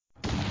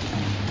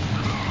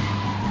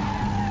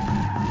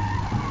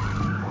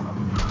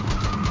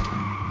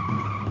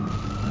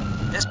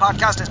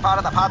podcast is part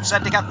of the Pod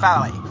Syndicate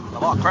family. For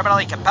more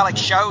criminally compelling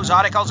shows,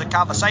 articles, and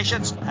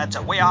conversations, head to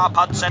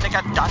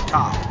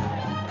wearepodsyndicate.com.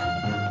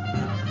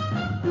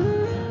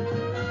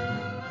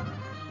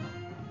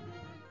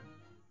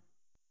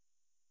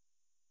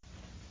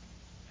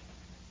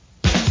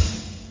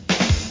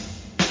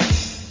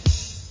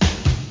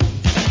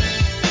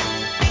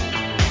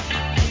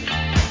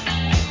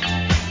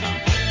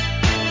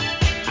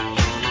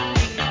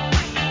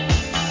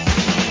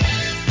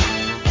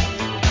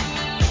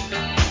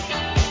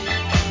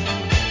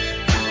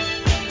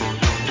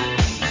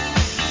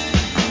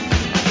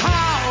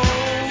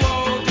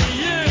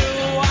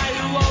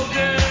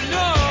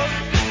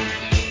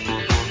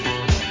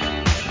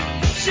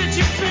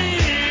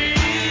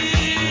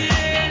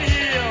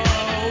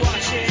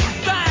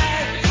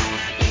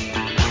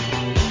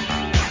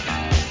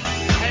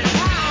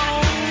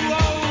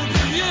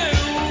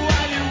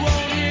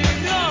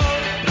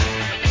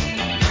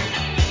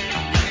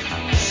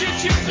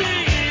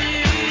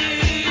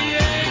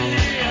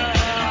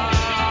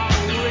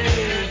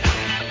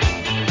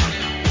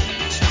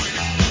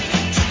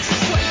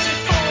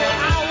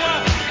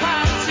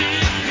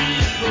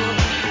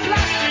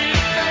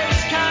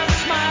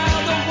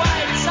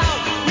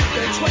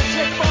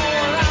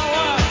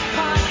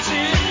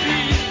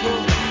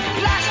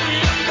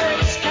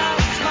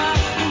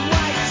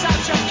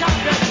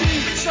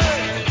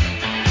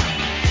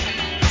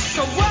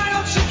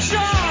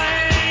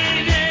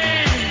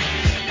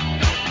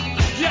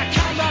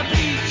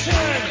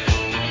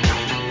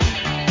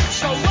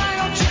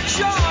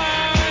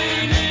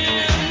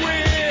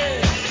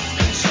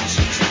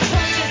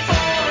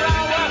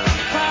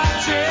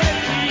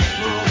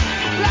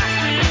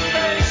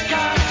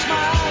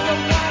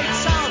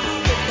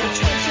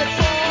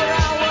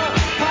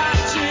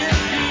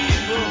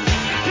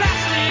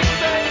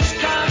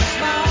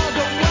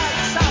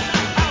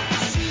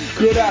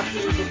 Good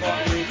afternoon, good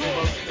morning, good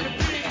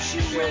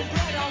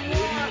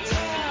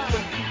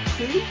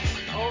evening.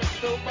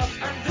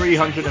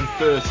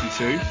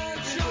 332.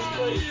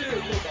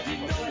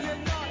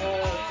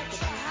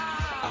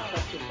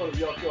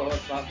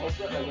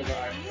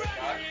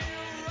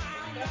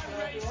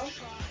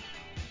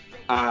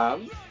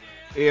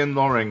 Ian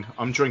Loring.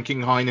 I'm drinking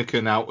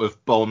Heineken out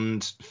of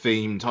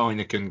Bond-themed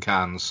Heineken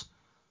cans.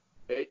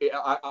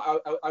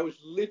 I was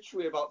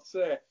literally about to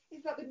say,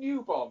 is that the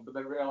new Bond? And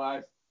then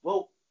realised,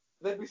 well,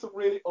 there'd be some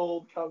really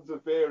old cans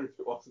of beer if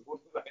it wasn't,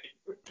 wouldn't they?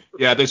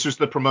 Yeah, this was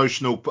the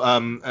promotional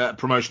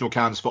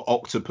cans for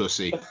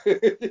Octopussy.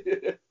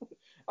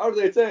 How do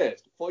they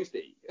taste?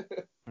 Foisty.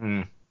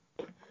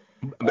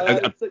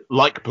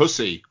 Like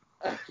pussy.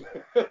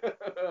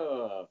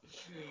 Oh,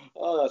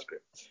 that's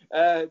great.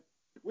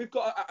 We've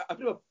got a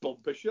bit of a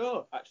bumper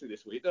show actually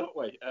this week, don't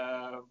we?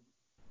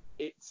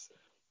 It's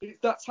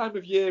that time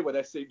of year where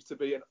there seems to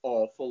be an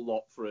awful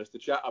lot for us to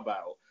chat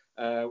about,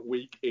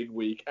 week in,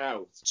 week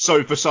out.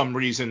 So for some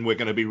reason, we're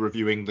going to be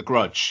reviewing The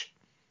Grudge.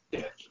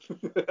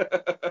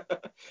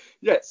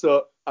 Yeah,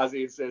 so as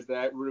Ian says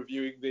there, we're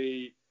reviewing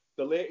the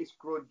latest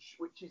Grudge,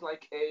 which is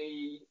like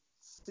a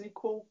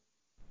sequel.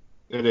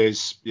 It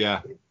is,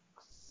 yeah.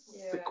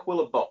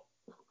 Sequelabout.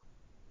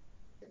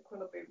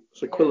 And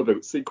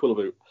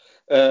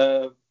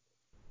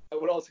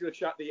we're also going to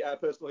chat the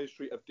personal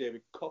history of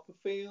David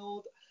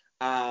Copperfield,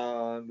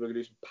 and we're going to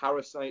do some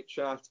Parasite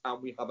chat,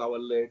 and we have our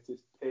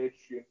latest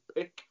Patreon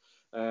pick,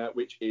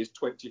 which is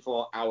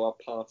 24-Hour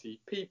Party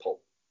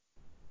People.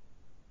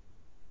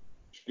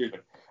 Excuse me.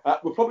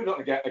 We're probably not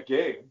going to get a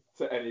game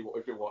to any what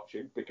we've been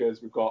watching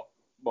because we've got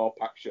more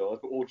packed shows,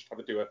 but we'll just have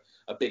to do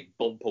a big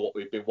bump of what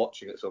we've been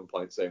watching at some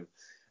point soon.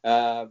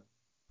 And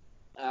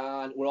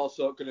we're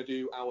also going to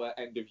do our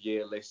end of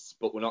year lists,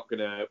 but we're not going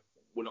to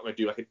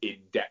do like an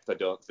in-depth, I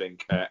don't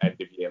think, end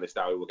of year list.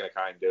 We're going to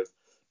kind of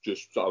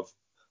just sort of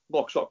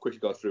quickly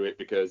go through it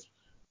because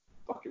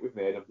fuck it, we've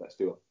made them. Let's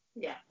do it.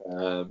 Yeah.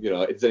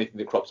 If there's anything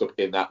that crops up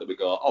in that we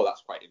go, oh,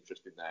 that's quite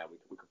interesting there,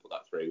 we can put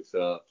that through.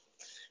 So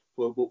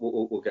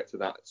we'll get to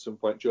that at some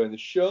point during the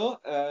show.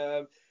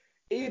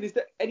 Ian, is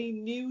there any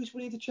news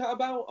we need to chat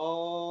about,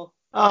 or?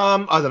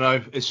 I don't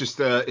know. It's just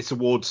it's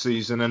awards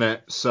season, isn't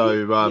it?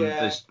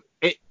 So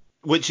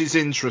which is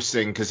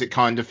interesting because it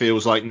kind of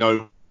feels like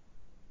no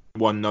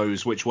one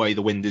knows which way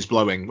the wind is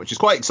blowing, which is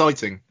quite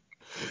exciting.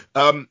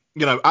 At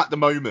the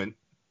moment,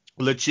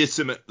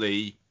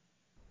 legitimately,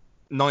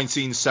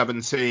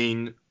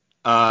 1917,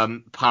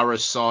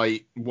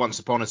 Parasite, Once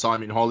Upon a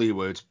Time in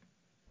Hollywood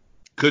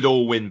could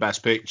all win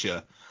Best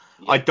Picture.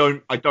 Yeah.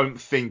 I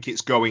don't think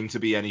it's going to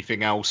be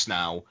anything else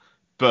now,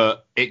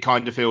 but it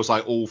kind of feels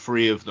like all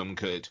three of them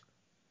could.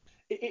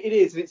 It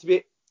is.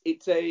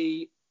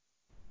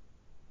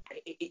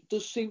 It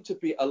does seem to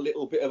be a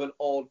little bit of an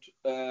odd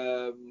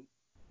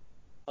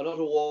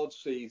awards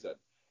season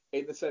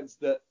in the sense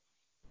that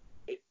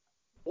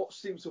what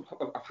seems to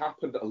have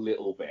happened a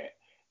little bit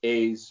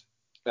is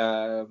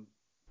I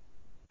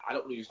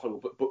don't want to use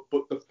Hollywood,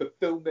 but the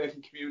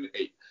filmmaking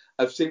community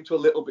have seemed to a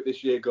little bit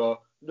this year go,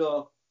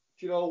 no,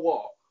 do you know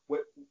what?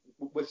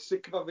 We're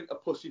sick of having to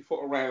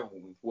pussyfoot around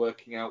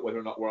working out whether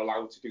or not we're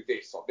allowed to do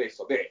this or this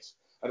or this.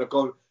 and I've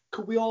gone,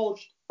 could we all,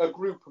 a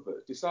group of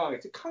us,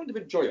 decide to kind of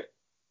enjoy it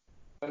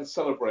and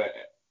celebrate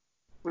it?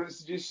 For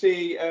instance, did you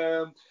see,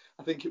 I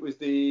think it was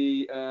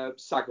the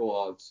SAG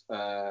Awards,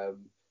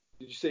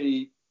 did you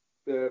see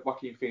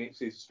Joaquin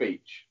Phoenix's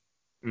speech?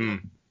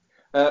 Mm.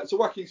 So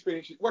Joaquin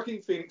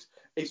Phoenix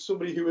is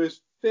somebody who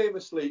has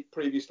famously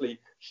previously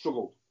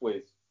struggled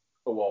with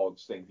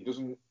awards things. He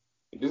doesn't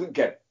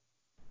get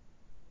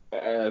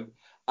it.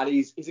 And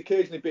he's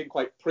occasionally been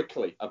quite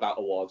prickly about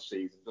awards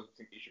season. Doesn't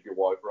think he should be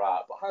awarded for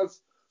art, but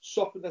has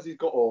softened as he's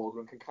got older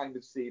and can kind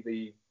of see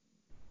the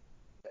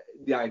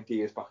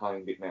ideas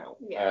behind it now.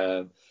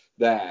 Yeah.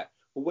 There.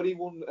 But when he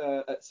won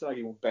at SAG,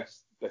 he won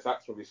Best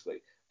Actor,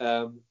 obviously.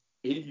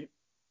 He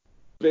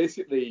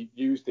basically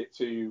used it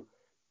to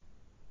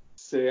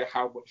say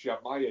how much he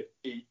admired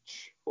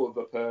each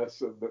other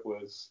person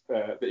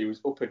that he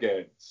was up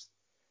against,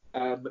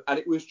 and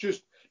it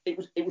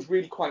was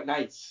really quite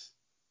nice.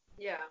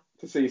 Yeah.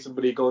 To see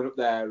somebody going up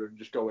there and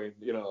just going,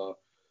 you're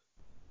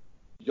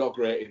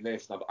great in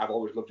this, and I've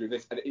always loved you in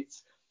this, and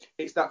it's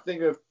that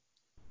thing of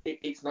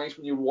it's nice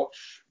when you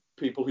watch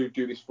people who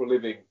do this for a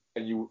living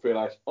and you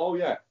realise, oh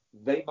yeah,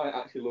 they might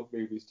actually love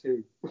movies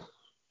too.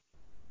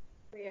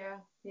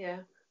 Yeah.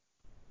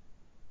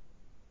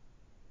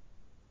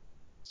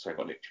 Sorry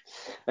about Nick.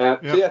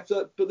 But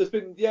there's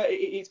been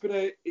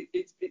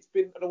it's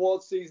been an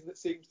award season that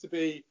seems to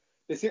be,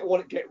 they seem to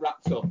want to get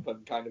wrapped up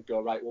and kind of go,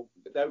 right, well,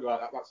 there we go,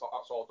 that's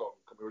all done.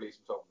 Can we release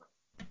some film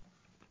now?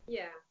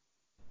 Yeah.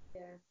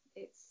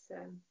 It's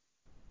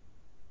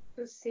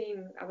does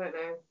seem, I don't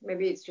know,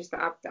 maybe it's just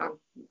that I'm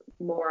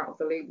more out of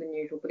the loop than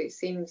usual, but it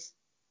seems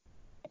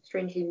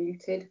strangely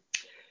muted.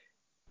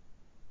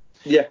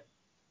 Yeah.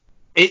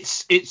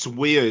 It's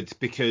weird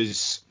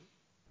because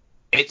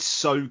it's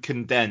so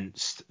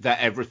condensed that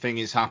everything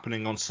is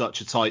happening on such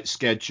a tight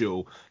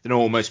schedule that it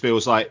almost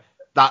feels like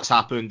that's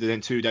happened and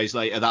then 2 days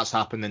later that's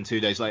happened and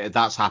 2 days later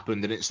that's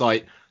happened, and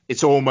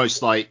it's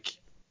almost like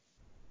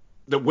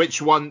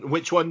which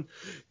one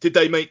did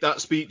they make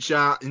that speech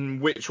at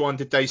and which one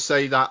did they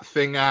say that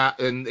thing at,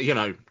 and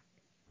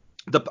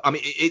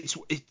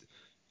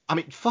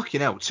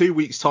fucking hell, 2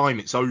 weeks time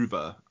it's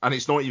over and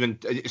it's not even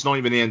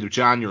the end of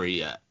January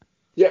yet.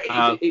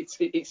 Yeah, it's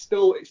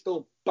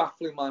still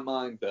baffling my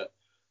mind that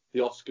the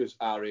Oscars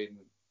are in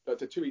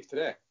 2 weeks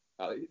today.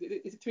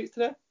 Is it 2 weeks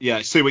today? Yeah,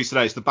 it's 2 weeks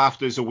today. It's the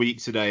BAFTAs a week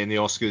today and the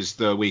Oscars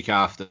the week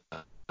after.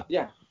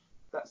 Yeah,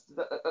 that's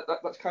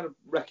kind of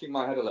wrecking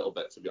my head a little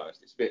bit, to be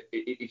honest.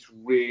 It's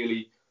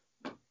really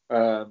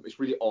odd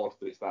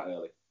that it's that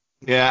early.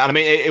 Yeah, and I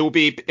mean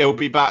it'll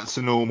be back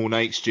to normal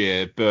next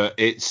year, but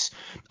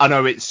I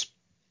know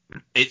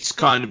it's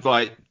kind of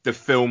like the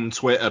film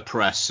Twitter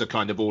press are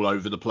kind of all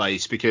over the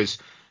place because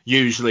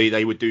usually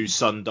they would do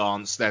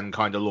Sundance, then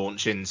kind of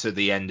launch into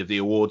the end of the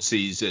award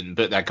season,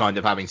 but they're kind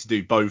of having to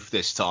do both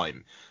this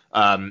time.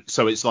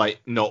 So it's like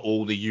not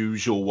all the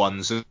usual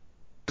ones are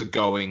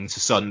going to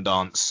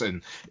Sundance,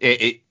 and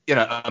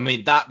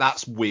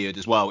that's weird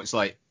as well. It's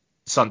like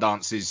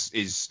Sundance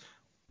is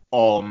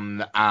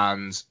on,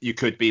 and you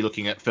could be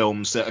looking at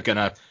films that are going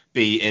to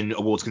be in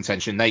awards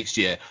contention next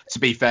year. To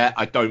be fair,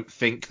 I don't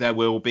think there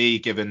will be,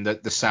 given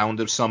the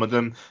sound of some of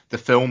them. The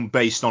film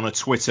based on a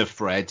Twitter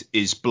thread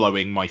is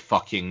blowing my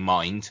fucking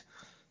mind.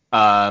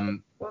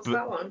 What's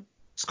that one?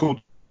 It's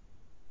called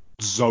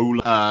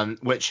Zola,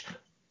 which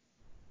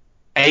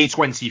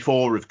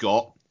A24 have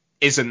got.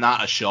 Isn't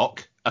that a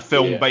shock? A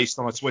film based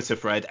on a Twitter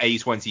thread,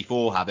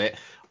 A24 have it.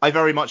 I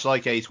very much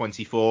like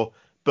A24,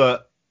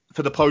 but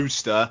for the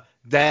poster,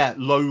 their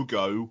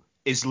logo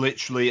is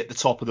literally at the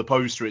top of the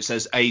poster. It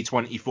says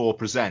A24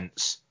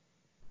 presents,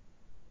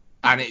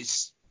 and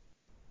it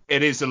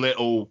is a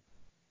little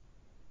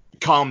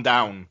calm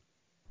down.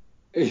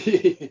 Aren't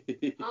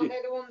they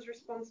the ones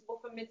responsible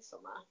for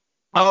Midsommar?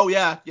 Oh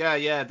yeah.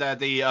 They're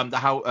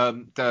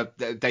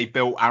they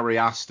built Ari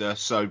Aster,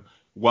 so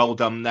well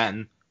done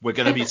then. We're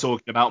going to be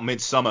talking about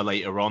Midsommar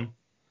later on.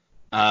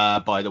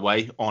 By the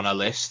way, on our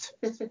list.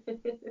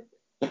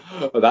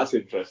 Oh, that's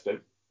interesting.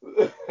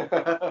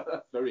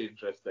 Very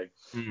interesting.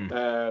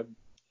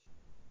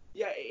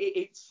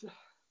 It's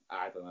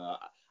I don't know.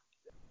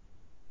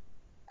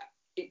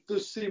 It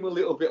does seem a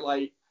little bit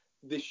like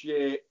this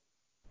year.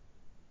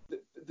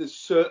 There's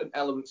certain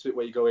elements of it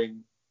where you're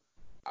going,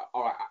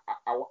 all right,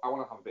 I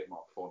want to have a bit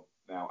more fun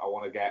now. I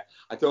want to get.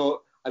 I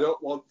don't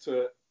want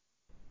to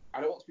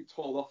be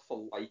told off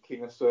for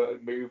liking a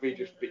certain movie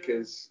just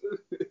because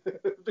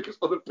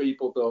other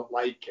people don't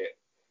like it.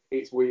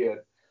 It's weird,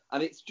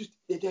 and it's just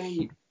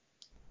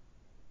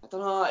I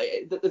don't know.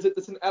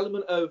 There's an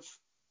element of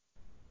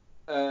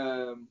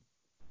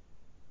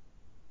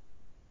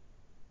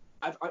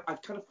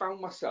I've kind of found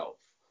myself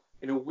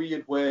in a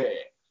weird way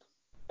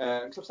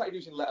because I've started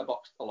using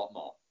Letterboxd a lot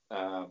more.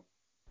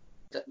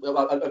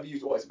 I've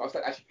used it always, but I've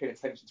started actually paying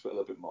attention to it a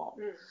little bit more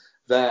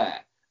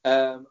there.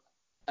 And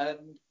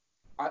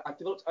I've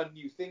developed a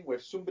new thing where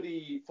if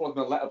somebody follows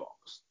me on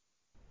Letterboxd,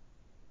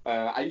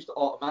 I used to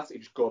automatically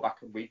just go back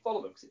and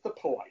re-follow them because it's a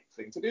polite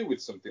thing to do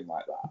with something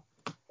like that.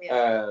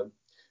 Yeah.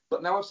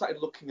 But now I've started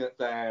looking at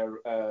their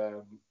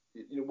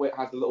where it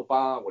has the little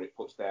bar where it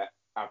puts their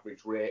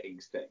average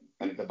ratings thing,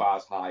 and if the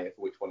bar's higher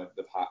for which one of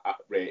they've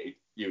rated,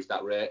 use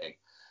that rating.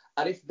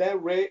 And if their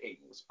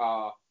ratings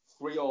are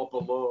 3 or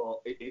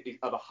below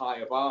are the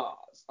higher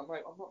bars, I'm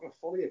like, I'm not going to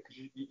follow you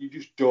because you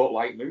just don't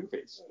like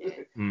movies.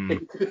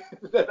 Mm.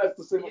 That's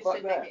the simple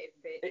fact there.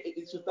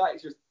 It's just that.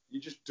 It's just you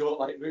just don't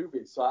like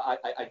movies. So I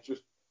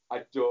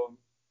don't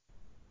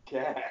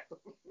care.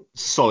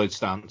 Solid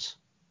stance.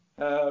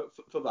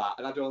 For that,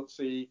 and I don't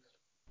see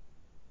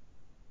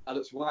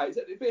why.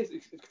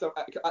 Basically, because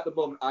at the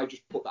moment I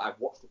just put that I've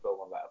watched the film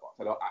on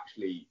Letterboxd. I don't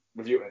actually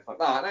review it or anything like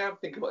that. And I am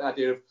thinking about the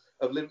idea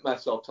of limiting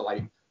myself to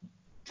like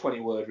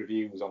 20-word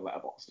reviews on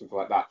Letterboxd, something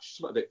like that. Just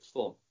something a bit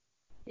fun.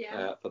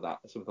 Yeah. For that,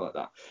 something like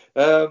that.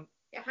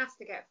 It has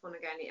to get fun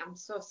again. I'm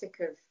so sick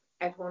of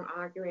everyone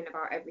arguing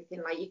about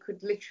everything. Like, you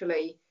could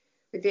literally,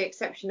 with the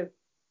exception of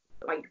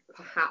like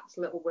perhaps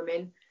Little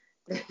Women,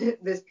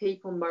 there's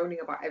people moaning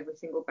about every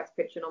single Best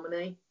Picture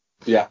nominee.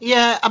 Yeah.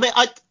 I mean,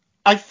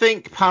 I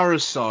think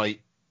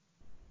Parasite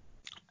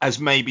has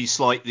maybe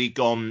slightly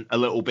gone a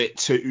little bit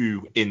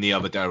too in the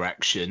other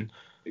direction.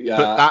 Yeah.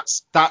 But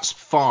that's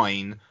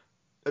fine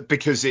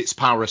because it's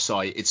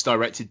Parasite. It's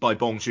directed by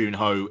Bong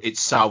Joon-ho. It's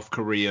South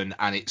Korean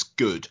and it's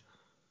good.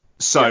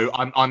 So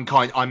yeah.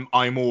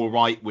 I'm all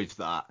right with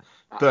that.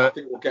 But I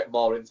think we'll get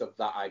more into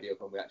that idea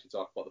when we actually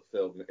talk about the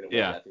film. In a way.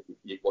 Yeah. I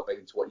think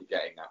into what you're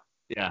getting at.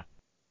 Yeah.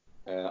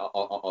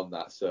 On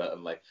that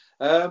certainly.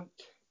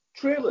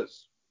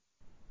 Trailers.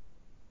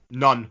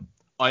 None.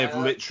 I have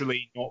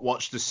literally not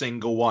watched a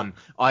single one.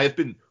 I have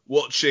been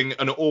watching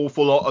an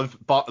awful lot of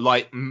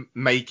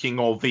making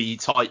of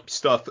type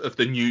stuff of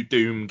the new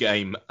Doom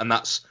game, and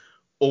that's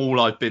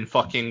all I've been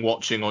fucking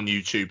watching on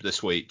YouTube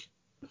this week.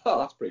 Oh,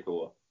 that's pretty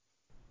cool.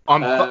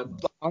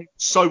 I'm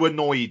so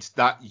annoyed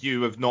that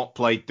you have not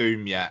played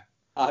Doom yet.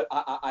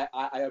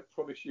 I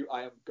promise you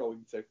I am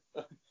going to.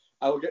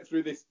 I will get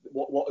through this,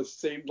 what has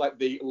seemed like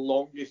the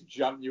longest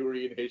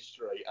January in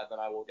history, and then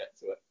I will get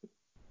to it.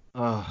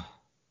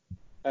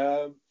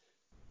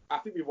 I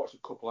think we've watched a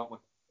couple,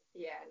 haven't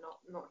we? Yeah,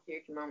 not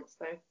huge amounts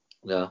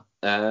though.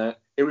 No.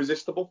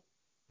 Irresistible.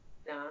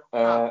 No.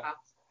 I'll pass.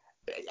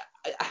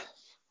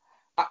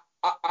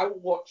 I will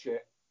watch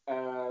it.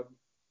 I'll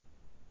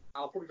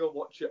probably go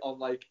watch it on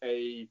like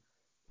a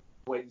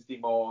Wednesday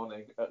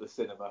morning at the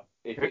cinema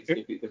if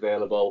it's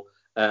available.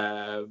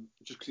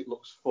 Just because it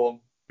looks fun.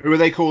 Who are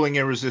they calling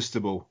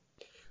Irresistible?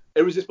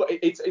 Irresistible.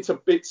 It's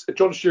a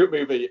John Stewart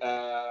movie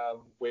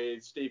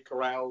with Steve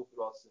Carell.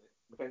 Who else is in it?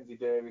 Mackenzie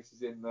Davis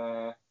is in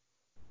there.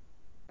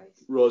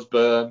 Rose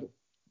Byrne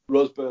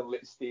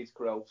lit Steve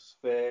Carell's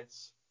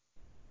face.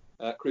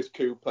 Chris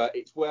Cooper.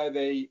 It's where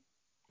they.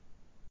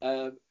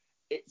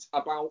 It's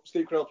about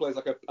Steve Carell plays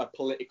like a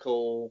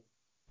political.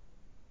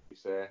 You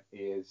say he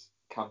is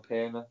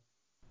campaigner.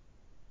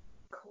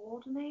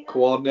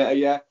 Coordinator,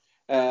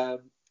 yeah.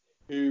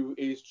 Who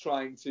is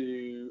trying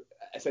to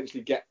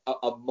essentially get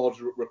a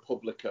moderate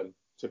Republican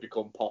to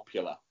become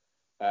popular.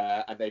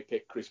 And they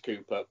pick Chris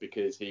Cooper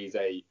because he's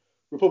a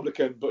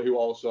Republican, but who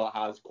also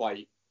has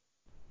quite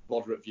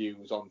moderate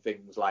views on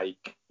things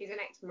like... He's an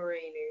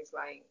ex-Marine who's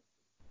like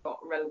got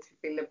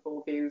relatively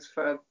liberal views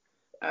for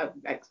an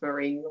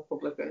ex-Marine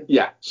Republican.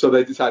 Yeah, so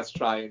they decide to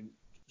try and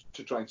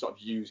sort of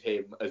use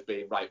him as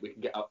being, right, we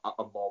can get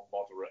a more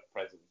moderate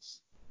presence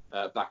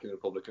back in the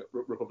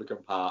Republican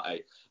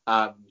Party.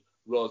 And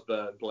Rose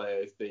Byrne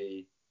plays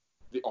the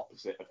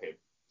opposite of him,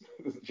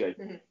 doesn't she?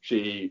 Mm-hmm.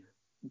 She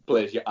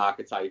plays your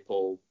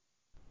archetypal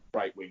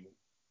right-wing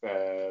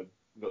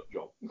nut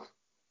job.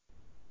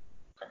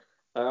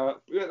 Yeah,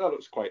 that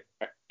looks quite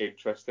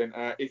interesting.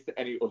 Is there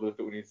any others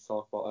that we need to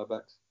talk about,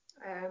 Bex?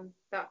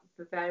 That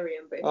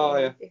Bavarian,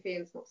 but if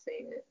Ian's not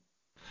seen it.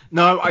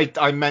 No,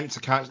 I meant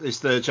to catch this,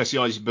 the Jesse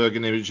Eisenberg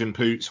and Imogen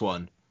Poots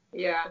one.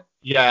 Yeah.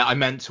 Yeah, I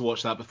meant to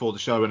watch that before the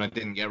show and I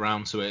didn't get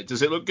around to it.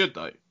 Does it look good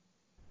though?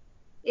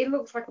 It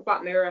looks like a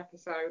Black Mirror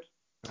episode.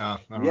 Oh,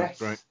 all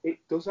yes, right, great. It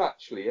does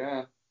actually,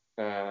 yeah.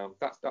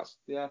 That's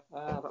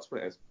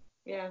what it is.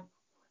 Yeah,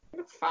 it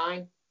looks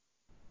fine.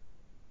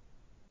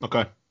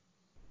 Okay.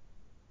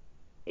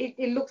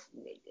 It looks.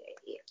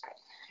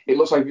 It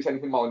looks like if it's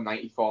anything more than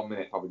 94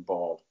 minutes, I'll be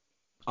bored.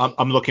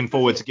 I'm looking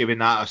forward to giving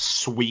that a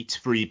sweet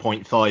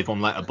 3.5 on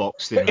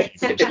Letterboxd.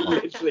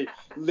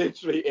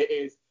 literally, it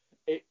is.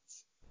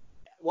 It's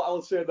what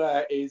I'll say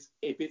there is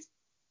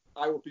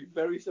I would be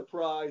very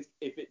surprised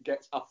if it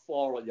gets a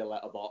 4 on your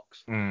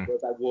Letterboxd,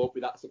 but I won't be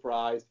that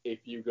surprised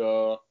if you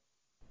go,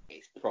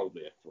 it's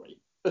probably a 3.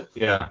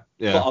 Yeah.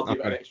 But I'll give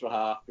it an extra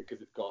half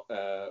because it's got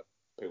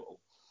Poodle.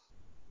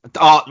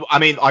 I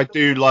mean, I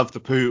do love the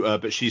Pooter,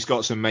 but she's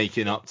got some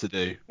making up to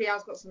do. She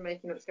has got some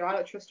making up to do. I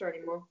don't trust her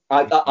anymore.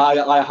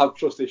 I have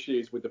trust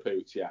issues with the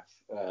Poots,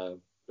 yes.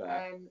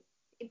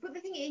 But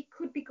the thing, it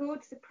could be good.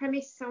 The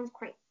premise sounds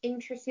quite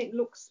interesting. It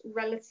looks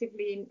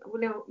relatively,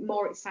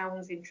 more it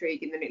sounds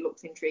intriguing than it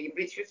looks intriguing,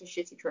 but it's just a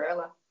shitty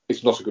trailer.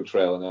 It's not a good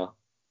trailer now.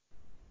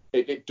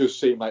 It does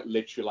seem like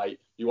literally like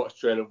you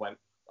watched the trailer and went,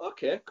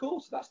 okay,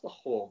 cool, so that's the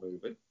whole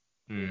movie.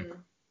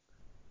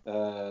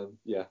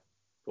 Yeah,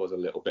 there was a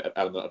little bit of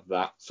element of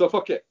that. So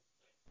fuck it.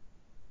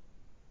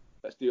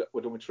 Let's do it.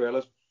 We're done with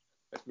trailers.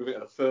 Let's move into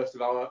the first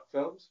of our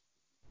films.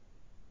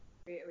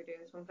 Are we doing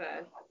this one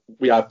first?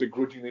 We are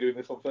begrudgingly doing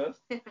this one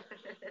first.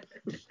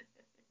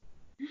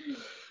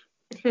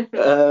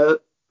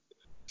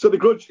 So The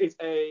Grudge is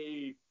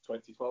a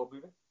 2012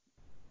 movie.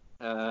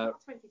 It's not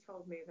a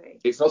 2012 movie.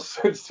 It's not a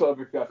 2012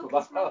 movie.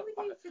 What's wrong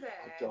with you today?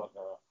 I don't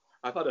know.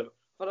 I've had an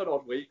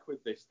odd week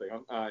with this thing,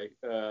 haven't I?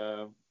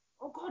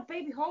 Oh God,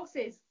 baby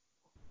horses.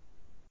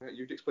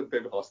 You'd explain the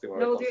baby horse thing.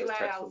 No, we'll do it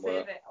later. I'll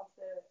save it.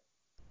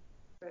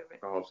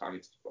 Oh, I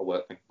need a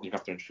work thing. You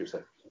have to introduce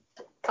it.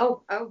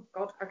 Oh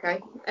God. Okay.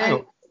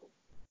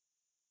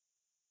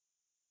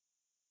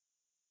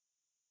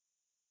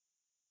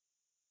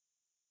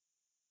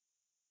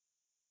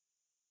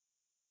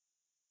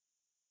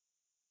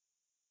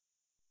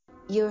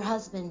 Your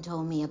husband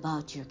told me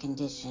about your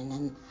condition,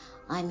 and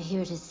I'm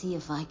here to see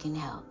if I can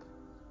help.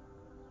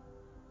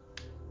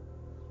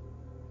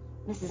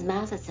 Mrs.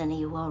 Matheson, are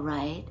you all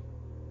right?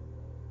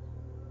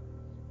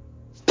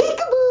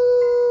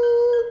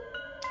 Peekaboo!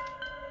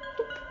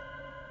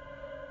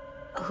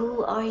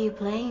 Who are you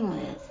playing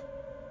with?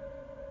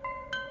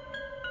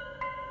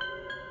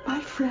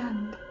 My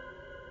friend.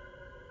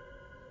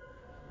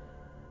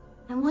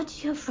 And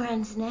what's your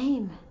friend's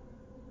name?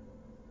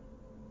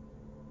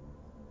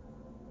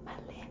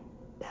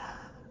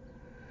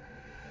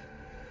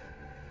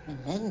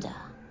 Melinda?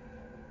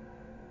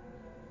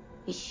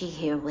 Is she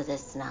here with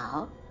us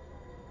now?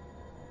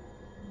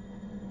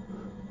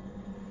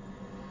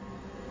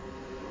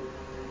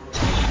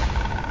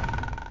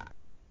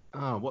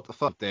 Oh, what the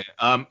fuck, dear.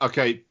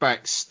 Okay,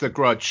 Bex, The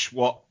Grudge.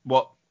 What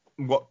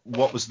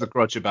was The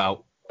Grudge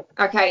about?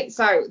 Okay,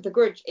 so The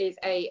Grudge is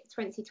a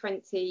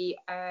 2020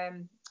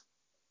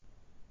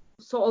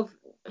 sort of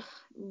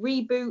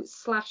reboot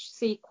 /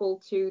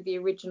 sequel to the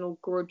original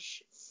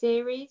Grudge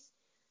series.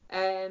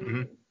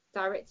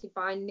 Directed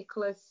by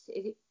Nicholas,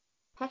 is it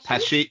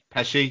Pesci?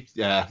 Pesci,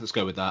 yeah, let's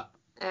go with that.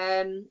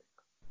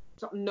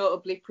 Sort of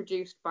notably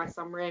produced by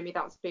Sam Raimi.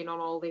 That's been on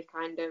all the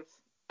kind of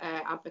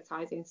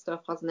advertising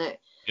stuff, hasn't it?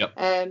 Yep.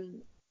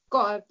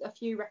 Got a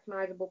few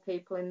recognisable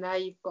people in there.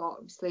 You've got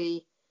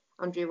obviously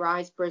Andrea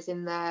Riseborough's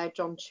in there,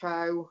 John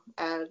Cho,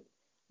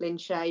 Lin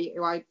Shaye,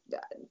 who I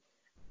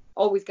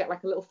always get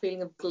like a little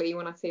feeling of glee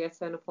when I see her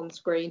turn up on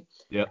screen.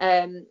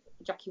 Yeah.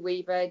 Jackie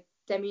Weaver,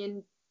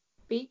 Demian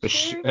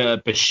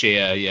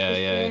Bashir,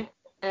 yeah.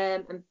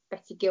 And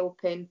Betty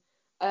Gilpin.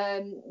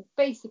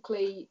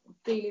 Basically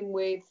dealing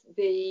with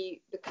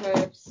the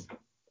curse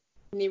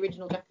in the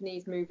original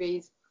Japanese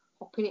movies,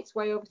 hopping its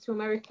way over to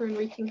America and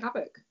wreaking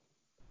havoc.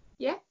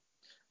 Yeah?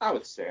 I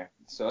would say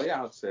so. Yeah,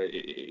 I would say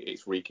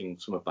it's wreaking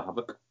some of the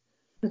havoc.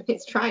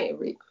 It's trying to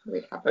wreak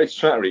havoc. It's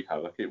trying to wreak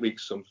havoc. It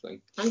wreaks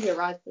something. Andrea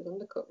Riseborough's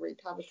undercut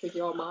wreaked havoc with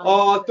your mind.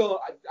 Oh,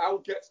 I will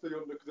get to the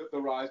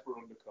Riseborough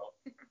undercut.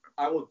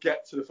 I will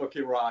get to the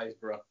fucking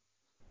Riseborough.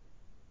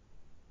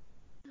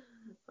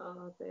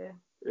 Oh dear.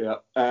 Yeah.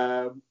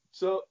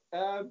 So,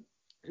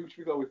 who should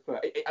we go with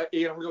first?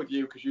 Ian, I'm going to go with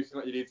you because you seem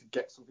like you need to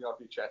get something off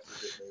your chest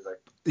with this movie.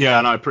 Yeah,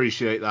 and I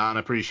appreciate that, and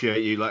I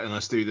appreciate you letting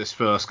us do this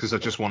first because I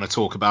just want to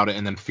talk about it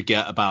and then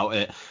forget about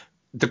it.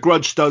 The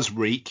Grudge does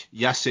reek.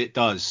 Yes, it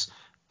does.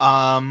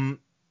 What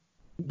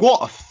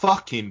a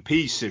fucking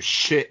piece of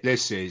shit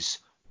this is.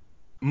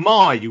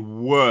 My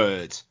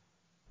word.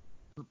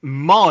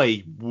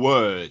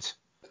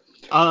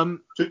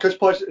 Just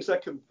pause a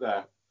second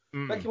there.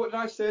 Becky, what did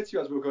I say to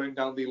you as we were going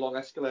down the long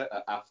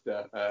escalator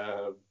after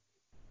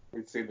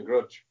we'd seen The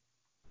Grudge?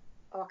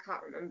 Oh, I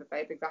can't remember,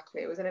 babe,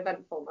 exactly. It was an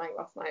eventful night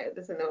last night at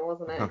the cinema,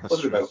 wasn't it? It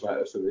was an eventful night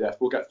at the cinema, yes.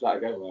 We'll get to that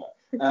again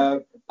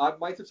later. I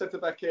might have said to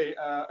Becky, in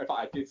fact,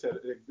 I did say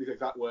these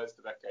exact words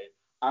to Becky,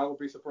 I will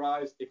be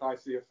surprised if I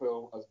see a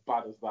film as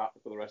bad as that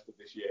for the rest of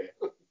this year.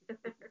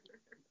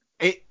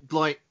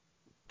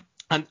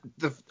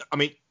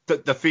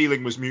 The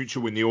feeling was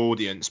mutual in the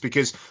audience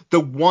because the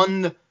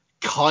one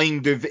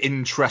kind of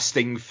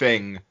interesting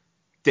thing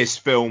this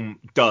film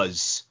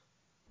does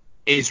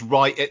is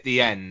right at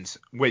the end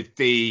with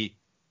the,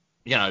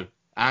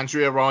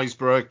 Andrea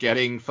Riseborough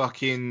getting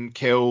fucking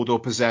killed or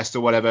possessed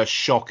or whatever,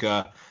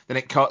 shocker. Then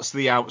it cuts to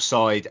the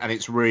outside and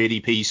it's really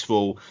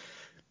peaceful.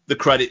 The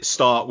credits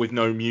start with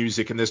no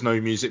music and there's no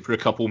music for a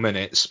couple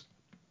minutes.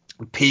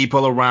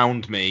 People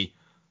around me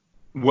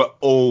were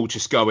all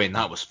just going,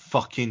 that was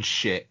fucking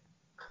shit.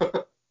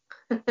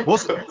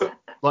 Was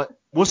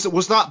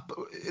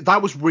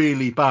that was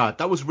really bad?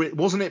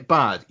 Wasn't it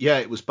bad? Yeah,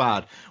 it was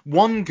bad.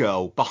 One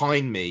girl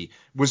behind me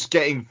was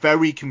getting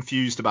very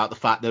confused about the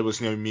fact there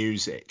was no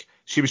music.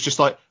 She was just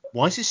like,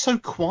 why is it so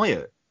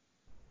quiet?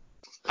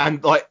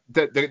 And like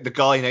the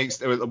guy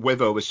next with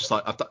her was just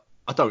like,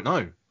 I don't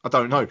know.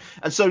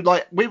 And so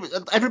like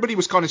everybody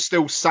was kind of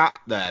still sat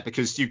there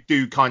because you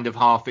do kind of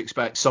half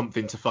expect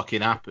something to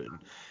fucking happen.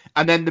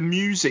 And then the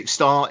music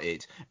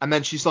started, and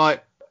then she's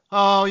like,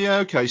 oh yeah,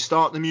 okay,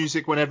 start the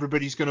music when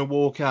everybody's gonna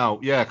walk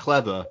out. Yeah,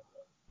 clever.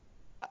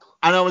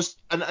 And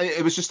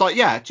it was just like,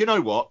 yeah, do you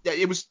know what?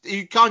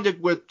 You kind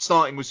of were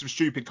starting with some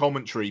stupid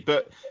commentary,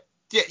 but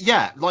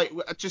yeah, like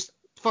just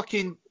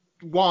fucking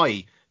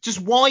why?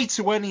 Just why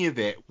to any of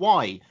it?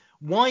 Why?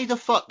 why the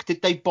fuck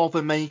did they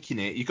bother making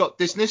it? You got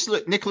this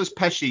Nicholas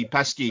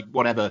Pesci,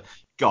 whatever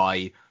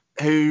guy,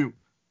 who,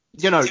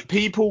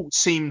 people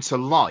seem to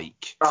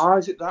like. Oh,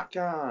 is it that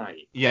guy?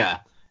 Yeah.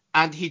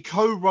 And he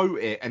co-wrote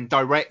it and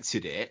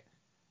directed it.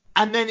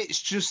 And then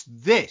it's just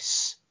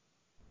this.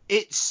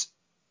 It's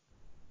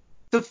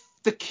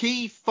the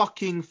key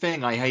fucking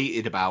thing I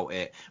hated about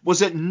it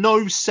was at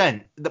no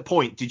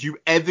point did you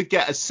ever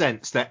get a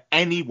sense that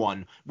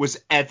anyone was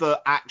ever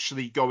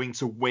actually going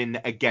to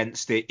win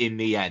against it in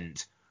the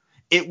end.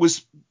 It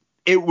was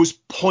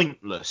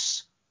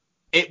pointless.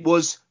 It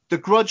was the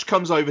Grudge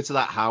comes over to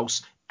that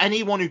house.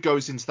 Anyone who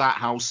goes into that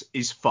house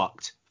is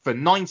fucked for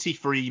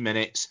 93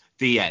 minutes.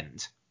 The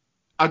end.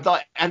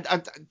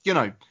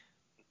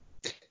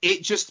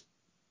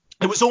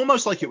 It was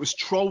almost like it was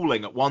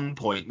trolling at one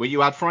point where you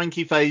had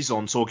Frankie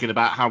Faison talking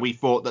about how he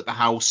thought that the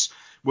house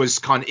was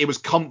it was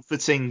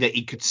comforting that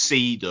he could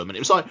see them. And it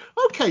was like,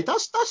 okay,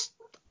 that's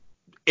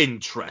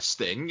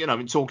interesting.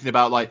 And talking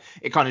about like,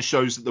 it kind of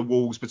shows that the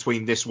walls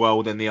between this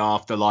world and the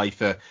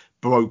afterlife are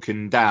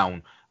broken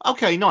down.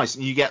 Okay, nice.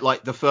 And you get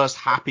like the first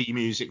happy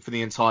music for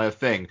the entire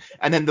thing.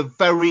 And then the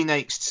very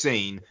next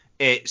scene,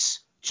 it's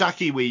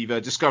Jackie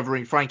Weaver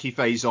discovering Frankie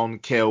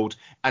Faison killed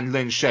and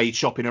Lynn Shay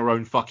chopping her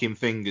own fucking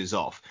fingers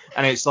off.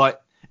 And it's like,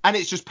 and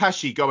it's just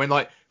Pesci going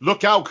like,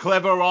 look how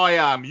clever I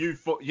am.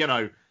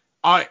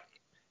 I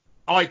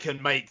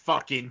can make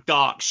fucking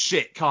dark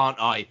shit, can't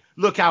I?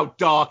 Look how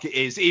dark it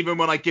is. Even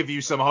when I give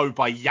you some hope,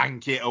 I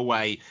yank it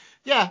away.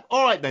 Yeah,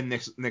 all right then,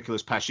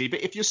 Nicholas Pesci.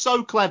 But if you're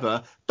so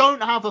clever,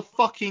 don't have a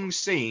fucking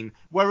scene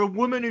where a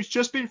woman who's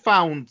just been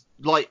found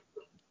like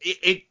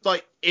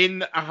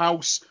in a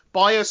house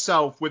by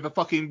herself with a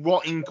fucking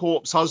rotting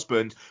corpse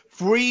husband,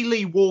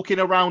 freely walking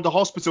around a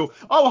hospital.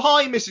 Oh,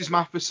 hi, Mrs.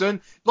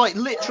 Matheson. Like,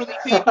 literally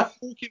people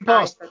walking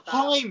past.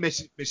 Hi,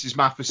 Mrs.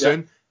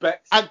 Matheson. Yeah,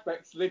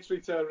 Bex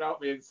literally turned around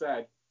at me and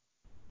said,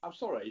 I'm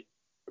sorry,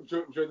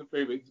 during the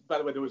movie, by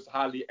the way, there was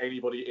hardly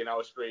anybody in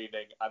our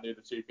screening. I knew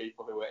the two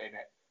people who were in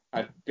it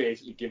had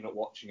basically given up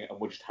watching it and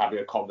were just having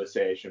a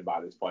conversation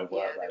by this point.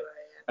 Bex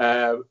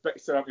turned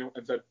around at me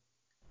and said,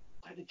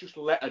 why did just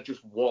let her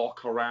just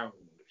walk around?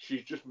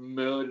 She's just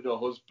murdered her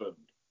husband.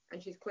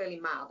 And she's clearly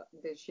mad.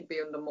 She'd be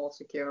under more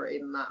security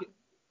than that.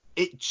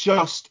 It's. She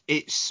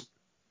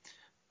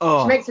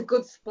makes a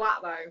good splat,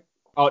 though.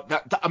 Oh,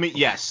 I mean,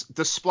 yes,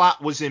 the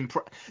splat was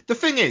The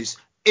thing is,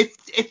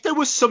 if there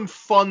was some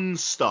fun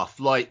stuff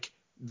like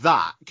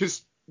that,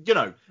 because,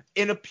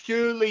 in a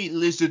purely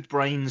lizard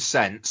brain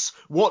sense,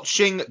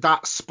 watching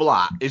that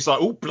splat is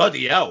like, oh,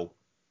 bloody hell.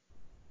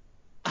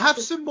 Have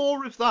some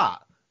more of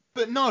that.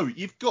 But no,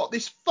 you've got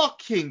this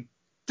fucking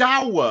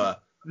dour,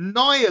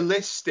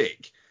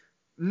 nihilistic,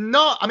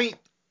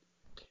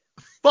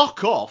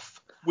 fuck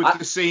off with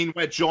the scene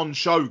where John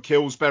Cho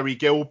kills Betty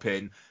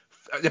Gilpin.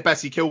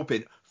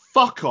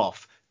 Fuck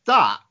off.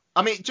 That,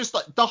 just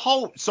like the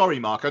whole, sorry,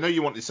 Mark, I know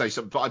you wanted to say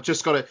something, but I've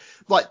just got to,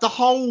 like, the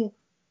whole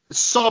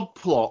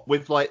subplot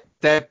with, like,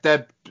 their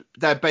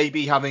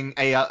baby having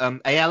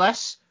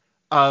ALS,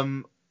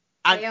 and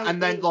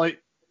then, like,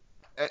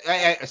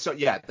 so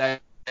yeah, there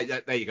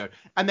you go.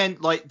 And then,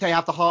 like, they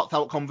have the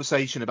heartfelt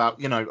conversation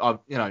about,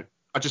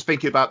 I just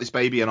thinking about this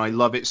baby and I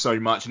love it so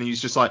much. And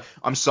he's just like,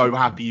 I'm so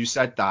happy you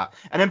said that.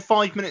 And then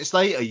 5 minutes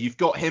later, you've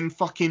got him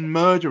fucking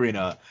murdering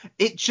her.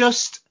 It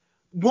just,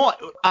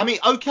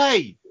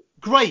 okay,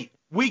 great.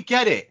 We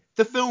get it.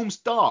 The film's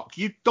dark.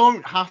 You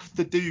don't have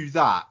to do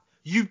that.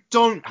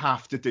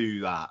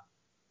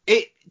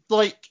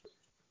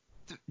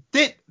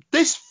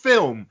 This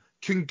film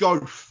can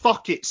go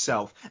fuck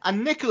itself.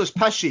 And Nicholas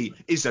Pesci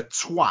is a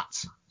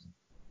twat.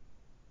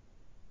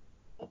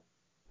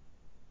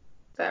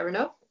 Fair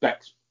enough.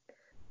 Bex.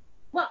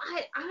 Well,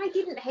 I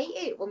didn't hate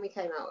it when we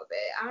came out of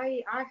it.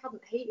 I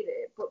haven't hated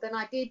it, but then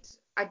I did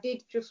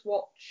just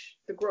watch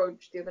The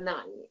Grudge the other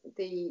night,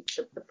 the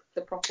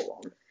proper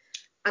one,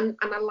 and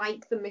I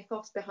like the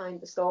mythos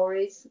behind the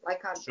stories.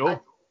 Like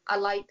I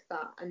like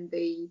that, and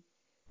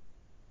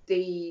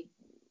the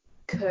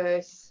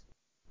curse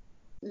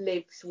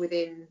lives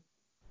within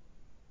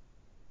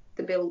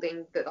the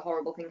building that the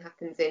horrible thing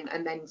happens in,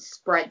 and then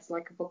spreads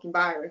like a fucking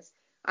virus.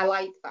 I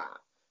like that.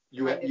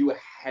 You were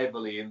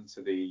heavily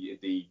into the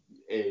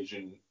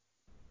Asian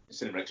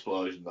cinema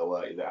explosion, though,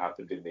 weren't you, that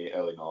happened in the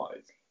early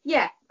 90s?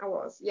 Yeah, I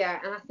was. Yeah,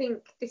 and I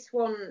think this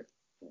one,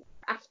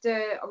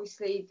 after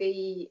obviously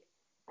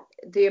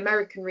the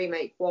American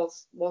remake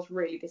was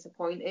really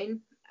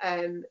disappointing.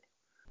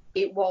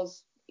 It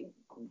was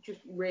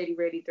just really,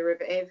 really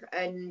derivative,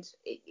 and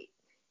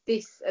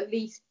this at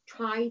least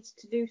tried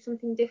to do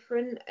something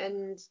different.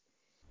 And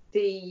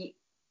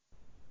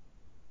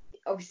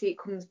obviously it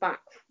comes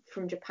back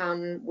from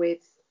Japan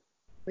with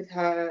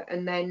her,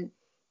 and then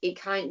it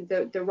kind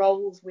of the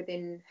roles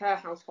within her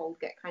household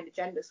get kind of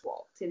gender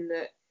swapped, in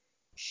that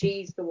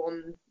she's the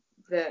one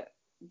that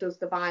does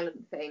the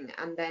violent thing,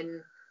 and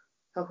then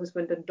her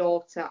husband and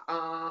daughter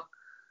are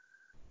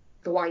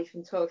the wife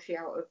and Toshi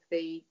out of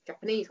the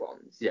Japanese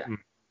ones. Yeah.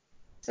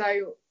 So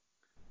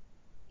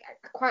I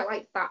quite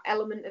like that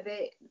element of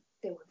it.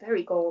 they were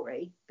very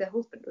gory. The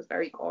husband was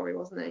very gory,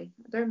 wasn't he?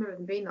 I don't remember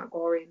them being that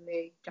gory in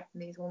the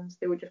Japanese ones.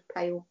 They were just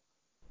pale.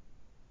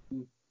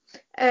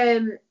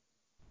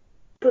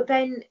 But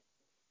then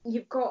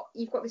you've got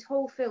this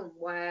whole film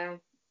where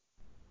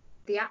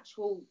the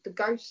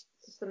ghosts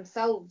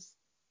themselves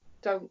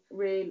don't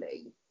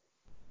really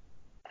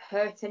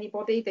hurt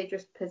anybody. They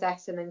just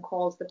possess and then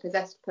cause the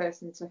possessed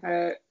person to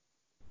hurt.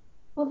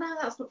 Well, no,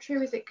 that's not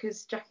true, is it?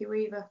 Because Jackie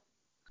Weaver.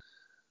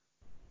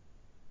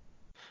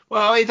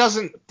 Well, it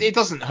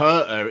doesn't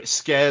hurt her. It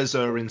scares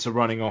her into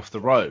running off the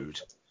road.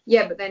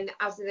 Yeah, but then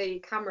as the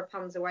camera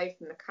pans away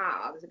from the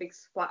car, there's a big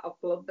splat of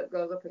blood that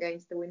goes up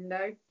against the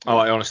window. Oh,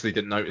 I honestly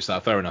didn't notice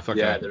that. Fair enough. Okay.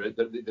 Yeah,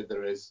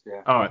 there is.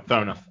 Yeah. All right,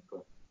 fair enough.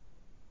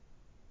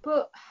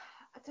 But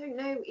I don't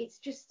know. It's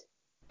just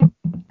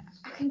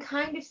I can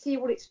kind of see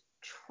what it's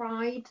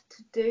tried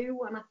to do,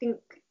 and I think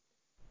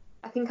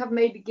I've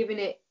maybe given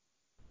it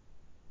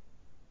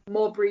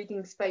more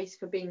breathing space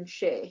for being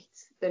shit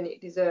than it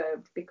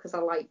deserved because I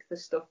like the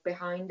stuff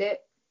behind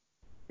it.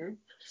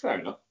 Fair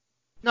enough.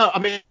 No, I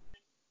mean,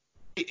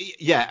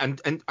 yeah,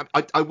 and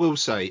I will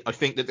say, I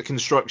think that the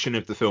construction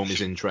of the film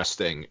is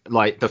interesting.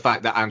 Like, the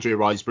fact that Andrea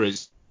Riseborough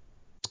is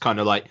kind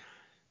of like,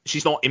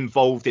 she's not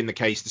involved in the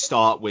case to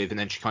start with, and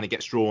then she kind of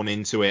gets drawn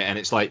into it, and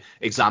it's like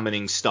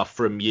examining stuff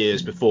from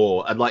years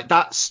before. And like,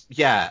 that's,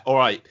 yeah, all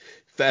right,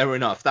 fair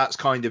enough. That's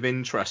kind of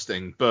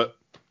interesting. But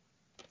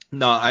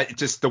no,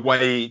 just the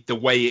way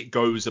it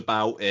goes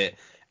about it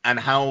and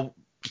how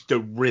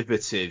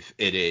derivative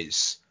it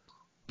is.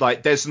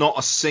 Like, there's not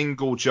a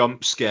single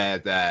jump scare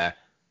there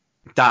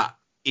that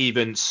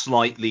even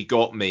slightly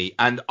got me.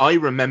 And I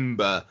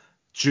remember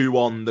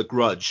Ju-on The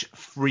Grudge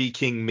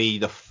freaking me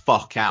the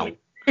fuck out.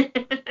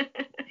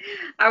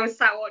 I was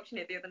sat watching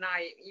it the other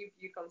night.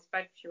 You've gone to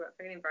bed because you weren't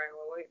feeling very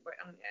well,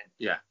 haven't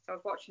you? Yeah. So I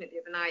was watching it the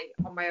other night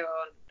on my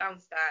own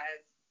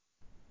downstairs,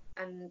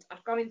 and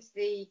I'd gone into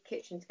the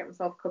kitchen to get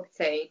myself a cup of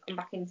tea, come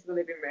back into the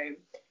living room,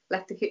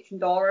 left the kitchen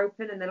door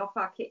open, and then off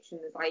our kitchen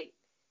there's like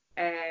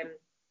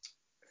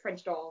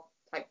French door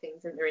type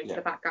things, and they're into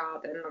the back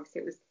garden. And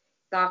obviously it was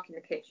dark in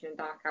the kitchen and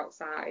dark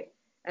outside.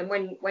 And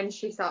when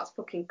she starts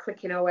fucking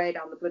clicking her way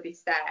down the bloody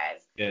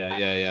stairs,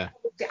 Yeah.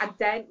 I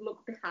daren't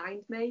look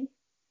behind me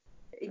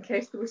in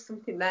case there was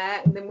something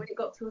there. And then when it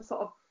got to a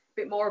sort of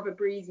bit more of a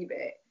breezy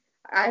bit,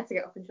 I had to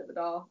get up and shut the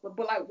door, but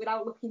like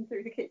without looking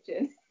through the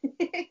kitchen.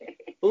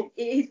 It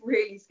is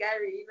really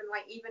scary.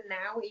 Even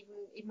now,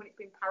 even when it's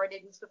been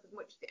parodied and stuff as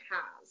much as it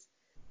has.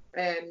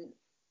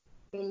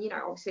 And you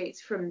know, obviously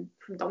it's from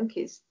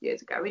donkeys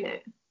years ago, isn't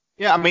it?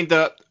 Yeah, I mean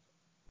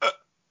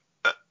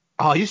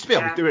I used to be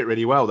able to do it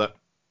really well. That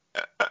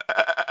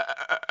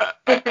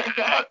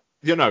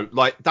you know,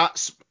 like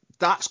that's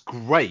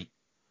great.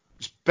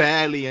 It's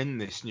barely in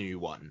this new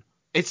one.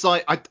 It's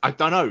like I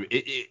don't know.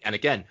 And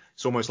again,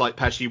 it's almost like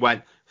Pesci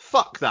went,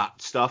 "Fuck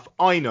that stuff.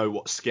 I know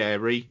what's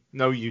scary."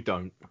 No, you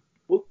don't.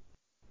 Well,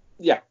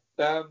 yeah.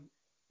 Yeah.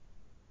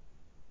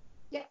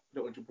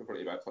 Don't want to jump in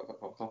front of you about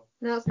that.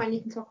 No, that's fine.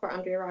 You can talk about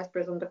Andrea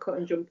Riseborough's undercut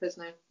and jumpers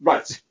now.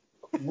 Right.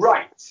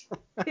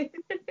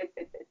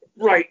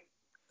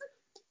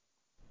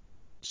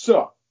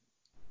 So,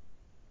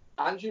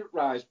 Andrea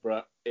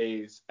Riseborough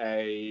is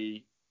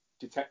a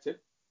detective.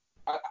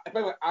 By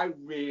the way, I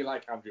really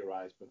like Andrea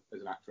Riseborough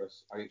as an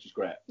actress. I think she's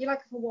great. You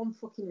like her for one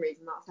fucking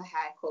reason, that's her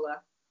hair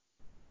colour.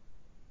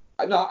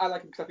 No, I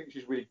like her because I think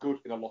she's really good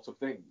in a lot of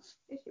things.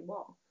 Is she?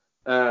 What?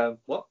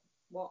 What?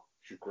 What?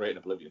 She's great in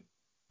Oblivion.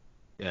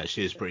 Yeah,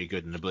 she is pretty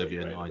good in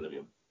Oblivion.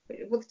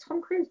 Was it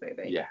Tom Cruise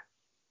movie? Yeah.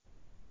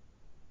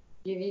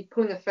 You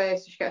pulling her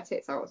face so she get her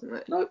tits out, wasn't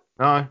it? No.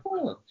 No.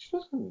 She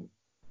doesn't.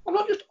 I'm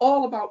not just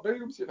all about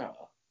boobs, you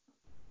know.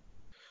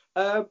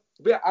 But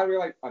yeah, I really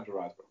like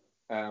Andrea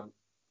Riseborough.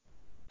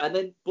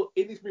 But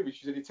in this movie,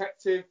 she's a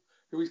detective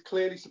who is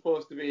clearly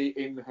supposed to be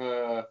in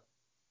her,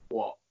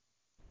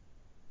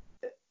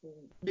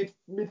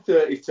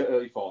 mid-30s to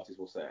early 40s,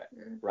 we'll say,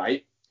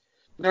 right?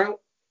 Now,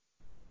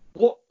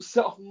 what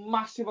set off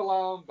massive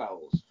alarm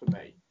bells for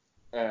me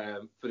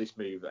for this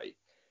movie?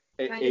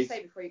 Can I just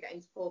say before you get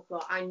into full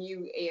plot, I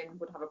knew Ian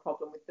would have a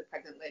problem with the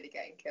pregnant lady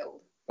getting killed.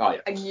 Oh,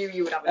 yeah. I knew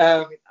you would have a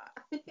problem with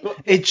that. But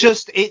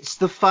It's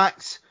the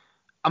fact.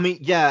 I mean,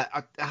 yeah,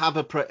 I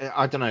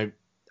don't know.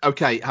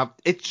 Okay,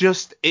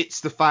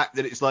 it's the fact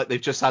that it's like they've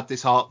just had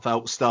this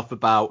heartfelt stuff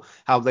about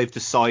how they've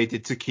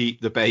decided to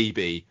keep the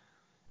baby.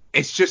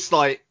 It's just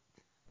like,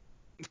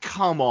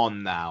 come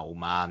on now,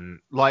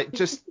 man. Like,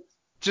 just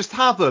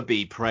have her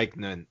be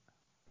pregnant.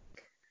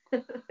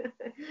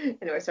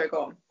 Anyway, sorry,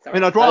 go on. Sorry. I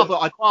mean, I'd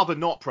rather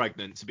not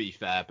pregnant, to be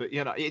fair, but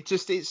you know,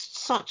 it's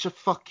such a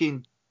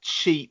fucking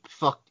cheap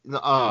you're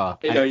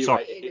sorry.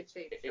 right.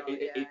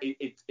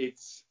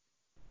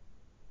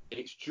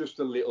 It's just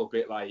a little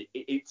bit like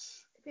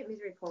it's a bit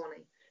misery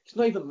porny. It's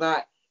not even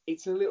that.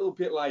 It's a little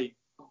bit like,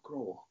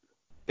 grow up.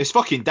 It's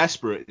fucking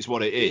desperate, is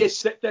what it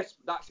is.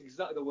 That's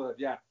exactly the word.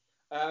 Yeah.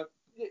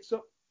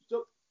 So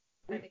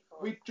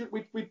we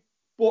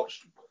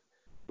watched.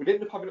 We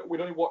didn't have it.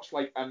 We'd only watched we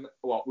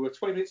were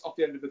 20 minutes off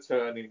the end of the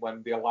turning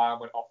when the alarm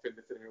went off in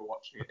the cinema we were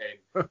watching it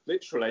in.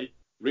 Literally,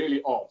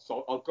 really odd.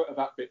 So I'll go to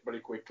that bit very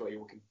quickly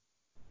and we can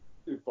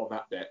move on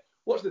that bit.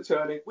 Watch the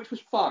turning, which was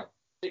fine.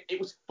 It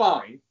was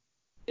fine.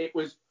 It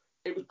was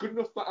good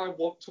enough that I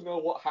want to know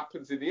what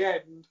happens in the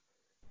end.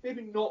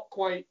 Maybe not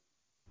quite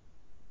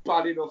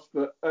bad enough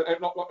that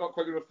not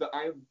quite good enough that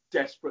I am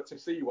desperate to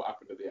see what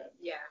happened at the end.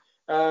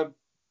 Yeah.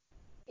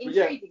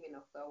 Intriguing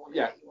enough though.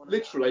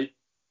 Literally,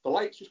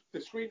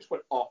 the screen just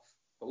went off.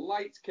 The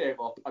lights came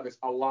up and this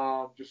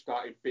alarm just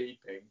started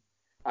beeping,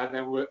 and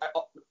then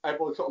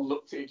everyone sort of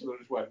looked at each other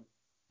and just went,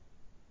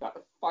 "That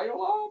a fire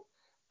alarm?"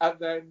 And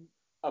then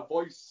a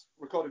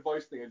recorded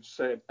voice thing and just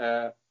said,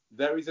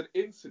 "There is an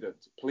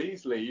incident.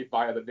 Please leave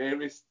via the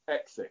nearest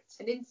exit."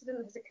 An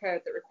incident has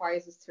occurred that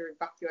requires us to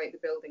evacuate the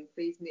building.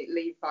 Please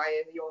leave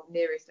via your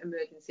nearest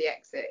emergency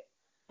exit.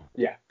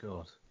 Yeah.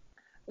 God.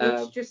 Which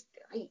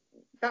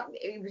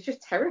it was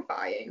just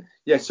terrifying.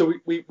 Yeah, so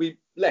we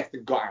left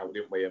and got out,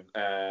 didn't we? And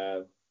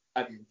so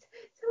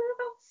we're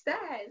about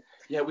stairs.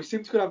 Yeah, we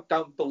seemed to go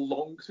down the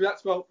long.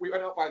 So we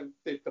went out by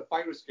the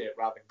fire escape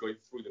rather than going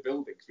through the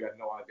building because we had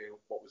no idea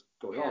what was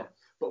going on.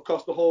 But of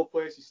course, the whole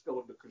place is still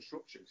under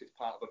construction because it's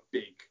part of a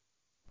big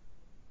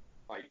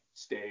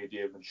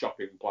stadium and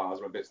shopping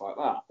plaza and bits like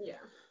that. Yeah.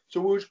 So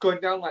we were just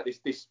going down like this.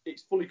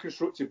 It's fully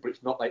constructed, but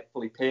it's not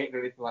fully painted or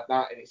anything like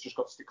that, and it's just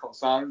got stick-on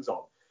signs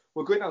on.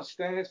 We're going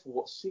downstairs for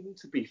what seemed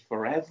to be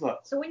forever.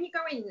 So when you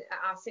go in at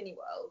our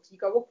Cineworld, you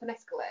go up an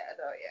escalator,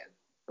 don't you?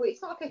 But it's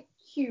not like a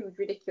huge,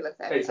 ridiculous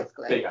escalator.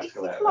 Big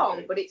escalator. It's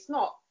long, but it's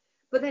not.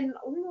 But then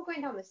when we were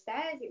going down the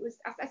stairs, it was,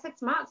 I said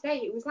to Mark today,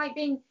 it was like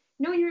being,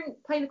 when you're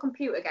playing a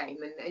computer game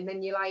and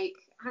then you're like,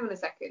 hang on a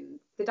second,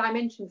 the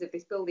dimensions of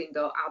this building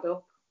don't add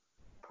up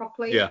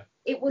properly. Yeah.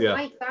 It was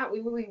like that.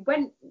 We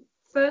went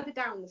further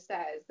down the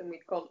stairs than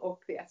we'd gone up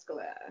the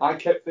escalator. I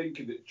kept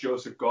thinking that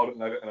Joseph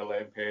Gordon-Levitt and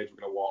Elaine Page were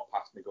going to walk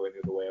past me going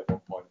the other way at one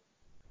point.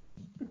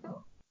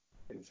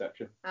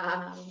 Inception.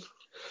 Yeah.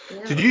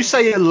 Did you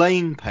say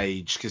Elaine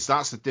Page? Because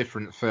that's a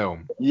different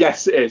film.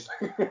 Yes, it is.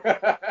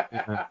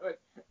 Yeah.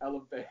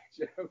 Ellen Page.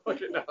 Yeah,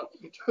 look at that.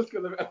 Just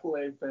got the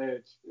Elaine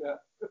Page. Yeah.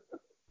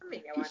 I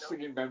mean, yeah, just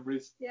singing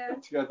memories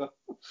together.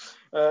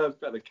 It's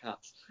better than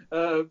Cats.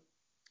 Well,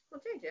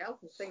 JJ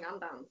can sing and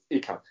dance.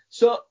 He can.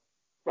 So,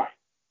 right.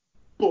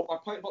 But my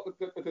point about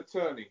the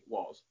turning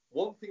was,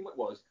 one thing that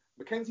was,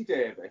 Mackenzie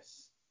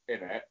Davis in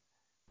it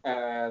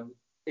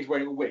is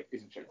wearing a wig,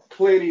 isn't she?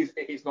 Clearly,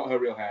 it's not her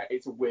real hair,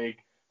 it's a wig.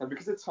 And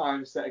because of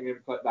time setting and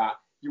everything like that,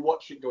 you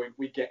watch it going,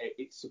 we get it,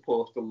 it's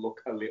supposed to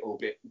look a little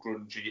bit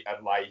grungy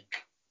and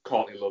like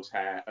Courtney Love's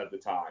hair at the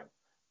time.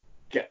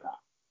 Get that,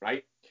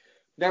 right?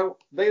 Now,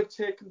 they have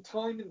taken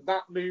time in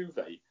that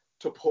movie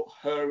to put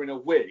her in a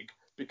wig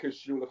because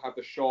she would have had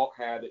the short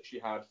hair that she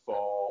had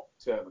for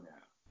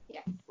Terminator.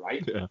 Yeah.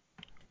 Right? Yeah.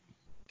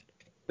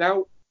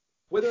 Now,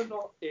 whether or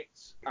not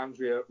it's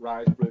Andrea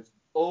Riseborough's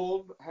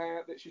own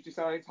hair that she's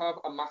decided to have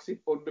a massive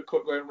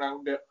undercut going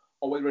around it,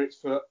 or whether it's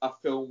for a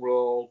film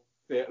role,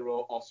 theatre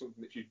role, or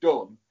something that she's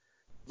done,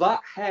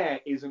 that hair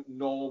isn't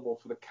normal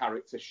for the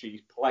character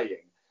she's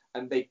playing,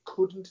 and they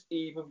couldn't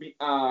even be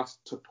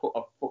asked to put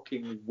a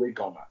fucking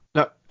wig on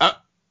her. No,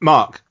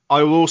 Mark,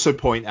 I will also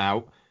point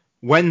out,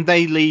 when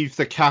they leave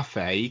the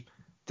cafe,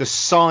 the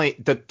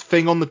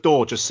thing on the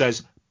door just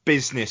says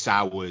business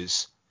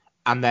hours,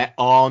 and there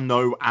are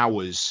no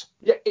hours.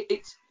 Yeah,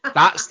 it's...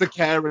 That's the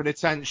care and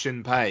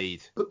attention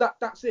paid. But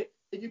that's it.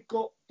 And you've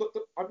got...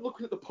 I'm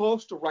looking at the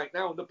poster right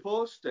now, and the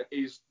poster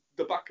is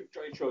the back of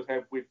Johnny Shaw's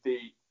head with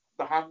the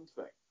hand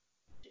thing.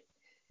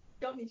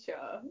 Johnny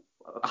Shaw?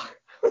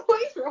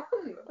 What is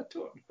wrong? I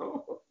don't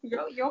know.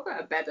 You're going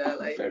to bed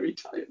early. I'm very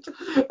tired.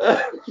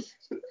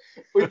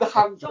 With the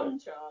hand John thing.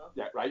 Shaw.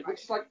 Yeah, right.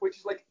 Which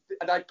is like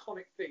an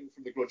iconic thing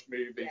from the Grudge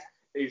movies,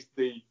 is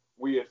the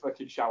weird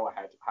fucking shower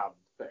head hand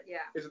thing. Yeah.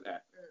 Isn't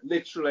it?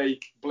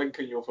 Literally blink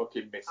and you'll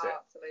fucking miss it.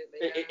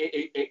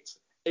 Absolutely.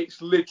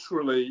 It's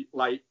literally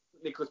like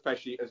Nicolas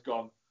Pesci has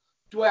gone,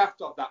 do I have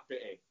to have that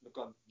bit in? They've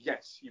gone,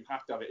 yes, you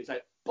have to have it. It's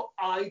like, but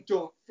I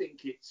don't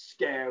think it's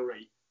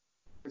scary.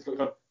 It's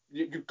gone,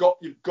 you've got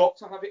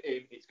to have it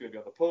in. It's going to be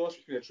on the poster,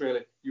 it's going to be a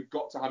trailer. You've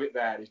got to have it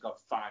there. And he's gone,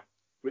 fine.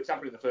 But it's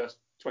happened in the first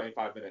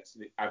 25 minutes,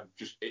 and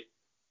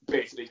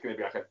basically it's going to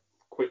be like a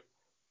quick.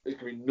 There's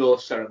going to be no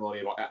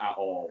ceremony about it at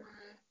all.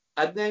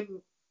 And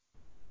then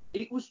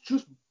it was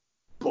just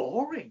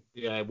boring.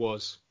 Yeah, it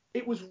was.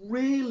 It was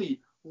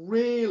really,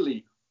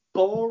 really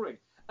boring,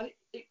 and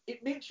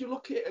it makes you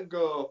look at it and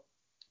go,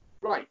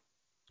 right.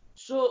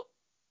 So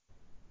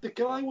the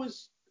guy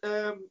was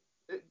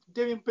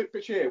Damien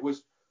Bichir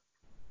was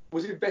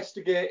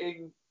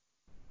investigating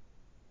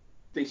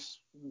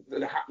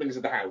the happenings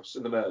of the house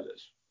and the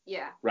murders.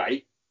 Yeah.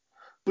 Right.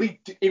 But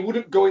he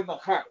wouldn't go in the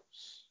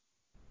house.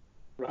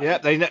 Right. Yeah,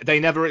 they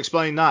never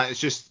explained that. It's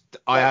just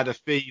I had a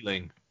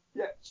feeling.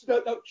 Yeah.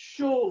 No,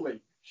 surely,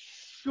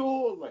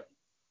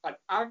 an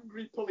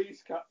angry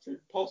police captain,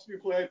 possibly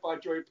played by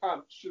Joey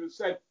Pants, should have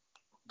said,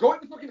 "Go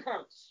in the fucking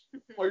house,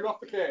 or you're off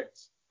the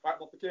case." Right,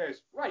 I'm off the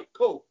case. Right,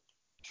 cool.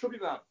 Chug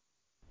it down.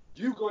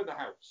 You go in the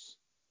house.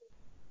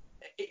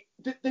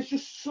 There's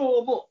just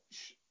so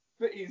much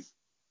that is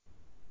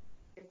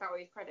that what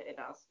he's credited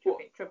as?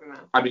 What? Trivia Man.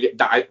 I mean,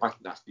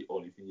 that's the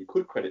only thing you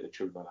could credit the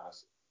Trivia Man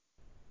as.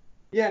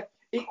 Yeah,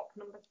 it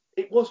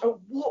was.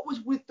 What was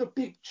with the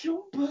big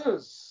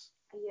jumpers?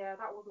 Yeah,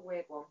 that was a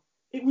weird one.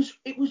 It was.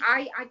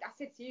 I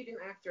said to you,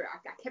 didn't I, after it?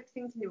 I kept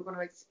thinking they were going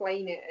to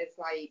explain it as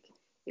like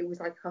it was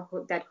like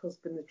her dead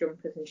husband's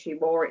jumpers and she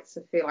wore it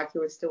to feel like he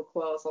was still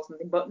close or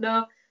something. But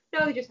no,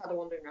 they just had her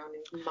wandering around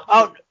in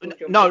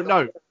massive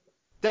no.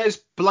 There's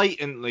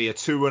blatantly a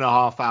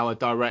 2.5 hour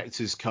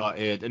director's cut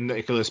here that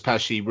Nicolas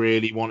Pesce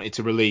really wanted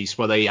to release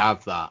where they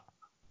have that.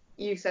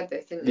 You said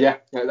this, didn't you? Yeah,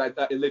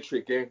 that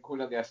illiterate game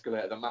coming down the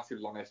escalator, the massive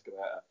long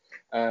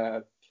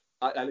escalator.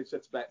 I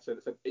said to Beck,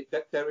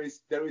 there is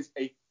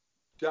a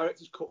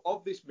director's cut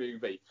of this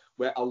movie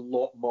where a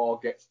lot more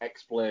gets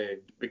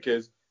explained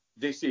because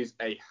this is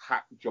a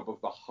hack job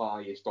of the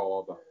highest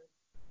order.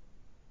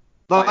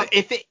 Like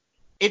if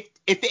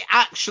it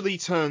actually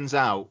turns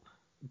out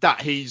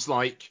that he's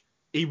like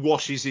he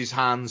washes his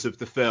hands of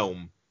the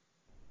film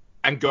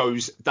and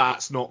goes,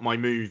 "That's not my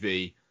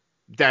movie,"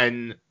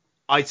 then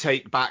I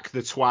take back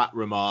the twat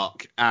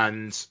remark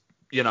and,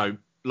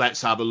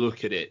 let's have a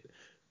look at it.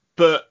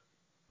 But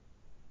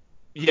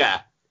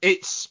yeah,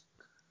 it's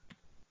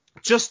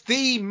just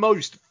the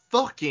most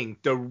fucking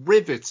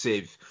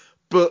derivative,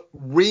 but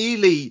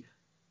really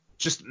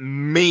just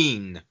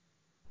mean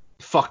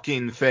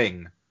fucking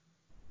thing.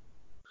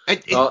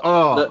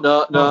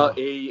 No.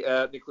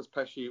 Nicolas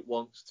Pesce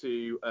wants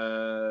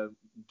to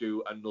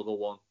do another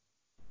one.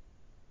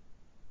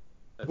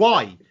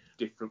 Why?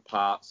 Different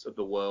parts of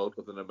the world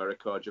other than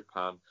America or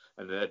Japan,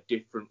 and in a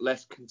different,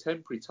 less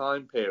contemporary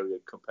time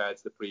period compared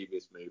to the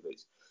previous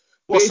movies.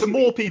 Well, so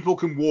more people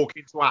can walk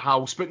into a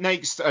house,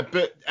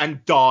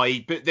 and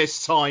die, but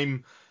this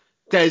time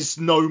there's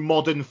no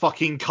modern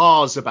fucking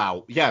cars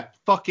about. Yeah,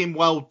 fucking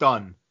well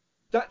done.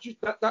 That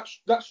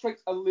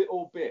strikes a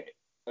little bit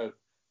of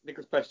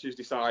Nicolas Pesce has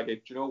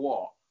decided, do you know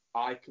what?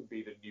 I can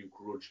be the new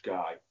Grudge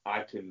guy.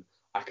 I can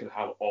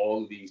have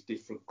all these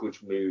different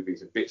Grudge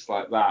movies and bits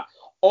like that.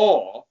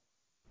 Or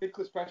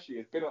Nicolas Pesce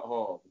has been at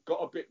home, got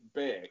a bit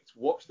baked,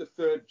 watched the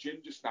third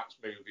Ginger Snaps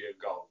movie and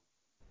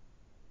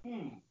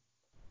gone,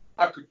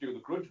 I could do the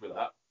Grudge with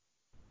that.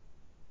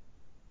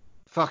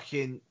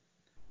 Fucking...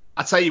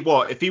 I tell you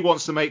what, if he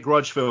wants to make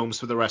Grudge films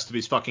for the rest of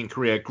his fucking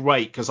career,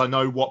 great, because I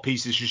know what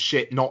pieces of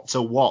shit not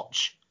to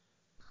watch.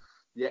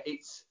 Yeah,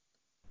 it's...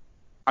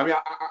 I mean,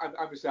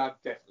 I'm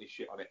definitely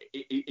shit on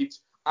it.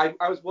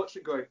 I was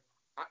watching it going,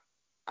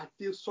 I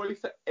feel sorry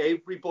for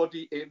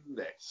everybody in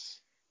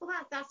this. Well,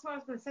 that's what I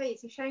was going to say.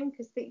 It's a shame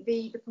because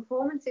the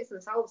performances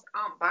themselves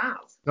aren't bad.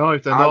 No,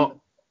 they're not.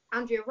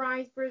 Andrea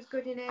Riseborough's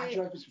good in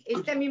it. Is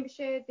Demian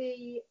Bichir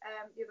the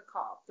other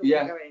cop?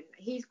 Yeah.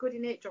 He's good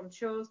in it. John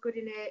Cho's good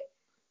in it.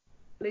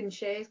 Lynn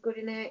Shea's good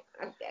in it.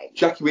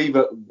 Jackie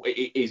Weaver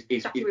is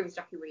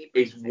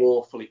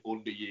woefully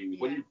underused. Yeah.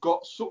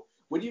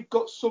 When you've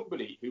got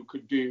somebody who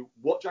can do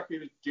what Jackie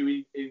Weaver's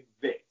doing in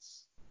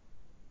this,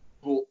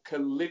 but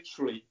can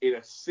literally in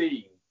a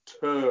scene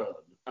turn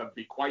and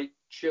be quite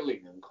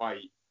chilling and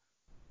quite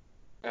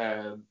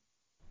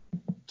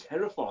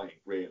terrifying,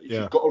 really.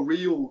 Yeah.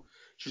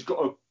 She's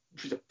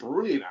a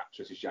brilliant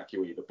actress, is Jackie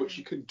Weaver, but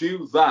she can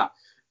do that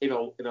in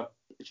a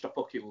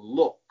fucking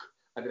look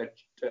and then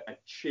a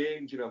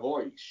change in her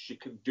voice. She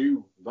can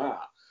do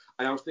that,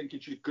 and I was thinking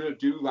she's gonna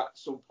do that at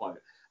some point,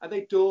 and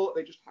they don't.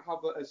 They just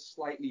have her as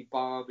slightly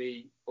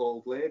balmy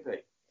old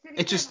lady.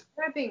 It just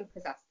her being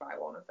possessed by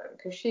one of them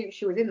because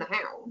she was in the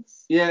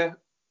house. Yeah,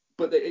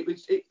 but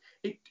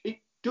it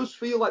does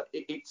feel like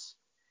it's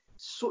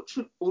such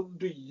an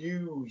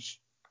underused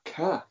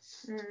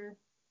cast. Mm.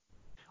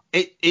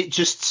 It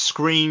just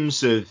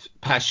screams of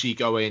Pesci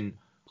going,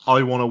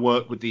 I want to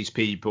work with these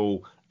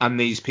people, and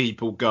these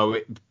people go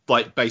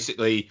like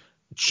basically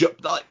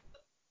like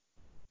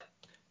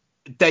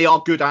they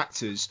are good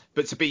actors,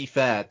 but to be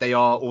fair, they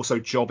are also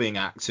jobbing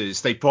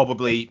actors. They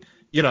probably,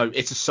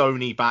 it's a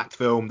Sony-backed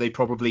film. They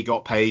probably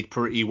got paid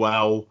pretty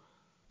well.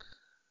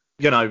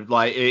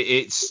 Like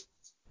it's,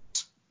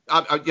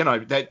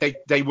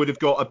 they would have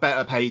got a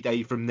better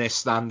payday from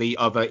this than the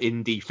other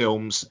indie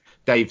films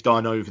they've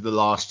done over the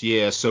last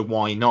year. So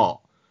why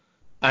not?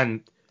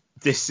 And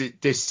this is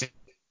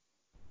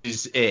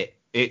it.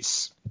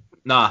 It's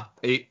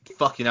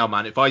fucking hell,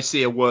 man. If I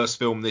see a worse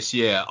film this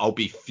year, I'll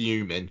be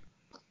fuming.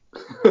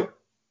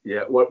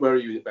 Yeah, where are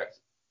you at, Bex?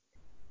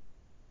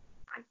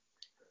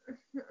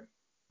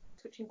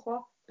 Touching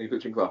cloth. Are you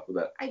touching cloth with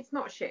that? It's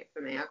not shit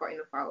for me. I got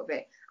enough out of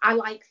it. I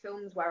like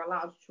films where a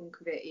large chunk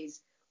of it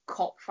is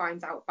cop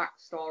finds out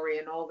backstory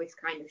and all this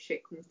kind of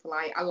shit comes to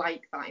light. I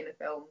like that in a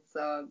film.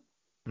 So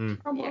yeah.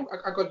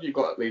 I got you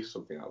got at least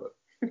something out of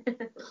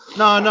it.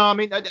 No. I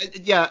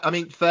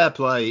mean, fair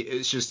play.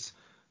 It's just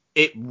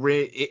it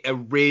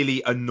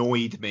really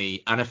annoyed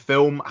me, and a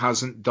film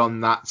hasn't done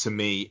that to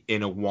me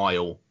in a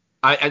while.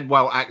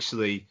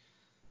 Actually,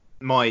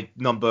 my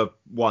number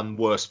one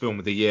worst film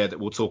of the year that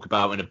we'll talk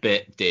about in a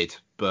bit did,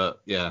 but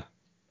yeah.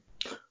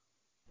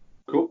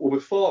 Cool. Well,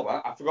 before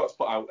that, I forgot to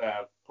put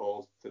out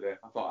polls today.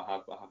 I thought I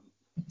had, but I haven't.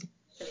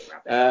 Silly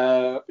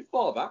rabbit.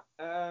 Before that,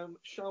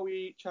 shall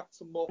we chat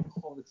some more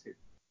positive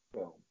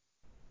film?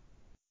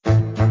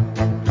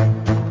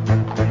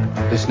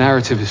 This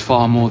narrative is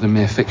far more than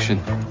mere fiction.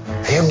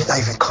 Are you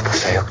David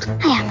Copperfield?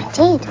 I am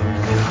indeed.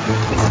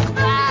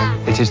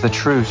 It is the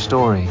true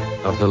story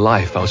of the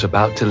life I was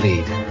about to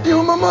lead.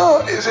 Your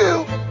mama is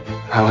ill.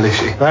 How ill is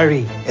she?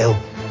 Very ill.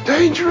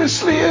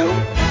 Dangerously ill.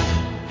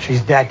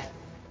 She's dead.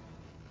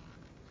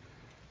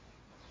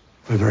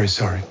 We're very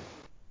sorry.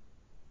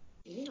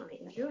 You don't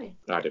even do it.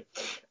 I do.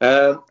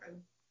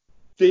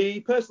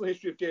 The personal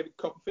history of David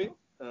Copperfield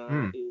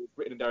is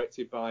written and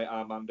directed by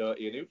Armando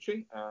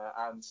Iannucci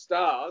and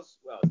stars,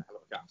 well, it's a hell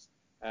of a cast.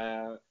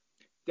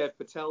 Dev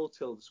Patel,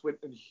 Tilda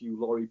Swinton, Hugh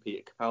Laurie,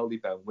 Peter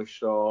Capaldi, Ben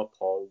Whishaw,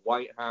 Paul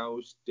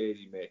Whitehouse,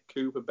 Daisy May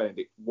Cooper,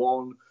 Benedict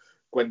Wong,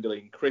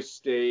 Gwendoline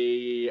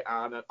Christie,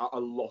 and a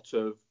lot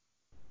of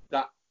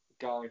that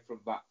guy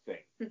from that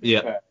thing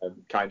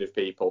kind of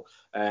people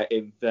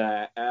in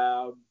there.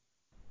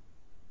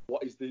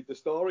 What is the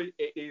story?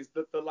 It is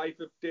the life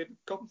of David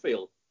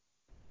Copperfield.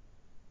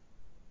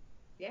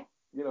 Yeah.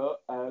 You know,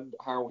 and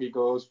how he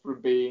goes from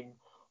being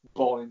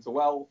born into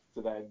wealth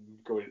to then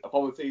going into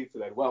poverty to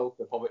then wealth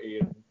and poverty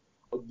and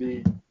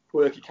the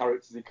quirky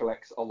characters he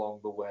collects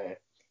along the way.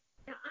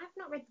 Now, I've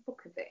not read the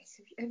book of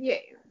this. Have you?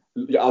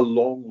 Yeah, a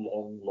long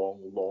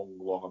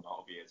amount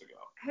of years ago.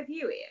 Have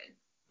you, Ian?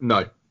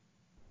 No.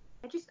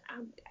 It'd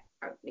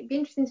be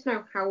interesting to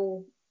know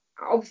how.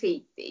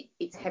 Obviously,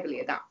 it's heavily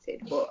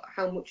adapted, but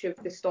how much of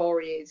the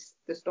story is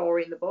the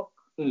story in the book?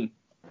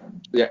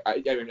 Yeah,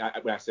 when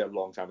I say a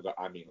long time ago,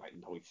 I mean like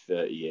probably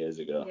 30 years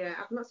ago. Yeah,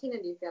 I've not seen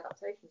any of the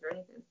adaptations or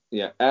anything.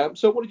 Yeah.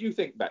 So what did you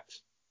think,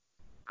 Bex?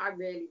 I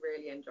really,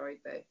 really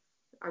enjoyed this.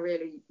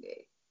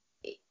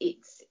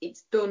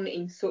 It's done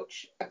in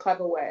such a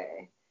clever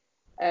way.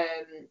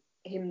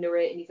 Him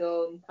narrating his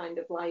own kind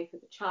of life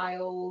as a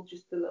child,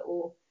 just the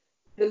little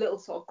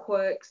sort of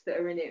quirks that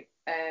are in it.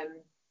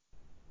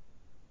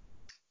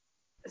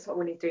 Sort of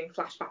when he's doing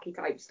flashbacky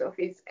type stuff,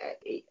 it's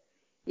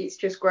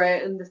just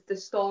great, and the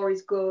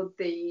story's good.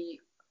 The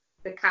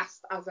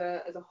cast as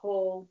a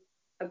whole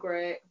are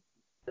great.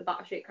 The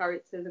batshit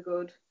characters are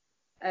good.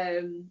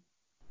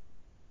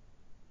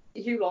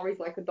 Hugh Laurie's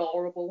like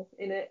adorable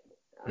in it,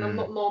 and I'm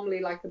not normally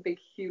like a big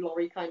Hugh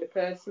Laurie kind of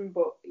person,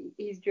 but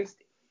he's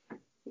just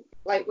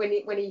like when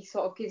he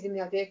sort of gives him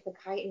the idea for the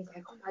kite, and he's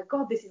like, oh my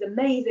god, this is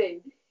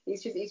amazing.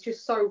 It's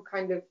just so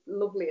kind of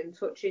lovely and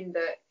touching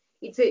that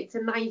it's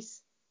a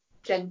nice,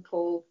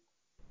 gentle,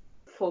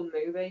 fun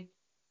movie.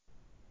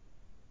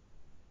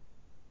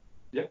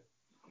 Yeah,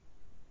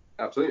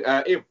 absolutely.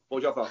 Ian, what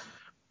was your thoughts?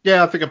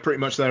 Yeah, I think I'm pretty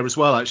much there as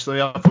well,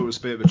 actually. I thought it was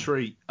a bit of a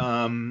treat.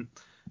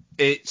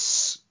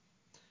 It's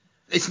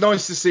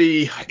nice to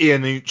see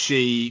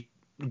Iannucci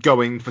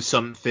going for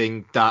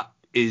something that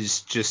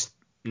is just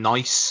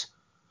nice.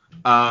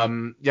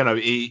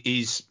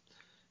 He's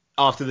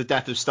after the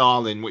death of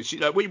Stalin, which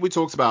we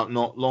talked about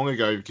not long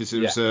ago because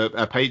it was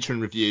a patron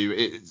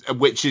review,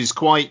 which is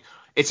quite.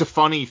 It's a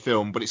funny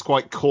film, but it's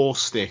quite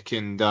caustic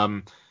and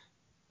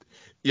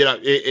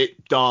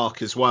it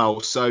dark as well.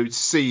 So to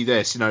see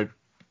this,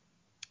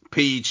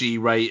 PG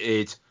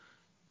rated,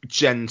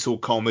 gentle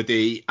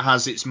comedy,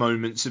 has its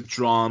moments of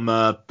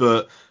drama,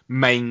 but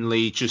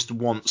mainly just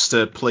wants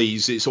to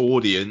please its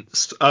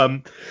audience.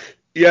 I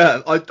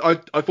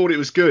thought it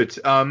was good.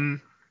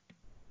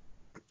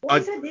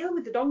 What is the deal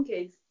with the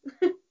donkeys?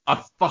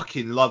 I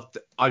fucking loved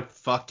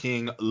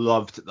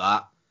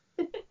that.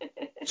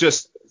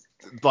 Just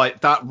like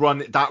that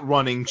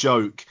running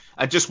joke,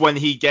 and just when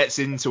he gets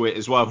into it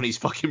as well, when he's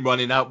fucking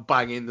running out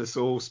banging the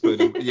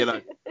saucepan,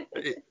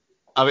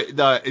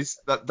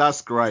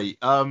 that's great.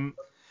 I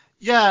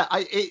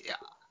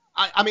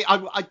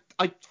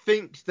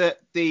think that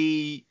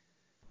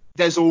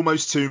there's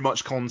almost too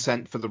much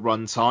content for the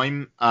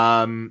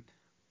runtime.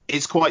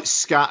 It's quite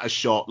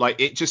scattershot. Like,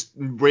 it just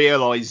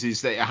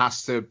realizes that it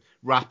has to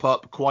wrap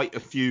up quite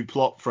a few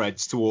plot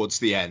threads towards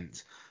the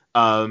end.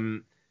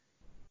 And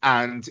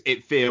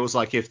it feels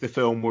like if the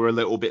film were a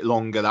little bit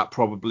longer, that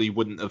probably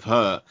wouldn't have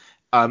hurt.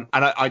 And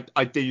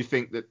I do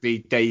think that the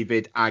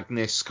David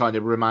Agnes kind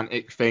of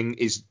romantic thing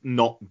is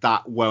not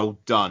that well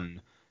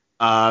done.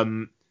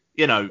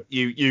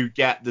 You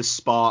get the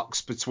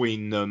sparks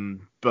between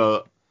them,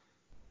 but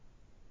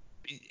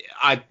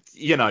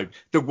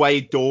the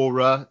way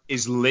Dora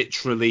is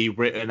literally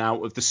written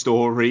out of the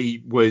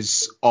story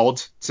was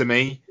odd to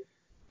me.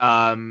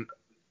 And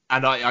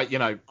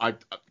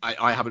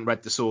I haven't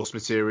read the source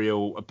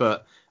material,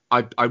 but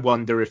I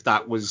wonder if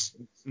that was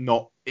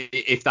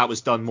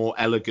done more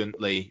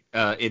elegantly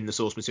in the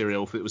source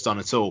material, if it was done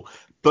at all.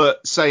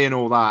 But saying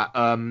all that,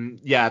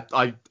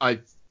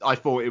 I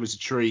thought it was a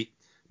treat.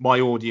 My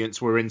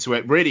audience were into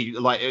it. Really,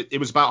 like it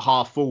was about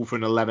half full for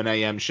an 11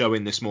 a.m.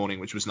 showing this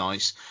morning, which was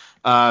nice.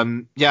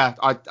 I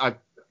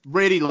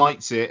really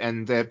liked it,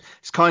 and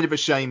it's kind of a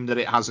shame that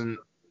it hasn't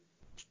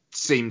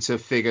seemed to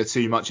figure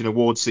too much in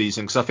award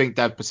season, because I think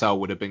Dev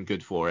Patel would have been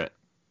good for it.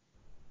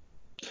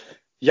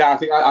 Yeah, I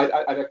think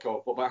I'd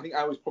echo, but I think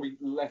I was probably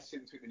less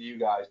into it than you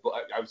guys, but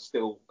I was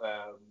still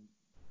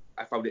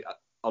I found it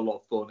a lot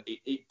of fun.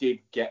 It did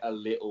get a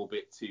little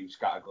bit too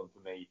scattergun for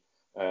me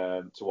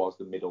towards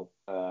the middle.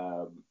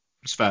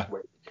 It's fair.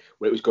 Where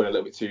it was going a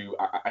little bit too.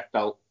 I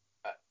felt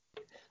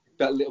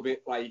a little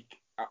bit like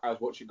I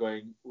was watching,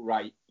 going,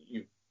 right,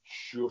 you've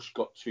just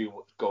got too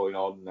much going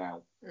on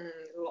now.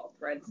 A lot of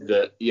threads.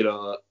 That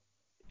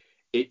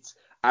it's.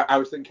 I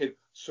was thinking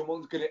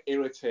someone's going to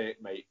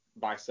irritate me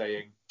by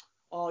saying,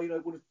 "Oh,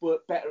 it would have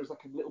worked better as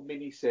like a little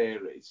mini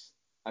series,"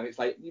 and it's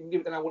like,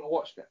 then I wouldn't have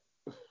watched it.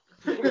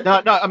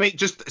 No, I mean,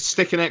 just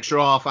stick an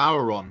extra half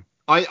hour on.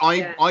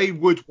 I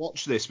would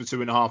watch this for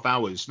 2.5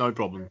 hours, no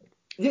problem.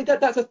 Yeah,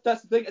 that's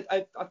the thing.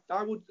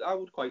 I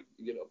would quite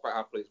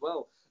happily as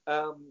well.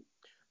 I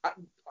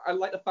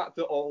like the fact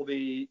that all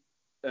the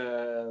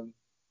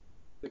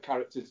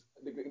characters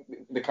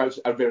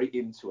are very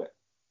into it.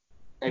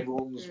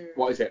 Everyone's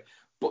what is it?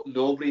 But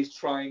nobody's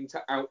trying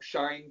to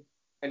outshine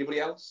anybody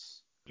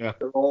else. Yeah,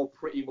 they're all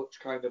pretty much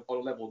kind of on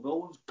a level. No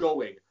one's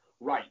going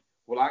right.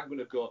 Well, I'm going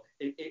to go.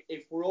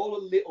 If we're all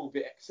a little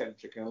bit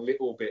eccentric and a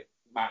little bit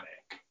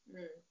manic,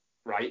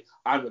 right?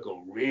 I'm going to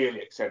go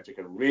really eccentric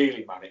and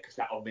really manic because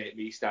that'll make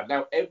me stand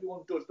out.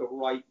 Everyone does the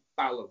right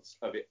balance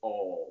of it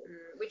all.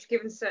 Which,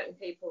 given certain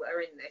people that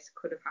are in this,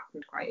 could have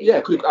happened quite easily. Yeah,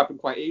 it could have happened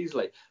quite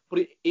easily.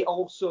 But it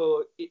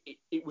also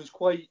was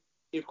quite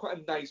a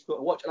nice film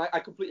to watch. And I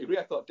completely agree.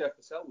 I thought Dev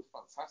Patel was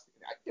fantastic.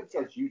 Dev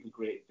Patel's usually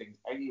great at things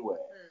anyway.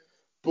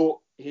 But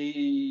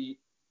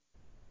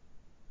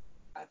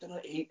I don't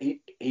know,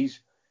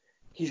 he's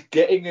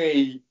getting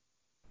a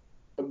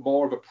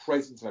more of a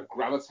presence and a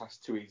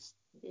gravitas to his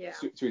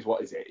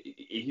what is it?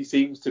 He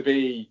seems to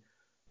be.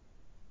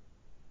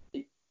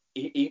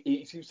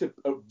 He seems to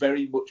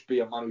very much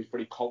be a man who's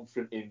very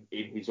confident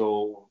in his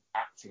own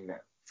acting now.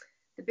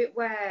 The bit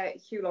where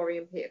Hugh Laurie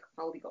and Peter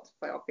Capaldi got to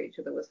play off each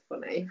other was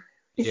funny.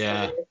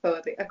 Yeah.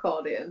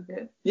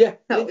 Accordion. Yeah.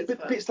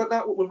 Bits like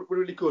that were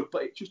really good,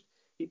 but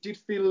it did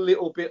feel a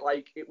little bit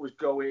like it was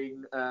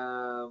going.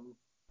 Got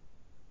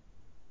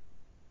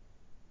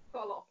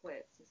a lot of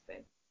plates to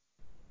spin.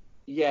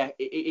 Yeah,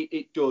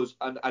 it does,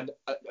 and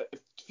a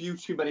few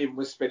too many of them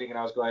were spinning, and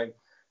I was going,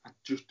 I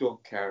just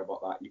don't care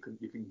about that. You can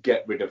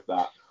get rid of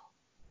that.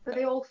 But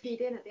they all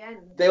feed in at the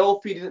end. They all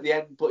feed in at the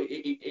end, but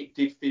it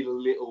did feel a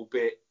little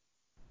bit.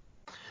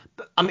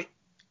 I mean,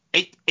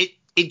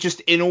 it just,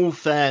 in all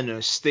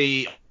fairness,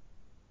 the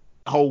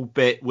whole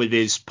bit with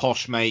his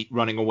posh mate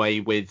running away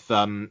with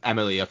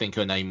Emily, I think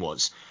her name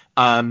was,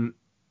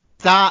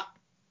 that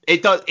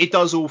it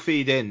does all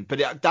feed in,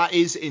 but that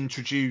is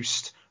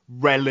introduced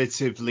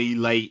relatively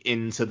late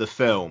into the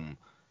film,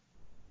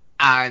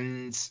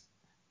 and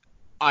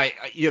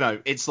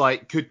it's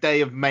like, could they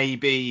have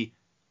maybe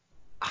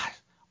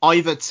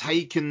either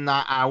taken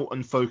that out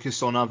and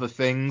focused on other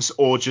things,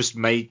 or just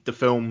made the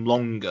film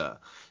longer?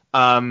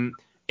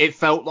 It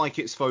felt like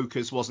its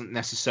focus wasn't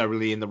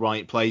necessarily in the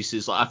right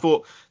places. Like, I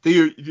thought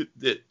the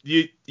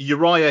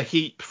Uriah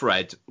Heep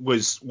thread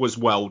was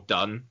well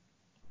done.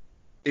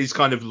 It's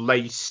kind of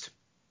laced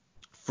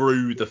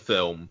through the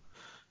film,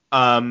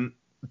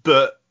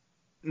 but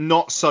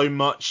not so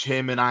much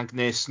him and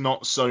Agnes,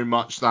 not so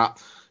much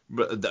that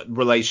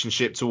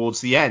relationship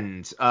towards the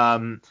end.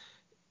 But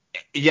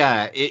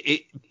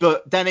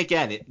then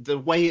again, the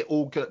way it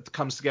all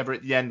comes together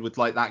at the end with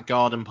like that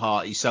garden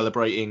party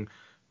celebrating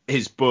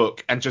his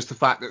book, and just the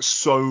fact that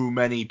so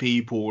many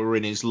people were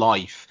in his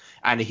life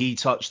and he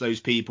touched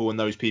those people and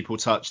those people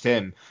touched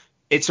him,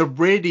 it's a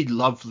really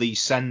lovely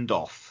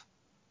send-off,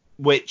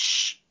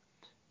 which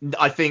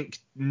I think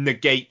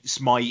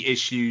negates my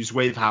issues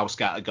with how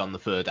scattergun the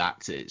third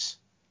act is.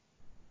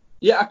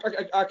 Yeah,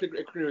 I could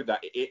agree with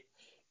that. It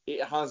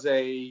has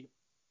a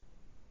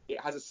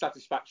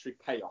satisfactory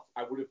payoff.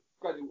 I would have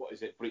granted, what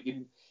is it, but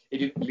it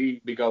didn't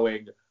leave me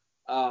going.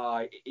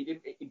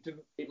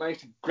 It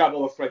managed to grab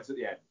all the threads at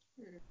the end.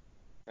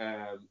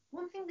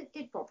 One thing that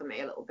did bother me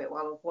a little bit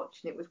while I was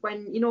watching it was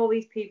when all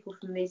these people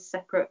from these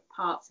separate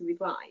parts of his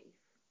life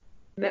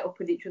met up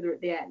with each other at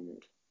the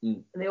end,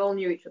 and they all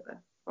knew each other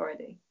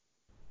already.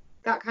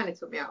 That kind of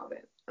took me out of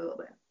it a little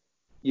bit.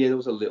 Yeah, there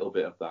was a little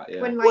bit of that.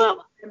 Yeah. When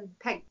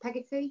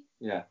Peggotty,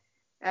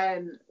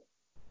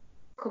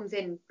 comes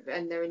in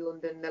and they're in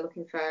London, they're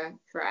looking for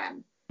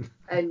Em,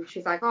 and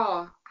she's like,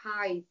 "Oh,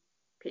 hi,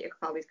 Peter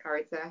Capaldi's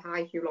character,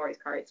 hi, Hugh Laurie's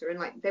character," and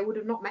like they would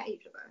have not met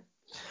each other.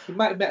 You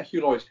might have met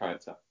Hugh Laurie's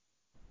character.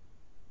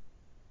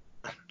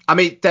 I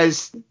mean,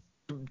 there's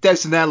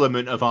an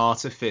element of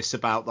artifice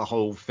about the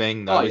whole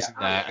thing, though, isn't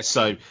there? Yeah.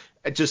 So,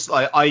 just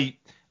like I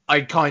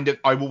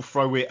will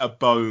throw it a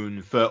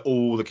bone for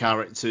all the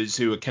characters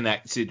who are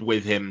connected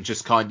with him,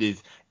 just kind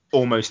of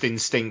almost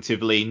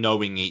instinctively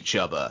knowing each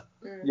other.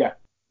 Yeah.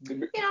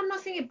 Yeah, I'm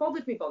not saying it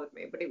bothered me,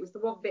 but it was the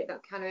one bit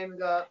that kind of made me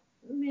go,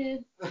 meh.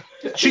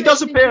 She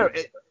does appear.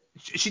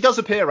 She does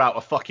appear out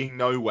of fucking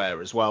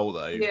nowhere as well,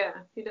 though. Yeah,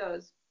 she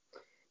does.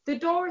 The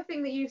Dora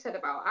thing that you said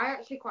about, I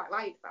actually quite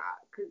liked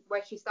that,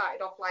 where she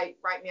started off like,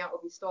 write me out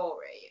of your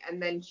story,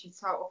 and then she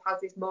sort of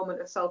has this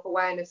moment of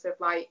self-awareness of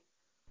like,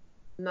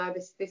 no,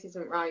 this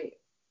isn't right.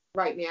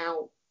 Write me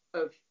out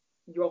of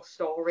your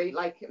story,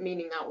 like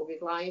meaning out of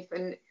his life.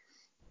 And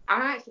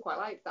I actually quite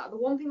liked that. The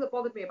one thing that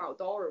bothered me about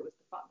Dora was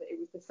the fact that it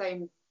was the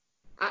same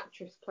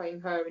actress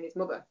playing her and his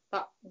mother.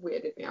 That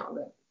weirded me out of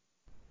it.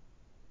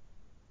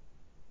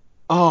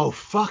 Oh,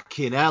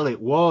 fucking hell,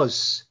 it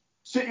was.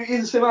 So it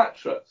is the same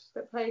actress?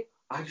 That played...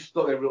 I just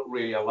thought they looked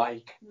really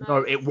alike. No,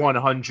 it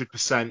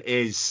 100%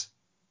 is.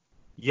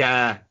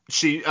 Yeah,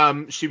 she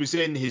was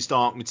in His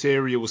Dark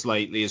Materials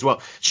lately as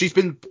well. She's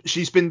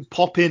been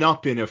popping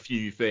up in a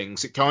few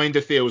things. It kind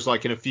of feels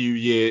like in a few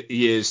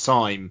years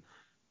time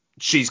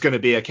she's going to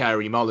be a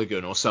Carey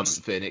Mulligan or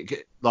something.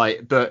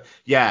 That's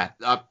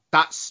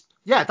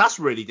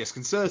really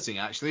disconcerting,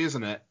 actually,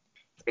 isn't it?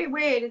 It's a bit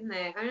weird, isn't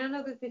it? I mean, I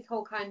know there's this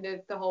whole kind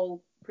of the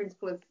whole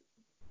principle of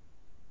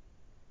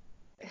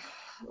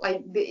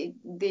like the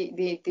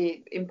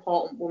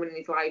important woman in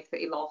his life that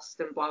he lost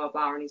and blah blah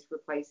blah, and he's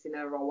replacing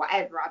her or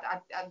whatever.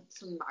 I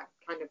some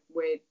kind of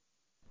weird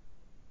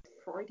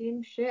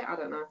Freudian shit. I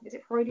don't know. Is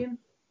it Freudian?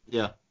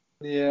 Yeah.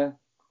 Yeah.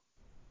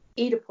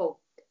 Oedipal.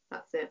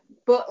 That's it.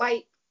 But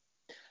like,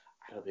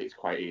 I don't think it's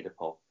quite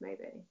Oedipal.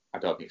 maybe. I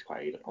don't think it's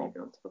quite Oedipal. Maybe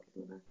not to fuck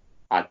his mother.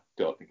 I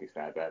don't think it's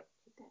fair, Ben.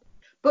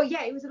 But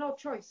yeah, it was an odd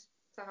choice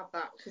to have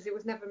that because it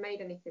was never made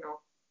anything of.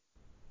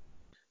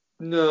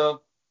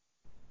 No.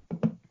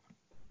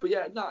 But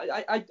yeah, no,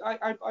 I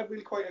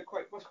really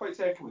was quite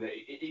taken with it.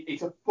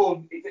 It's a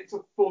fun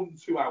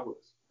 2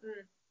 hours.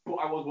 Mm. But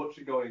I was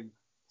watching going,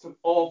 it's an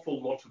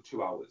awful lot of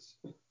 2 hours.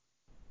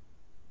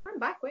 I'm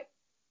back quick.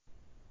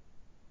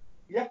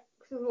 Yeah.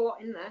 Because there's a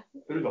lot in there.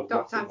 There is a Don't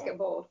lot have time in to there. get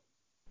bored.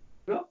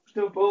 No,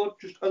 still bored,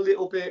 just a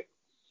little bit.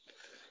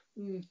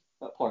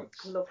 That point.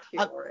 I love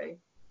Fury.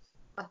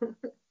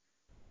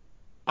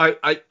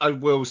 I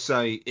will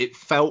say it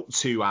felt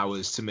 2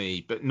 hours to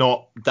me, but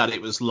not that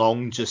it was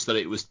long, just that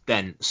it was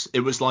dense.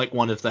 It was like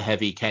one of the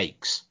heavy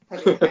cakes.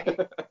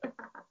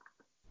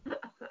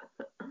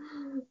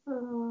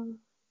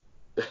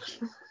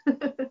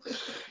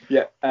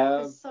 Yeah.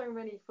 There's so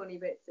many funny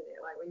bits in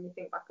it. Like when you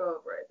think back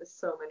over it, there's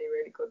so many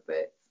really good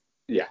bits.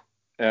 Yeah.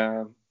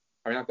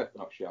 I mean, I'm definitely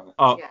not shit on it.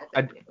 Oh, Yeah,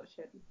 definitely not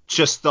shit.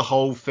 just the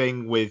whole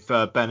thing with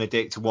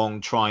Benedict Wong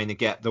trying to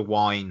get the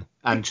wine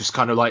and just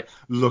kind of like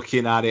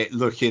looking at it,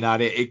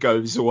 it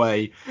goes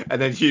away,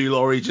 and then Hugh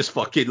Laurie just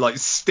fucking like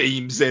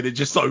steams in and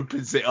just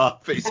opens it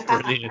up. It's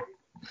brilliant.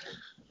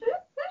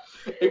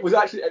 It was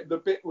actually the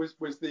bit was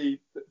the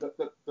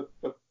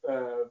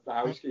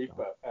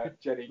housekeeper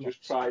Jenny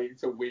just trying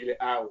to wheel it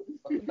out.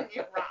 And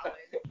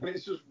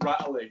it's just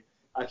rattling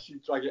as she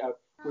dragged it out.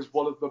 Was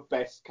one of the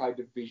best kind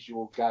of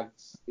visual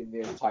gags in the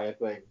entire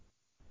thing.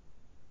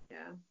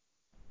 Yeah.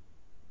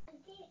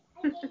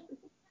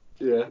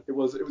 Yeah, it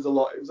was a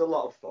lot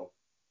of fun.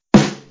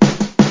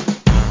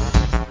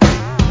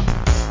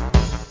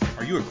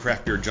 Are you a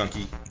craft beer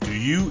junkie? Do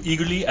you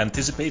eagerly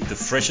anticipate the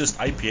freshest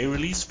IPA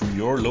release from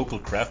your local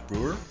craft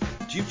brewer?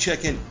 Do you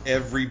check in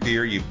every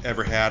beer you've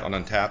ever had on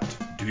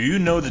Untappd? Do you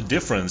know the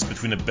difference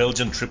between a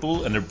Belgian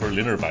triple and a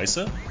Berliner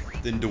Weisse?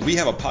 Then do we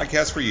have a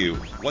podcast for you?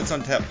 What's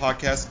Untappd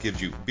podcast gives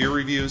you beer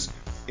reviews,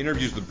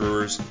 interviews with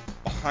brewers,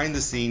 behind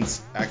the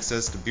scenes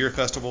access to beer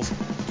festivals,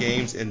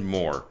 games, and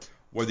more.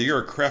 Whether you're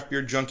a craft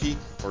beer junkie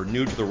or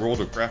new to the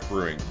world of craft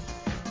brewing,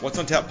 What's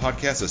Untappd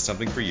podcast is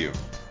something for you.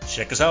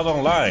 Check us out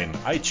online,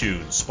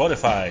 iTunes,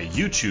 Spotify,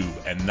 YouTube,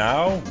 and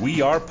now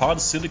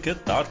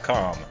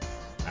wearepodsyndicate.com.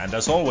 And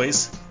as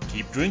always,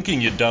 keep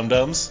drinking, you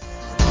dum-dums.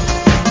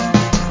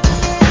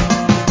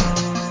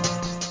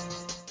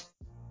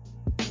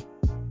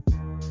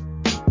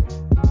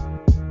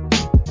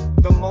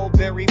 The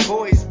Mulberry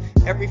Boys,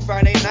 every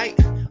Friday night.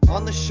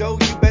 On the show,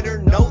 you better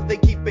know they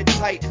keep it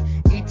tight.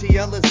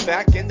 ETL is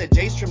back and the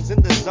J-Strom's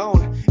in the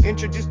zone.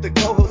 Introduce the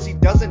co-host, he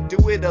doesn't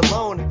do it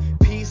alone.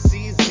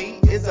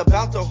 PCZ is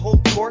about to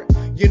hold court.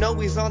 You know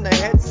he's on the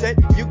headset,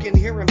 you can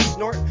hear him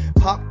snort.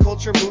 Pop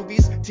culture,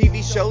 movies,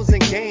 TV shows,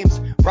 and games.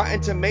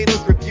 Rotten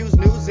Tomatoes, reviews,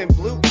 news, and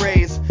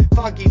Blu-rays.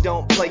 Foggy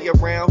don't play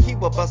around, he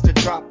will bust a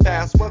drop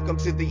fast. Welcome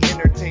to the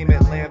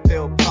Entertainment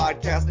Landfill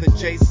Podcast, the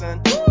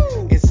Jason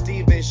and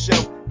Steven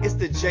Show. It's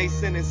the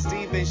Jason and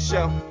Steven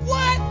Show.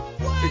 What?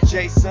 The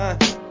Jason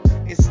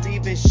and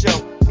Steven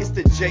Show. It's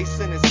the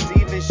Jason and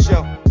Steven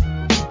Show.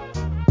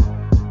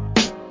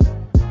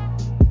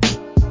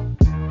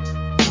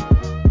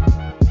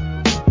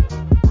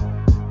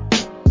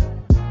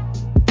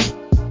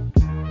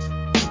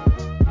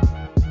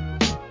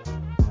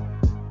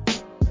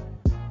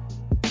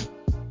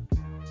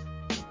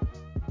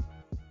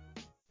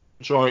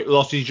 Sorry,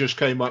 Lottie just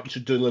came up to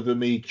deliver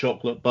me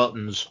chocolate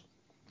buttons.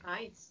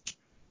 Nice.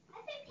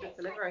 Good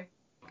delivery.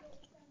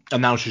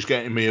 And now she's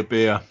getting me a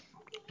beer.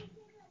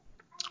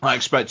 I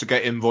expect to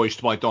get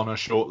invoiced by Donna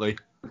shortly.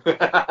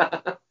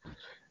 Did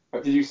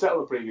you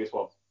settle the previous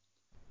one?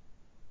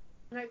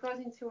 No, it goes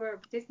into a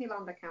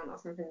Disneyland account or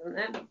something, doesn't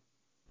it?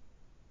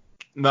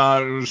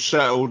 No, it was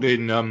settled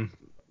in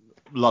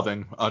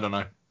Loving. I don't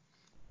know.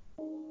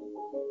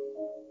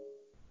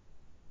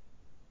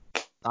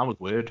 That was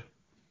weird.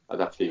 Oh,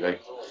 that TV.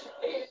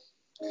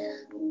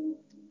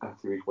 That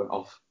TV went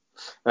off.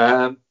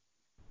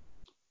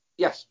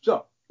 Yes,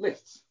 so,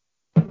 lists.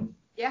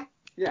 Yeah.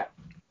 Yeah.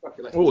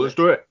 Okay, Let's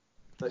do it.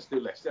 Let's do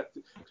lists. Yeah.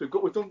 So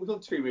we've done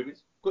 2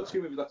 movies. We've got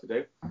 2 movies left to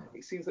do.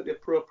 It seems like the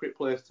appropriate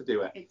place to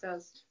do it. It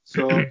does.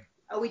 So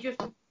are we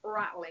just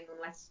rattling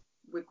unless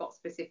we've got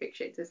specific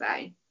shit to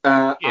say?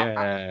 I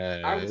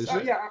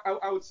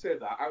would say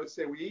that. I would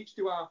say we each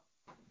do our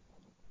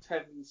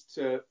 10s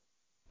to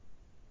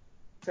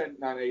 10,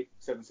 9, 8,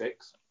 7,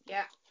 6.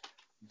 Yeah.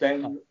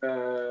 Then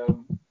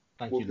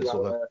Thank we'll you, do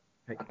Little. our,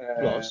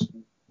 Ross,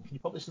 can you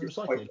pop this in the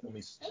recycling for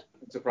me?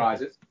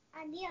 surprises.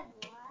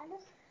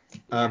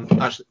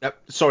 Actually,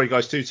 sorry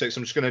guys, 2 ticks.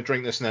 I'm just going to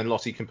drink this and then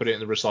Lottie can put it in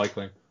the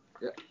recycling.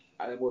 Yeah.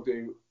 And then we'll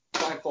do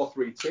 5, 4,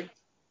 3, 2.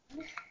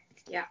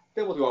 Yeah.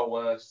 Then we'll do our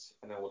worst,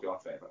 and then we'll do our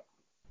favourite.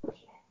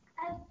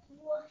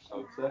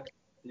 Okay.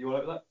 You all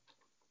right with that?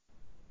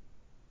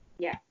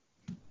 Yeah.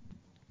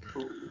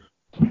 Cool.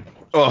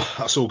 Oh,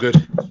 that's all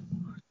good.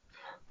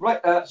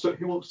 Right. So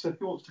who wants to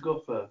go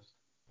first?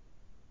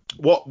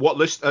 What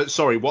list?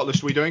 What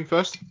list are we doing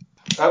first?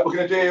 We're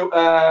gonna do.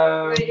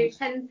 We're gonna do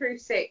 10 through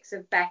 6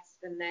 of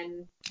best, and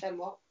then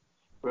what?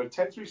 We're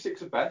 10 through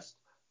 6 of best.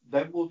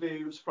 Then we'll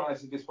do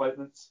surprises and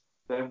disappointments.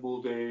 Then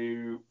we'll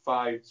do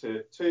 5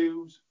 to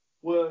 2s,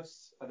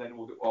 worst, and then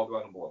we'll do all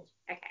our number ones.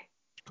 Okay.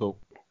 Cool.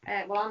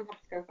 Well, I'm happy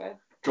to go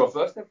first. Go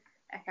first.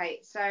 Okay,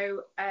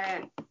 so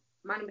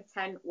my number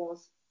 10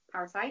 was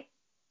Parasite.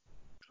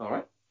 All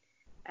right.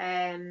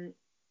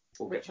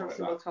 Which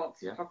obviously we'll talk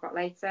about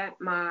later.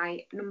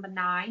 My number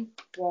 9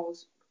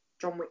 was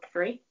John Wick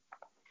 3.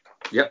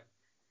 Yep.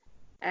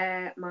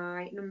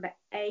 My number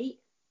 8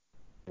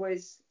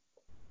 was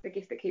The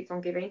Gift That Keeps On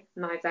Giving,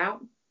 Knives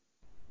Out.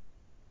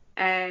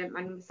 My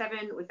number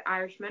 7 was The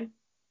Irishman.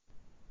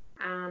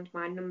 And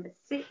my number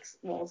 6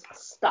 was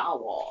Star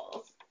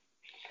Wars.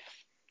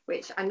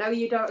 Which I know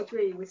you don't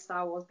agree with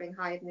Star Wars being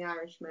higher than The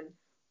Irishman,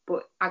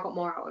 but I got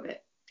more out of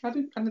it. I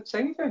didn't say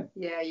anything.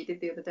 Yeah, you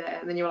did the other day,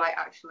 and then you were like,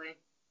 actually,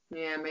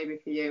 yeah, maybe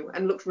for you,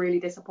 and looked really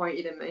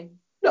disappointed in me.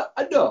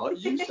 No,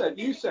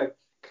 you said,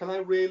 can I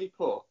really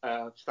put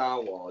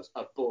Star Wars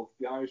above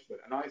The Irishman?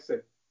 And I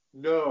said,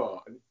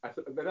 no. And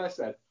then I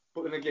said,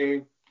 but then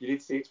again, you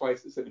did see it twice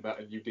at the cinema,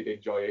 and you did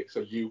enjoy it,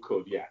 so you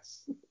could,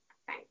 yes.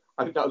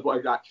 I think that was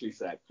what I actually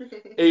said.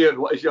 Ian,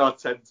 what is your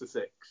 10 to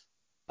 6?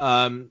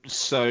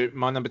 So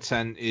my number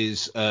 10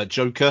 is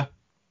Joker.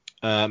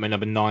 My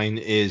number 9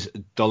 is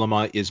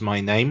Dolomite Is My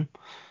Name.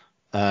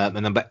 My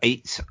number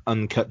 8,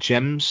 Uncut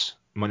Gems.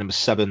 My number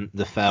 7,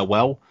 The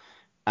Farewell.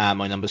 And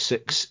my number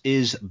 6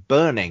 is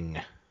Burning.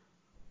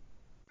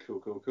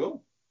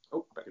 Cool.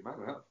 Oh, I bet you mine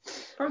that.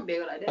 Probably a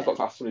good idea. I thought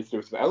that's something to do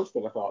with something else,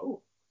 then I thought,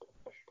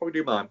 I should probably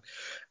do mine.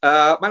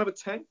 My number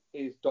 10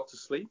 is Doctor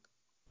Sleep.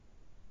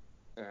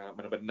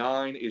 My number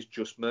 9 is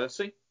Just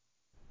Mercy.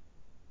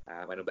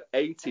 My number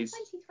 8 is...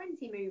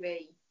 2020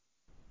 movie.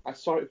 I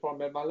saw it before I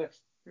made my list.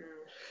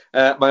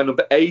 My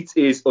number 8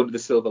 is Under the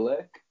Silver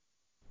Lake.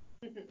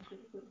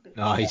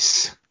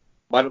 Nice.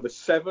 My number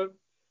 7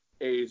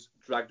 is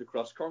Dragged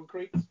Across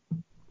Concrete.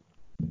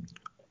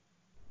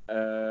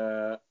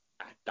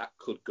 That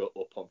could go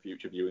up on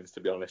future viewings, to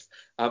be honest.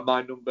 And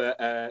my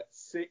number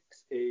 6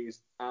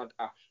 is Ad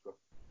Astra.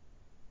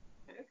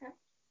 Okay.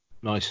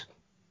 Nice.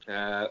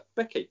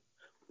 Becky,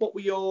 what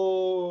were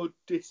your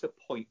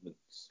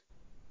disappointments?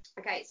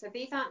 Okay, so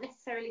these aren't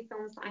necessarily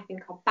films that I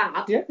think are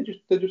bad. Yeah,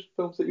 they're just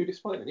films that you're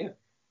disappointed in,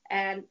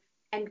 yeah.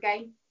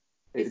 Endgame.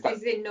 This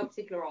is in no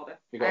particular order.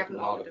 I haven't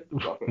ordered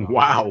them.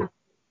 Wow.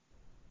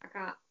 I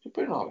can't. You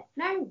put it in order?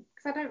 No,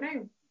 because I don't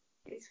know.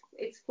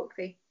 It's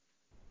fluxy.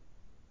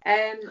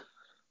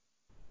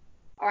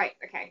 All right,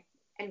 okay.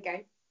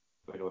 Endgame.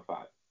 Number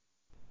 5.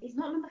 He's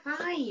not number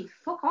 5.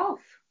 Fuck off.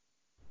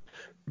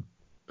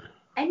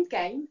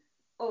 Endgame.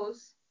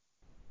 Us.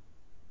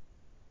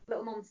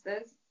 Little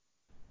Monsters.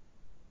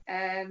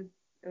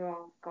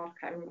 Oh God, I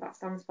can't remember what that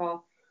stands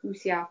for.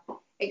 UCR.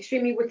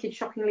 Extremely Wicked,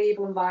 Shockingly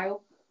Evil and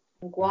Vile.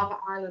 And Guava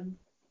Island.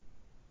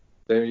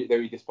 They're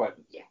your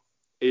disappointments? Yeah.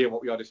 Ian,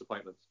 what were your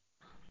disappointments?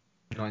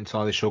 Not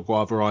entirely sure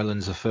Guava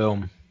Island's a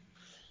film.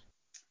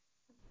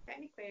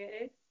 Technically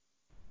it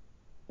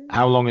is.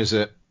 How long is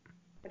it?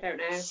 I don't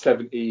know.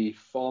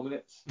 74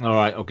 minutes. All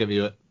right, I'll give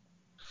you it.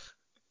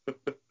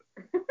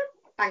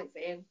 Thanks,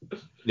 Ian.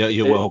 Yeah,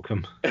 you're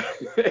welcome.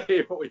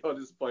 What were your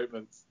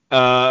disappointments?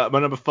 My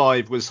number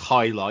 5 was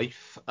High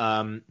Life.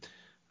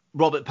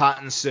 Robert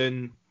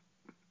Pattinson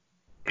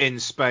in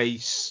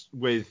space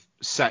with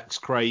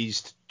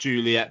sex-crazed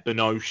Juliette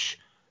Binoche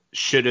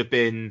should have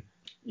been...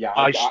 Yeah,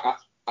 I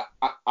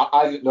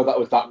didn't know that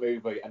was that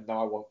movie, and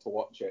now I want to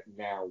watch it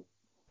now.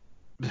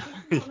 I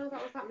didn't know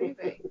that was that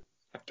movie.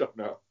 I don't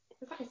know.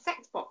 It's like a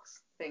sex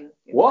box thing.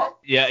 What?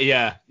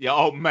 Yeah.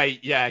 Oh,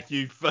 mate, yeah.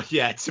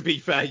 To be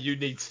fair, you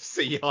need to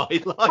see High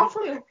Life.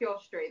 Properly up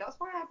your street. That's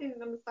why I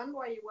didn't understand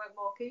why you weren't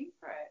more keen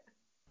for it.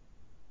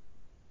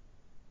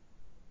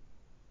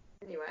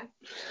 Anyway.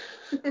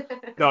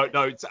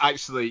 No, it's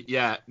actually,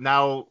 yeah.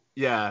 Now,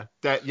 yeah,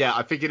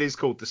 I think it is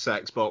called the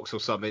Sex Box or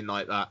something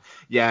like that.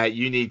 Yeah,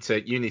 you need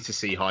to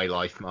see High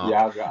Life, Mark.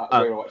 Yeah,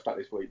 I'm gonna watch that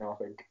this week now,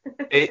 I think.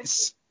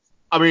 It's.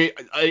 I mean,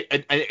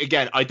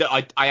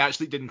 I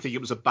actually didn't think it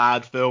was a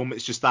bad film.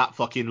 It's just that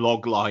fucking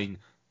log line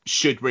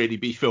should really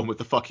be film of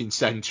the fucking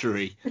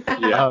century.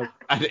 Yeah.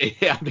 And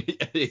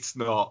it's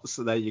not.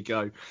 So there you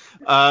go.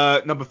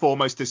 Number 4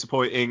 most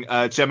disappointing,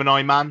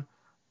 Gemini Man.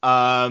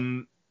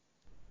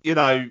 You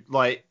know,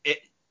 like it.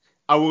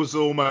 I was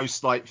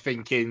almost like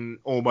thinking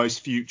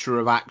almost future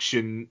of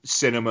action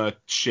cinema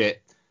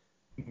shit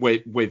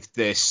with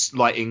this,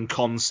 like in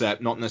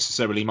concept, not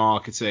necessarily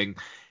marketing.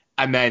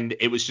 And then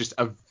it was just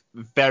a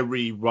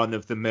very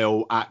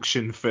run-of-the-mill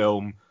action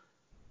film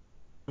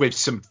with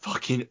some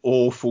fucking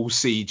awful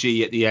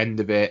CG at the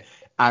end of it,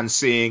 and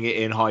seeing it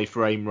in high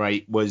frame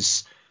rate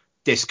was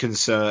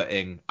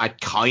disconcerting. I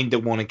kind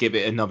of want to give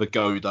it another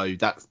go though.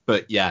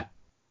 But yeah.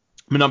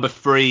 Number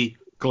 3,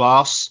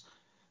 Glass.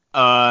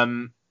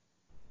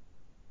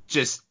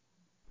 Just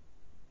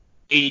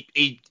he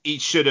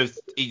should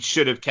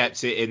have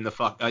kept it in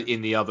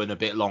the oven a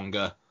bit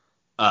longer,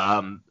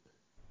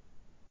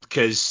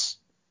 because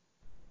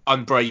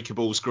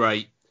Unbreakable's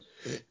great.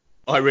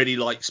 I really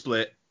like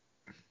Split.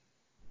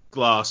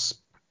 Glass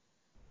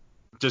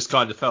just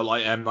kind of felt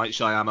like M. Night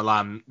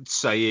Shyamalan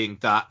saying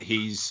that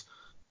he's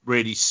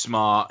really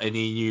smart and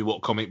he knew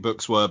what comic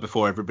books were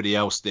before everybody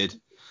else did.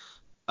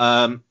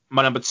 My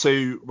number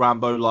 2,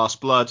 Rambo: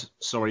 Last Blood.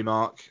 Sorry,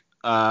 Mark.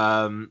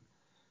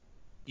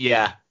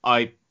 Yeah,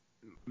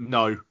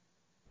 no.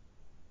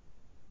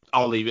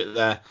 I'll leave it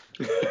there.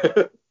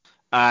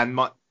 And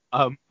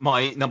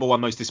my number 1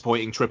 most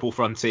disappointing, Triple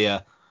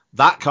Frontier.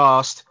 That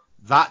cast,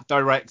 that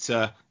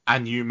director,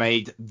 and you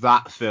made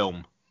that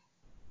film.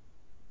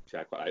 Yeah,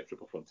 I quite like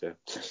Triple Frontier.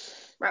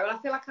 Right, well,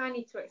 I feel like I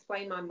need to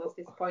explain my most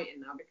disappointing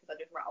now because I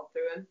just rattled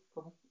through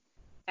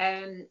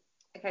them.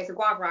 Okay, so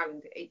Guava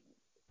Island,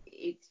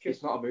 it's just...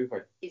 It's not a movie.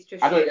 It's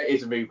just... I know it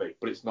is a movie,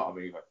 but it's not a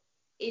movie.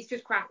 It's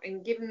just crap,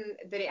 and given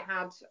that it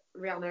had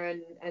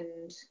Rihanna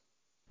and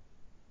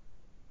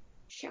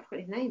shit, I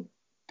forgot his name.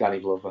 Danny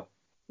Glover.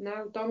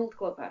 No, Donald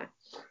Glover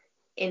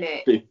in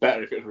it. It'd be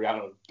better if it was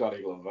Rihanna and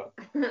Danny Glover.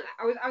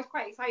 I was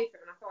quite excited for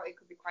it, and I thought it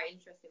could be quite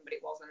interesting, but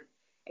it wasn't.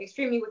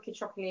 Extremely wicked,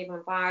 shocking, evil,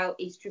 and vile.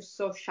 It's just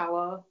so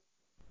shallow.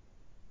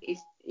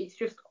 It's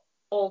just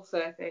all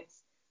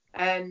surface.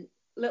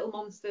 Little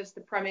Monsters,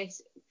 the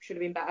premise should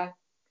have been better.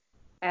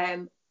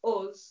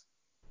 Us.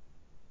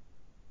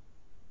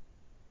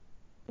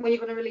 When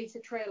you're going to release a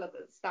trailer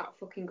that's that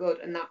fucking good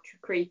and that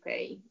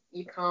creepy,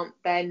 you can't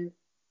then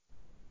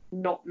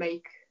not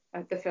make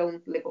the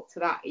film live up to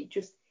that. It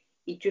just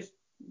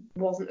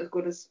wasn't as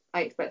good as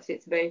I expected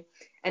it to be.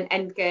 And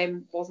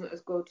Endgame wasn't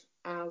as good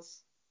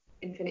as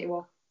Infinity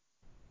War.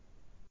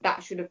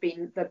 That should have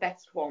been the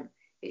best one.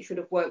 It should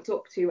have worked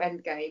up to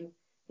Endgame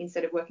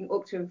instead of working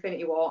up to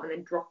Infinity War and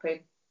then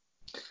dropping.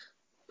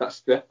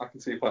 Yeah, I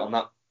can see your point on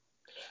that.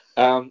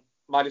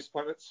 My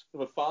disappointments,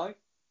 number 5,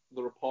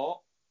 The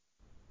Report.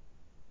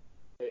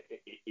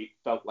 It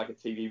felt like a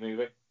TV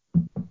movie.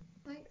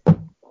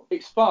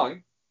 It's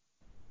fine,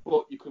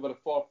 but you could have had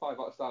a 4 or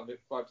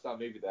 5-star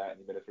movie there, and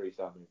you made a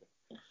 3-star movie.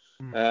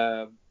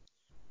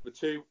 Number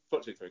 2,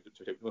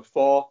 number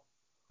 4,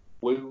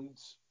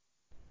 Wounds.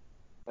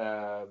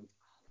 That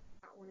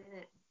one,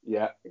 innit?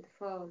 Yeah. With the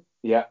phone.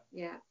 Yeah.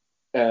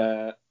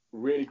 Yeah.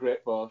 Really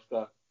great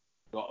poster.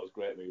 Thought it was a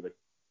great movie.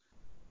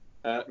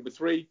 Number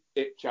 3,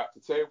 It Chapter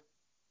 2.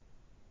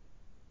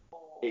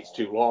 It's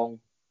too long,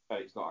 and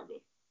it's not that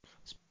good.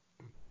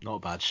 Not a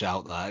bad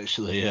shout, that,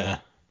 actually, yeah.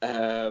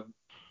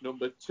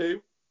 Number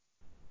 2,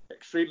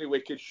 Extremely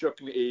Wicked,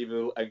 Shockingly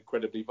Evil,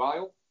 Incredibly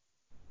Vile.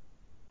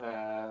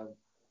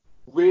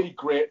 Really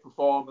great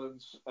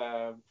performance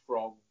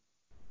from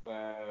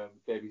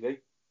Davy Z.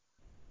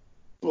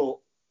 But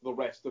the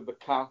rest of the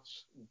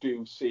cast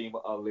do seem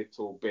a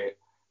little bit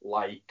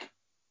like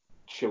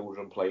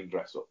children playing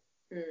dress up.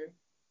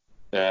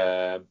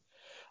 And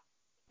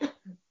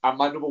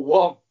my number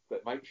 1,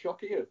 that might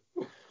shock you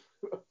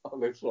on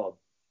this one,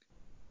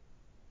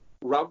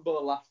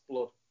 Rambo: Last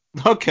Blood.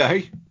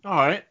 Okay, all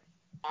right.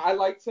 I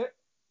liked it,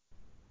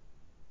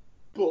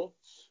 but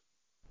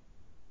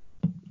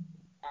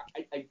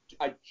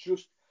I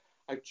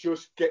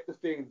just get the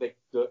feeling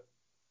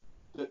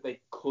that they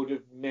could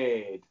have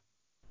made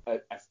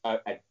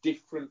a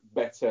different,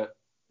 better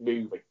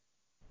movie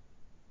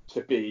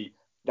to be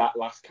that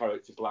last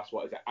character's last.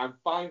 What is it? I'm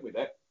fine with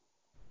it,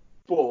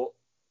 but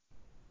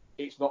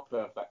it's not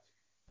perfect,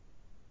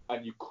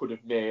 and you could have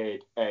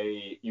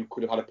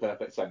had a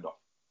perfect send off.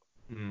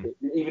 It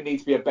even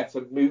needs to be a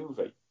better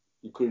movie.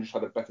 You could have just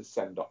had a better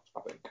send off,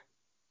 I think,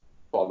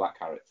 for that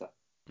character.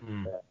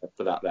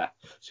 For that there.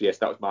 So yes,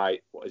 that was my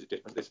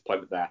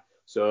disappointment there.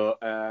 So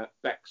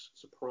Bex,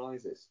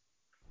 surprises.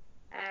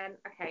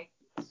 Okay,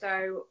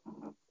 so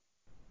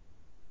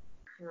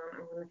hang on,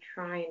 I'm going to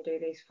try and do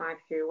these 5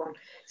 through 1.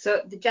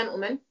 So The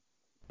Gentleman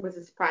was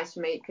a surprise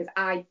to me because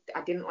I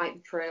didn't like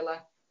the trailer.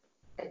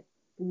 I'm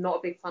not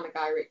a big fan of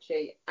Guy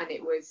Ritchie, and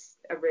it was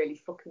a really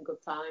fucking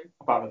good time.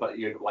 Apart from the fact that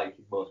you don't like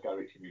most Guy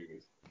Ritchie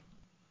movies.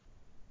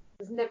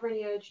 There's never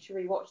any urge to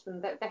rewatch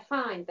them. They're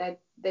fine.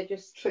 They're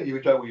just. So you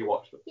enjoy when you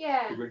watch them.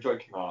 Yeah. You enjoy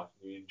King Arthur.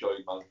 You enjoy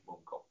Man from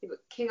Uncle. Yeah, but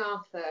King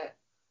Arthur.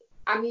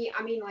 I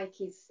mean, like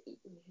his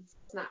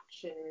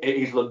Snatch and. It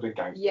is London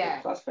Gangster.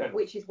 Yeah, that's fair.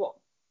 Which is what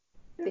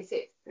This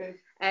is.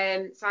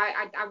 So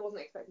I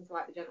wasn't expecting to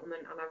like The Gentleman,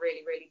 and I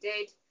really, really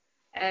did.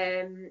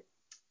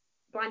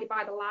 Blinded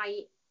by the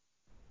Light,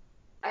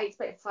 I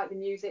expected to like the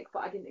music,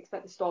 but I didn't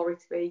expect the story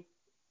to be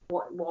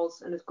what it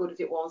was and as good as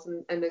it was,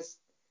 and as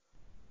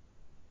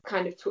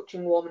kind of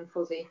touching, warm and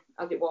fuzzy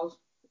as it was.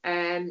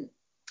 The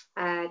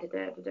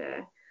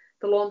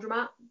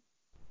Laundromat,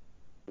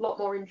 a lot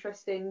more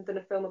interesting than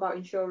a film about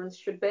insurance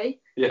should be.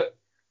 Yeah.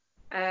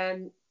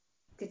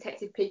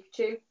 Detective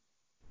Pikachu,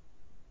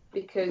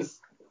 because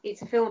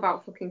it's a film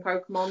about fucking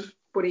Pokemon,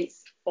 but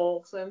it's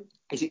awesome.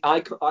 You see,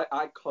 I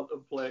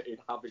contemplated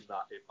having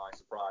that in my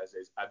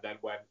surprises, and then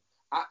when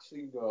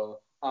actually no,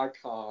 I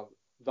can't.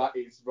 That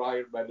is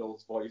Ryan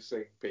Reynolds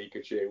voicing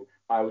Pikachu.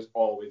 I was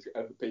always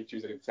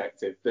Pikachu's a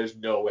detective. There's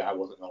no way I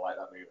wasn't gonna like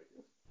that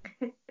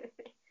movie.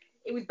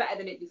 It was better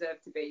than it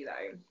deserved to be,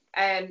 though.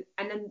 And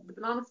then the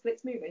Banana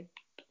Splits movie.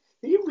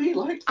 You really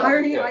liked that? I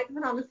really liked the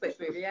Banana Splits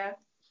movie. Yeah,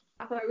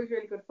 I thought it was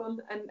really good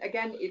fun. And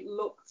again, it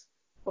looked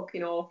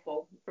fucking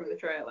awful from the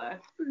trailer,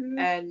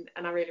 and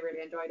I really,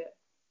 really enjoyed it.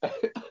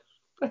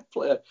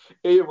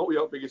 Ian, what were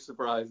your biggest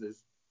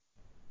surprises?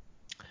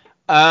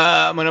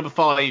 My number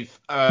 5,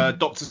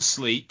 Doctor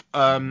Sleep.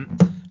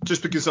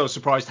 Just because I was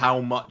surprised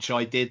how much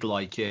I did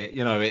like it.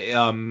 You know, it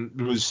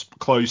was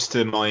close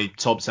to my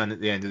top 10 at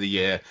the end of the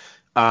year,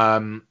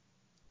 and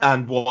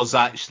was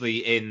actually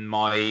in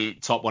my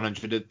top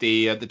 100 of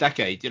the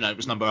decade. You know, it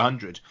was number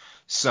 100.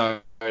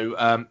 So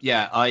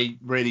yeah, I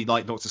really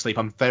like Doctor Sleep.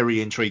 I'm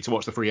very intrigued to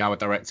watch the 3-hour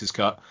director's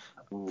cut.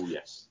 Oh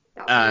yes.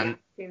 That's the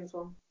iTunes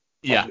one.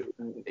 Yeah.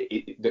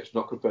 It's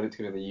not confirmed it's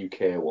going to be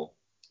the UK one.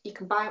 You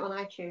can buy it on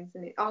iTunes,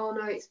 and oh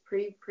no, it's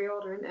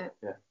pre-order, isn't it?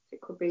 Yeah. It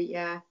could be,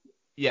 yeah.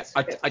 Yeah,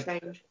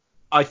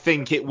 I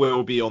think it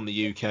will be on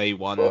the UK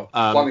one.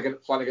 Flanagan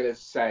has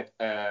said,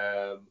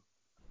 I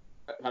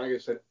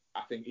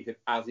think he said,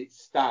 as it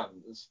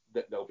stands,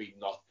 that there'll be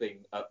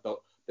nothing,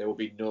 there will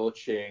be no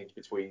change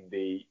between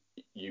the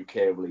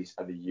UK release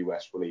and the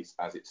US release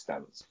as it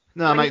stands.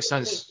 No, that makes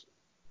sense.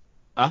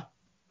 Huh?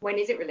 When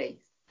is it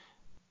released?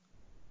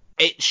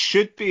 It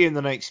should be in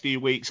the next few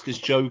weeks because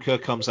Joker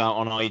comes out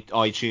on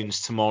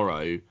iTunes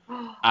tomorrow,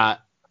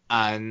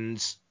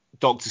 and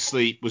Doctor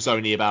Sleep was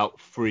only about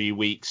 3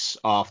 weeks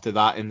after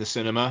that in the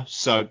cinema,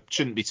 so it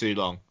shouldn't be too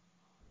long.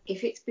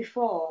 If it's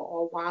before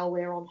or while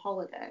we're on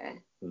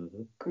holiday,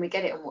 can we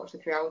get it and watch the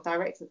 3-hour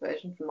director's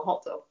version from the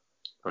hot tub?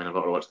 I mean, I've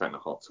not watched that in the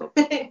hot tub.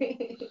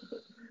 We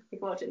can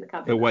watch it in the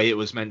cabin. The way it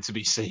was meant to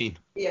be seen.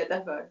 Yeah,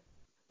 definitely.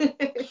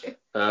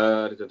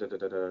 Pre-order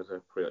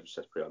just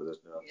says pre-order. There's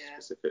no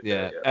specific.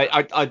 Yeah,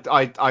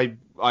 I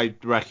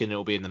reckon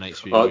it'll be in the next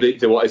few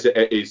weeks. What is it?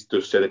 It is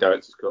just say the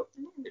director's cut.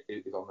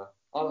 It is on there.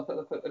 Oh, I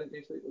didn't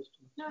need to. It was.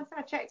 No,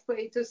 I checked, but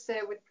it does say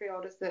with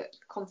pre-orders that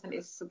content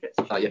is subject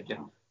to. Oh yeah.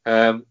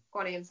 Go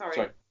on, Ian.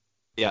 Sorry.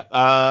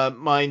 Yeah.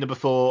 My number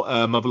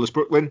 4, Motherless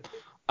Brooklyn.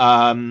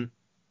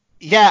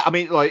 Yeah, I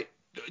mean, like,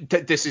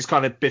 this is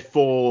kind of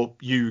before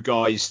you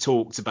guys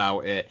talked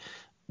about it,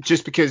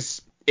 just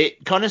because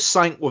it kind of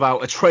sank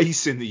without a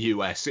trace in the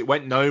US. It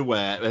went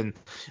nowhere, and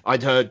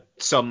I'd heard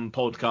some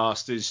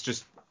podcasters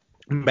just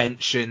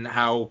mention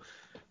how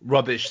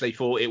rubbish they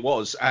thought it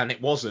was, and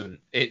it wasn't.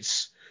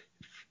 It's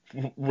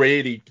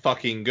really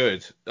fucking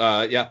good.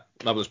 Yeah,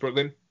 Motherless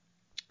Brooklyn.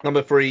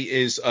 Number 3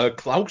 is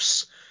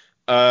Klaus,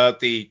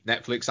 the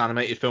Netflix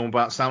animated film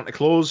about Santa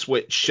Claus,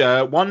 which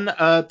won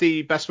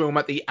the best film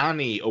at the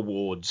Annie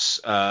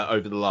Awards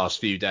over the last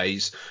few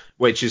days,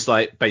 which is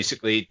like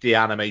basically the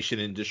animation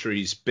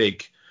industry's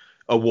big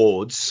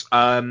awards.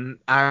 And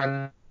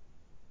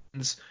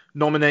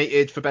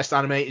nominated for best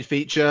animated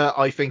feature.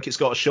 I think it's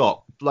got a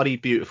shot. Bloody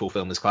beautiful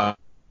film, this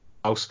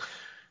Klaus.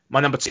 My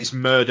number 2 is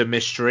Murder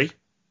Mystery,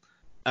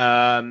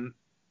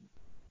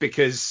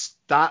 because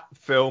that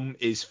film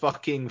is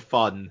fucking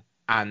fun,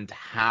 and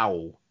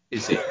how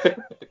is it?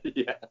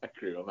 Yeah, I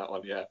agree on that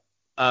one, yeah.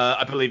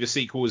 I believe a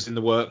sequel is in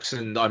the works,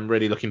 and I'm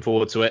really looking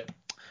forward to it.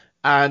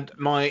 And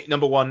my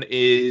number 1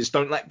 is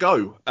Don't Let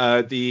Go,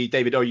 the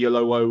David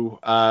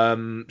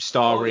Oyelowo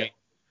starring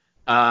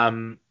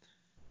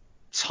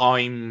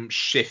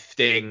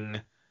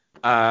time-shifting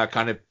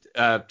kind of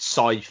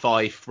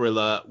sci-fi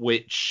thriller,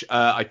 which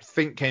I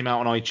think came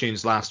out on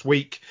iTunes last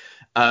week.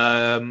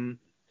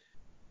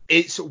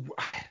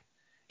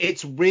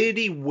 It's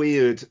really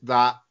weird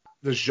that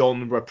the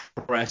genre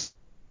press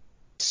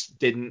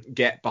didn't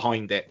get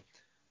behind it.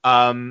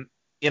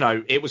 You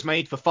know, it was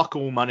made for fuck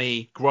all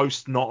money,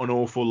 grossed not an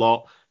awful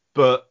lot,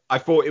 but I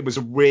thought it was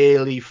a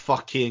really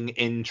fucking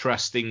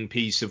interesting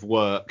piece of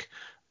work,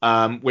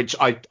 which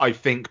I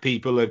think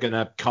people are going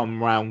to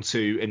come round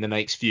to in the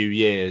next few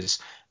years.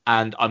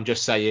 And I'm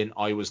just saying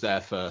I was there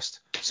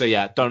first. So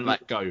yeah, Don't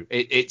Let Go.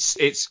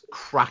 It's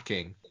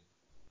cracking.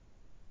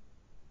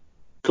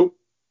 Cool.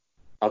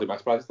 I'll do my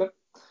surprises then.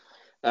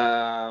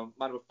 My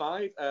number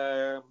 5,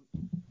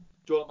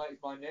 Dolomite Is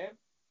My Name.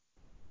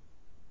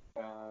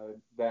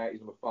 There is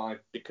number 5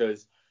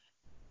 because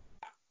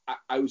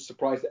I was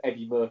surprised that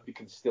Eddie Murphy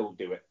can still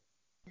do it.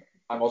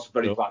 I'm also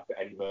very glad that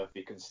Eddie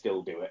Murphy can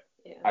still do it.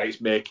 Yeah. And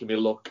it's making me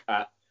look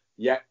at,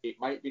 it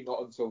might be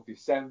not until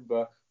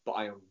December, but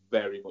I am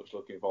very much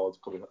looking forward to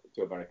coming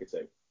to America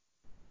too.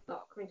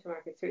 Not coming to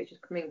America too, it's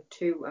just coming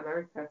to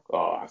America.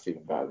 Oh, that's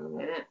even better than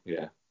that.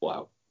 Yeah,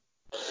 wow.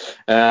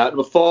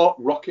 Number 4,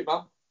 Rocket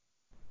Man.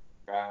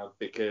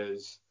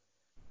 Because,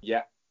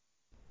 yeah,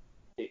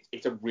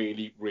 it's a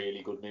really,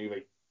 really good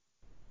movie.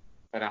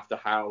 And after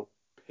how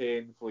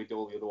painfully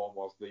dull the other one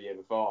was the year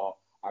before,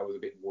 I was a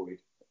bit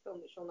worried. The film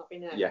that shall not be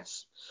named.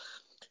 Yes.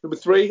 Number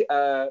 3,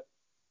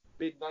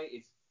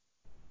 mid-90s.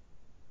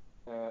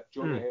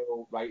 Jonah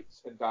Hill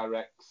writes and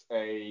directs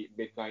a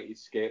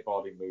mid-90s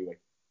skateboarding movie.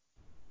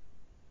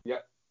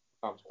 Yep,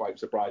 I was quite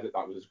surprised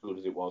that was as good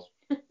as it was.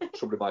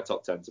 Somebody in my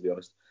top 10, to be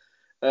honest.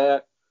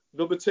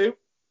 Number 2,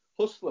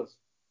 Hustlers,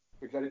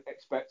 because I didn't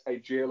expect a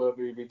JLo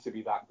movie to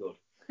be that good.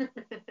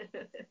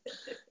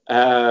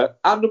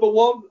 And number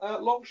 1,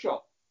 Long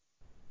Shot.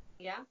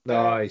 Yeah.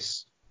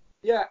 Nice.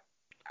 Yeah,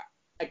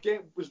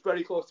 again, was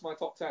very close to my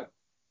top 10,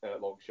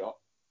 Long Shot.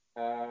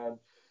 And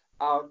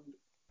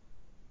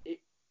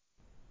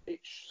it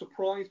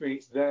surprised me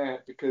it's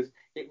there because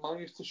it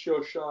managed to show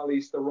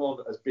Charlize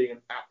Theron as being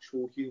an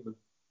actual human.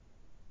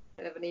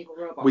 Of an evil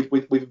robot.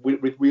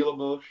 With real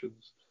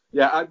emotions.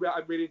 Yeah, I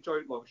really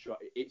enjoyed Long Shot.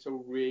 It's a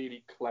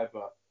really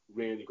clever,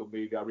 really good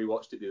movie. I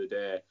rewatched it the other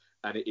day,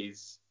 and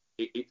it's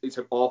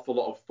an awful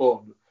lot of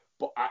fun,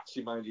 but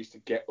actually manages to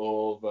get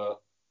over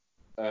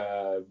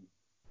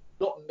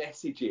not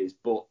messages,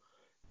 but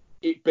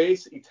it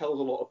basically tells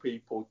a lot of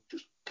people,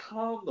 just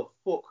calm the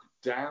fuck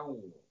down.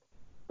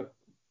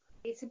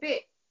 It's a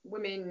bit,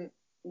 women,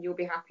 you'll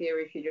be happier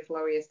if you just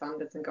lower your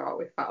standards and go out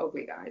with fat,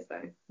 ugly guys,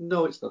 though.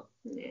 No, it's not.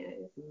 Yeah.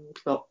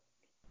 It's not.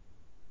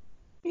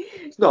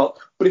 It's not.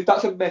 But if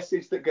that's a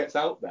message that gets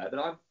out there,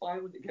 then I'm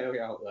fine with it going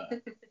out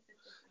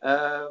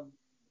there.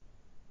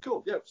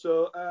 Cool. Yeah.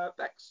 So,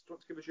 Bex, do you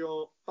want to give us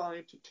your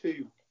 5 to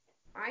 2?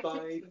 5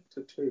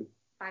 to 2.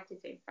 5 to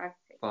 2.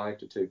 5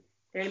 to 2.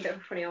 They're in a bit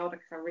of a funny order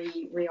because I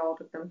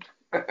reordered them.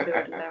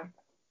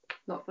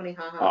 Not funny,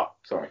 haha. Oh,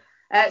 sorry.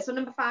 So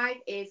number 5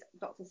 is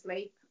Dr.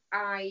 Sleep.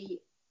 I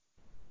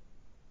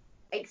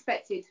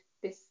expected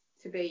this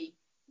to be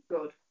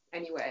good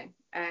anyway.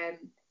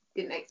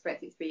 Didn't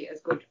expect it to be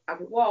as good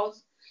as it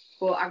was,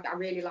 but I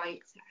really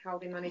liked how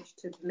they managed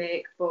to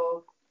make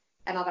both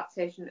an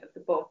adaptation of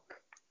the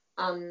book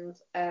and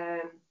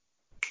a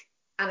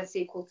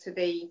sequel to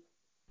the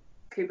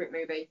Kubrick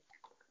movie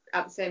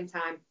at the same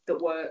time that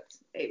worked.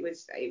 It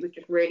was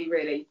just really,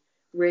 really,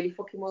 really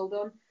fucking well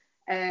done.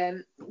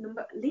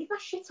 Leave my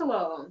shit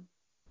alone.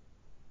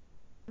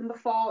 Number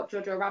 4,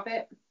 Jojo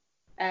Rabbit.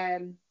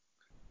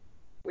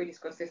 We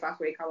discussed this last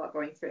week. I won't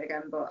go into it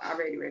again, but I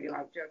really, really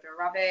like Jojo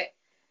Rabbit.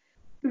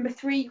 Number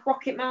 3,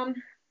 Rocket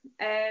Man.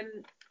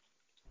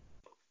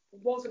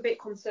 Was a bit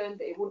concerned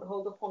that it wouldn't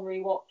hold up on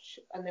rewatch,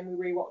 and then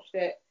we rewatched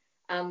it,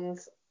 and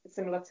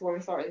similar to when we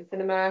saw it in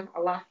cinema, I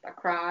laughed, I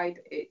cried.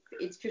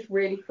 It's just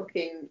really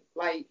fucking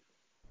like.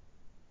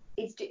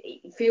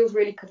 It feels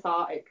really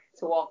cathartic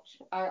to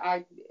watch.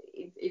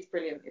 It's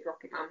brilliant. It's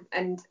Rocket Man,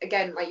 and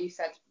again, like you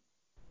said,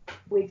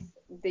 with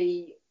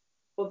the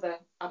other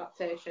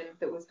adaptation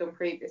that was done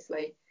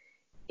previously,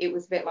 it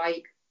was a bit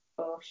like,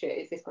 oh shit,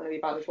 is this going to be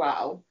bad as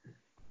well?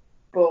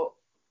 But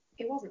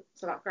it wasn't,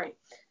 so that's great.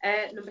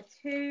 Number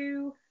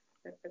 2,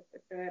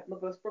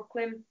 Motherless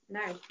Brooklyn.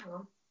 No, hang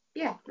on.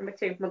 Yeah, number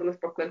 2, Motherless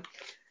Brooklyn.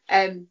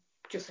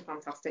 Just a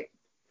fantastic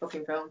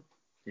fucking film.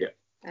 Yeah.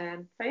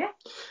 So yeah.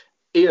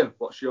 Ian,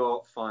 what's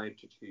your 5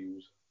 to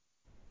 2s?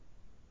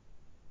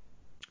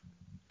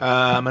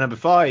 My number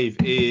 5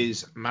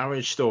 is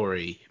Marriage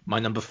Story. My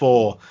number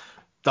 4,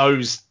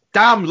 those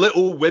damn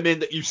Little Women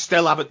that you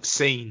still haven't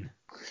seen.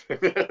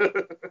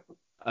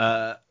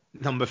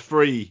 Number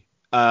 3,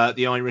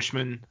 The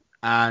Irishman,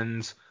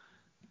 and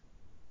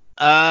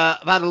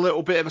I've had a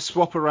little bit of a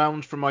swap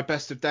around from my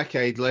best of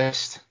decade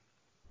list.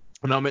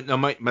 And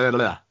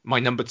my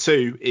number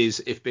 2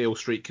 is If Beale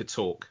Street Could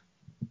Talk.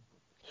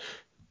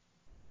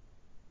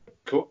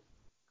 Cool.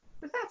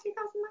 Was that a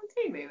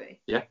 2019 movie?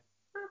 Yeah.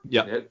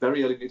 Yeah.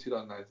 Very early in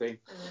 2019.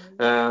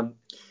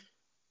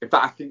 In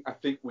fact, I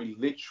think we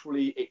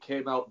literally, it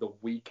came out the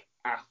week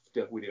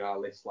after we did our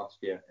list last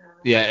year.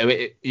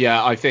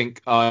 Yeah, I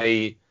think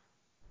I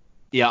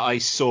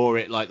saw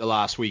it like the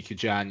last week of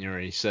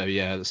January. So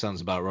yeah, that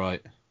sounds about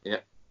right.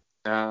 Yeah.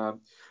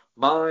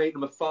 My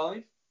number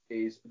 5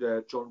 is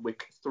John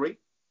Wick 3.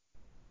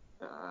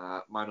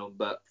 My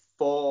number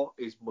 4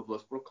 is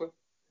Motherless Brooklyn.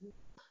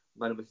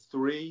 My number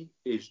 3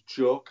 is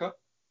Joker.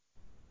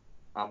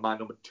 And my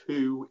number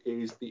 2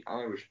 is The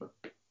Irishman.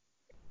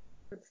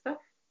 Good stuff.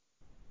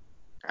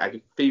 I had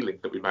a feeling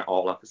that we might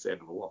all have the same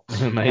number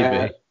 1.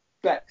 Maybe.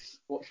 Bex,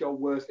 what's your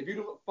worst? If you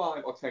done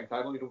 5 or 10,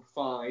 I've only done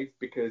 5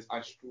 because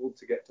I struggled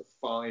to get to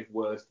 5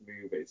 worst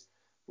movies,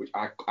 which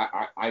I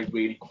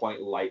really quite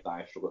like that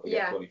I struggled to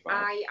get to 25.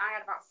 I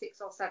had about 6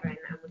 or 7 and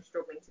was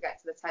struggling to get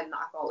to the 10 that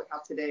I thought we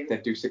had to do.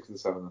 Then do 6 and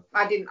 7 then.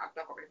 I've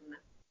not got rid of them.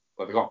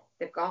 Well, they're gone.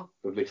 They've gone.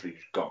 They've literally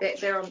just gone.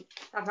 They're on.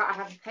 I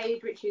have a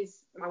page which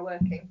is my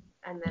working,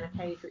 and then a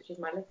page which is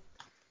my list.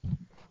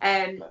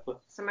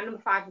 So my number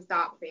 5 is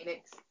Dark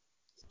Phoenix.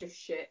 It's just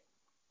shit.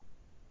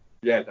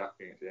 Yeah, Dark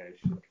Phoenix.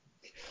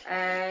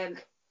 Yeah.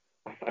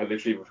 I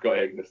literally forgot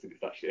it existed.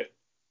 It's that shit.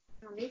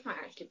 Well, these might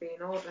actually be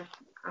in order,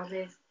 as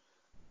is.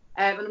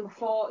 And number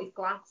 4 is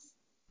Glass.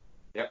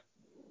 Yep.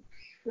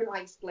 I didn't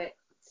like Split,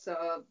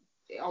 so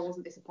I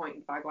wasn't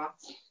disappointed by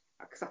Glass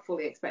because I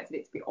fully expected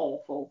it to be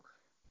awful.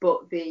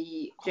 But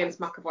the James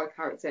McAvoy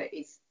character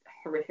is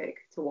horrific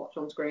to watch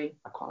on screen.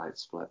 I quite like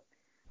Split.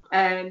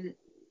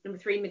 Number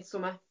 3,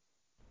 Midsommar.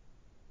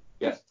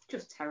 Yes.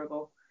 Just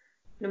terrible.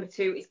 Number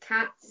 2 is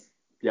Cats.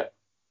 Yep.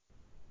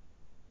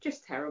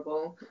 Just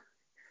terrible.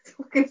 That's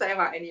all I can say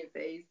about any of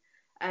these.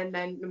 And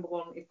then number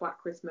 1 is Black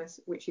Christmas,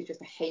 which is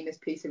just a heinous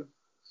piece of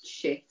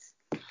shit.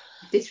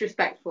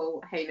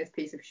 Disrespectful, heinous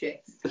piece of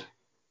shit.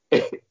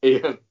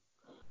 Ian,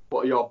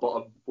 what are your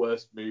bottom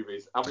worst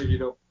movies? How many have you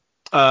done?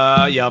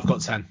 Yeah, I've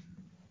got 10.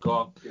 Go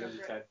on, give us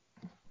your 10.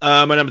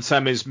 My number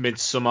 10 is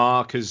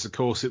Midsommar, because of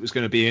course it was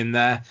going to be in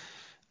there.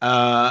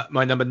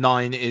 My number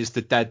 9 is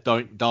The Dead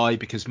Don't Die,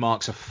 because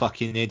Mark's a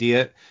fucking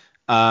idiot.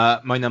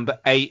 My number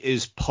 8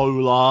 is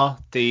Polar,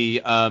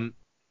 the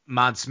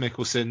Mads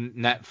Mikkelsen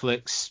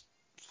Netflix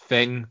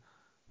thing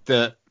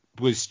that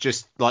was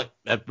just like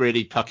a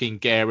really fucking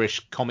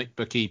garish comic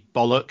booky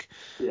bollock.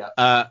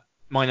 Yeah.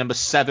 My number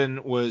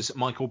 7 was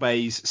Michael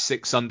Bay's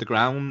Six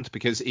Underground,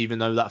 because even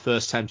though that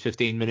first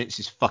 10-15 minutes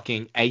is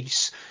fucking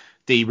ace,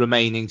 the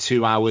remaining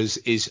 2 hours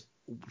is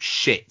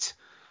shit.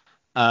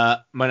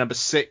 My number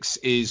 6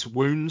 is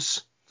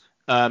Wounds.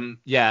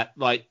 Yeah,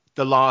 like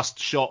the last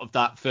shot of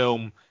that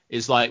film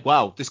is like,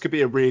 wow, this could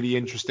be a really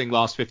interesting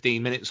last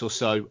 15 minutes or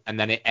so, and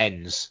then it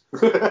ends.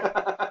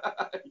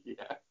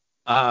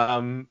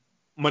 Yeah.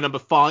 My number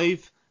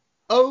 5,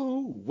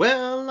 oh,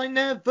 well, I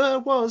never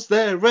was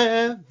there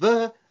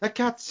ever a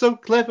cat so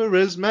clever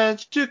as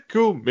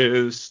magical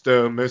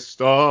Mr.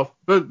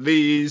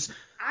 Mistopheles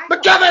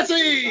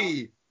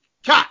McCavity!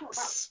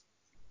 Cats!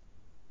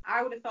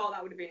 I would have thought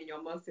that would have been in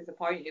your most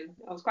disappointing.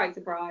 I was quite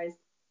surprised.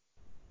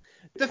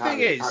 The thing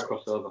is,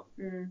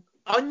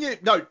 I knew,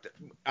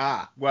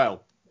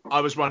 well,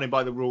 I was running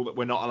by the rule that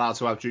we're not allowed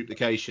to have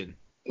duplication.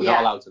 We're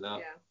not allowed to know.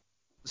 Yeah.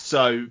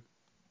 So,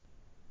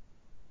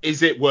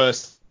 is it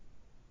worse?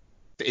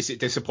 Is it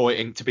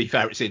disappointing? To be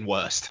fair, it's in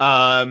worst.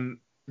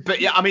 But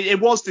yeah, I mean, it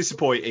was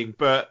disappointing,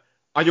 but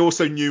I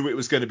also knew it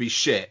was going to be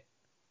shit.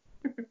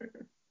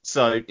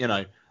 So, you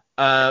know,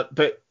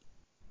 but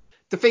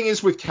the thing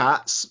is with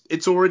Cats,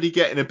 it's already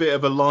getting a bit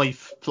of a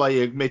life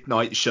playing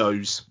midnight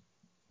shows.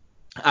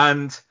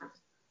 And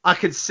I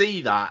could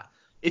see that.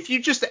 If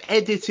you just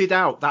edited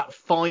out that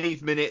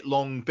 5-minute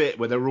long bit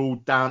where they're all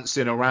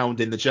dancing around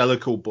in the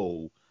Jellicle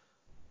Ball,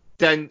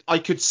 then I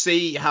could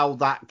see how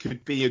that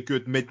could be a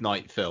good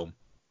midnight film.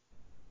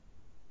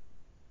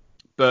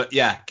 But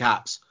yeah,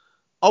 Cats.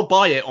 I'll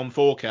buy it on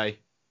 4K.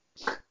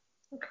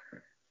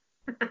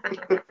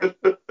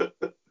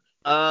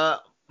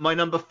 My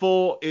number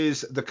 4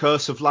 is The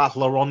Curse of La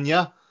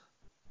Llorona,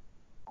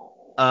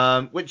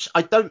 which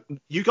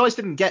you guys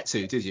didn't get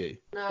to, did you?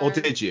 No. Or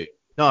did you?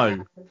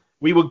 No.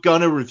 We were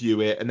gonna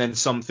review it, and then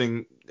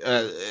something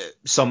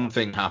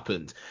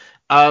happened.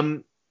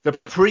 The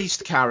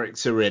priest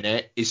character in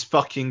it is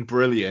fucking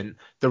brilliant.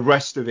 The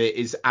rest of it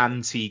is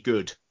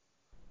anti-good.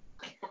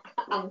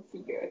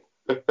 Anti-good.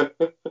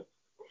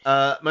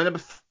 My number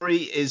 3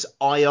 is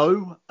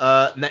I.O.,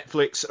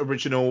 Netflix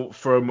original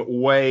from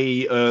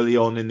way early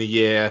on in the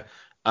year,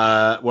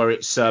 where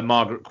it's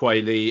Margaret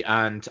Qualley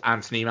and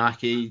Anthony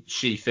Mackie.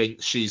 She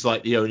thinks she's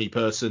like the only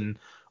person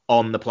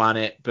on the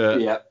planet, but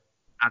yeah.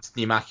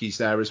 Anthony Mackie's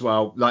there as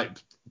well. Like,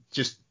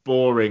 just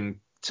boring,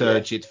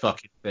 turgid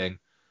fucking thing.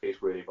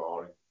 It's really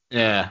boring.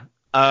 Yeah.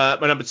 My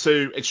number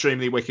 2,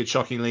 Extremely Wicked,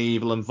 Shockingly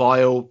Evil and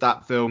Vile.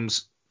 That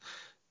film's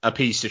a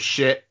piece of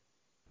shit.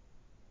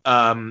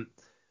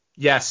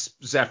 Yes,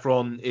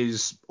 Zephron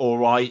is all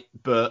right,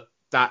 but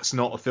that's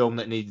not a film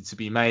that needed to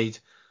be made.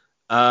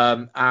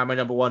 And my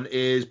number 1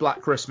 is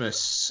Black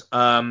Christmas.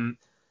 That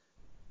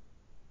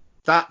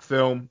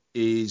film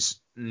is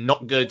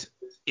not good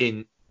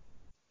in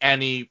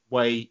any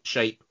way,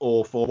 shape,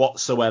 or form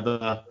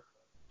whatsoever.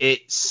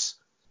 It's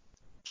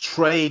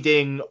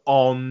trading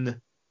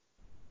on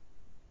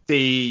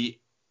the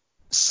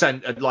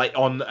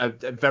on a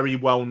very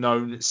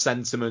well-known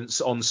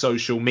sentiments on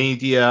social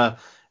media,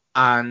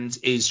 and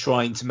is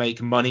trying to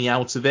make money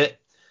out of it.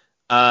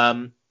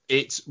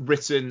 It's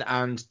written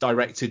and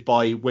directed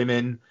by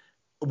women,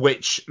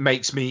 which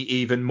makes me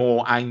even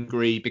more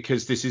angry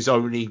because this is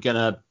only going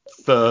to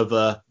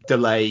further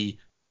delay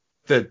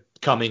the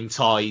coming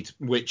tide,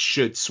 which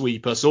should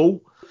sweep us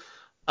all.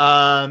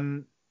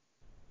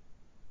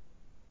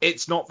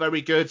 It's not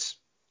very good.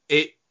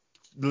 It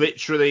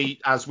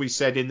literally, as we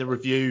said in the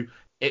review,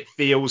 it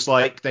feels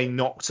like they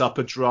knocked up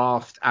a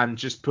draft and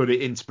just put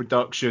it into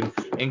production.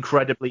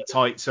 Incredibly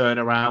tight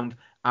turnaround,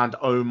 and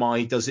oh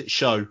my, does it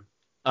show.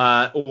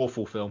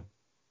 Awful film.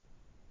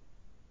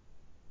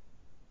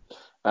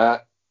 Mine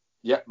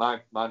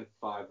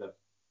 5 then.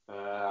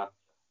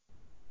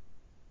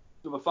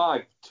 Number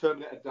 5,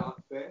 Terminator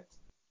Dark Fate.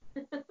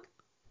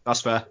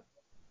 That's fair.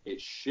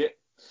 It's shit.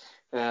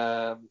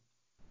 Number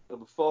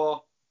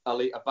 4,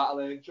 Alita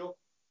Battle Angel.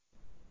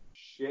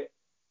 Shit.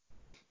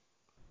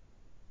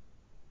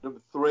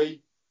 Number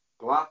 3,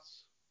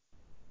 Glass.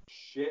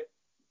 Shit.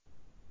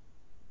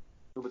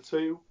 Number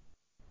 2,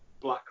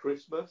 Black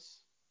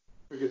Christmas.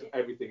 Because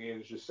everything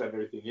Ian's just said,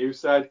 everything you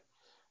said.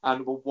 And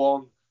number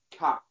 1,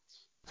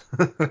 Cats.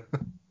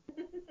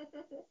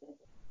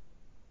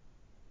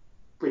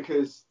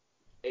 Because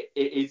it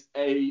is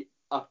a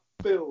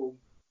film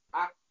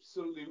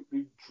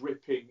absolutely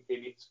dripping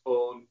in its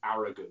own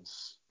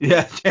arrogance.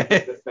 Yeah.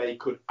 That they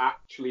could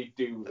actually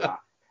do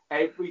that.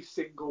 Every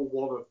single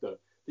one of them.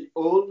 The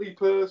only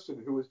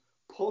person who has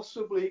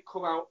possibly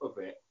come out of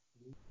it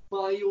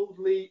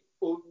mildly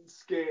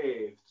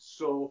unscathed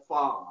so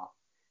far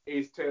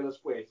is Taylor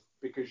Swift,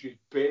 because she's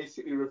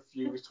basically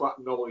refused to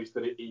acknowledge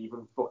that it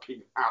even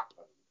fucking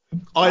happened.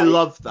 I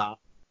love that.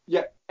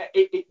 Yeah,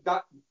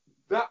 that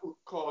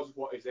causes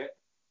what is it?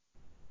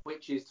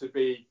 Which is to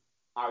be,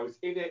 I was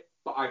in it,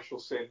 but I shall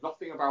say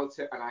nothing about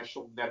it, and I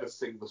shall never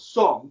sing the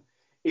song,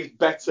 is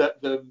better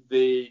than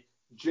the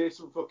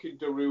Jason fucking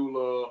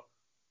Derulo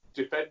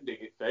defending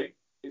it thing.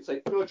 It's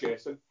like, no,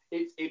 Jason,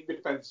 it's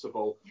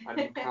indefensible, and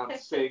you can't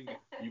sing,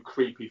 you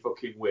creepy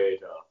fucking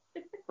weirdo.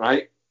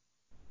 Right?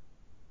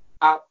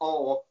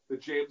 Or the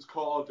James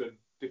Corden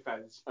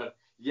defence of,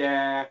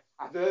 yeah,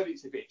 I've heard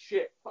it's a bit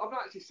shit, but I've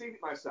not actually seen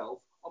it myself.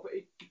 Oh, but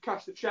you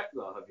cashed the check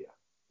though, have you?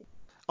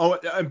 Oh,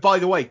 and by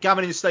the way,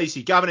 Gavin and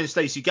Stacey. Don't think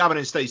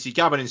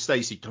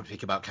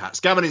about cats.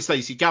 Gavin and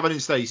Stacey.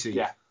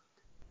 Yeah.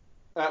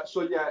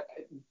 So yeah,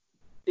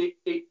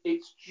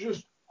 it's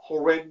just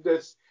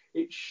horrendous.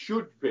 It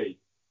should be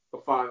the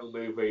final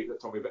movie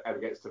that Tommy ever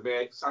gets to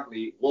make.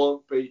 Sadly, it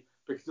won't be,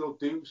 because they'll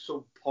do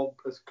some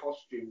pompous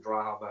costume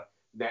drama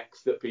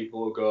next that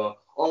people will go,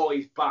 oh,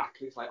 he's back.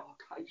 And it's like, oh,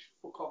 can't you just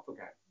fuck off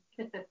again?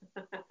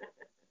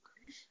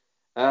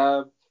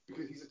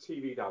 Because he's a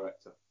TV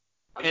director.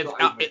 And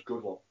not even a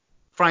good one.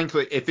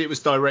 Frankly, if it was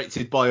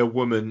directed by a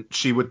woman,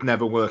 she would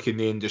never work in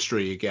the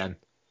industry again.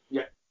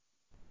 Yeah.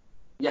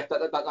 Yeah,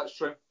 that's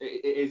true.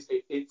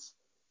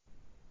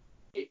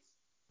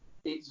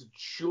 It's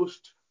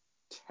just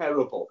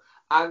terrible.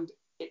 And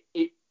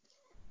I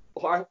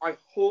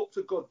hope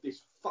to God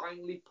this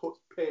finally puts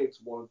paid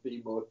to one of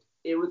the most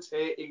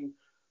irritating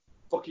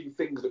fucking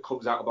things that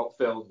comes out about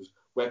films,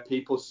 where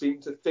people seem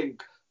to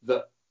think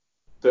that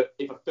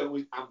if a film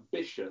is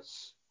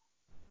ambitious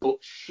but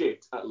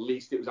shit, at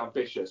least it was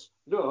ambitious.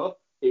 No,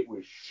 it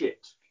was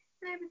shit.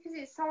 No, because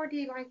it's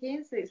already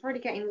it's already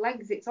getting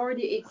legs. It's a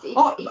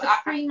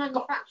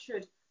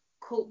pre-manufactured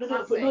cult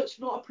classic. No, it's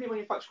not a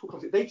pre-manufactured cult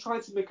classic. They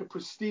tried to make a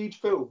prestige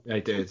film. They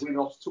did. To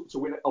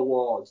win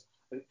awards,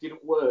 and it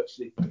didn't work,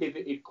 so they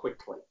pivoted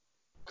quickly.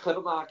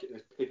 Clever marketing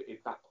has pivoted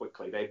that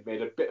quickly. They've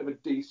made a bit of a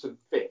decent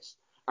fist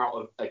out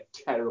of a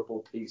terrible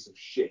piece of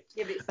shit.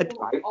 Yeah, but it's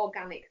not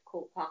organic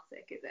cult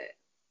classic, is it?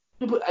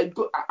 No, but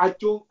I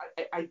don't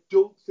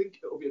think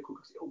it'll be a cult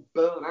classic. It'll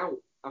burn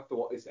out after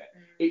what is it?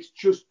 It's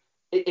just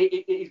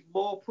it is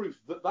more proof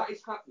that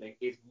is happening.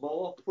 Is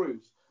more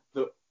proof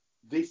that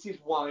this is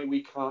why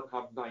we can't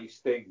have nice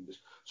things.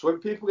 So when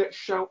people get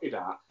shouted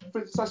at,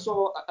 for instance, I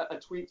saw a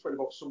tweet thread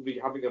about somebody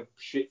having a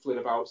shit flit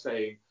about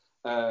saying,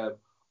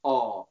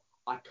 oh,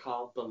 I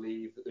can't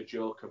believe that the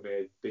Joker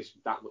made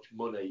that much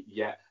money,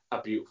 yet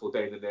A Beautiful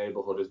Day in the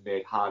Neighborhood has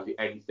made hardly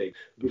anything.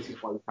 This is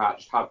why we can't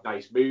just have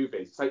nice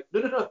movies. It's like,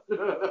 no.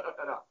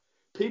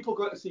 People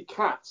go to see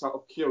Cats out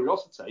of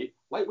curiosity,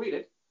 like we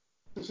did,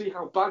 to see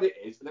how bad it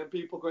is, and then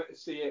people go to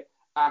see it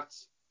at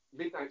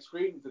midnight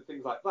screenings and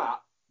things like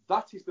that.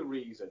 That is the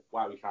reason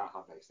why we can't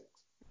have nice things.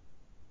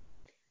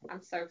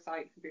 I'm so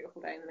psyched for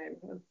Beautiful Day in the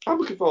Neighborhood. I'm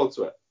looking forward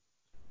to it.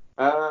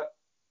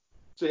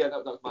 So yeah,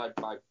 that was my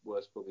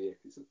worst film of the year.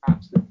 It's an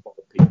absolute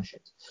piece of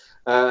shit.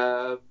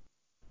 I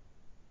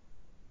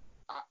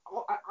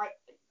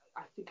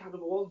think our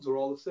number ones are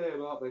all the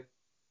same, aren't they?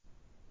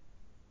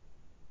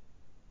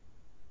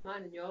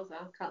 Mine and yours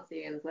are. Can't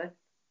see Ian's list.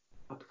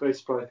 I'd be very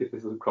surprised if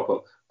this doesn't crop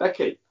up.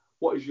 Becky,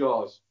 what is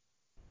yours?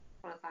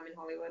 Once Upon a Time in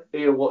Hollywood.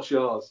 Ian, what's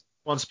yours?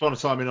 Once Upon a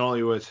Time in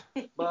Hollywood.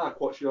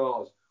 Mark, what's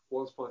yours?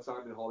 Once Upon a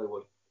Time in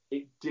Hollywood.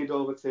 It did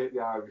overtake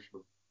The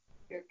Irishman.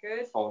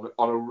 Good. On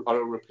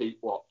a repeat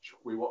watch.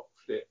 We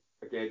watched it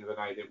again the other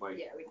night, didn't we?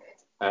 Yeah, we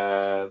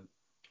did.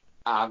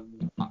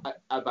 And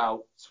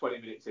about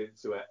 20 minutes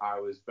into it, I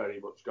was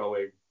very much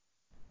going,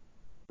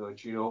 do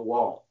you know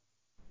what?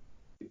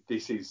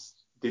 This is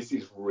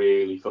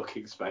really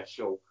fucking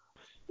special.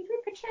 Did we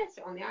purchase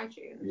it on the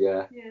iTunes?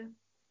 Yeah.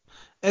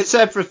 It's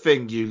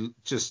everything you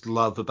just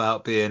love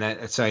about being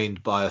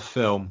entertained by a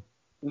film.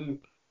 Mm.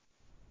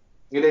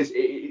 It is.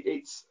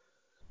 It's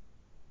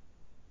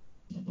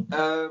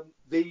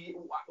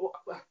because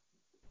I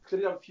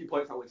did have a few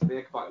points I wanted to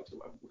make about it,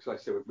 because like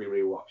I said, we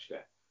rewatched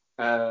it.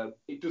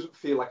 It doesn't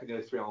feel like a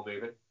nearly 3-hour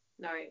movie.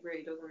 No, it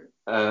really doesn't.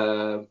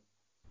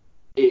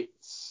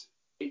 It's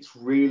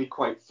really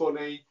quite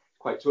funny,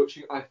 quite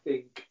touching. I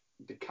think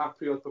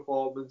DiCaprio's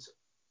performance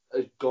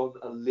has gone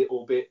a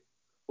little bit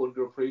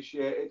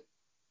underappreciated.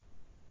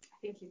 I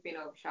think he's been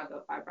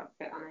overshadowed by Brad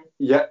Pitt, hasn't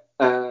he? Yeah.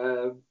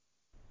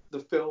 the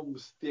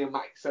film's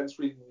thematic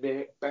sensory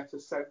make better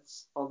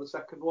sense on the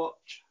second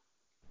watch.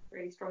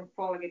 Really strong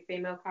four-legged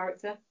female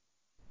character.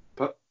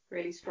 But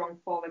really strong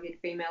four-legged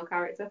female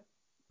character.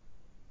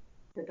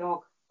 The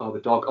dog. Oh, the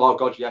dog. Oh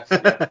God, yes. Yeah.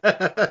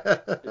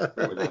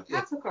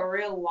 That took a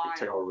real while. It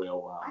took a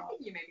real while. I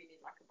think you maybe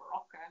need like a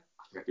Barocca.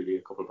 I think I do need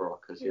a couple of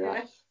Baroccas.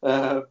 Yeah.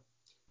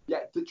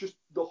 Just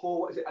the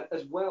whole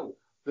as well.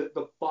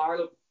 The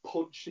violent,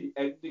 punchy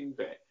ending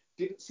bit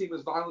didn't seem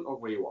as violent on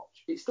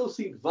rewatch. It still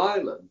seemed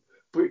violent,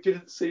 but it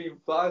didn't seem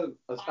violent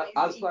as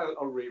violent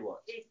on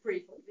rewatch. It's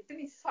pretty funny.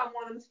 Didn't he slam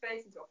one of them's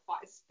face into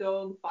a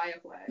stone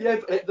fireplace? Yeah,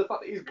 but the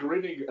fact that he's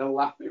grinning and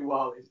laughing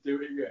while he's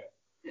doing it.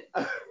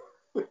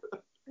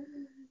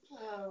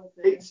 Oh,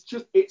 it's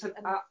an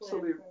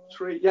absolute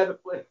treat. Yeah, the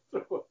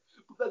flamethrower.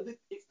 But then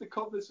it's the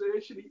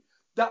conversation.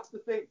 That's the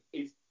thing,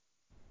 is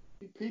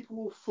people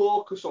will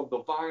focus on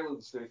the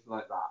violence and anything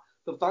like that.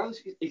 The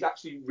violence is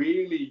actually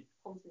really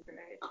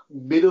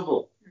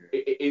minimal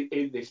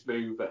in this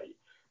movie.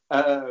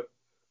 But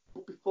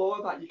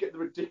before that, you get the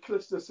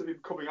ridiculousness of him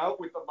coming out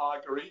with the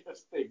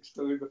margaritas thing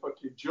still in the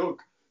fucking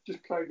jug,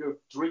 just kind of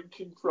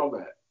drinking from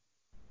it.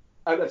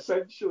 And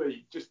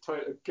essentially just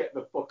trying to get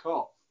the fuck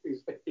off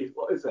is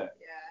what is it?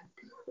 Yeah.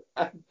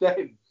 And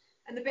then...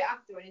 And the bit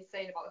after when he's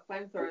saying about the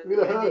flamethrower, and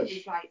then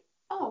he's like,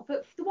 oh,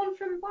 but the one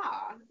from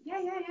Bar? Yeah,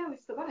 we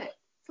still got it.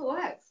 Still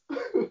works.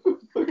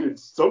 Fucking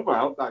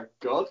somehow, thank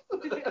God.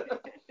 And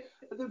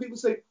then people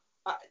say...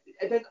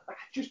 and then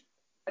just...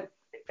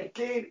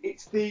 Again,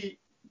 it's the...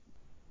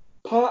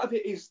 Part of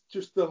it is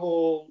just the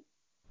whole...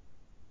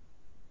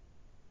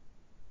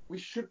 We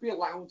should be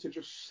allowed to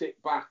just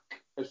sit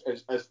back as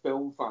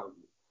film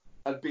fans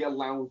and be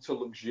allowed to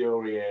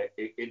luxuriate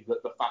in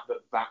the fact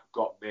that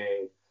got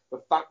made. The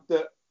fact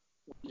that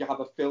you have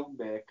a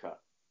filmmaker,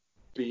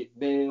 be it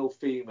male,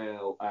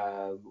 female,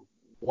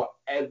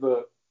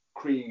 whatever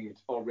creed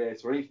or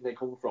race or anything they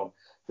come from,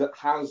 that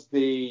has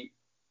the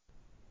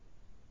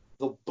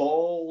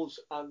balls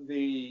and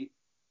the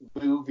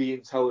movie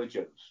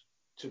intelligence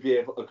to be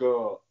able to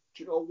go,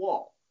 do you know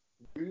what?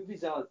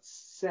 Movies aren't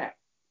set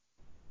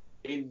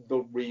in the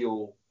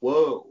real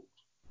world.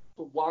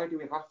 So why do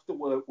we have to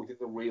work within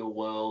the real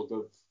world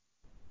of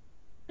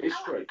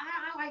history?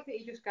 I like that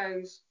he just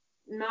goes,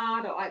 nah,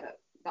 I don't like that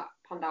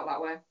panned out that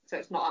way, so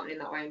it's not happening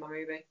that way in my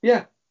movie.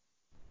 Yeah.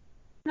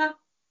 No.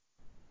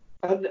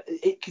 And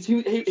because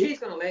she's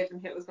gonna live and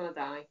Hitler's gonna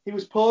die. He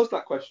was posed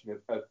that question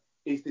of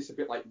is this a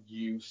bit like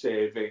you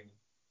saving,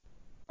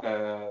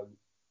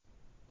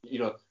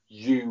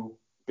 you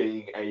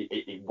being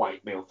a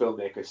white male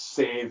filmmaker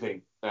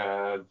saving,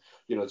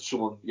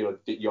 someone, your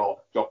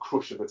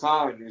crush at the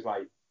time. And he was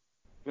like,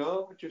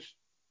 no,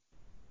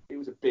 it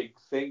was a big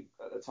thing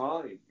at the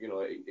time.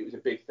 It was a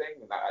big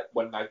thing. And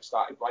when I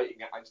started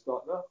writing it, I just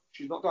thought, no,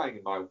 she's not dying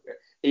in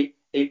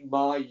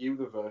my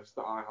universe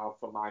that I have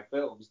for my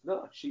films.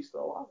 No, she's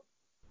still alive.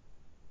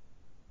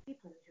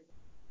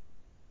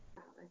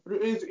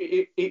 But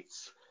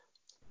it's.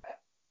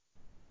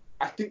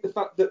 I think the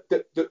fact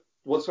that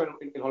what's going on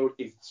in Hollywood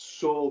is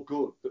so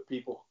good that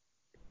people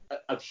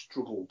have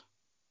struggled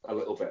a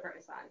little bit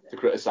to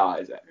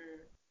criticise it.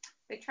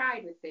 They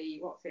tried with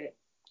the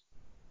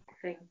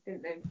thing,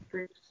 didn't they?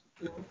 Bruce.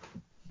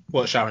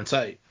 What, Sharon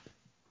Tate?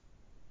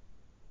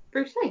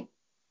 Bruce Lee.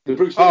 The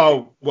Bruce Lee.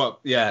 Oh, well,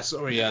 yeah,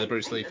 sorry, yeah, the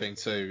Bruce Lee thing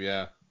too,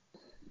 yeah.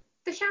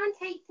 The Sharon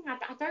Tate thing, I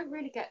don't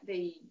really get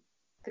the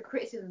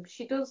criticism.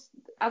 She does,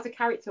 as a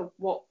character,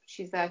 what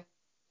she's there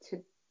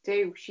to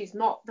do. She's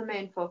not the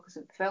main focus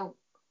of the film.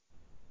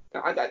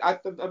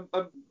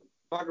 Margot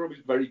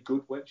Robbie's very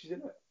good when she's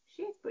in it.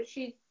 She is, but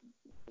she's,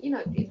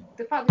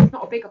 the fact that it's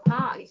not a bigger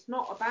part, it's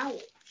not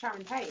about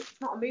Sharon Tate. It's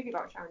not a movie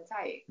about Sharon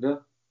Tate.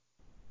 No.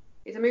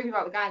 It's a movie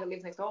about the guy that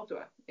lives next door to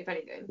her, if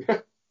anything.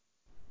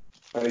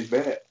 And his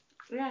mate.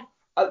 Yeah.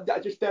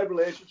 Just their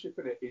relationship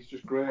in it is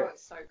just great. Oh,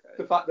 it's so good.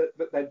 The fact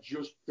that they're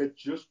just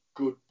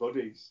good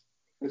buddies.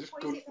 They're just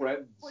good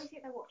friends. What is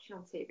it they're watching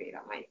on TV?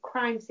 That like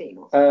crime scene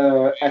or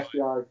something?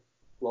 FBI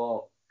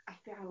Law.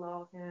 FBI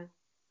Law, yeah.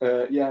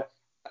 Yeah,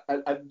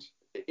 and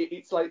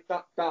it's like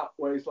that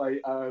where it's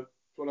like, do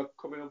you want to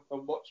come in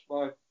and watch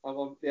I'm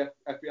on the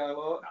FBI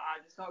Law? No, I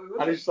just thought we would.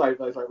 And it's like,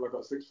 well, I've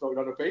got $6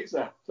 on a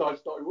pizza, so I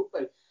just thought it would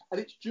be. And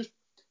it's just,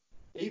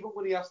 even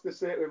when he has to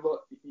say to him,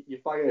 look,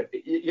 you're fired,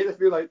 you get to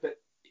feel like that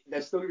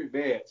they're still going to be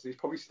mates, so he's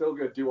probably still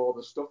going to do all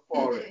the stuff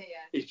for it.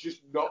 Yeah. He's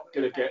just not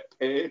going to get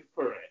paid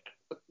for it.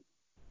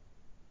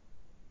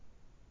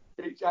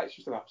 It's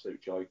just an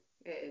absolute joy.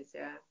 It is,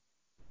 yeah.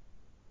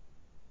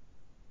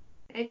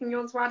 Anything you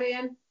want to add,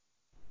 Ian?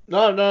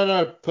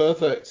 No,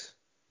 perfect.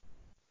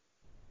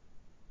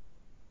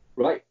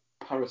 Right,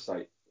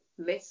 Parasite.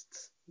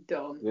 Lists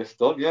done. List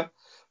done, yeah.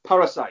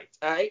 Parasite.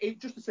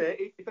 Just to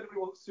say, if anybody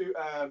wants to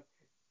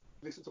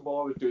listen to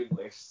more of doing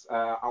lists,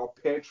 our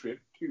Patreon,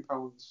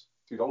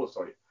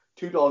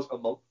 $2 a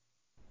month,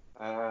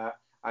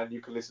 and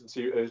you can listen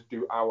to us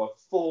do our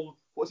full,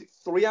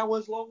 3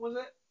 hours long, was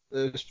it?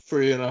 It was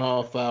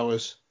 3.5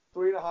 hours.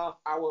 3.5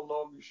 hour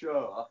long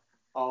show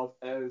of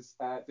us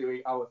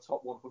doing our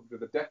top 100 of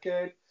the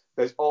decade.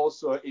 There's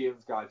also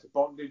Ian's Guide to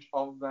Bondage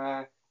on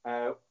there.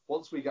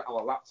 Once we get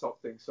our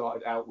laptop thing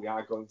sorted out, we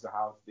are going to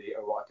have the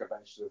Erotic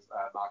Adventures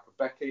of Mark and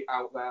Becky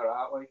out there,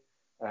 aren't we?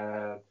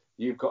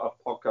 You've got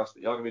a podcast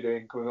that you're going to be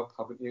doing coming up,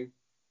 haven't you?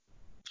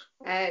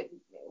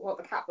 What,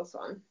 the Cat Bus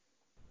one?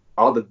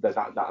 Oh, there's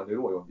that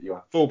new one that you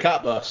have. Full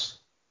Cat Bus.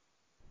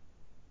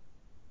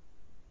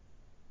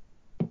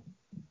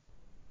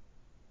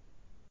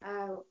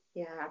 Oh,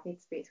 yeah, I need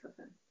to speak to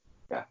her.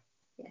 Yeah.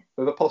 Yeah.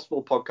 There's a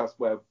possible podcast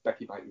where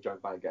Becky might be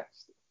joined by a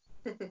guest.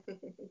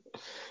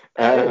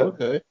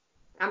 Okay.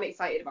 I'm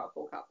excited about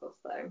Full Cat Bus,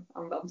 though.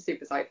 I'm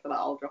super excited for that.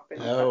 I'll drop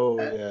in.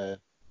 Yeah.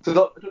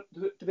 So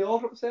do they all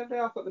drop the same day?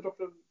 I thought they dropped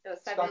them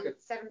staggered.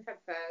 7 Feb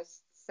 1st,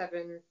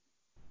 7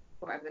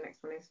 whatever the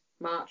next one is,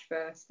 March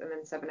 1st, and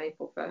then 7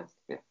 April 1st.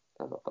 Yeah,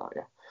 I love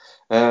that,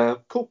 yeah.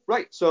 Cool,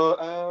 right,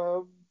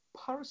 so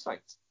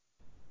Parasite.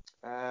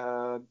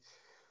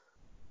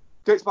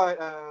 Directed by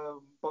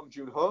Bong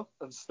Joon-ho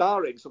and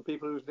starring some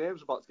people whose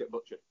names are about to get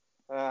butchered.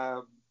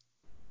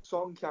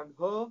 Song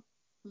Kang-ho,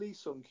 Lee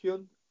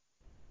Sung-hyun,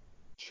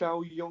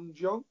 Chow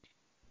Yun-jung,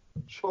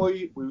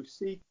 Choi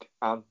Woo-sik,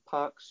 and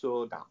Park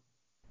So-dam.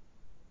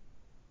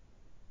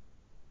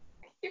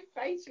 Your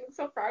face, you look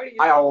so proud of you.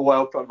 I am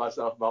well proud of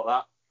myself about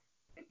that.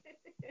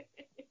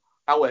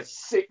 Our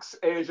 6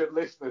 Asian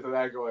listeners are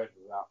there going,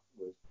 that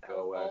was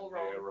nowhere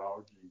near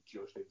wrong. You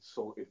just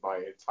insulted my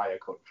entire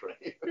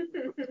country.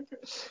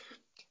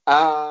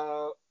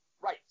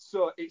 Right,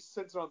 so it's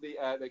centered on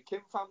the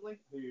Kim family,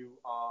 who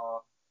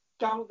are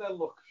down on their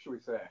luck, shall we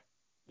say.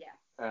 Yeah.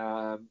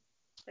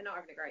 They're not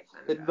having a great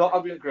time. They're not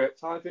having a great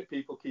time.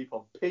 People keep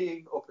on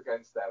peeing up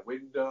against their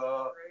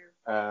window.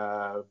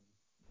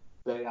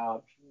 They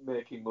are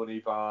making money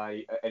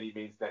by any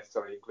means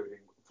necessary, including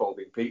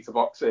folding pizza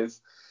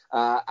boxes.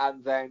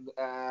 And then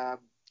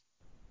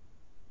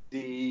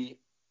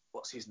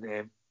what's his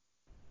name?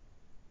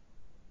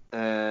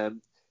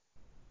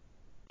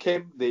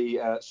 Kim, the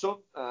son,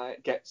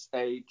 gets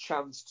a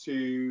chance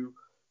to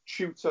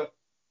tutor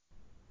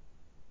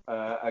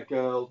a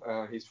girl.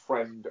 His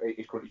friend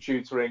is currently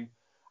tutoring,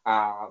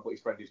 but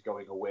his friend is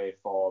going away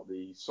for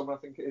the summer, I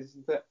think it is,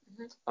 isn't it?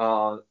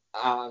 Mm-hmm.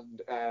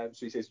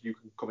 So he says, you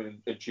can come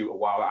in and tutor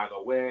while I'm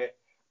away.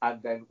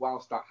 And then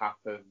whilst that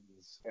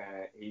happens,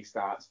 he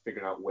starts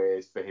figuring out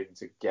ways for him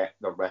to get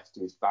the rest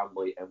of his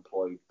family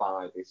employed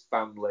by this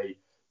family.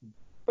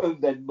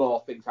 And then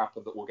more things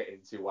happen that we'll get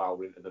into while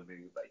we're into the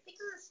movie. It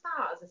doesn't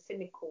start as a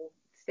cynical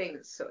thing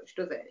as such,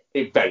 does it?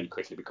 It very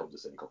quickly becomes a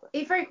cynical thing.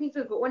 It very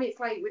quickly does, but when it's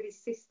like with his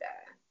sister,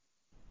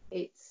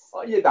 it's...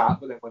 Oh, yeah, that,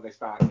 but then when they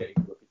start getting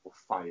other people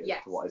fired,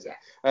 yes, what is it?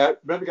 Yeah.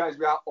 Remember, guys,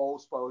 we are all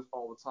spoilers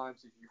all the time,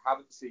 so if you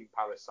haven't seen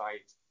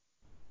Parasite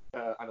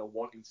and are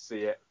wanting to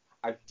see it,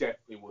 I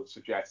definitely would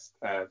suggest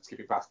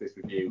skipping past this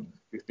review,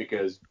 just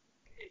because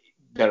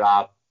there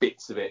are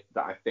bits of it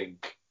that I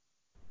think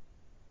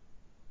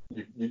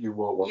you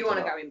won't want to know. You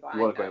want to go in blind.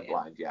 You want to go in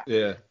blind, yeah.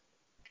 Yeah.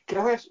 Can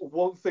I ask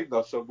one thing,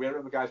 though? So, we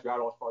remember, guys, we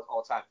are all spoilers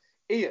all the time.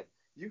 Ian,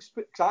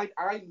 because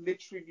I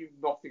literally knew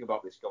nothing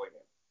about this going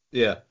in.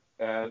 Yeah.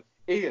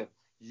 Ian,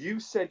 you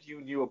said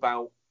you knew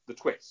about the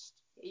twist.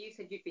 You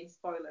said you'd been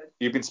spoiled.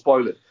 You've been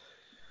spoiled.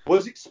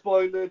 Was it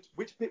spoiled?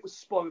 Which bit was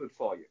spoiled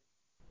for you?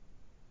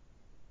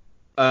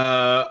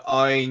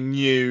 I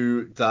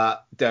knew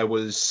that there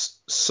was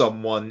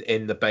someone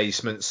in the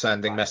basement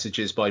sending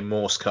messages by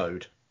Morse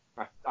code.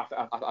 I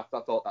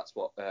thought that's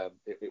what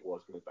it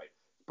was going to be.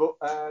 But,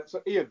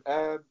 so Ian,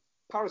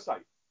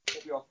 Parasite,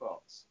 what were your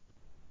thoughts?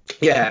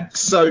 Yeah,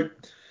 so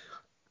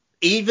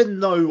even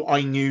though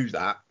I knew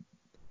that,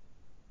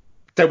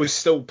 there was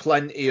still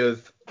plenty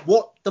of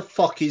what the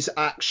fuck is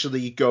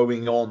actually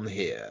going on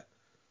here.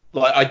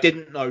 Like, I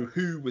didn't know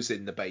who was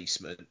in the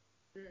basement.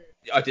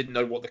 I didn't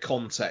know what the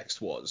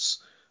context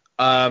was.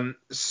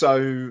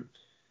 So,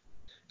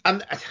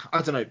 and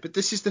I don't know, but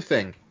this is the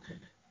thing.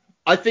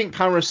 I think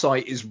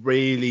Parasite is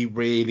really,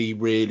 really,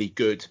 really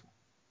good.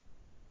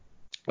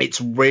 It's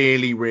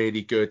really,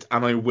 really good,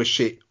 and I wish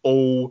it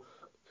all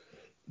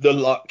the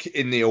luck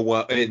in the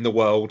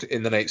world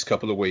in the next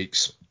couple of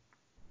weeks.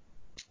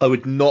 I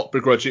would not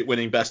begrudge it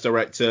winning Best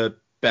Director,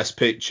 Best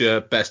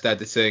Picture, Best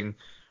Editing,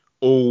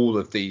 all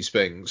of these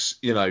things.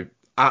 You know,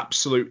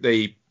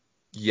 absolutely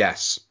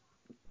yes.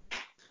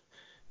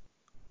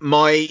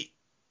 My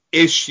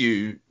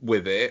issue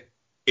with it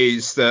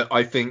is that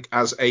I think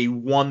as a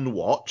one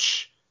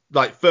watch,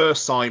 like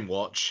first time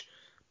watch,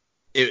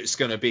 it's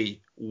going to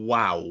be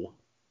wow.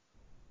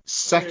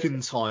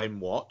 Second time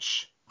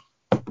watch,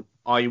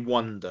 I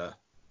wonder.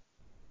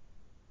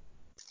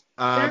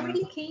 I'm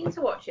really keen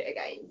to watch it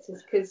again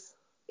because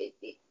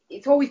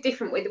it's always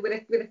different with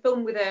a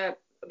film with a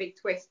big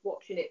twist.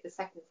 Watching it the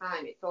second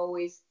time, it's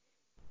always,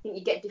 I think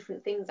you get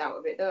different things out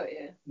of it, don't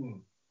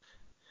you?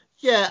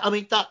 Yeah, I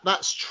mean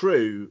that's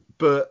true,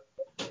 but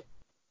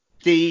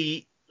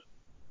I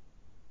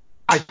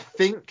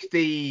think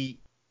the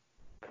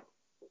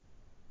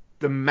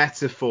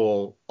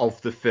metaphor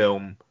of the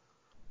film,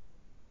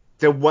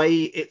 the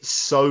way it's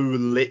so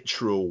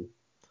literal,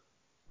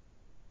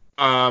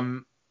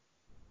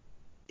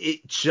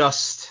 it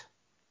just,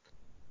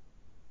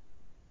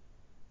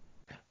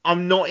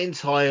 I'm not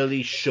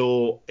entirely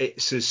sure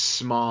it's as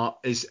smart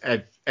as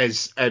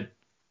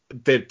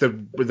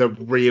the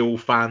real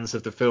fans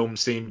of the film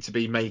seem to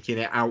be making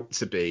it out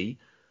to be.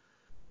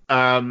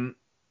 And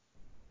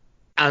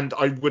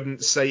I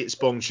wouldn't say it's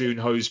Bong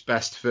Joon-ho's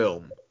best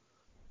film.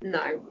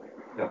 No.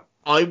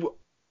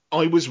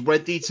 I was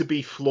ready to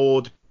be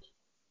floored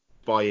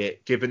by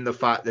it, given the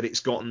fact that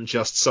it's gotten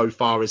just so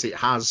far as it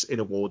has in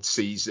awards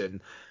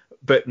season.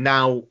 But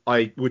now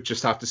I would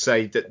just have to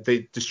say that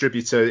the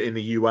distributor in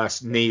the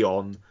US,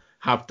 Neon,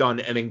 have done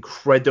an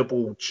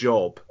incredible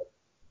job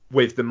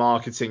with the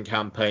marketing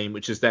campaign,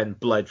 which has then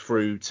bled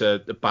through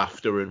to the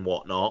BAFTA and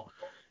whatnot.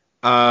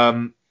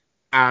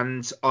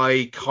 And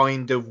I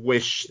kind of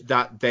wish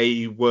that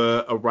they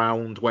were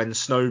around when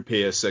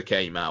Snowpiercer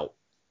came out,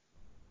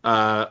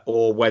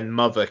 or when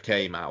Mother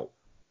came out,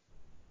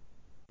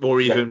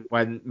 or even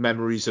when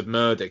Memories of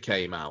Murder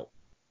came out.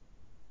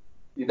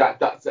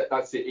 That's it.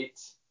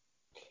 It's.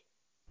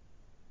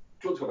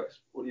 Do you want to go next?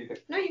 What do you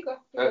think? No, you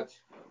go.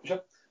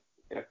 Sure.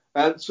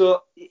 Yeah.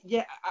 So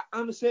yeah,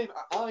 I'm the same.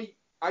 I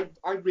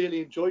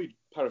really enjoyed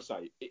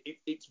Parasite.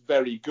 It's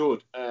very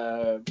good.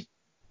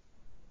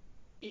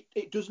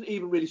 It doesn't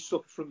even really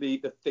suffer from the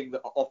thing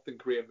that often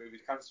Korean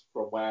movies can suffer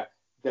from, where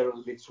they're a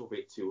little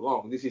bit too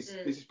long. This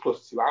is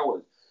plus 2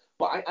 hours,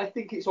 but I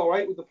think it's all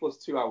right with the plus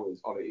 2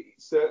 hours on it. It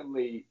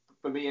certainly,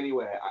 for me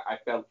anyway, I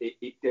felt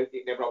it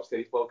never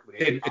outstayed its welcome.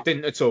 It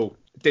didn't at all.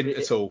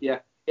 Yeah,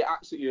 it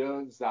absolutely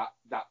earns that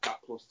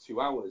plus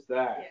 2 hours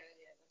there. Yeah.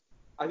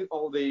 I think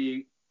all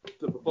the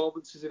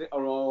performances in it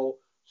are all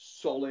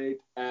solid.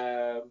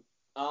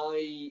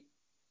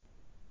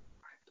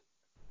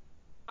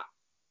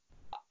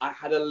 I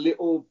had a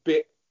little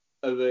bit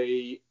of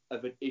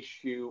an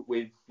issue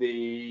with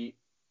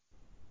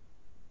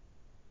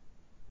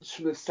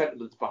some of the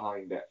sentiments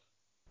behind it.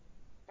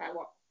 Like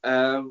what?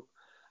 I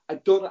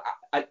don't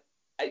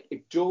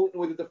know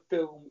whether the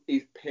film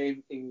is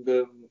painting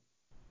the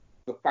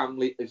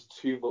family as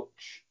too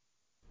much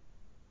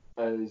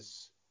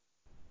as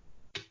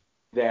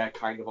they're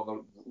kind of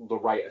on the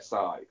writer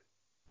side.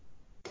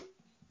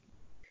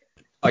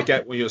 I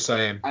get what you're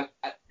saying. I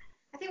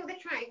think what they're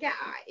trying to get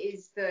at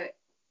is that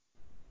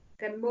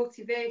their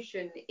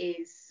motivation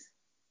is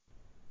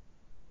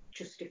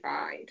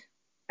justified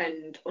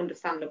and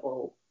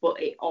understandable,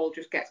 but it all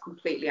just gets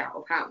completely out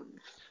of hand.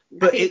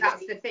 But I think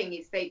that's the thing,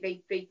 is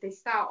they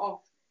start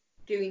off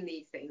doing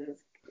these things,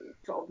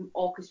 sort of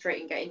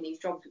orchestrating getting these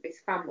jobs with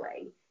this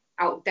family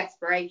out of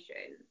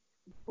desperation,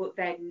 but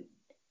then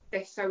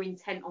they're so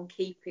intent on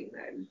keeping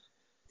them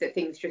that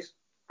things just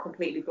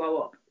completely blow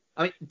up.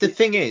 I mean, the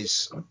thing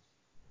is,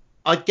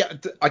 I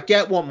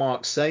get what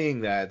Mark's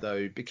saying there,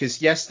 though,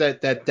 because yes, they're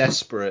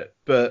desperate,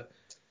 but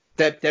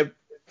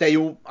they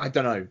all, I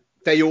don't know,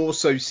 they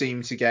also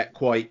seem to get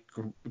quite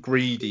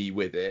greedy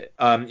with it.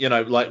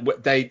 Like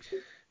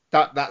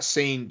that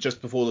scene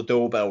just before the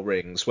doorbell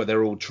rings, where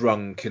they're all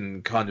drunk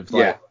and kind of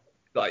like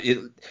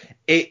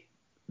it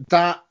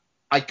that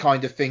I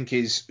kind of think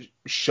is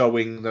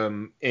showing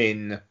them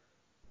in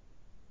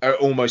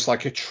almost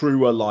like a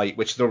truer light,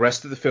 which the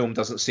rest of the film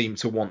doesn't seem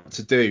to want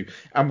to do.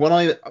 And what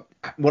I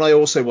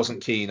also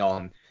wasn't keen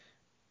on,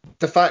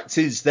 the fact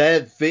is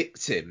they're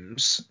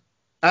victims,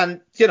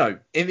 and in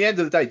the end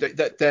of the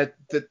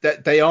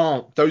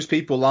day, those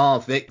people are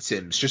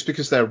victims. Just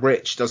because they're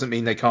rich doesn't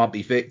mean they can't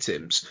be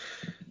victims.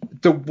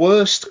 The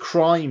worst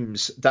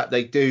crimes that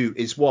they do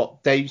is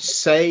what they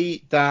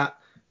say, that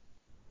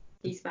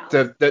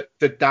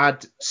the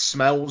dad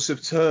smells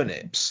of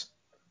turnips.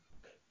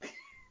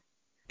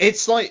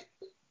 It's like,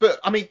 but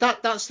I mean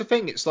that's the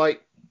thing. It's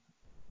like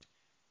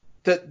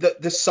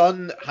the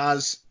son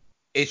has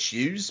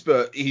issues,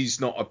 but he's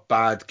not a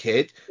bad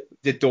kid.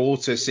 The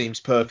daughter seems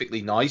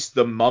perfectly nice.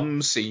 The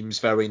mum seems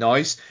very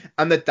nice,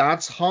 and the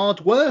dad's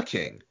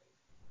hardworking.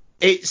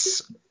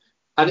 It's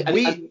and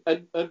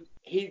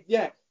he's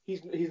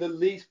the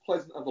least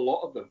pleasant of a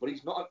lot of them, but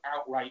he's not an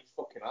outright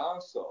fucking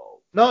arsehole.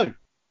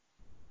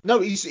 No,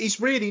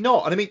 he's really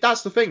not. And I mean,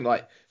 that's the thing.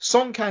 Like,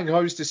 Song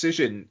Kang-ho's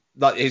decision,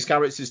 like his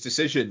character's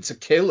decision to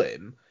kill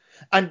him,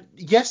 and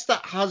yes,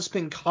 that has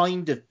been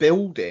kind of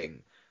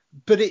building,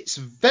 but it's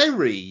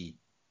very...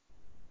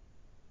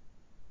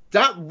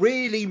 That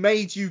really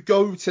made you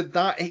go to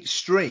that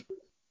extreme.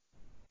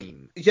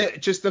 Yeah,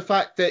 just the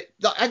fact that...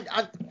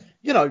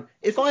 And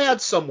if I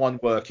had someone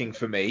working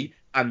for me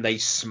and they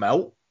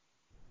smelt,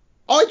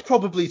 I'd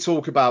probably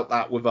talk about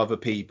that with other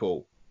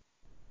people.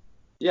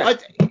 Yeah.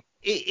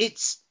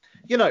 It's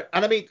and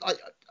I mean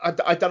I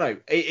don't know,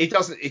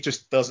 it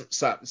just doesn't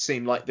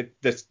seem like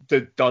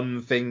the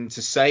done thing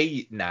to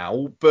say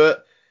now,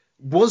 but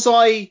was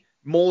I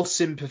more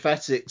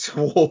sympathetic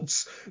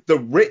towards the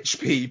rich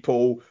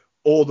people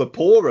or the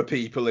poorer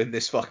people in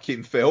this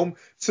fucking film?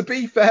 To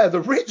be fair,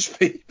 the rich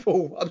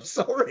people. I'm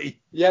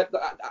sorry. Yeah,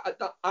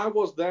 I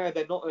was there.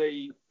 They're not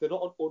an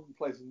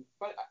unpleasant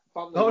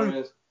family.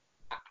 No.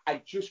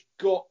 I just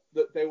got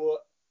that they were.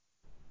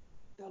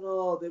 I don't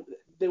know.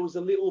 There was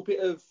a little bit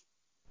of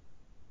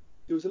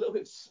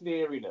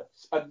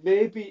snariness, and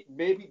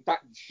maybe that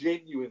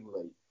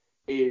genuinely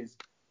is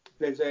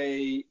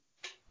there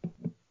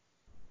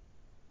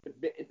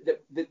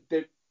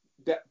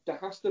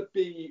has to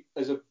be,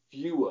 as a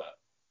viewer,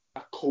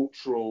 a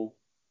cultural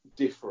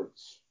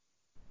difference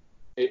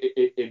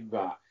in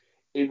that,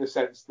 in the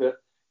sense that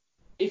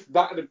if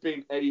that had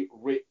been a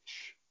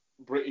rich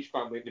British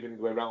family and they'd been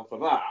the way around for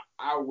that,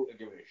 I wouldn't have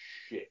given a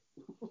shit.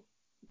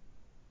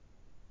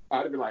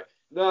 I'd have been like,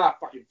 nah,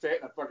 fucking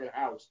take the fucking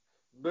house,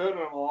 murder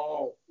them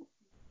all.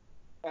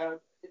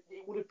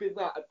 It would have been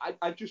that.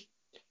 I just,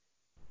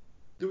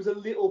 there was a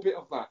little bit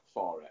of that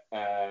for it.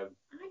 I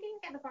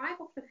didn't get the vibe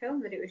off the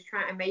film that it was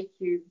trying to make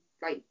you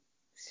like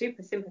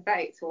super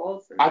sympathetic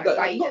towards them. I'm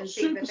not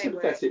super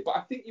sympathetic, but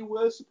I think you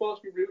were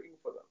supposed to be rooting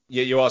for them.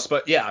 Yeah, you are.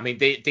 But yeah, I mean,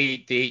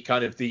 the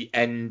kind of the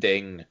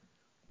ending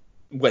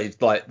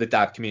with like the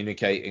dad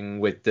communicating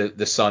with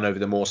the son over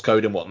the Morse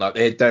code and whatnot,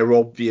 they're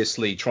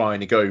obviously trying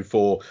to go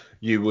for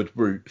you would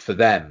root for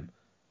them.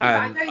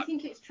 I don't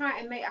think it's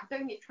trying to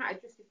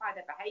justify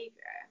their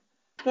behaviour.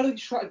 I don't think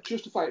it's trying to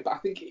justify it, but I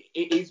think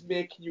it is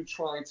making you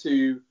try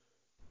to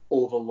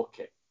overlook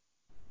it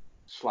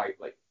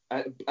slightly.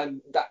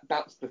 And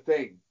that's the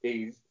thing,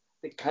 is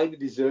they kind of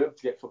deserve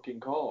to get fucking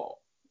caught.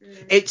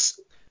 It's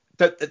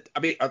that, I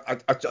mean,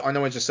 I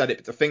know I just said it,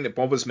 but the thing that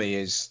bothers me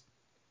is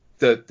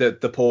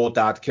the poor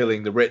dad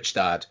killing the rich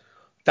dad.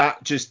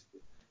 That just,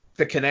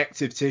 the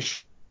connective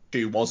tissue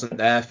wasn't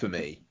there for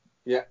me.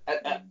 Yeah,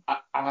 and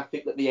I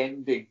think that the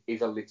ending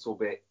is a little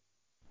bit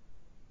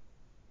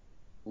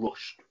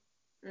rushed.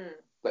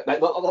 Not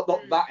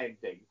that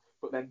ending,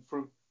 but then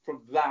from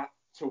that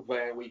to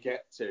where we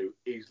get to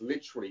is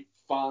literally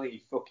 5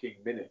 fucking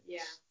minutes.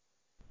 Yeah.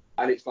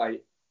 And it's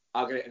like,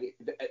 and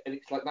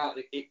it's like that.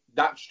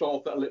 That show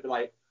felt a little bit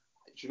like,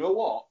 do you know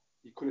what?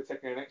 You could have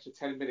taken an extra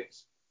 10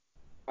 minutes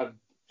and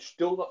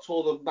still not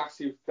told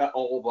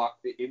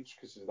the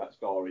intricacies of that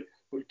story,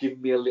 but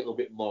given me a little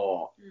bit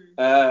more.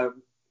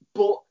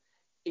 But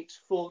it's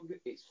fun.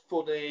 It's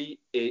funny.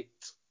 It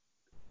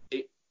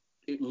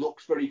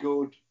looks very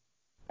good.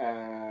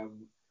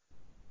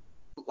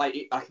 Like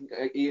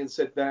Ian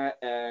said there,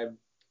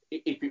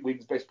 if it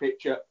wins Best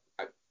Picture,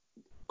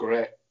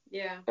 great.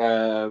 Yeah.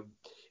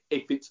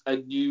 If it's a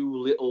new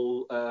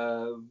little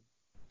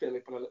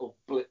Philip and a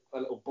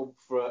little bump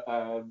for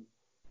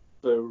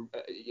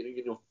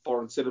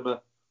foreign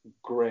cinema,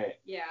 great.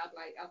 Yeah,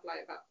 I'd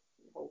like that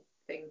whole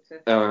thing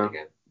to happen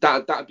again.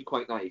 That'd be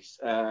quite nice.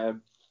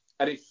 And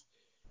if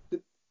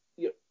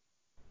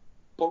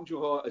Bong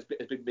Joon-ho has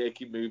been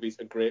making movies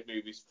and great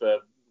movies for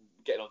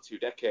getting on 2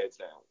 decades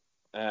now,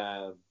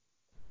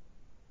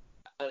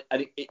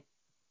 and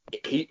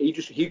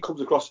he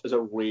comes across as a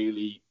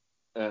really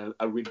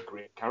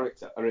great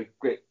character, a really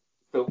great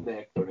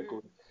filmmaker, and a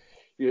good.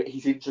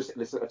 He's interested in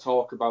listening to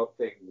talk about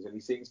things, and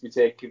he seems to be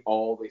taking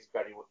all this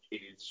very much in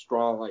his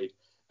stride.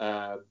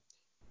 And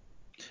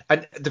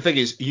the thing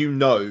is,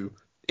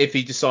 if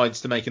he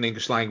decides to make an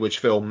English language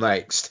film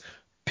next,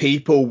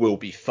 people will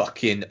be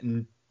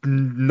fucking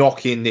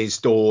knocking his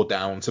door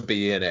down to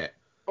be in it.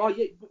 Oh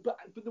yeah, but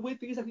the weird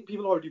thing is, I think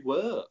people already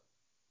were.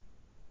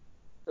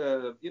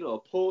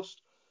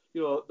 Post,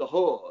 The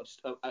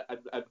Host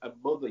and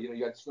Mother.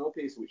 You had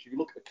Snowpiercer, which if you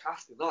look at the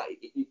cast in that,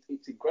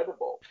 it's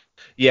incredible.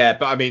 Yeah,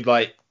 but I mean,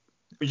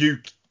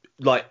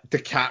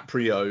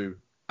 DiCaprio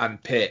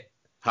and Pitt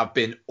have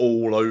been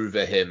all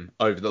over him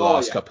over the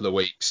last couple of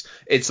weeks.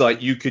 It's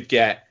like you could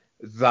get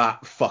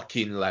that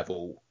fucking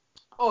level.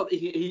 Oh,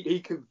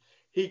 he can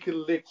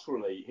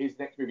literally, his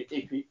next movie,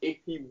 if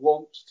he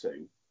wants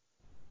to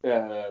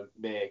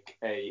make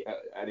an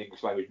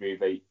English language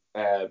movie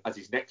as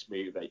his next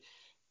movie,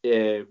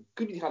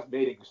 because he has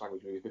made English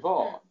language movies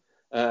before,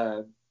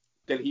 then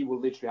he will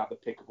literally have the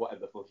pick of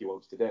whatever the fuck he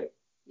wants to do.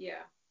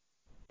 Yeah.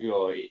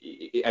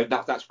 And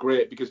that's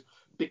great because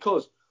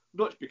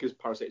not just because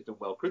Parasite is done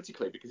well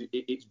critically, because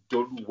it's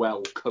done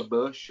well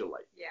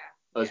commercially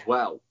as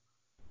well.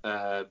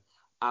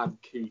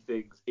 And key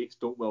things, it's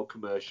done well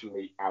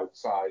commercially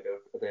outside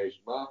of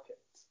Asian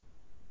markets.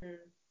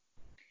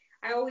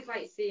 I always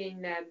like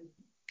seeing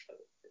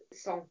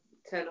Song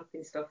turn up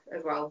in stuff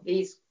as well.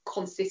 He's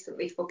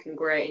consistently fucking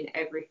great in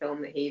every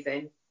film that he's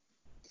in.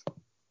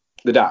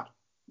 The dad?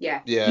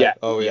 Yeah.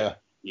 Oh yeah.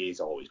 He's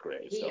always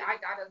great. I don't think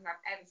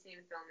I've ever seen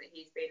a film that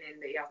he's been in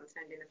that he hasn't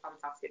turned in a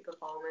fantastic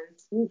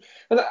performance.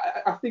 And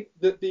I think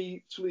that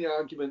some of the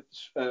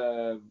arguments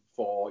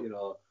for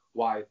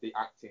why the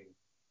acting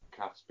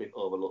cast's been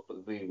overlooked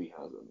but the movie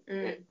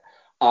hasn't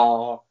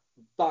are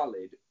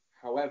valid.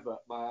 However,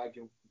 my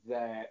argument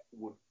there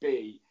would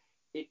be,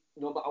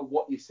 no matter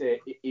what you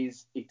say, it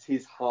is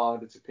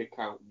harder to pick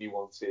out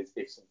nuances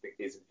if something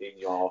isn't in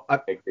your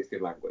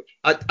existing language.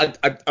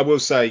 I will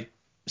say,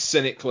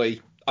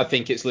 cynically, I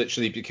think it's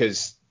literally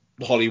because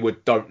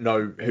Hollywood don't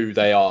know who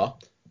they are.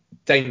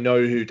 They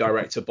know who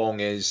director Bong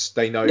is.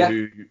 They know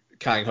who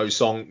Kang Ho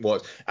Song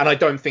was. And I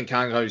don't think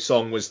Kang Ho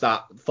Song was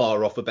that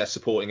far off a Best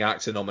Supporting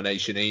Actor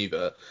nomination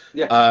either.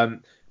 Yeah.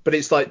 But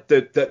it's like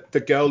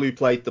the girl who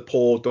played the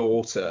poor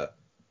daughter,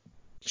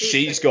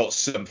 she's got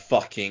some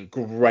fucking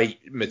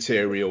great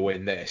material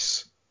in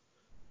this.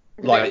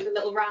 There's a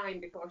little rhyme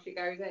before she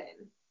goes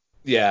in.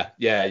 Yeah.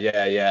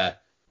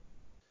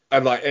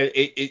 And like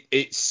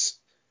it's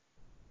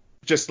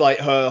just like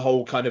her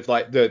whole kind of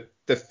like the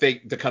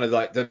thing, the kind of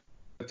like the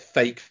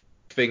fake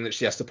thing that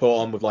she has to put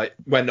on with like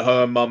when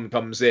her mum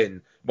comes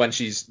in when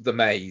she's the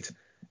maid,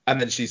 and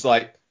then she's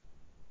like,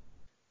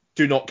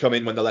 do not come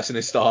in when the lesson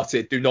is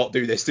started, do not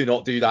do this, do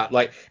not do that,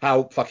 like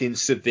how fucking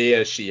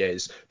severe she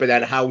is, but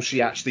then how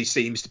she actually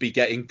seems to be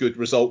getting good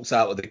results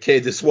out of the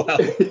kid as well.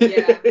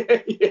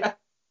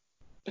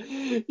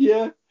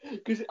 Yeah,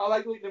 because I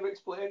like when it never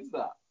explains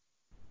that.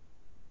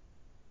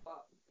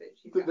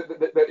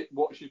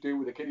 What she do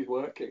with the kid is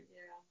working.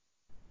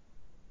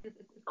 Yeah.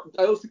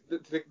 I also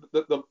think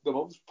the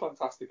mum's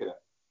fantastic in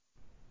it.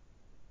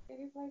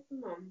 Who plays the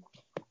mum?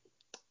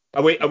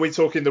 Are we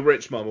talking the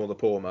rich mum or the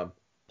poor mum?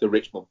 The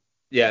rich mum.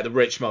 Yeah, the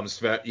rich mum's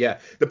the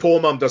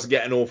poor mum doesn't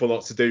get an awful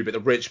lot to do, but the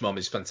rich mum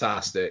is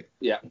fantastic.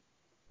 Yeah.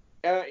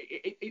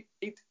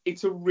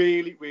 It's a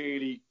really,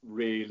 really,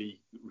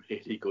 really,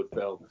 really good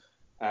film.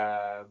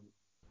 I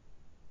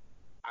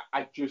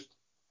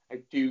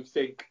do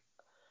think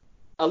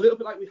a little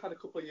bit like we had a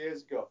couple of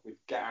years ago with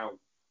Get Out,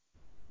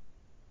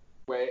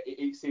 where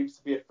it seems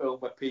to be a film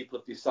where people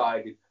have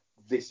decided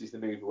this is the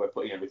movie we're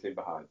putting everything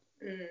behind.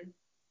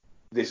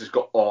 This has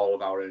got all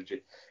of our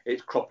energy.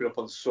 It's cropping up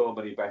on so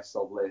many best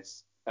of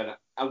lists, and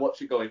I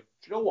watch it going, do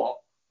you know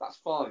what? That's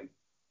fine,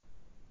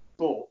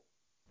 but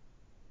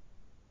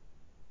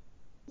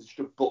it's just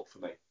a but for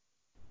me.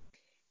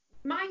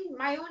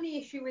 My only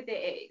issue with it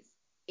is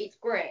it's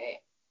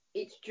great.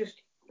 It's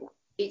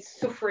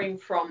suffering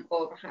from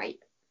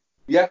overhype.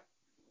 Yeah.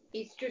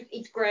 It's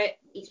great.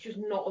 It's just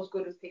not as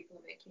good as people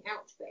are making it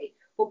out to be.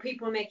 But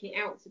people are making it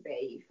out to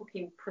be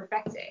fucking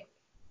prophetic.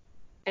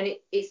 And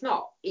it's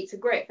not. It's a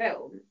great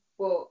film,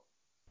 but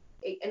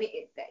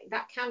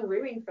that can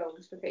ruin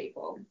films for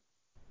people.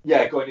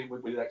 Yeah, going in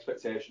with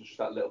expectations just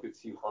that little bit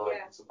too high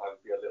can sometimes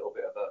be a little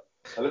bit of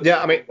a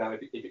down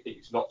if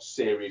it's not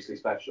seriously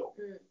special.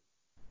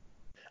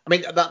 I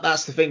mean,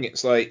 that's the thing.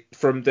 It's like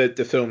from the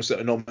films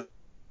that are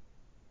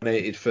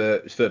nominated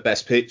for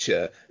Best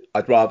Picture,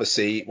 I'd rather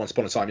see Once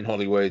Upon a Time in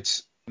Hollywood,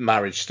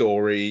 Marriage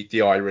Story,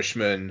 The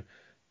Irishman,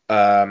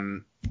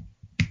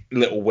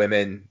 Little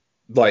Women.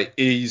 Like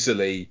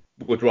easily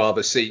would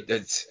rather see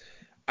that.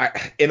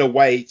 In a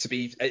way, to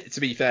be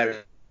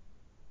fair,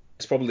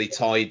 it's probably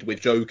tied with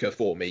Joker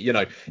for me. You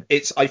know,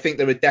 I think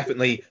there are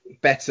definitely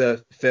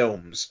better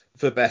films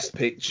for Best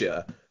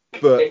Picture,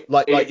 but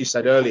like you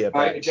said earlier,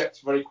 I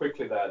eject very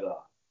quickly there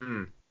though.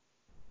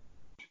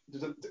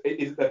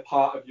 Isn't there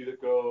part of you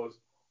that goes,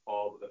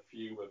 oh, but the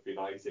few would be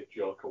nice if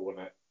Joker won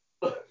it?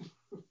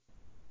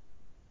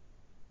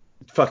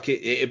 Fuck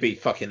it, it'd be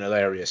fucking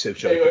hilarious if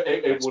Joker.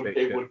 It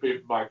would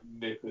be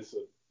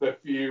magnificent. The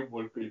fume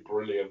would be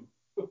brilliant.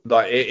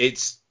 Like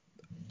it's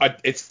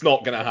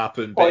not gonna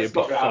happen, but it'd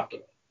be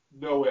fucking.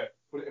 No way.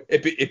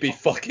 It'd be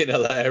fucking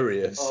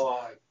hilarious.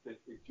 It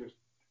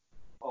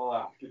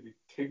give me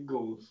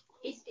tingles.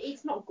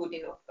 It's not good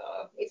enough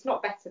though. It's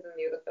not better than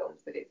the other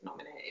films that it's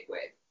nominated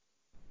with.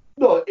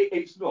 No,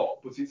 it's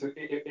not. But if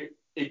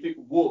it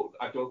would,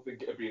 I don't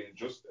think it'd be an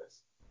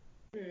injustice.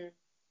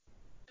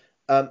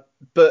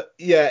 But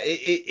yeah,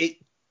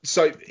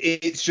 so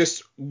it's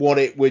just what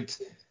it would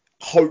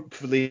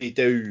hopefully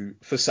do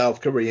for South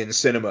Korean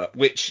cinema,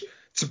 which,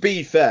 to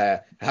be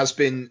fair, has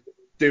been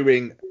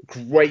doing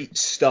great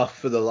stuff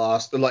for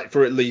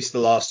for at least the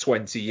last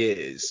 20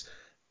 years,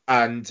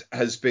 and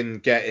has been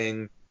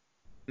getting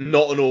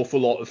not an awful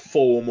lot of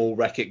formal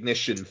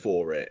recognition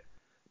for it.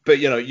 But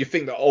you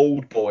think that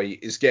Old Boy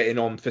is getting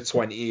on for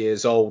 20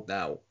 years old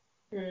now.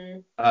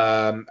 And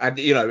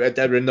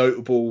there are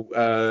notable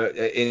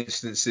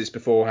instances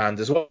beforehand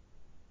as well.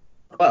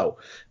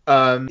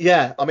 I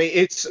mean,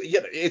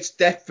 it's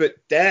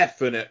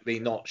definitely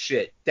not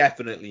shit.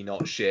 Definitely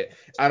not shit.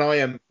 And I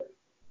am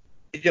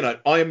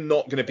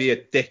not going to be a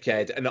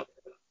dickhead and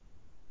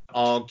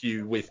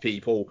argue with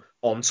people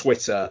on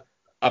Twitter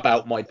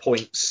about my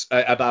points,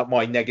 about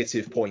my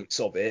negative points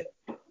of it.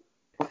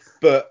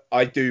 But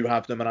I do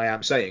have them, and I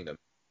am saying them.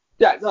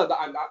 Yeah, no,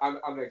 I'm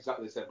in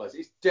exactly the same place.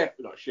 It's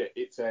definitely not shit.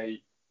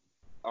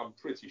 I'm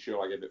pretty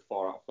sure I gave it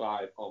 4 out of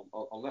 5 on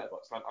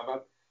Letterboxd.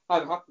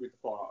 I'm happy with the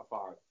 4 out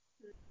of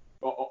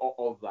 5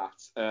 of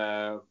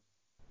that.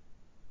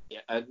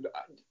 And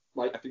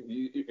like I think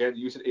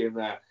you said in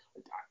there,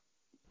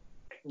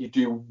 you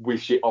do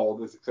wish it all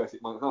the success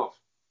it might have.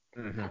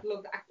 Mm-hmm. I'd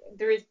love that.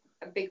 There is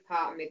a big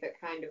part of me that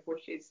kind of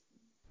wishes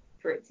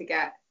for it to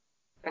get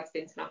Best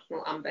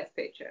International and Best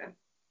Picture.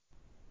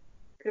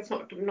 Because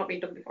it's not been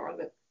done before, has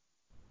it?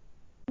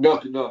 No.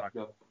 I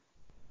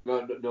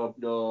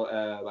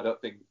don't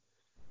think.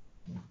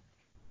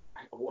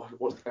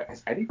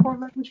 Has any foreign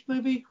language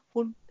movie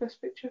won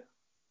Best Picture?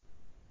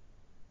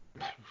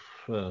 I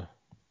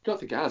don't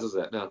think it has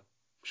it? No, I'm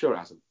sure it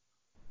hasn't.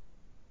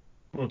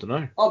 I don't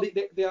know. Oh,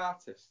 the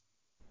artist.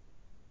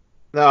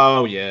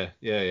 Oh yeah.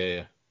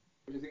 I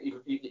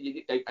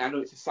know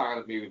it's a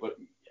silent movie, but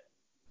do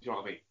you know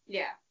what I mean?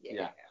 Yeah.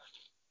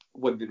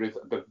 When there is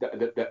the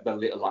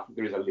little,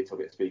 there is a little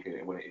bit of speaking in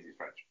it when it is in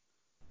French.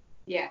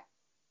 Yeah.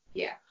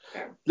 Yeah.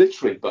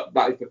 Literally, but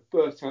that is the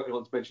first time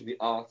anyone's mentioned the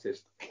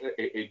artist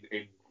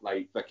in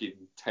like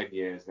 10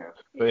 years now.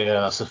 But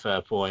yeah, that's a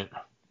fair point.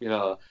 You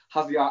know,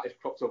 has the artist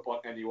cropped up on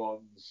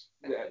anyone's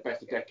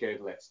best of decade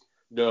list?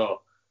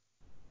 No.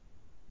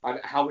 And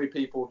how many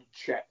people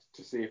checked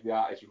to see if the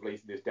artist was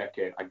released in this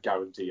decade? I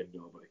guarantee you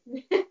nobody.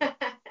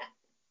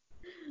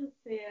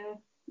 Yeah.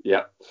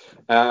 Yeah.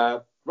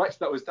 Right, so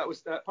that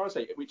was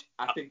Parasite, which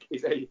I think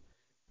is an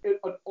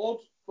odd,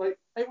 like,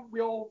 we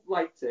all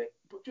liked it,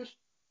 but just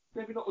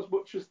maybe not as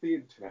much as the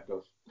internet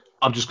does.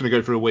 I'm just going to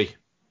go for a wee.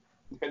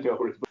 No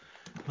worries.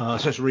 I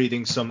was just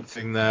reading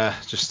something there,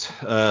 just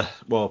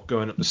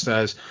going up the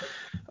stairs.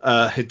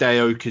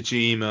 Hideo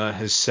Kojima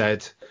has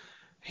said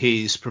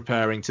he's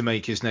preparing to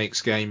make his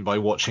next game by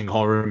watching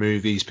horror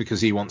movies because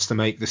he wants to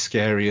make the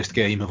scariest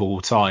game of all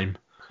time.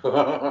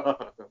 Oh,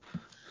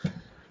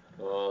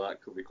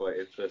 that could be quite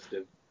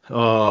interesting.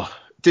 Oh,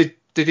 did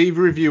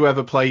either of you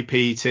ever play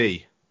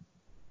PT?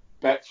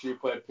 Bet you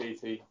played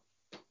PT.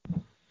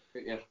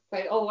 Yeah.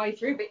 Played all the way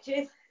through,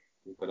 bitches.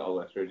 You played it all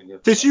the way through, didn't you?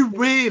 Did you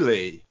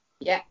really?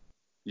 Yeah.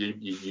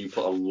 You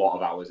put a lot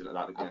of hours into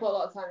that, didn't you? I put a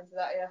lot of time into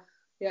that, yeah.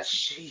 Yeah.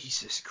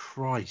 Jesus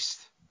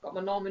Christ. Got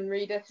my Norman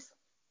Reedus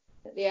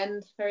at the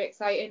end. Very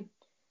exciting.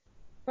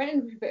 Went in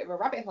a bit of a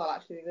rabbit hole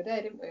actually the other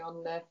day, didn't we,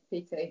 on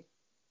PT?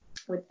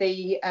 With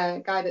the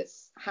guy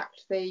that's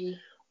hacked the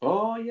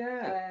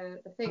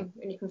the thing,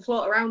 and you can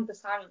float around the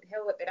Silent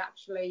Hill that they'd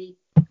actually.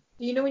 Do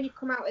you know when you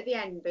come out at the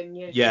end and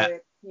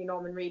you're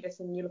Norman Reedus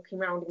and you're looking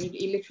around and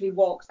he literally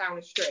walks down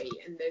a street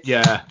and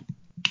there's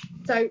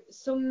So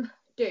some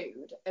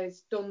dude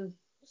has done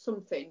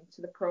something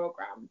to the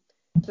program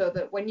so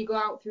that when you go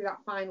out through that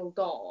final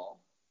door,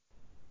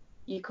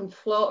 you can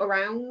float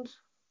around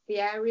the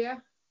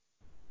area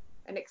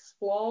and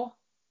explore.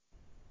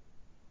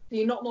 So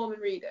you're not Norman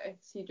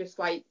Reedus, you're just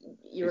like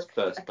you're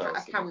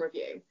a camera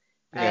view.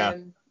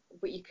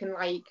 But you can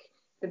like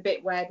the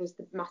bit where there's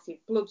the massive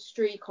blood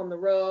streak on the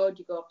road,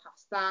 you go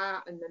past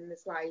that, and then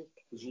there's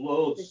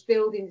loads. This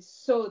building's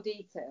so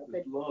detailed.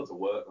 There's loads of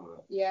work on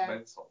it. Yeah,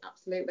 mental.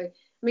 Absolutely. I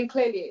mean,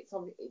 clearly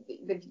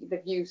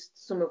they've used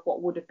some of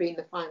what would have been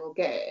the final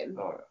game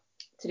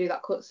to do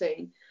that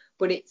cutscene,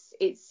 but it's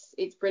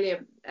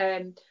brilliant.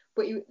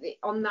 But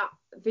on that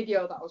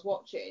video that I was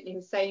watching, he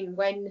was saying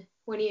when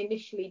he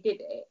initially did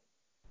it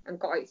and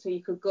got it so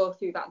you could go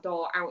through that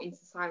door out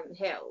into Silent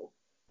Hill,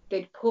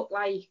 they'd put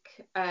a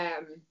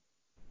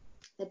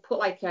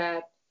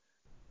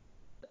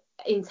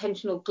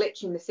intentional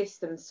glitch in the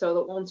system so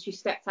that once you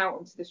stepped out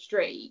onto the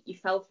street, you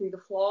fell through the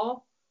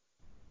floor.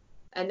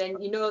 And then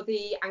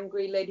the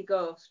angry lady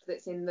ghost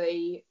that's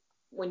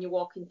when you're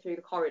walking through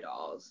the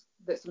corridors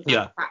that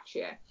sometimes catch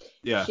you.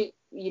 Yeah.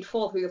 You'd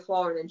fall through the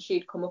floor and then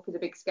she'd come up with a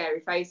big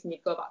scary face and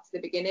you'd go back to the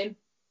beginning.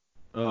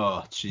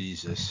 Oh,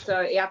 Jesus.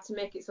 So he had to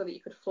make it so that you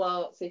could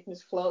float, so you can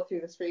just float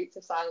through the streets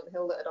of Silent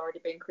Hill that had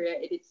already been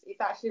created.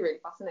 It's actually really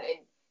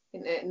fascinating,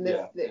 isn't it? And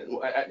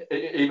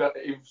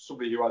even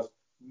somebody who has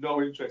no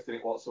interest in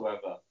it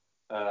whatsoever,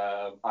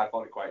 I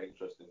found it quite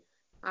interesting.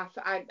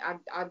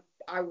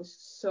 I was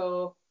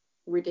so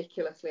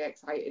ridiculously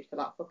excited for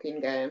that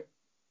fucking game.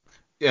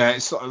 Yeah,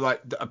 it's sort of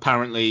like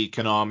apparently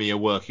Konami are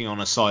working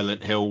on a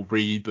Silent Hill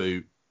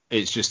reboot.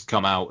 It's just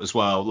come out as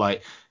well.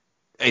 Like,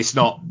 it's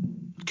not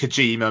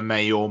Kojima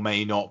may or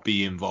may not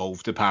be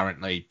involved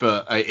apparently,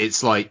 but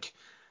it's like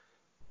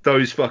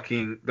those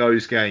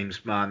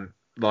games, man.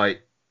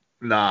 Like,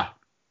 nah.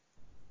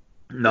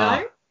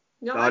 No?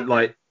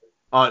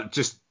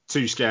 Just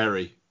too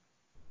scary.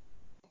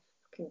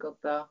 Fucking good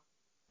though.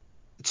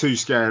 Too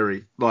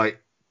scary. Like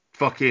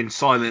fucking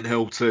Silent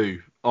Hill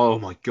 2. Oh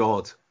my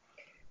god.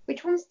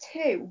 Which one's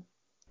 2?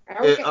 I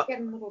always get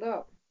them muddled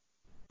up.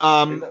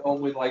 Isn't it one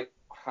with like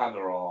Hannah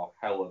or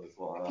Helen as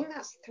well? I think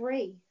that's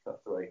 3.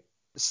 That's 3.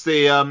 It's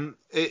the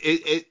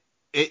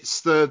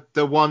it's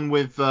the one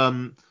with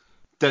the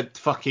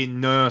fucking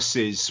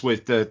nurses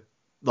with the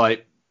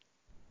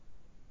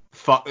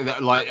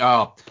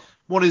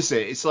what is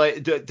it? It's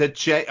like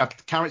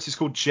the character's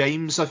called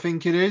James, I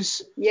think it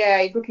is.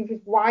 Yeah, he's looking for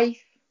his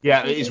wife.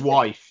 Yeah, his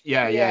wife.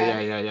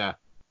 Yeah.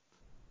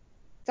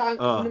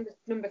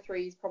 Number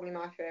 3 is probably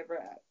my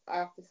favourite. I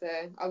have to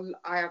say,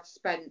 I have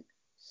spent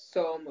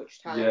so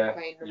much time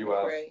playing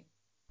number 3.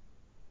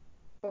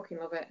 Fucking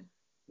love it.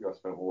 You have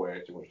spent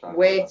way too much time.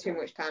 Way too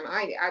much time.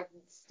 I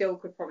still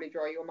could probably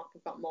draw you a map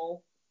of that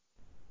mall.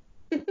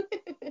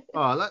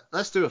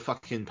 Let's do a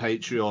fucking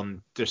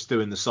Patreon just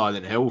doing the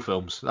Silent Hill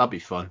films. That'd be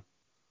fun.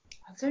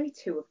 There's only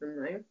 2 of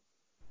them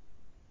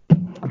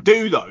though.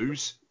 Do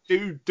those.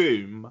 Do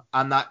Doom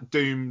and that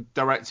Doom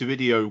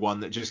direct-to-video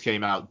one that just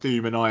came out,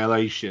 Doom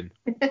Annihilation.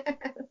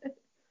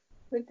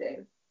 We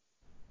do.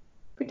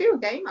 We do a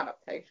game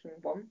adaptation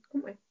one,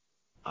 couldn't we?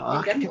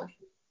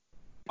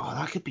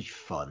 That could be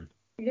fun.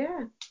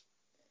 Yeah.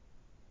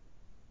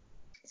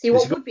 See,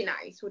 what would be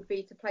nice would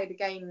be to play the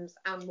games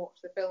and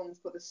watch the films,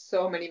 but there's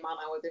so many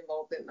man-hours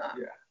involved in that.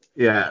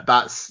 Yeah,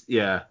 that's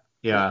yeah.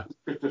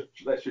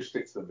 Let's just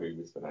stick to the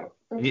movies for now.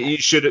 Okay.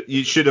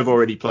 You should have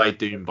already played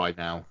Doom by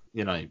now.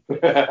 You know.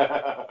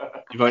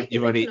 You've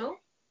only.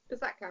 Does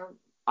that count?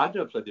 I've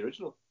never played the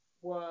original.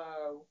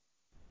 Whoa.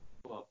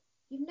 What?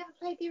 You've never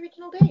played the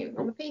original Doom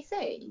on the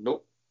PC?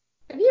 Nope.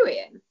 Have you,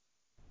 Ian?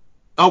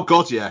 Oh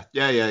god, yeah.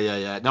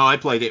 No, I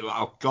played it.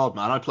 Oh god,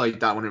 man, I played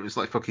that when it was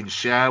like fucking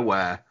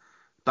shareware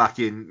back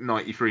in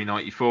 93,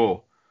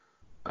 94.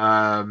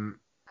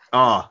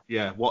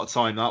 Yeah, what a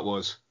time that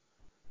was.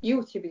 You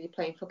were too busy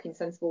playing fucking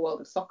Sensible World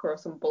of Soccer or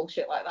some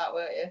bullshit like that,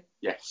 weren't you?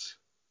 Yes,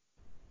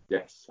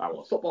 I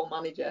was. Football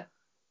Manager.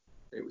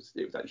 It was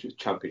actually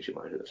Championship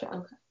Manager at the time.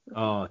 Okay.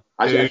 Oh,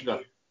 Actually,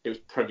 no, it was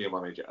Premier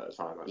Manager at the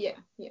time. Yeah.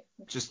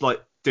 Just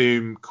like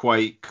Doom,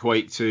 Quake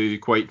 2,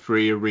 Quake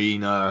 3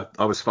 Arena.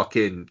 I was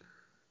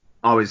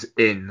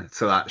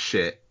into that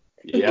shit.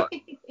 Yeah.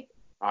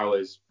 I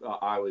was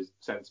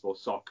Sensible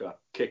Soccer,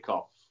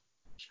 Kickoff,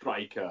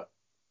 Striker,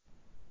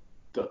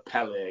 the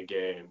Pele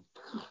game.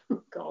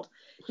 God.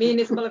 Me and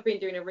Isabel have been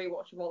doing a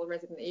rewatch of all the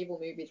Resident Evil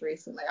movies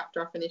recently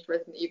after I finished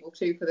Resident Evil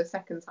 2 for the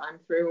second time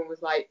through and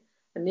was like,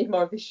 I need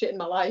more of this shit in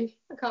my life.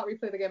 I can't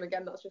replay the game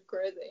again. That's just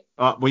crazy.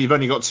 Well, you've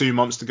only got 2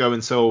 months to go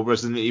until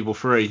Resident Evil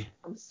 3.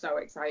 I'm so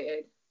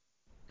excited.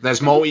 There's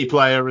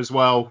multiplayer as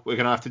well. We're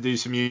going to have to do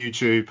some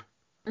YouTube.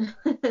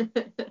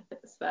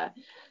 That's fair.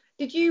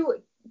 Did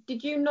you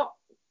not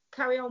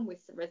carry on with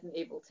Resident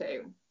Evil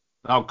 2?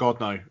 Oh God,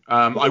 no.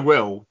 I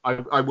will.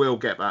 I will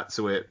get back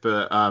to it,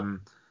 but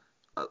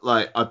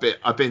like I've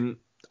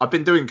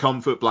been doing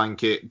Comfort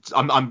Blanket.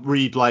 I'm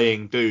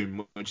replaying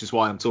Doom, which is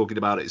why I'm talking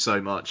about it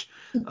so much.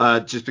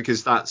 Just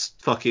because that's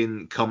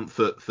fucking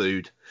comfort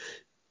food.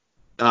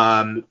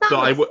 But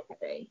I would.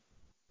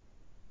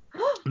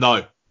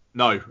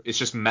 No, it's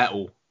just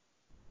metal.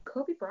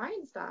 Kobe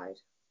Bryant's died.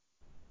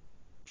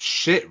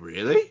 Shit,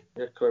 really?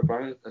 Yeah, Kobe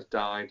Bryant has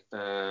died.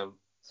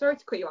 Sorry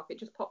to cut you off. It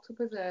just popped up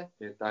as a.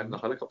 He died in a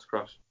helicopter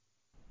crash.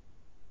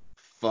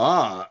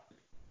 Fuck.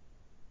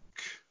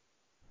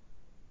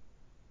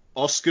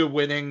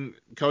 Oscar-winning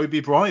Kobe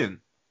Bryant.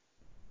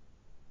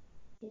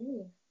 That's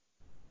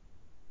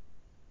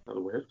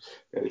weird.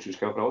 Yeah, it's just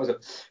coming out, is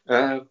it?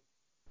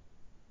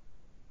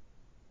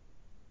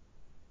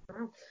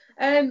 Wow.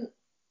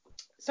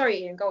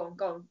 Sorry, Ian. Go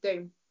on.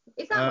 Doom.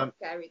 Is that not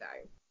scary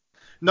though?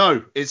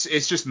 No,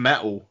 it's just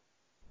metal.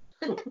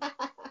 Fair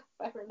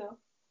enough.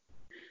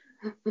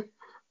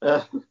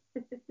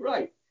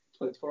 Right.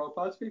 24 hour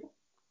parts, people.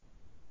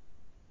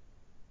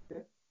 Yeah.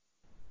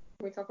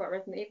 Can we talk about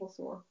Resident Evil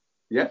some more?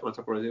 Yeah, want to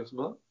talk about Resident Evil some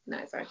more?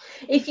 No, sorry.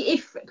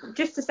 If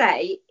just to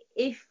say,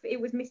 if it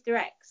was Mr.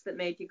 X that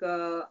made you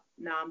go,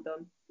 nah, I'm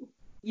done.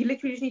 You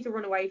literally just need to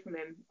run away from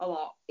him a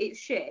lot. It's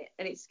shit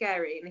and it's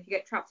scary, and if you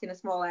get trapped in a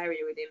small area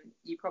with him,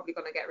 you're probably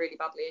gonna get really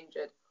badly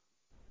injured.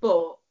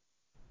 But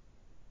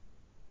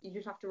you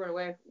just have to run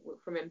away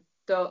from him.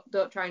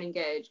 Don't try and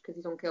engage because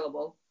he's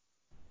unkillable.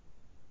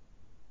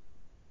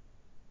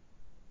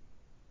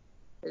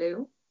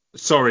 Hello?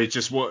 Sorry,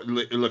 just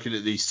looking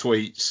at these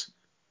tweets.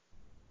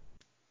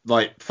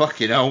 Like,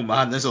 fucking hell,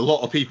 man, there's a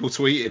lot of people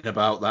tweeting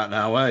about that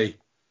now, eh?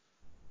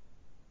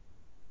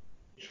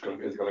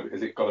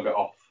 Is it got a bit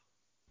off?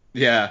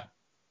 Yeah.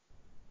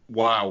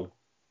 Wow.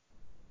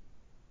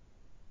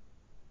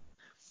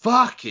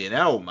 Fucking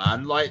hell,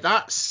 man. Like,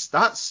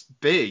 that's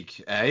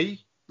big, eh?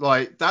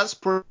 Like, that's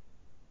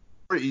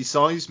pretty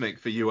seismic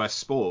for US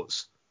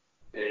sports.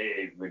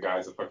 Hey, the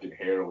guy's a fucking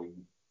hero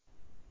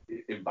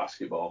in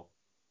basketball.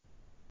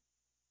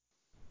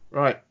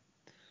 Right.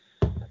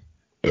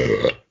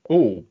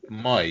 Oh,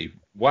 my.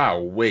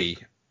 Wow-wee.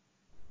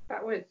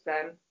 That was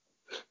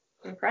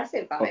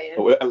impressive, that Ian.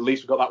 But at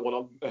least we got that one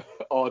on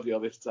audio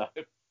this time.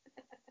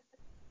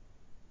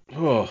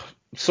 Oh,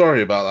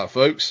 sorry about that,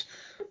 folks.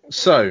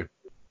 So,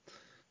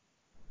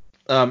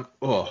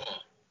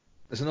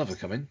 there's another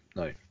coming.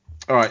 No.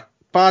 All right.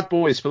 Bad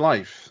Boys for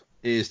Life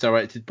is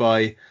directed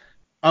by.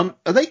 Are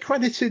they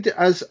credited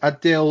as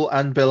Adil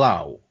and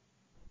Bilal?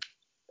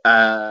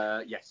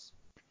 Yes.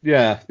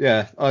 Yeah.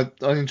 I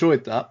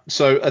enjoyed that.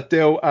 So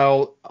Adil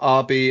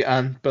Al-Arbi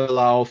and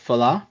Bilal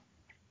Fallah,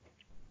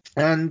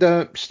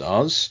 and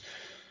stars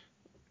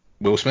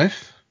Will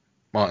Smith,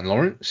 Martin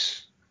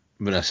Lawrence,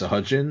 Vanessa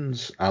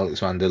Hudgens,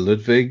 Alexander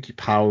Ludwig,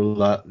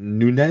 Paula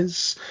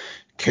Nunes,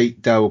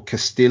 Kate Del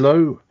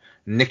Castillo,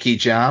 Nicky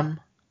Jam,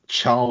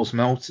 Charles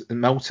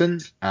Melton,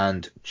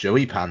 and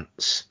Joey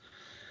Pants.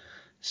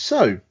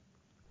 So,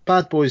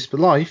 Bad Boys for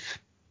Life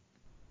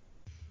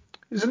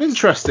is an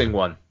interesting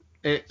one.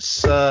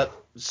 It's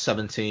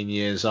 17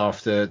 years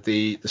after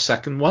the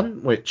second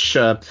one, which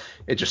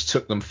it just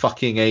took them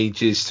fucking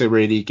ages to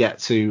really get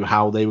to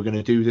how they were going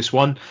to do this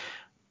one.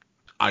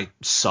 I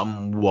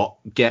somewhat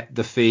get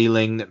the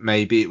feeling that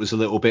maybe it was a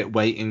little bit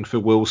waiting for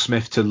Will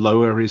Smith to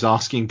lower his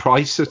asking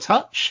price a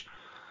touch.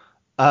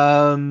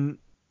 And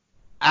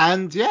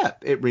yeah,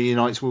 it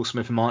reunites Will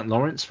Smith and Martin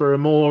Lawrence for a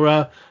more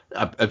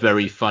a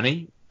very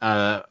funny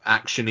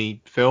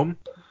action-y film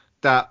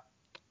that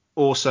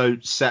also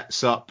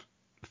sets up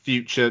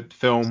future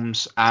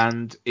films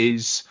and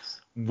is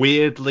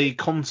weirdly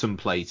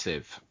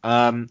contemplative.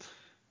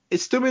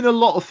 It's doing a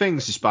lot of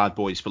things, this Bad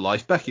Boys for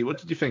Life. Becky, what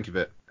did you think of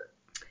it?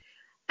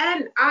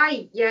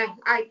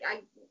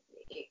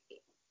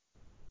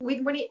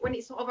 when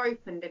it sort of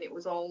opened and it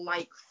was all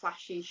like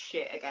flashy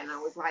shit again, I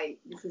was like,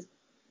 this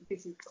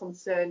is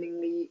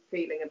concerningly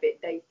feeling a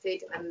bit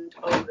dated and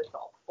over the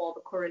top for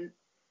the current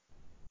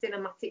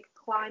cinematic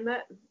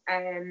climate,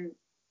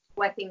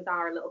 where things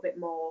are a little bit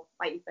more,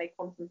 like you say,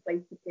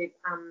 contemplative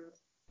and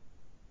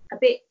a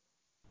bit,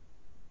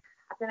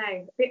 I don't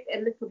know,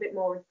 a little bit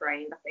more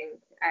restrained, I think.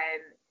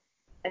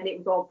 And it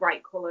was all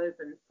bright colours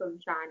and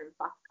sunshine and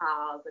fast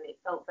cars, and it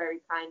felt very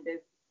kind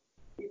of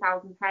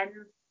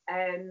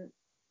 2010s.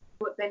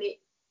 But then it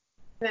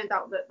turns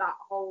out that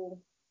whole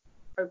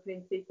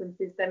opening sequence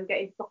is them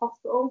getting to the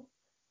hospital,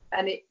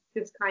 and it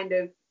just kind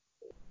of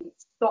it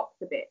stops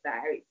a bit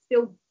there. It's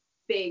still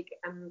big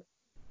and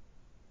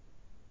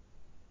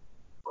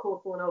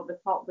colourful and over the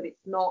top, but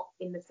it's not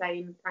in the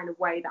same kind of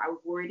way that I was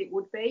worried it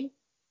would be.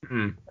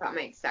 If that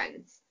makes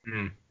sense.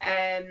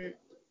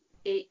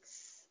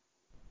 It's,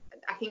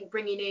 I think,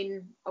 bringing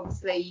in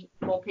obviously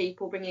more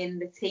people, bringing in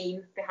the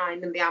team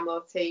behind them, the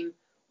Ammo team,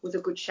 was a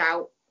good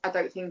shout. I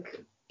don't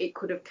think it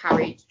could have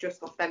carried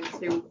just off them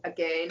two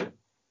again.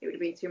 It would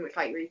have been too much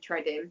like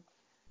retreading.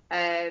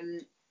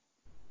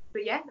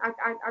 But yeah,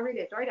 I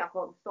really enjoyed it. I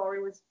thought the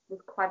story was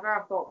clever.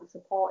 I thought the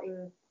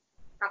supporting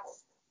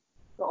cast,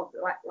 sort of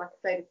like I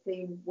say, the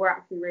team were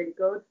actually really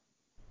good.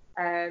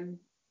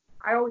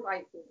 I always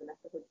like seeing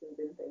Vanessa Hudgens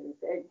in things.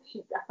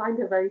 I find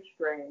her very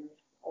strange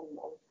on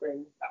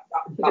screen.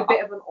 She's a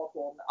bit of an odd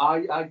one.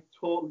 I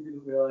totally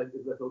didn't realise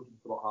it was Hudgens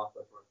for about half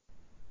that time.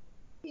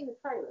 Seen the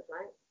trailers,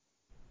 right?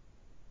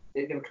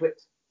 It never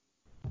clicked.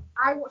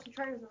 I watched the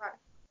trailers and I was like,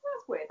 oh,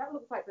 that's weird. That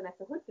looks like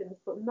Vanessa Hudgens,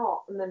 but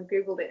not. And then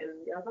Googled it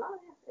and I was like, oh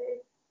yeah, it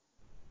is.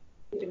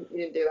 You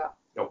didn't do that.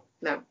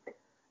 No.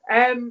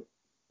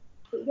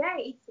 But yeah,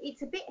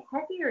 it's a bit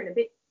heavier and a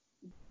bit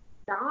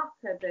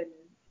darker than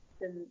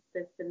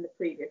the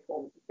previous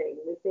ones have been.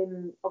 With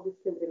him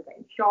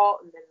getting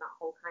shot and then that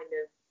whole kind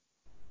of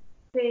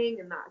thing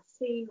and that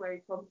scene where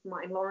he's talking to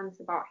Martin Lawrence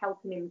about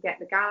helping him get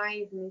the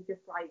guys and he's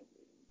just like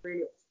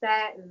really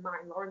upset and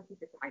Martin Lawrence is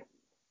just like,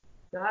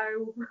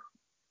 no.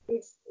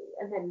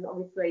 And then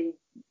obviously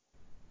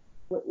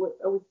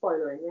are we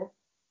spoiling, yeah?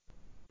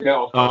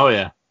 No. Oh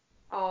yeah.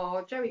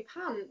 Oh, Joey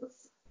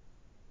Pants.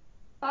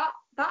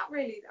 That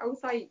really, I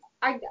was like,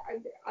 I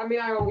mean,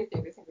 I always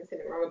do this every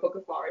cinema. I'm a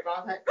bugger for it, but I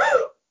was like,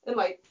 and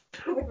like,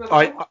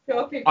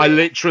 I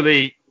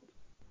literally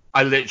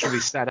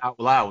said out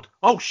loud,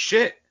 "Oh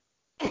shit!"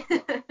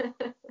 I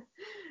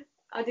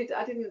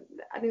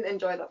didn't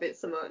enjoy that bit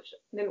so much.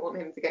 I didn't want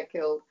him to get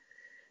killed.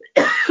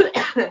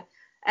 But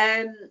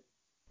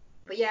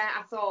yeah,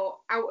 I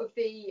thought out of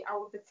the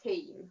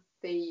team,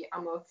 the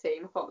Ammo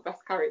team, I thought the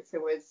best character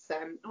was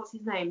what's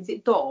his name? Is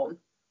it Dawn?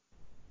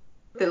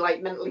 The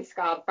like mentally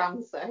scarred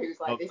bouncer who's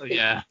like this big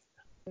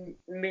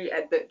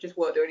meathead that just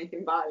won't do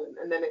anything violent,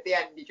 and then at the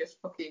end he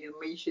just fucking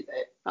unleashes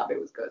it. That bit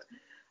was good.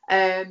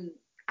 I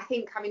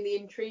think having the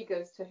intrigue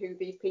as to who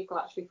these people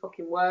actually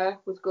fucking were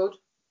was good.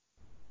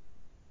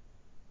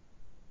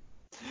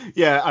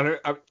 Yeah, and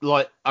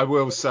I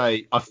will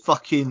say, I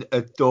fucking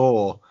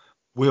adore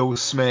Will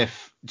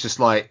Smith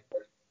just like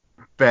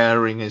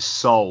bearing his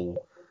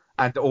soul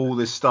and all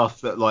this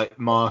stuff that like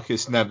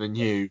Marcus never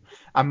knew,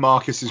 and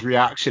Marcus's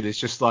reaction is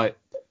just like,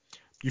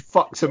 you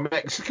fucked a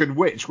Mexican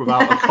witch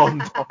without a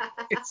condom.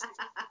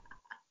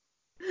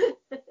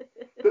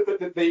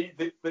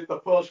 The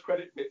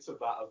post-credit bits of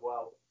that as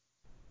well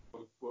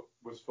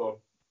was fun.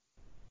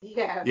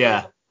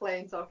 Yeah.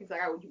 Playing talking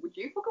like, oh, would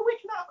you fuck a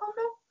witch without a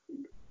condom?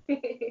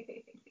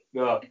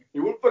 No,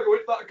 you wouldn't fuck a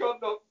witch without a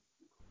condom.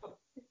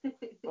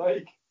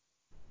 Like.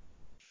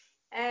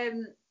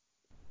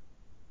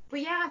 But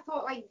yeah, I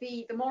thought like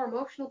the more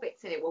emotional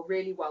bits in it were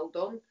really well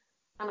done,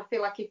 and I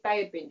feel like if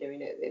they had been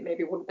doing it, it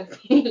maybe wouldn't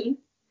have been.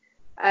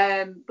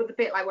 But the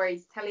bit like where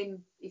he's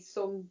telling his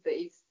son that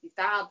he's his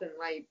dad, and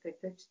like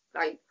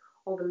like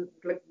all the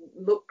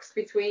looks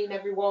between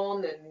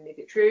everyone, and is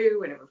it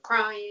true, and everyone's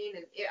crying,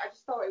 and I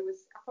thought it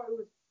was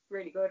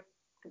really good,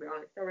 to be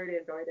honest. I really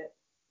enjoyed it.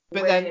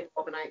 But way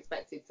more than I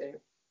expected to.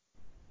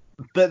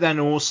 But then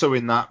also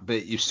in that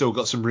bit, you've still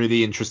got some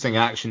really interesting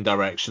action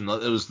direction. Like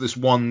there was this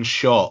one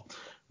shot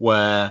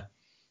where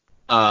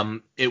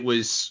it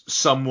was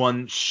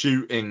someone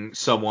shooting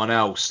someone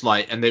else,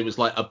 like, and it was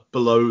like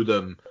below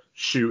them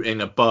shooting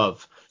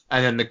above,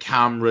 and then the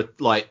camera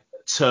like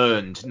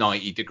turned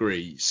 90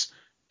 degrees,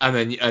 and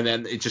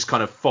then it just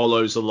kind of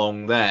follows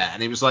along there,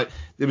 and it was like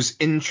there was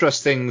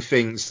interesting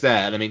things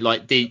there. And I mean,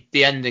 like the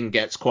ending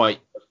gets quite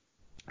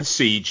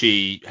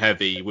CG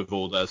heavy with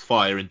all the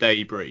fire and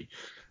debris,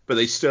 but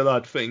they still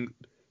had things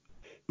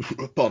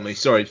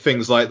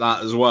like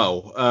that as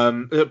well.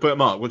 But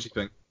Mark, what do you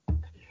think?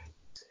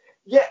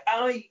 Yeah,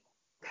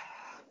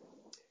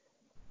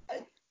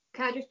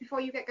 Can I just,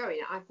 before you get going,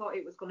 I thought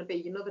it was going to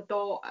be the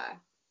daughter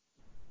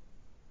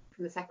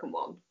from the second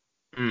one.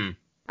 I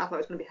thought it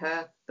was going to be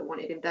her that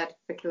wanted him dead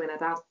for killing her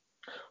dad.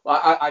 Well,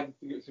 I think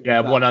it was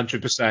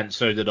 100%.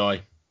 So did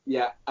I.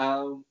 Yeah.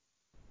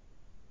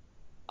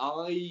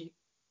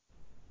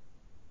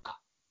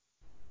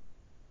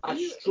 I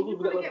struggled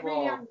with it a little really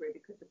more. Angry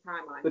because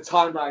the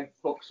timeline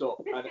fucks up,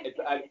 and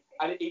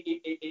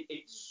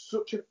it's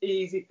such an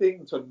easy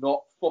thing to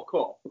not fuck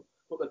up,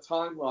 but the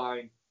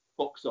timeline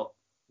fucks up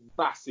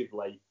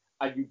massively,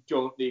 and you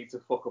don't need to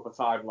fuck up a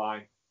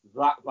timeline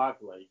that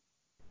badly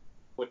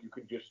when you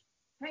can just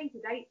change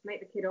the dates, make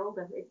the kid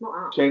older. It's not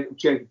hard.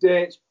 Change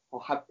dates,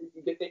 or have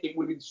it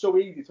would have been so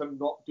easy to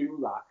not do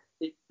that.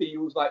 It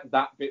feels like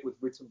that bit was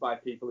written by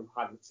people who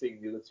hadn't seen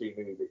the other two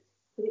movies.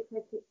 Did it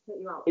take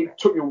you out of it? It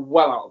took you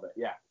well out of it,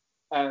 yeah.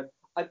 And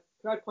can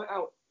I point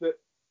out that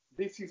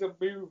this is a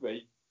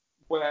movie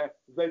where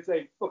there's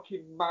a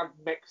fucking mad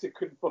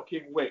Mexican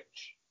fucking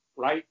witch,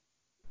 right?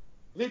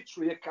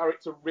 Literally a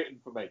character written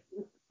for me.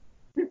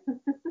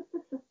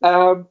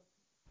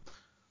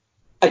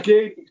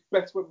 Again, it's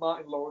best when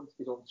Martin Lawrence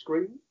is on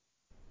screen.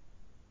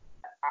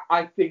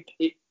 I think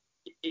it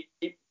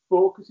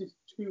focuses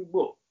too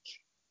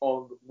much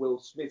on Will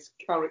Smith's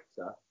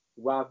character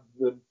rather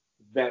than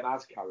them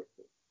as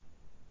characters.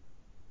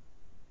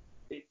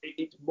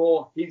 It's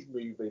more his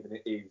movie than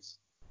it is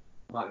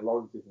Martin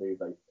Lawrence's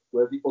movie,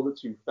 where the other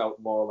two felt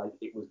more like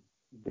it was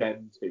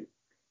them two.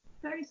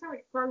 So it's how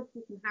much growth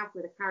you can have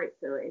with a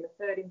character in the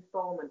third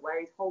installment, where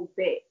his whole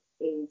bit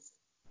is,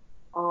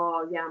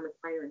 oh yeah, I'm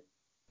retiring.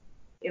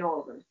 In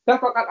all of them.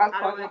 That's fine.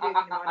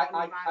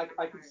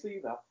 I can see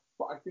that,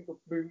 but I think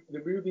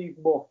the movie is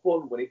more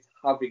fun when it's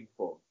having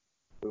fun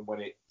than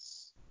when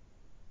it's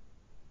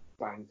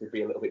trying to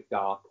be a little bit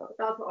darker.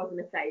 That's what I was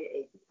going to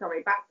say.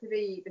 Sorry, back to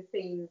the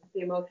scene,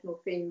 the emotional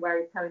scene where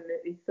he's telling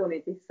that his son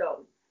is his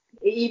son.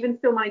 It even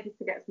still manages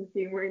to get some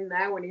humour in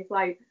there when he's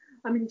like,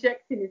 I'm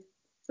injecting his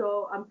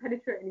soul, I'm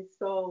penetrating his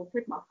soul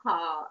with my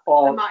heart.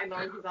 And Martin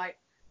Lawrence is like,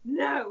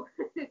 no.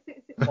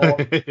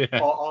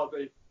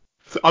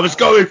 I was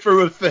going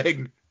through a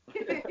thing.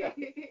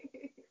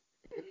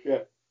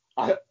 Yeah,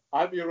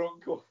 I'm your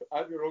uncle.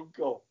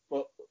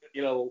 But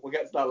we'll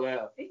get to that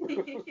later.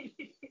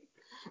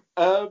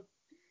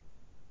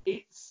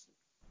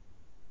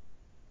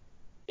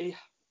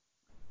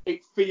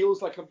 It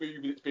feels like a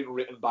movie that's been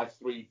written by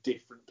three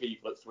different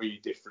people at three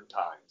different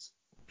times.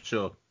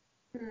 Sure.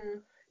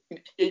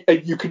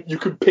 You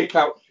can pick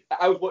out.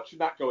 I was watching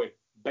that going,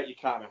 bet you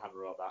Carnahan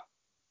wrote that.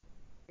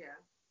 Yeah.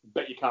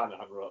 Bet you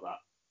Carnahan wrote that.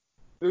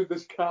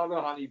 There's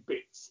Carnahan-y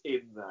bits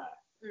in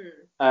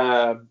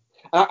there.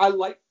 I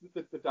like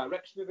the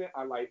direction of it.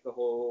 I like the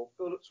whole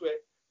build-up to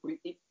it. But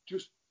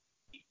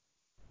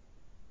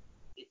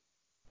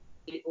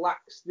it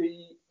lacks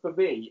for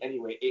me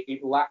anyway,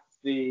 it lacks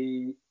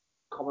the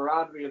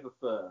camaraderie of the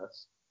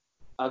first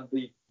and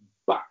the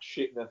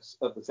batshitness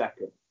of the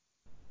second.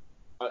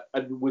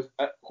 And was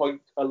at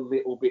points a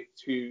little bit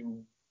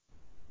too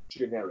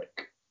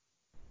generic.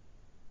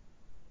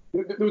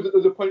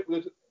 There's a point,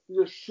 there's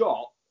a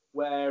shot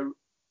where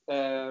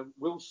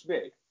Will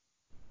Smith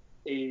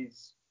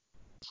is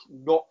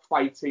not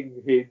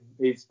fighting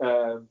his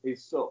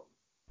son.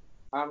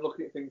 I'm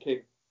looking at it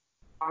thinking,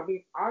 I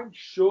mean, I'm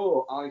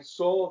sure I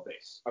saw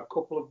this a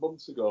couple of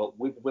months ago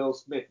with Will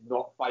Smith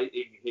not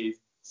fighting his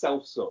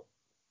self-son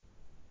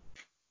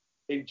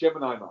in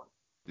Gemini Man.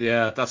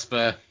 Yeah, that's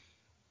fair.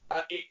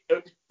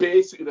 It's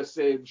basically the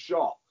same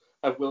shot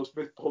of Will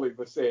Smith pulling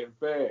the same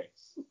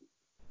face.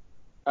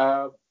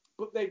 But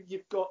then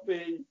you've got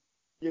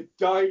you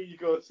die, you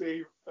go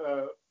see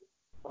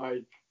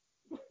Mike.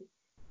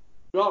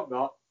 No, I'm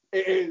not.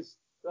 It is.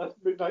 That's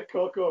Midnight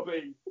Cocoa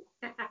Bean.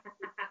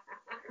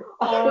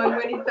 And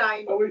when he's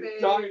dying. When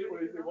he's dying,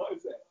 what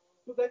is it?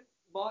 But then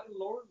Martin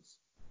Lawrence,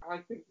 I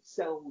think,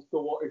 sells the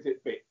what is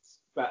it bits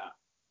better.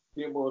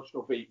 The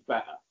emotional beat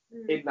better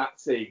in that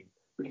scene.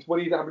 Because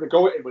when he's having a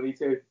go at him, when he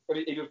says,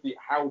 he does the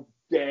how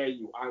dare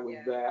you, I was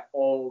there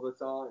all the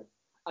time.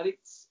 And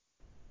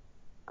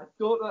I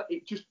don't know,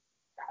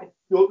 I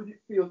don't think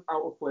it feels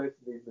out of place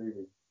in these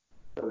movies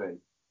for me.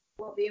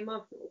 What, the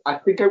emotional? I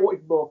think I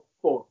wanted more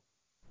fun.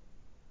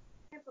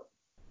 Yeah,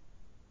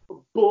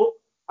 but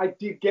I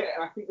did get it,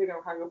 and I think they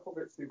don't hang up on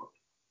it too much.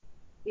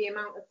 The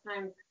amount of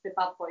times the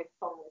Bad Boys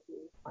song was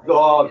used.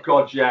 Oh,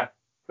 God, yeah.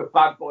 The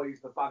Bad Boys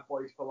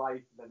for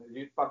life, and then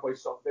the Bad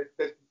Boys song.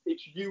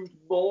 It's used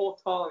more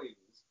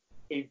times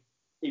in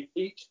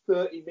each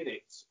 30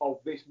 minutes of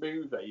this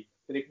movie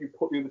than if you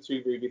put the other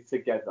two movies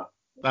together.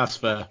 That's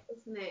fair.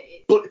 Isn't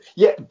it?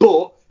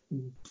 But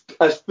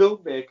as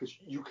filmmakers,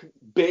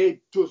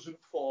 Bay doesn't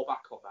fall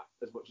back on that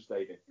as much as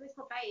they did. It's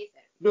not Bay, is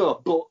it?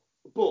 No, but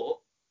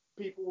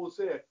people will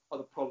say,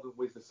 the problem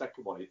with the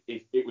second one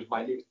is there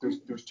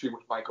was too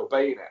much Michael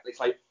Bay in it. It's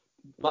like,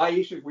 my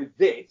issues with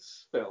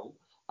this film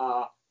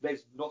are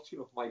there's not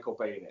enough Michael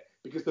Bay in it.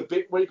 Because the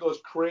bit where he goes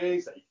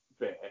crazy,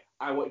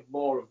 I wanted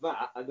more of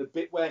that. And the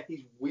bit where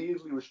he's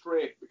weirdly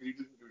restrained because he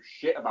doesn't do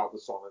shit about the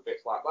song and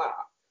bits like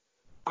that.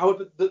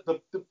 However,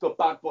 the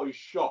Bad Boys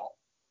shot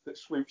that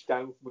swoops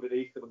down from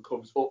underneath them and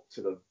comes up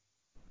to them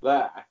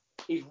there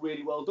is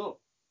really well done.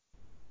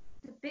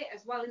 There's a bit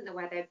as well, isn't there,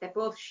 where they're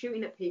both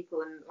shooting at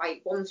people and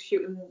like one's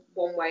shooting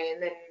one way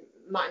and then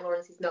Martin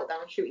Lawrence is knelt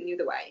down shooting the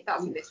other way.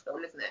 That's in this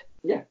film, isn't it?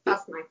 Yeah.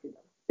 That's nice.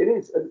 It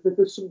is, and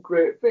there's some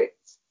great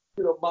bits.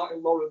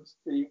 Martin Lawrence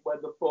theme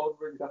when the phone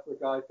rings after a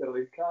guy's getting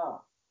in his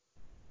car.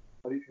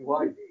 And it's his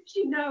wife.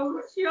 She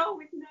knows. She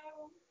always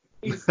knows.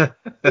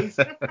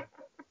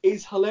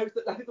 It's hilarious.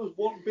 I think there was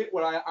one bit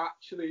where I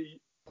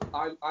actually,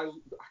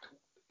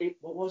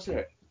 what was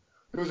it?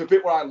 There was a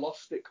bit where I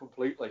lost it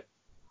completely.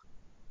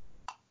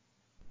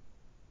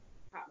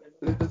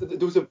 There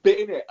was a bit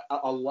in it,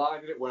 a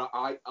line in it where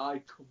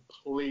I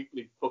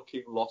completely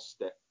fucking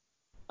lost it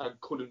and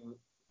couldn't.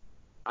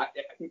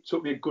 It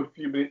took me a good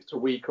few minutes to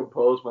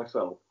recompose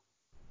myself.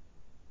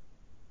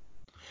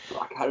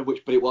 I can't remember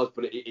which bit it was,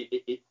 but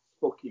it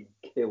fucking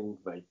killed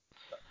me.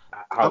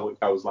 How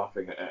I was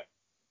laughing at it.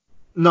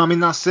 No, I mean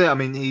that's it. I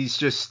mean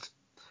he's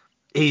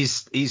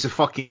a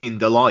fucking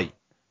delight.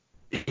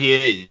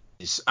 He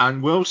is,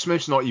 and Will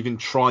Smith's not even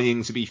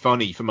trying to be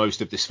funny for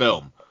most of this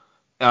film.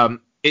 I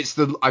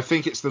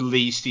think it's the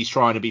least he's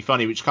trying to be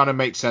funny, which kind of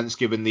makes sense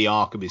given the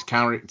arc of his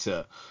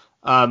character.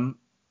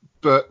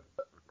 But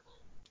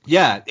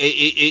yeah,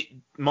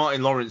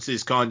 Martin Lawrence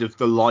is kind of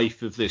the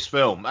life of this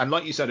film, and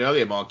like you said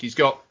earlier, Mark, he's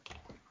got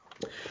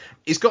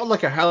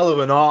like a hell of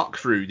an arc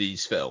through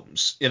these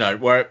films,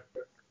 where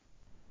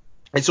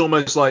it's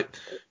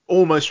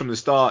almost from the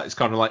start, it's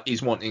kind of like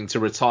he's wanting to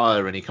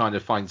retire, and he kind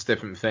of finds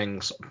different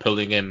things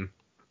pulling him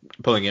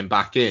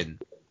back in,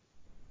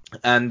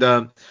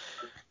 and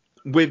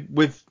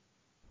with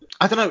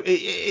I don't know,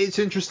 it's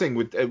interesting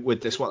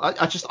with this one.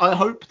 I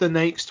hope the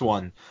next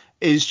one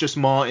is just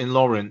Martin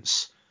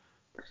Lawrence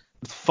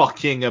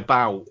fucking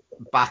about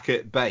back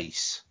at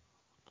base.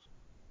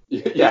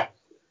 Yeah,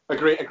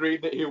 agree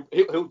that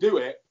he'll do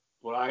it,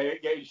 but I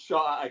ain't getting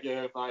shot at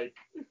again, Mike.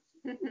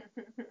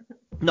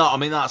 No, I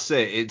mean that's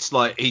it. It's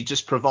like he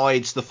just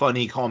provides the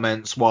funny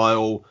comments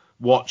while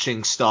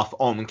watching stuff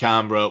on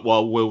camera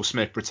while Will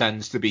Smith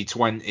pretends to be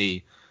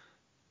 20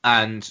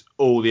 and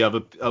all the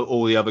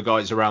other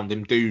guys around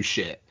him do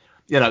shit.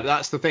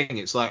 That's the thing.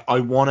 It's like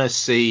I want to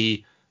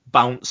see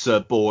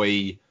Bouncer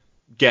Boy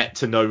get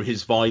to know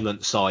his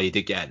violent side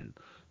again.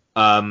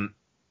 I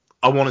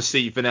want to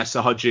see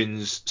Vanessa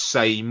Hudgens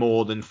say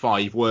more than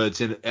 5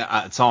 words at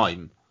a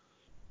time.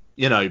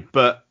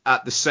 But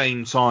at the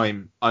same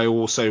time, I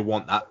also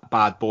want that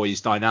bad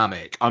boys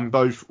dynamic. I'm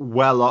both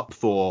well up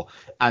for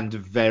and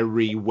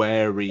very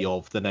wary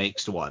of the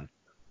next one.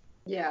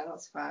 Yeah,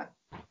 that's fair.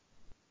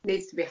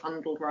 Needs to be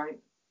handled right.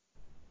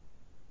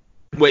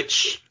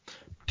 Which,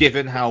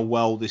 given how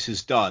well this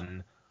is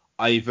done,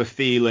 I have a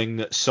feeling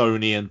that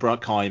Sony and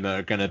Bruckheimer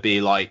are going to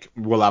be like,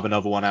 we'll have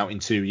another one out in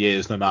 2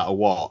 years no matter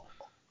what.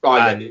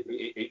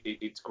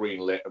 It's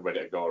greenlit and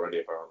ready to go already,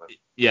 apparently.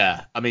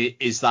 Yeah, I mean,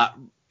 is that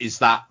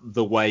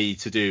the way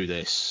to do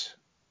this?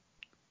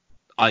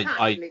 Leave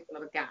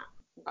another gap.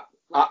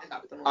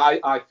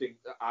 I think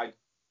that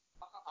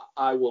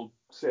I will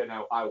say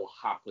now, I will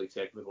happily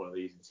take another one of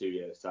these in 2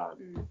 years'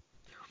 time.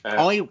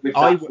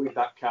 With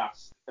that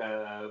cast,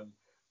 and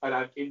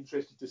I'm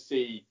interested to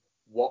see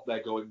what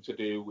they're going to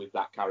do with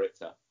that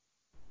character.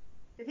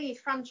 The thing is,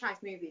 franchise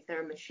movies,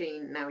 they're a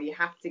machine now. You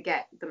have to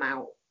get them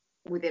out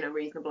within a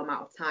reasonable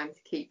amount of time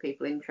to keep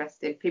people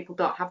interested. People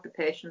don't have the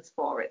patience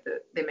for it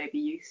that they may be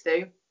used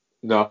to.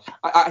 No,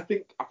 I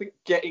think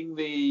getting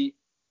the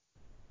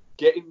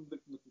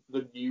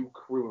new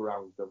crew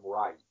around them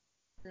right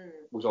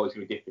was always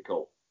going to be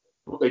difficult.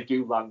 But they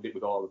do land it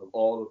with all of them.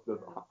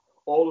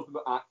 All of them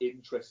are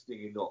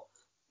interesting enough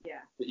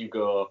that you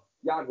go,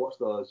 yeah, I'd watch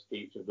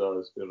each of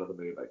those in another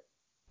movie.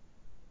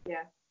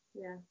 Yeah.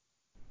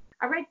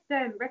 I read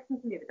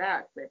something the other day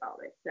actually about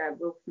this.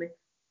 Will Smith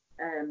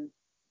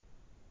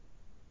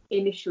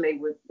initially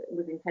was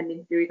intending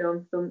to do his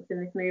own stunts in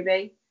this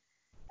movie,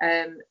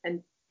 and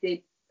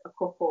did a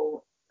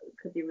couple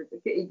because he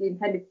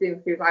intended to do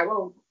them. He was like,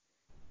 well,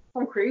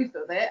 Tom Cruise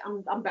does it.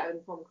 I'm better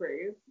than Tom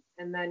Cruise.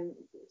 And then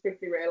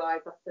quickly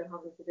realised after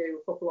having to do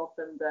a couple of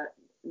them that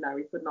no,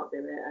 he could not do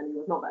it, and he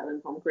was not better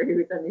than Tom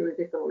Cruise, and he was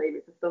just going to leave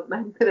it to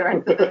stuntmen for the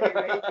rest of the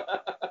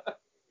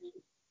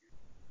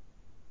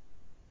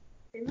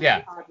movie.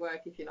 It's hard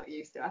work if you're not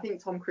used to it. I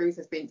think Tom Cruise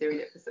has been doing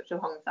it for such a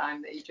long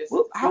time that he just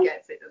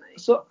forgets it, doesn't he?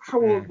 So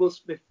how old Will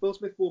Smith? Will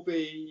Smith will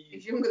be...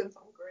 He's younger than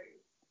Tom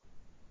Cruise.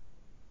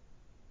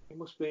 He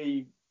must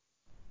be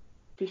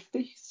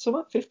 50,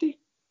 something? 50?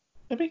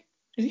 Maybe?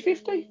 Is he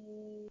 50?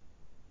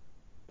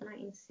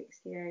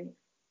 1968.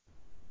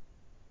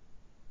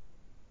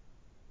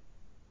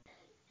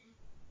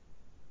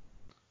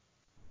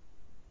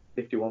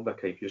 $51,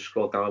 Becky. If you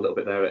scroll down a little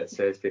bit there, it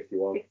says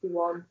 51.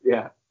 51.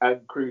 Yeah,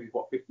 and Cruise is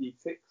what,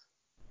 56?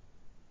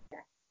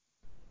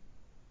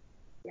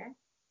 Yeah.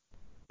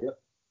 Yep.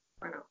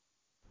 Why not?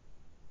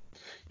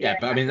 Yeah,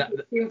 but I mean, that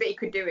he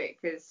could do it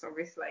because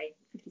obviously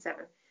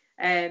 57.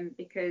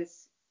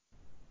 Because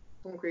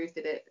Tom Cruise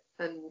did it,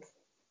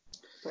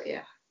 but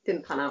yeah,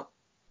 didn't pan out.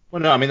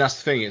 Well, no, I mean that's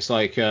the thing. It's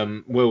like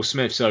Will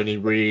Smith's only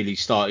really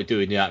started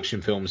doing the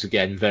action films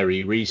again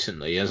very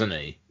recently, hasn't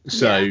he?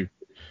 So,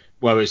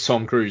 whereas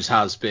Tom Cruise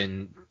has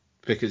been,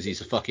 because he's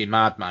a fucking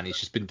madman, he's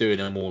just been doing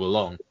them all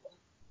along.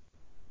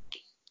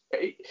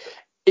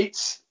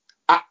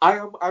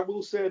 I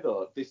will say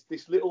though,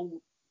 this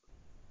little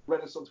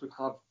renaissance we've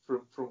had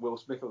from Will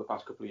Smith over the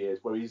past couple of years,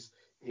 where he's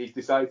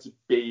decided to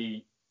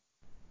be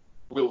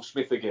Will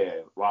Smith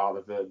again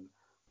rather than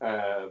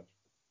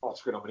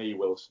Oscar nominee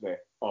Will Smith,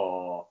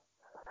 or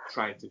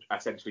trying to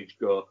essentially just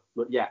go,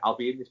 look, yeah, I'll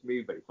be in this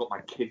movie, but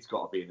my kid's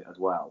got to be in it as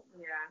well.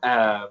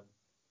 Yeah.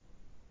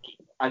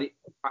 And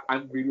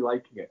I'm really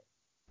liking it.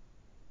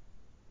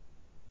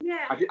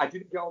 Yeah. I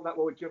didn't get on that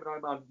well with Gemini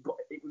Man, but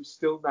it was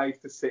still nice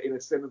to sit in a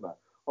cinema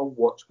and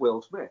watch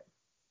Will Smith.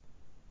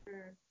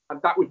 Mm.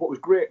 And that was what was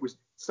great, was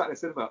sat in a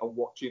cinema and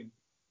watching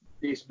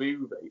this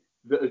movie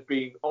that has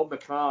been on the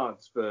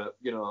cards for,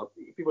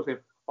 people saying,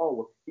 oh,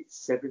 well, it's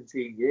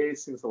 17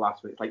 years since the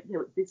last one. It's like,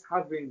 this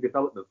has been in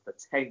development for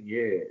 10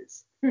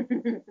 years.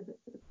 It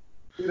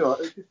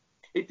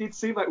did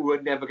seem like we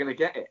were never going to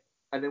get it.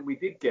 And then we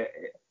did get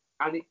it.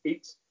 And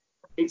it's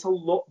a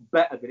lot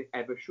better than it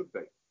ever should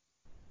be.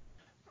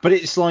 But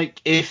it's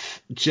like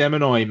if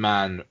Gemini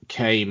Man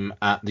came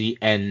at the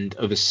end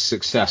of a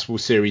successful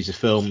series of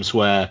films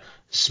where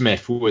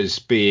Smith was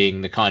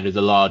being the kind of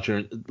the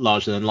larger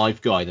than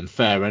life guy, then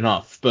fair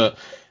enough. But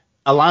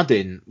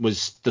Aladdin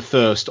was the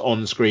first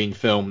on-screen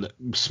film that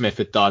Smith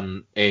had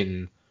done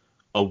in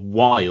a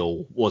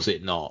while, was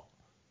it not?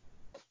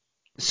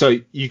 So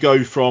you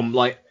go from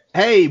like,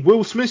 hey,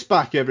 Will Smith's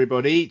back,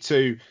 everybody,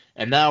 to,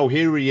 and now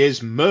here he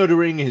is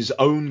murdering his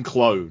own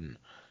clone.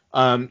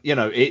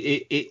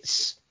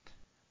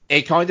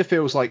 It kind of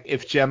feels like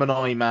if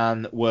Gemini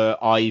Man were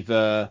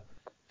either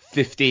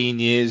 15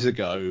 years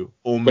ago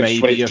or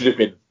maybe when it should have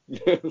been.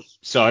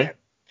 Sorry?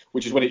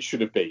 Which is when it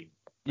should have been.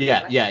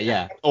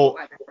 Yeah. Or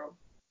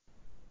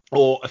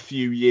a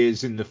few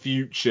years in the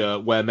future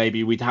where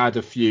maybe we'd had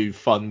a few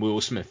fun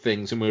Will Smith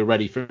things and we were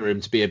ready for him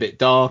to be a bit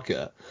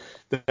darker,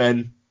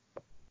 then,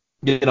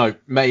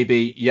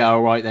 maybe, yeah,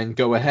 all right, then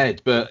go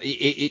ahead. But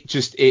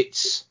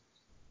it's...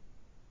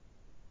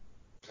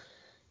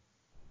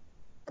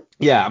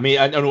 Yeah, I mean,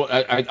 I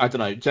don't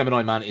know.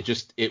 Gemini Man,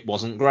 it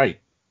wasn't great.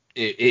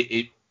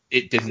 It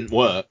didn't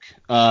work.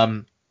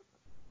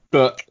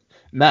 But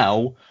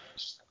now,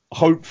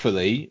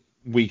 hopefully,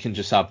 we can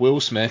just have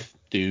Will Smith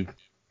do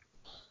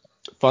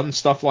fun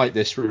stuff like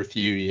this for a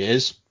few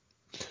years,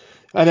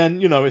 and then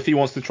if he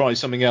wants to try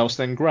something else,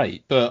 then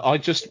great. But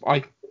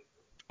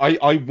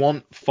I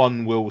want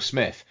fun Will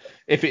Smith.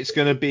 If it's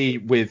going to be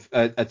with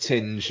a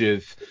tinge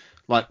of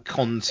like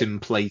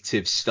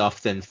contemplative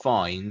stuff, then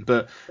fine.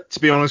 But to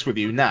be honest with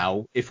you,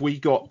 now if we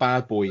got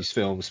Bad Boys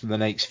films for the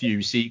next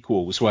few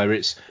sequels where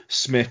it's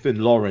Smith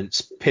and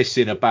Lawrence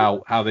pissing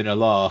about having a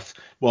laugh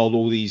while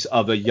all these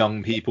other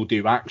young people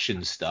do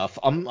action stuff,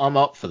 I'm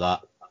up for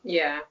that.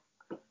 Yeah.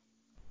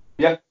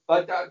 Yeah,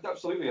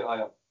 absolutely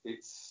I am.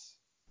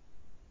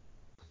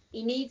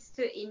 He needs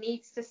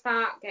to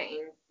start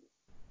getting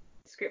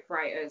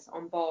scriptwriters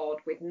on board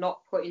with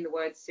not putting the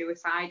word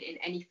suicide in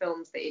any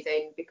films that he's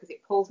in, because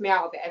it pulls me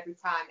out of it every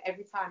time.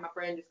 Every time my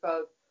brain just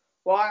goes,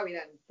 why are we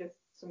then? Just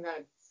some kind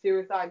of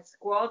Suicide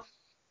Squad?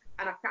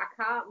 And I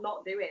can't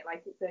not do it.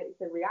 Like, it's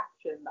a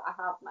reaction that I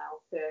have now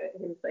to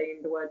him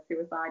saying the word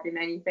suicide in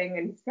anything,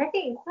 and he's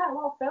taking it in quite a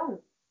lot of films.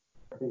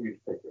 I think you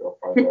just pick it up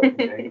right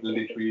there. It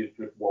literally is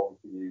just one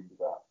for you with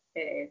that. It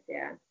is,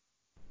 yeah.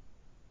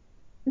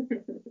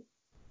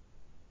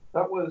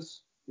 That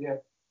was, yeah.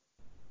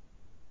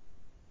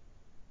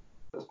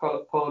 That's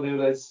Paula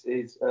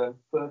Nunez's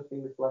first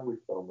English language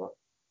film, that.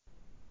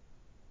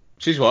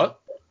 She's what?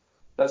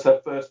 That's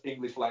her first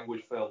English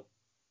language film.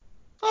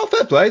 Oh,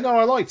 fair play. No,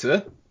 I liked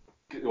her.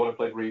 The one who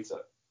played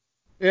Rita.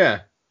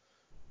 Yeah.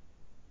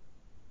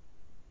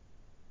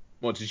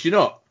 What, did she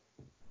not?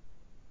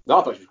 No,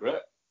 I thought she was great.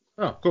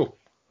 Oh, cool.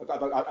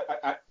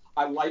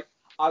 I like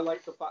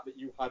the fact that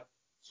you had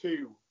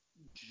two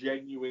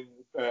genuine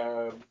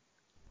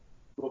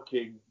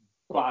looking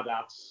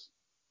badass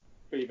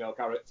female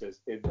characters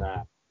in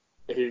there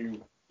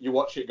who you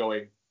watch it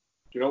going, do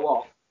you know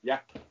what? Yeah,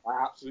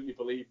 I absolutely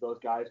believe those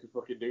guys could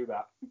fucking do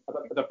that.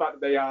 The fact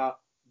that they are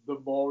the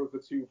more of the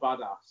two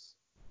badass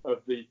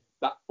of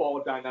that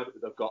forward dynamic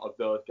that they've got of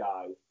those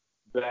guys,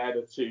 they're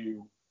the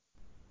two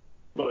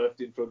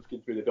bursting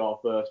through the door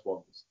first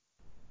ones.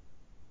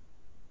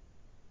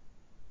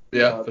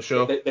 Yeah, for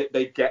sure.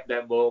 They get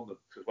their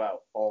moments as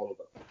well, all of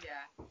them.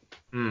 Yeah.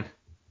 Mm.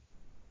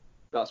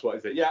 That's what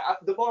is it. Yeah,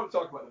 the more I'm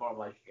talking about, the more I'm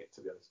liking it,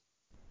 to be honest.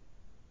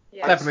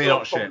 Yeah. Definitely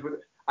not shit.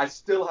 I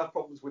still have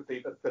problems with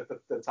the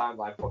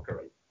timeline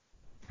fuckery.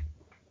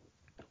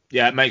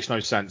 Yeah, it makes no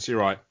sense. You're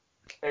right.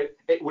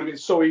 It would have been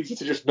so easy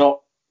to just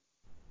not.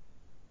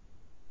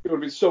 It would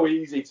have been so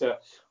easy to,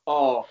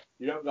 you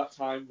remember that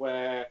time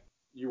where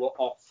you were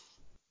off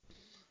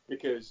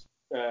because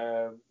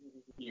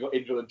you got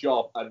injured on the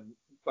job, and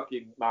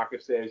fucking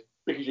Marcus says,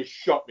 because you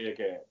shot me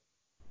again.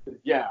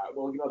 Yeah,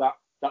 well, that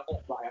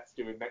op that I had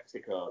to do in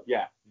Mexico.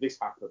 Yeah, this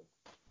happened.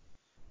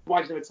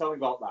 Why did you never tell me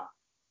about that?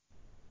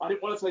 I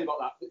didn't want to tell you about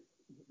that.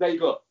 There you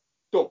go.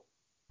 Done.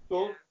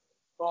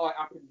 Oh, it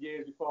happened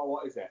years before.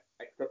 What is it?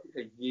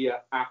 A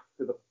year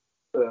after the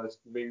first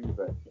movie.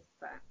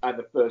 And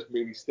the first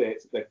movie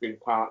states that they've been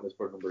partners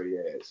for a number of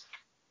years.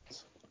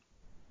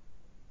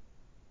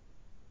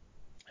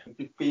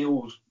 It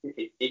feels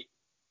like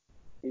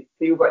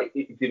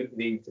it didn't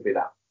need to be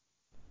that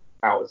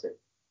out of it.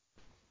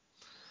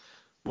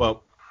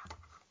 Well,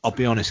 I'll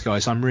be honest,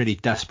 guys. I'm really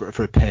desperate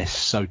for a piss,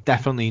 so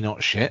definitely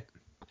not shit.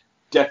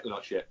 Definitely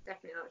not shit.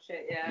 Definitely not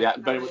shit. Yeah. Yeah,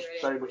 very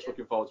much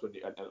looking forward to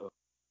it.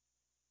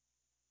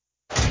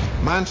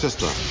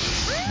 Manchester,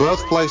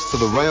 birthplace to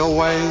the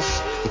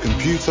railways, the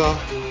computer,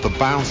 the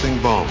bouncing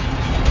bomb.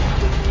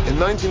 In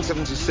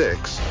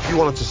 1976, if you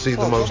wanted to see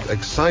the most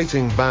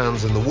exciting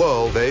bands in the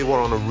world, they were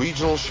on a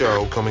regional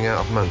show coming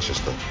out of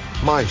Manchester.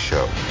 My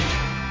show.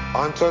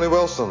 I'm Tony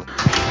Wilson.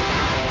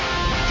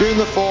 June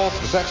the 4th,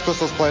 the Sex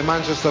Pistols play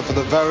Manchester for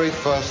the very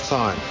first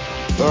time.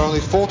 There are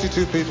only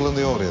 42 people in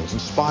the audience.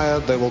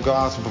 Inspired, they will go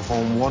out and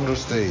perform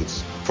wondrous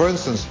deeds. For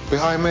instance,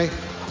 behind me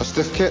are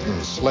Stiff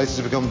Kittens, later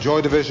to become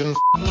Joy Division,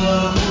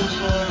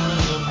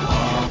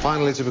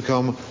 finally to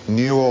become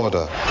New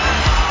Order.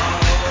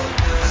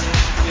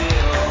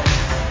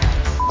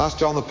 That's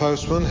John the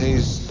Postman.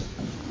 He's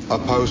a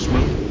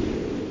postman.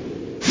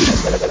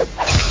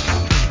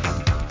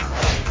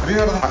 Have you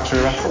heard of the Factory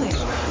Records?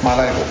 My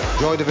label.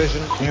 Joy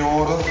Division, New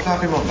Order,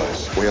 Happy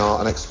Mondays. We are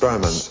an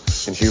experiment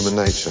in human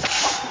nature.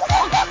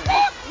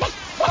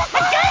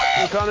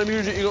 What kind of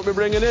music you got me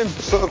bringing in?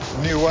 Sort of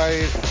new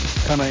wave.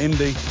 Kind of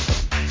indie.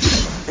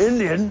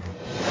 Indian?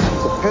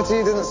 It's a pity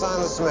you didn't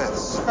sign the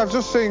Smiths. I've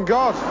just seen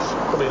God.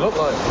 What do you look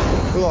like?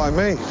 You look like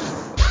me.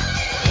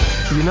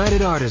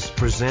 United Artists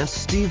presents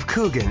Steve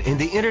Coogan in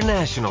the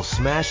International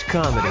Smash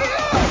Comedy.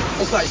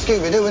 It's like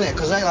Scooby-Doo, isn't it?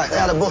 Because they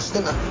had a bus,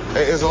 didn't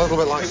they? It is a little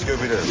bit like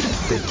Scooby-Doo.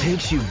 That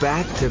takes you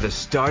back to the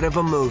start of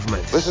a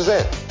movement. This is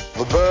it.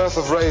 The birth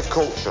of rave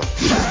culture.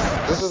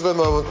 This is the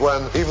moment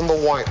when even the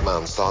white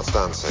man starts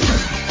dancing.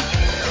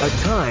 A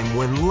time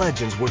when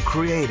legends were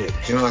created.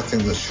 You know, I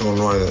think that Sean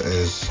Ryder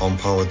is on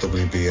par with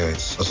W.B.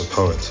 Yeats as a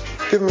poet.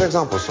 Give him an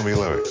example of some of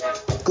your lyrics.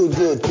 Good,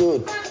 good,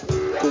 good.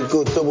 Good,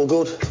 good, double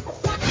good.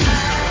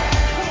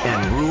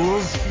 And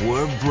rules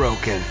were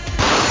broken.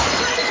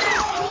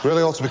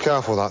 Really ought to be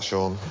careful with that,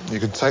 Sean. You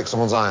could take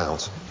someone's eye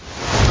out.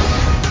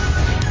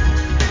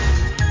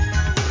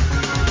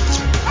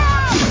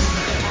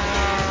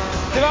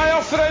 Can I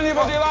offer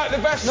anybody like the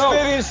best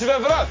experience you've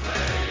ever had?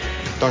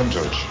 Don't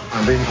judge.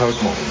 I'm being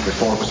postmodern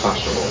before it was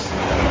fashionable.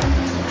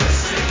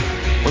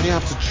 When you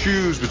have to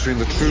choose between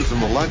the truth and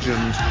the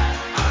legend,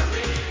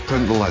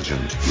 print the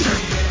legend.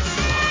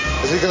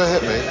 Is he going to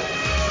hit me?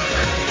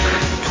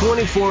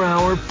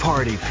 24-hour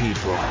party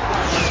people.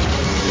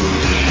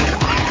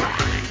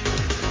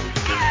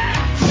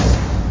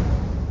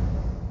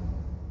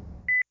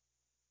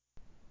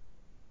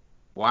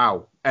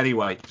 Wow.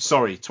 Anyway,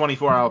 sorry,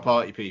 24-hour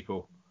party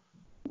people.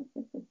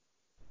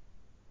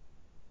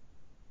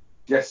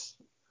 Yes.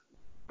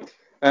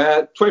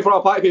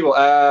 24-hour party people.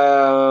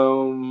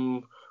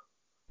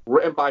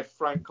 Written by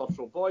Frank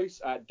Cottrell Boyce,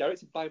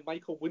 directed by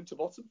Michael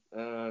Winterbottom,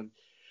 and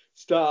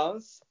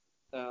stars.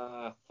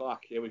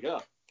 Here we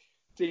go.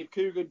 Steve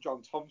Coogan,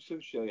 John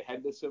Thompson, Shirley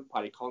Henderson,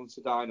 Paddy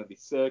Considine, Andy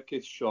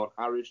Serkis, Sean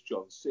Harris,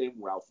 John Sim,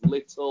 Ralph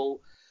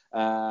Little.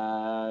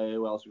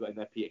 Who else we got in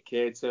there? Peter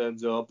Kay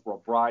turns up,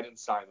 Rob Brydon,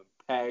 Simon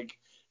Pegg,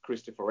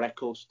 Christopher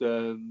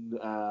Eccleston,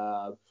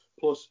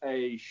 plus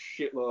a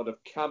shitload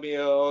of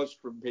cameos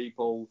from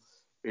people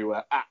who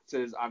are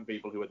actors and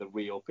people who are the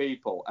real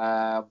people.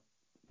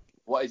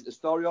 What is it the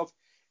story of?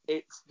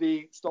 It's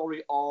the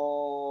story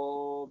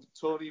of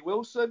Tony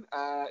Wilson,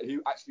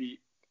 who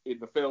actually, in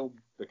the film,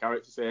 the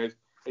character says,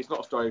 it's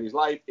not a story of his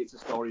life, it's a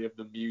story of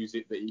the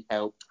music that he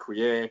helped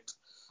create.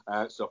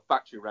 So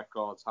Factory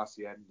Records,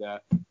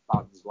 Hacienda,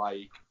 bands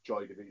like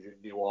Joy Division,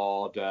 New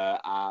Order,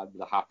 and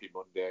the Happy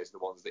Mondays, the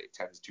ones that it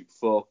tends to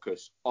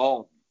focus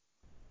on.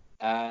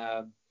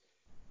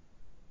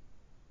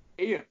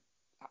 Ian,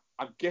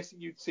 I'm guessing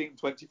you'd seen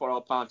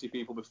 24-hour party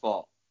people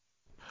before.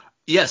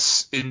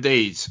 Yes,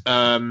 indeed.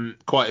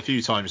 Quite a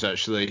few times,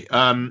 actually.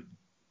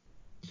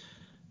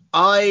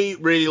 I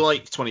really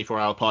like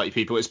 24-hour party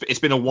people. It's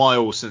been a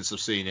while since I've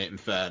seen it, in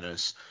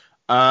fairness.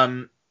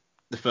 The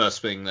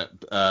first thing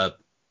that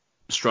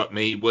struck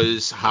me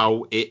was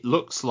how it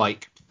looks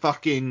like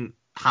fucking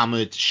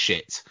hammered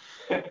shit.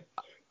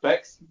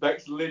 Bex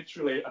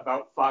literally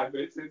about 5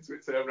 minutes into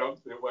it turned around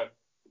to me and went,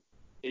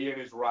 Ian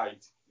is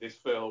right, this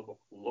film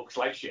looks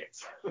like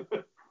shit.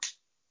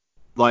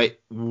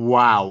 Like,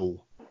 wow.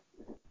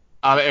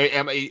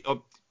 I mean,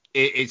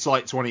 it's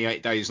like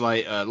 28 days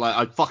later. Like,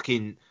 I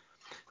fucking...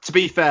 To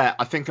be fair,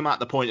 I think I'm at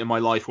the point in my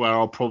life where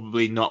I'll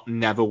probably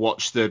never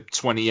watch the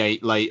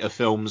 28 later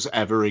films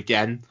ever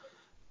again.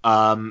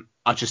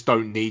 I just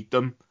don't need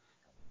them.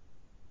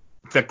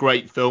 They're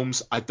great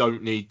films. I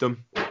don't need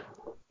them.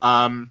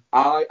 I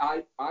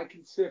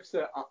can say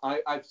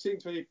I've seen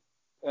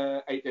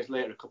 28 Days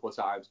Later a couple of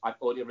times. I've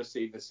only ever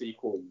seen the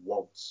sequel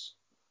once.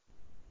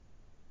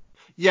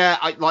 Yeah,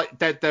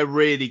 they're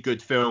really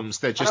good films.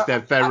 They're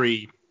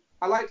very.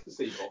 I liked the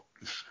sequel,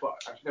 but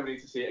I just never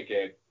need to see it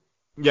again.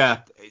 Yeah,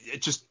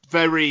 it's just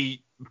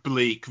very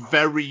bleak,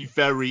 very,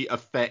 very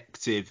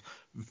effective,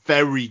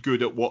 very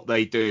good at what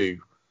they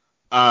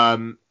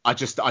I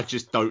just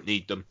don't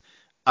need them.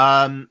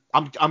 I'm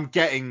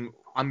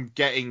I'm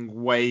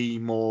getting way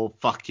more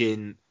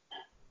fucking.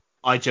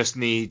 I don't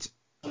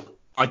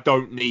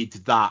need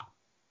that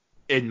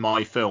in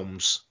my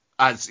films.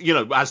 As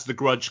The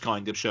Grudge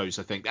kind of shows,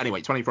 I think.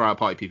 Anyway, 24 Hour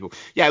Party People.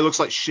 Yeah, it looks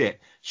like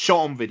shit.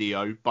 Shot on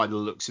video by the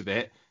looks of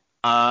it.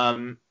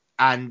 And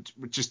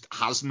just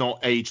has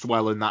not aged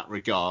well in that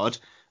regard.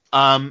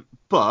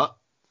 But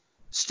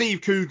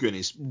Steve Coogan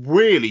is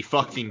really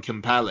fucking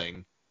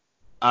compelling.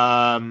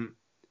 The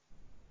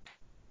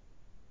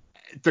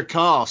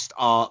cast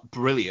are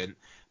brilliant.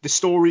 The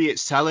story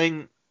it's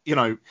telling,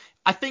 I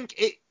think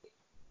it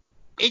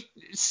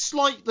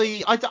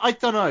slightly, I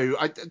don't know,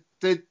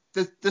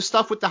 the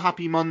stuff with the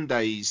Happy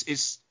Mondays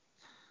is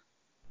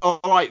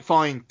all right,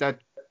 fine.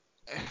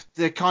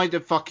 They're kind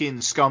of fucking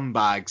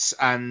scumbags,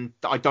 and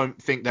I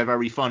don't think they're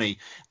very funny.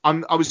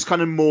 I was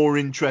kind of more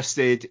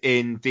interested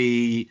in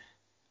the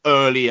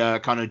earlier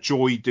kind of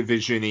Joy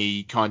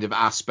Division-y kind of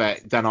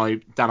aspect than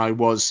I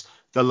was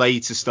the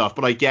later stuff.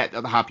 But I get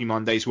that the Happy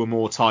Mondays were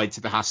more tied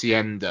to the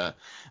Hacienda.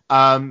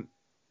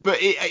 But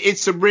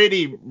it's a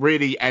really,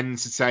 really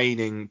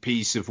entertaining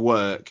piece of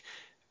work.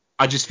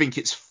 I just think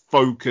its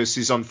focus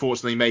is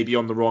unfortunately maybe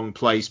on the wrong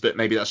place, but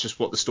maybe that's just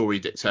what the story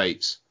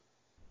dictates.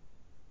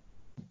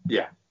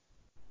 Yeah.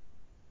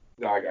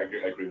 No, I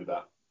agree with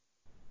that.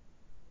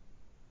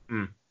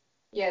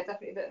 Yeah,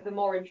 definitely. The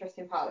more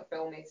interesting part of the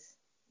film is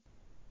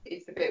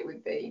the bit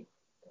with the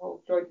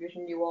whole Joy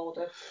Division New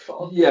Order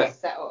sort of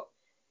set up.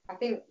 I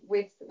think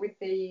with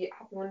the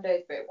Happy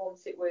Mondays bit,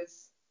 once it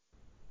was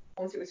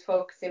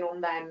focusing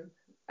on them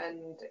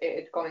and it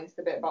had gone into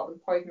the bit about them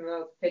poisoning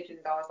loads of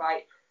pigeons, I was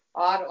like,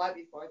 oh, I don't like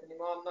these boys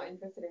anymore. I'm not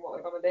interested in what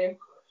they're gonna do.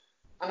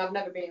 And I've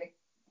never been a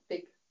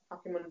big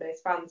Happy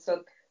Mondays fan,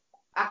 so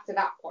after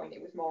that point,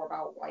 it was more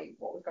about like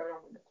what was going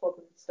on with the club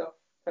and stuff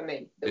for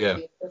me. That was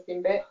the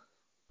interesting bit.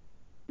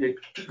 Yeah,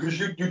 because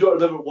you don't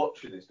remember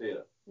watching this, do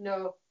you?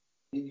 No.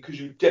 Because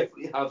you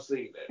definitely have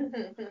seen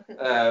it,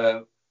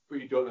 but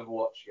you don't ever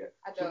watch it.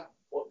 I don't.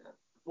 So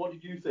what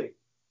did you think?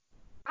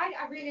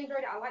 I really enjoyed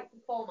it. I liked the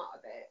format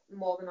of it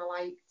more than I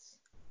liked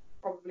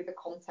probably the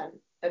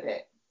content of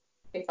it,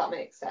 if that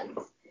makes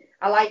sense.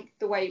 I liked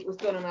the way it was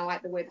done and I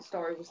liked the way the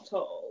story was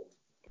told,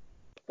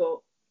 but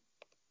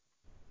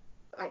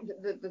like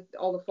the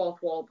all the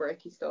fourth wall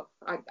breaky stuff,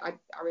 I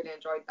really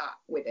enjoyed that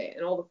with it,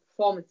 and all the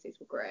performances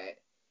were great.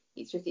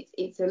 It's just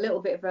it's a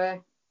little bit of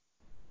a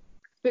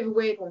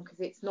weird one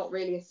because it's not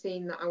really a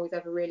scene that I was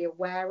ever really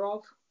aware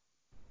of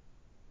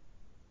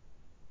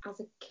as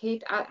a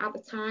kid at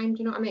the time. Do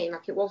you know what I mean?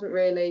 Like I wasn't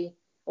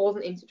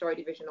into Joy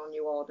Division or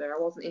New Order. I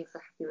wasn't into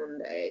Happy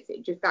Mondays.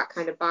 It just that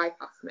kind of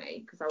bypassed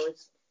me because I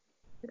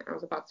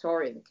was a bad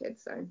Tory as a kid,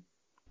 so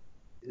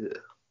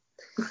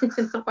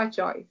not by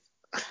choice,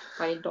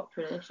 by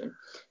indoctrination.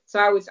 So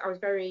I was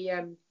very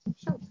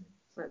shocked,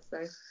 let's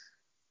say.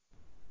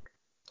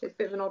 It's a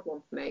bit of an odd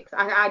one for me because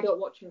I don't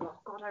watch and go,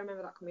 oh God, I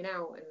remember that coming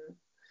out. And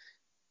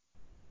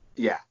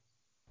yeah,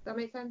 does that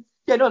make sense?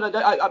 Yeah, no,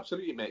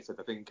 absolutely makes sense.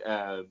 I think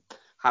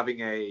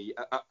having an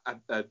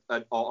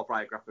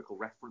autobiographical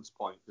reference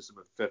point for some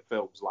of the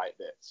films like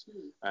this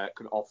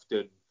can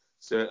often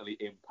certainly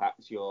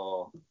impact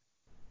your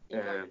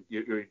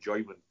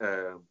enjoyment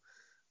out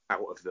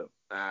of them.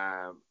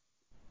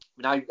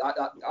 I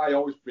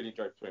always really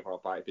enjoy 24 Hour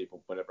Party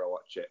People whenever I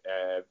watch it.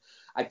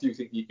 I do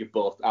think you're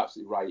both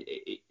absolutely right.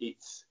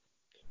 It's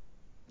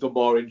the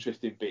more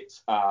interesting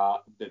bits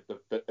are the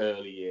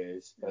early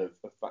years of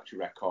Factory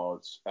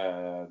Records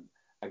and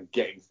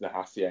getting to the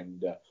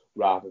Hacienda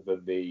rather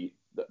than the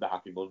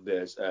Happy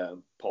Mondays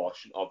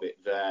portion of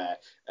it there.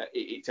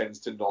 It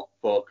tends to not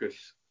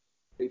focus.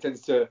 It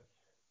tends to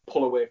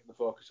pull away from the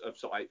focus of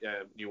sort of like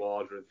New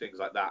Order and things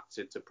like that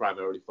to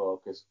primarily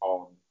focus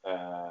on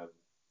the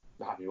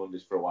Happy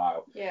Mondays for a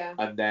while. Yeah.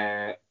 And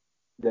they're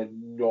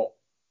not,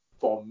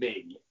 for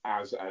me,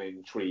 as an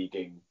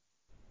intriguing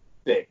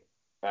thing.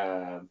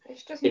 It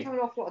just doesn't have an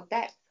awful lot of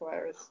depth,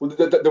 whereas... Well,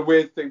 the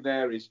weird thing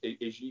there is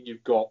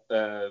you've got...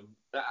 but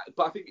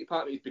I think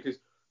partly it's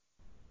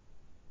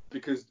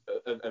because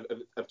of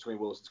Tony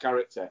Wilson's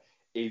character,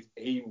 is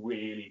he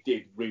really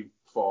did root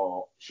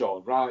for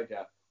Shaun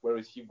Ryder,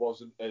 whereas he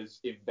wasn't as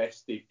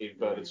invested in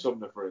Vernon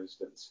Sumner, for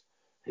instance,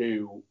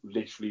 who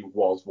literally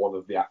was one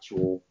of the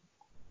actual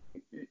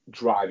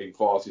driving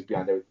forces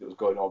behind everything that was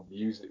going on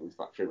musically with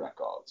Factory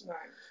Records.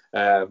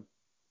 Right.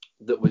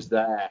 That was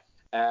there.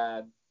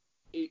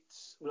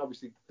 It's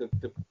obviously I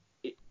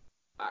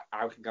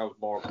think I was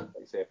more of like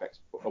say effects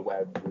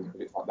aware of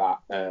bits like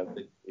that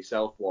than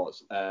himself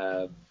was,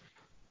 and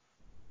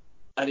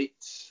it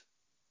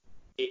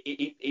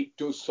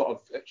does sort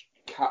of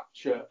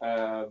capture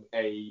a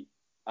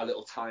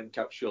little time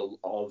capsule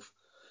of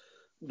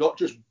not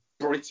just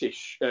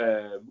British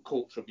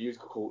culture,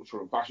 musical culture,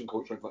 and fashion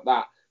culture, and like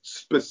that,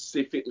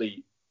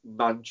 specifically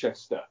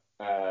Manchester,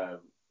 and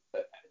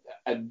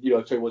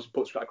so it was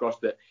put straight across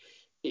that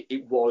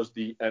it was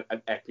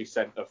an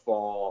epicenter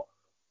for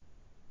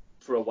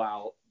a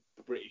while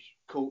British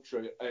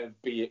culture,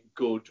 be it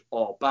good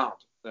or bad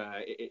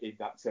in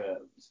that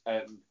terms.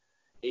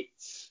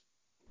 It's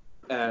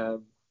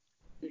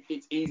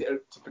it's easy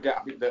to forget.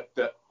 I think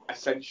that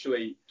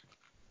essentially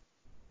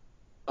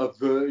a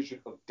version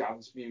of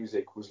dance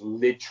music was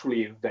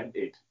literally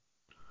invented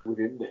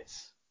within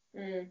this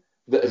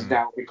that has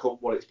now become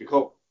what it's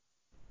become.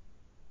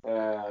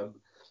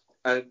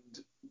 And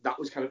that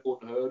was kind of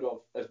unheard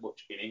of as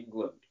much in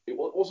England. It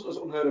wasn't as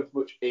unheard of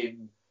much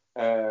in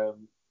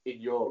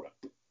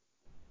Europe.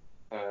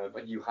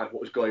 And you had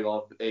what was going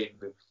on in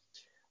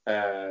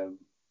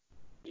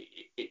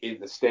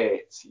the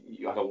States.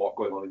 You had a lot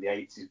going on in the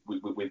 80s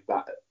with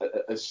that,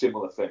 a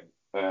similar thing,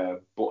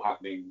 but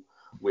happening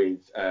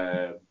with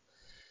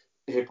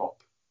hip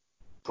hop,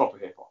 proper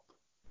hip hop,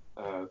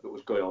 that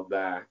was going on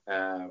there.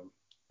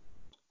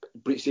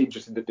 But it's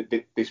interesting that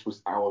this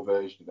was our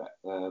version of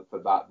it, for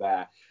that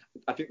there.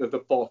 I think that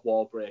the fourth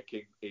wall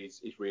breaking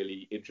is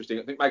really interesting.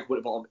 I think Michael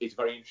Winterbottom is a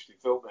very interesting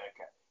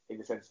filmmaker in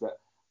the sense that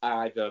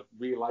I either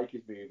really like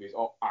his movies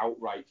or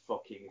outright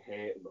fucking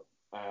hate them.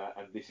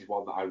 And this is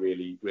one that I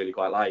really, really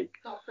quite like.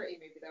 Not a pretty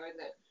movie though,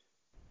 isn't it?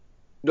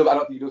 No, I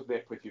don't think he does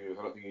make pretty movies.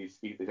 I don't think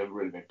he's ever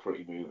really made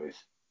pretty movies.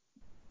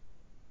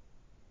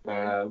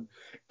 But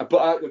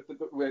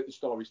the way the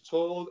story's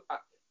told, I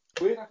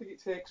think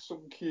it takes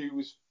some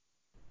cues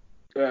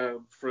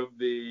from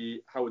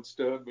the Howard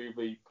Stern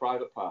movie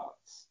Private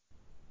Parts,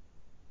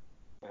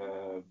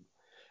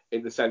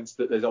 in the sense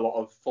that there's a lot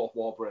of fourth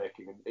wall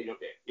breaking, and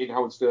in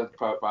Howard Stern's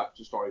Private Parts,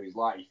 the story of his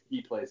life,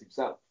 he plays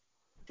himself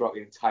throughout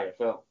the entire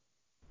film.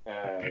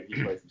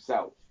 He plays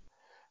himself,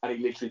 and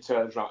he literally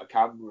turns around a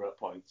camera at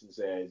points and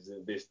says,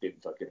 "This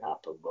didn't fucking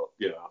happen, but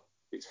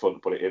it's fun to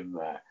put it in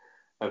there,"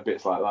 and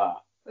bits like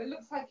that. It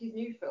looks like his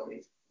new film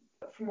is,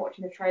 from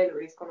watching the trailer,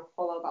 he's going to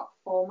follow that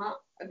format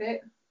a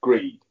bit.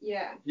 Greed.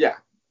 Yeah. Yeah.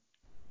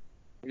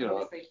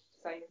 Obviously,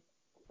 same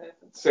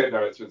person. Same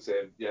director and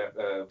same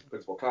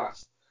principal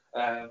cast.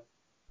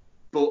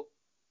 But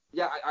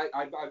yeah,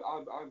 I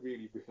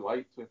really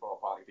like 24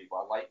 Party People.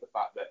 I like the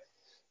fact that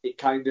it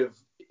kind of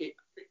it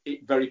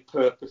very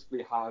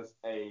purposefully has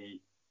a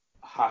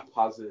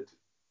haphazard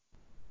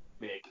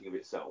making of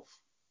itself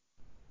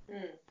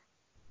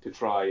to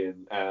try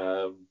and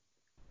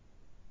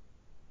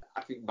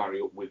I think marry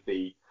up with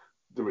the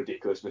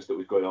ridiculousness that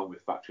was going on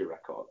with Factory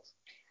Records.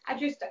 I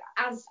just,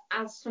 as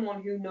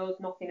someone who knows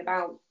nothing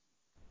about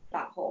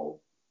that whole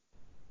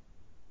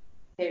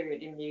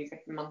period in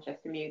music and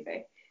Manchester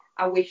music,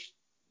 I wish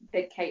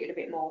they'd catered a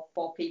bit more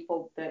for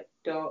people that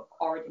don't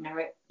already know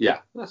it.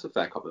 Yeah, that's a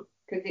fair comment.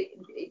 Because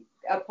it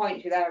at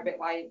points you're there a bit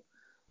like,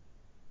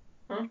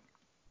 huh?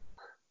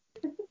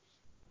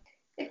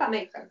 If that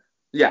makes sense.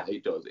 Yeah,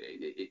 it does.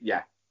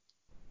 Yeah.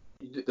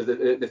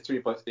 There's 3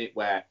 points in it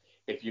where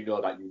if you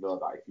know that, you know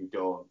that. If you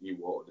don't, you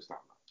won't understand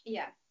that.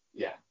 Yeah.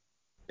 Yeah,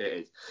 it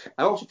is.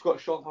 I also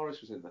forgot Sean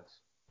Harris was in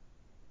this.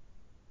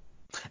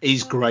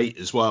 He's great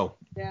as well.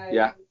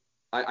 Yeah.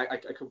 I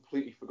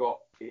completely forgot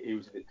he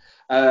was in it.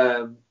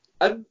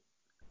 And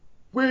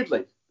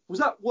weirdly, was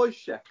that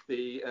Wojciech,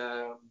 the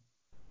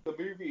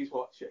movie he's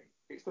watching?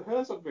 It's the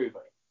Herzog movie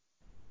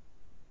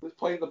that's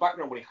playing in the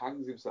background when he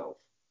hangs himself.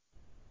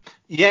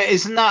 Yeah,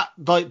 isn't that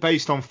like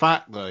based on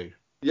fact though?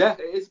 Yeah,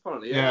 it is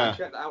apparently. Yeah, I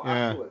checked that out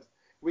afterwards.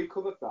 We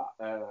covered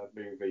that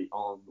movie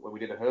when we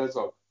did a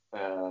Herzog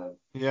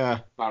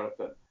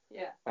marathon.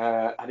 Yeah.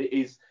 And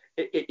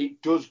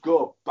it does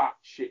go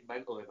batshit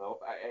mental in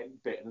that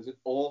end bit, and there's an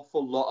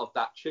awful lot of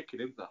that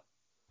chicken in there.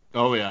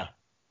 Oh yeah.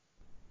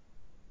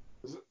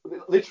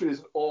 There's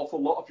an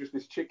awful lot of just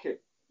this chicken.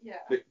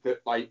 Yeah.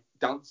 That like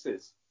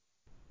dances.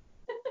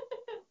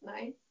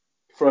 Nice.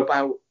 For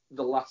about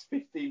the last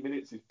 15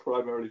 minutes, is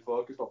primarily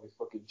focused on this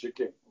fucking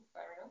chicken.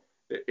 Fair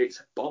enough. It's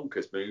a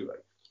bonkers movie.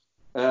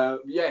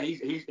 Yeah,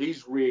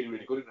 he's really,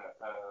 really good in it.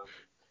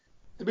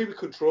 The movie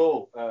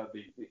Control,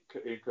 the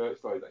Ian Curtis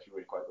story is actually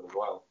really quite good as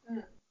well.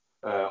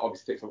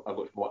 Obviously takes a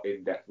much more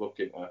in-depth look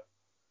into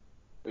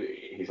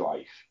his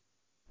life.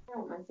 I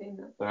don't mind seeing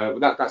that.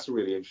 But that's a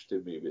really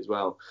interesting movie as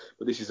well.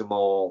 But this is a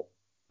more,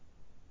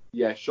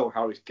 Sean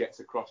Harris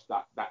gets across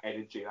that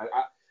energy.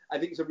 I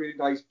think it's a really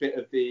nice bit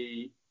of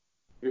the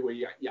bit where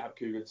you have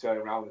Coogan turn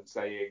around and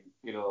saying,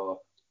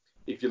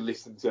 if you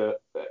listen to,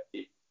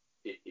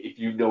 if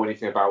you know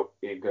anything about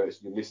Ian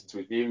Curtis and you listen to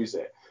his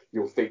music,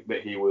 you'll think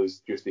that he was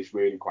just this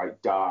really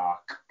quite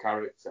dark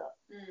character.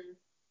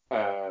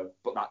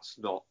 But that's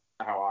not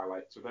how I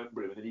like to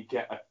remember him. And then you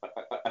get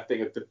a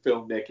thing of the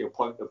film making a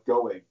point of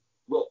going,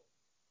 look,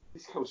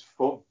 this guy was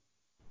fun.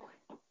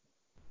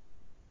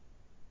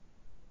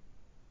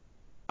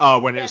 Oh,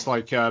 when it's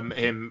like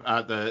him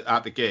at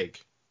the gig.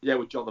 Yeah,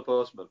 with John the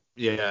Postman.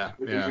 Yeah.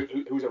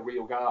 Who's a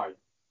real guy.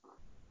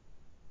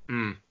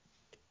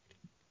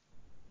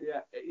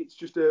 Yeah, it's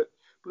just but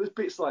there's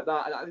bits like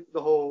that, and I think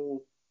the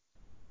whole.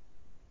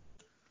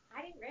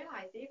 I didn't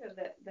realise either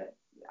that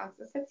as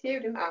I said to you,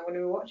 didn't I, when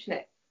we were watching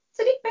it?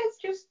 So did Bez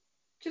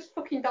just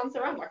fucking dance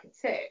around like a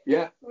tit?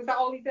 Yeah. Was that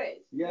all he did?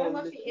 Yeah. He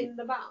wasn't actually in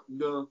the band.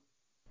 No.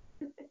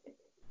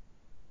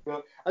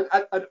 No. And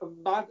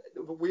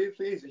the weird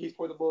thing is, he's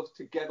probably the most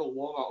together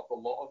one out of a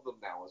lot of them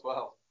now as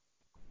well.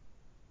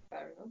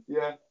 Fair enough.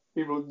 Yeah.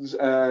 He runs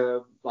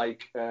Manchester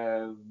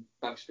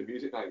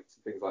Music Nights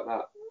and things like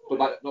that. But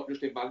like not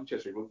just in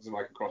Manchester, he runs them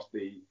like across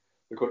the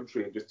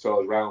country and just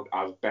tours around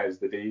as Bez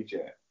the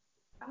DJ.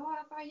 Oh,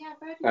 yeah,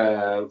 I've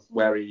heard of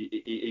Where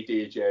he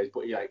DJs,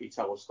 but he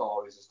tells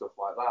stories and stuff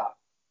like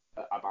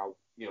that about,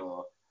 you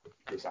know,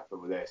 this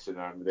happened with this and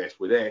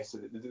with this,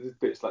 and there's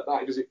bits like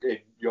that. He does it in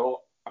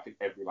York, I think,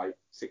 every like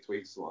 6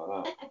 weeks, something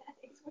like that.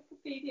 His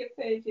Wikipedia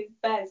page is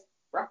Bez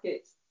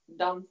brackets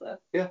dancer.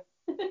 Yeah.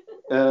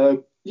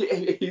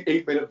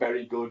 He's made a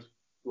very good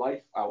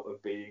life out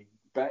of being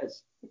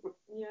Bez.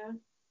 Yeah.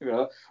 You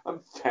know, and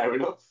fair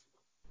enough.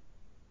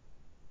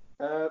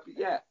 But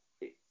yeah,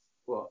 it's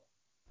what.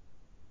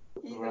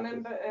 He's a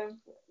member of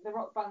the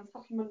rock bands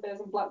Happy Mondays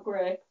and Black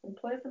Grape and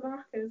plays the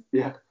maracas.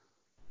 Yeah.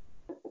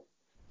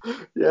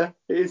 Yeah,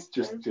 it's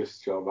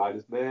just Shaun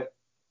Ryder's mate.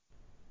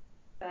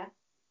 Fair.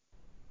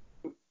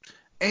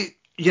 I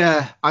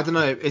don't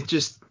know. It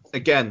just,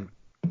 again,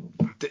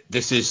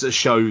 this is a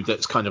show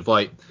that's kind of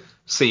like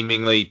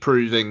seemingly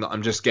proving that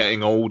I'm just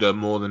getting older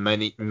more than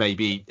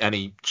maybe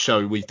any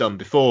show we've done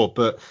before.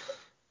 But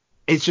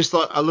it's just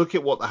like, I look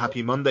at what the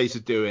Happy Mondays are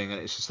doing,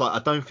 and it's just like, I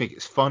don't think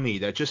it's funny.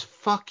 They're just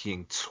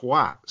fucking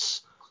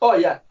twats. Oh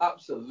yeah,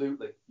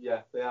 absolutely.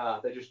 Yeah, they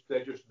are. They're just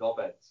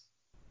knobheads.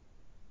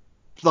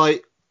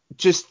 Like,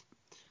 just.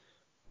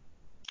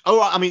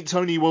 Oh, I mean,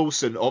 Tony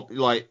Wilson,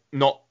 like,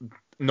 not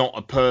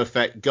a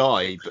perfect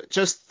guy, but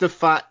just the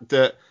fact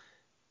that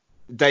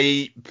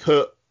they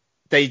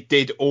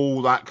did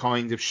all that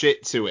kind of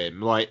shit to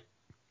him, like,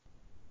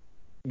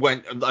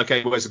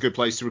 where's a good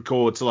place to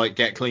record to, like,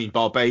 Get Clean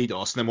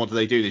Barbados, and then what do?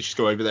 They just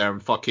go over there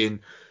and fucking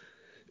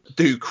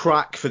do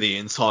crack for the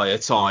entire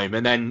time,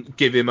 and then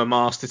give him a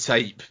master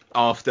tape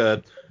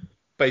after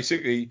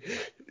basically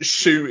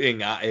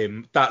shooting at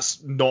him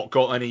that's not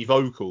got any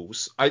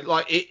vocals.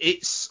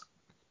 It's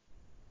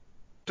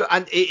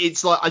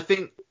like, I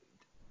think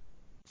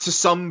to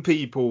some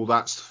people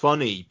that's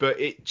funny, but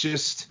it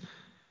just,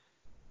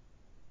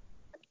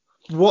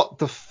 what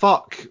the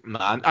fuck,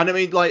 man? And I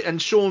mean, like,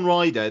 and Shaun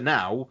Ryder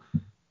now,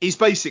 he's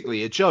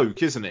basically a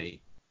joke, isn't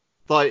he?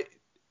 Like,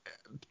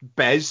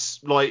 Bez,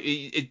 like,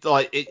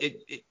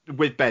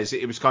 with Bez,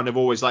 it was kind of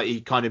always like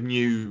he kind of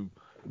knew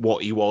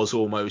what he was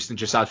almost and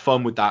just had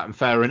fun with that, and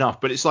fair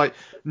enough. But it's like,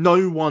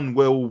 no one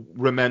will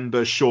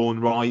remember Shaun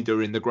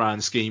Ryder in the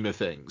grand scheme of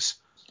things.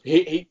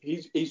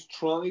 He's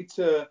trying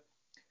to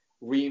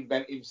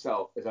reinvent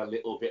himself as a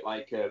little bit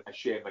like a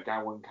Shane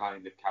McGowan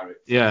kind of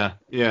character. Yeah.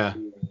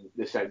 In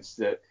the sense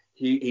that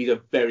he's a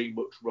very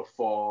much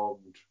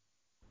reformed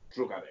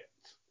drug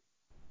addict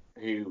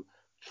who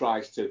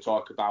tries to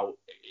talk about.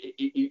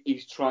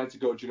 He's trying to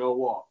go, do you know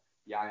what?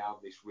 Yeah, I am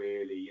this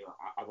really, you know,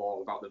 I'm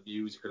all about the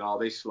music and all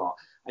this lot.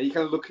 And you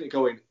kind of look at it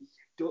going,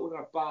 don't want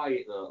to buy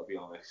it though, to be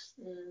honest.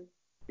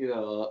 You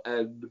know,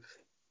 and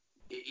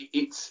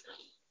it's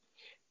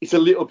a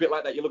little bit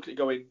like that. You look at it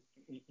going,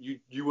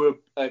 you were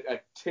a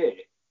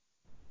tit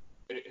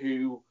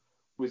who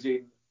was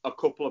in a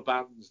couple of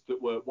bands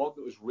that were, one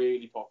that was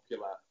really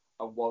popular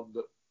and one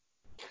that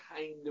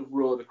kind of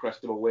rode the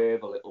crest of a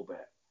wave a little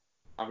bit.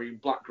 I mean,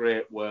 Black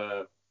Grape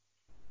were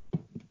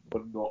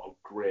not a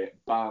great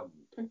band.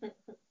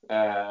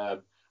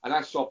 And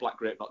I saw Black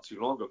Grape not too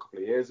long ago, a couple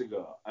of years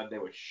ago, and they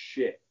were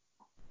shit.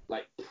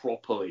 Like,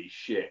 properly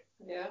shit.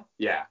 Yeah.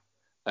 Yeah.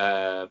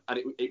 And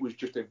it was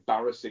just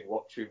embarrassing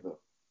watching them.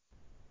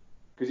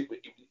 Because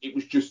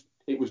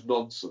it was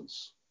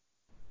nonsense.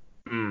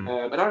 And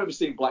I remember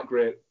seeing Black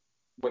Grape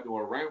when they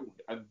were around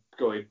and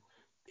going,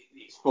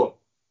 it's fun.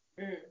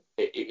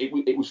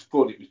 It was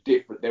fun, it was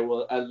different. They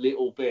were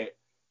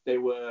they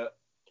were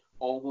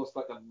almost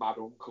like the mad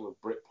uncle of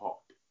Britpop.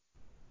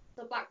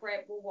 So Black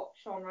Grape were what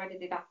Shaun Ryder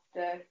did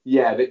after.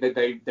 Yeah,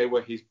 they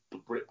were his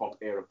Britpop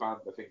era band.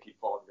 I think he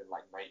formed in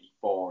like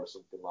 '94 or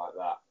something like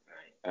that.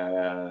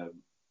 Right.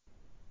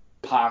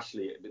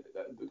 Partially,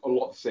 a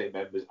lot of the same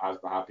members as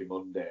the Happy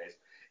Mondays.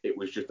 It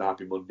was just the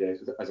Happy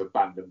Mondays as a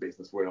band and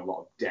business were in a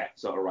lot of debt,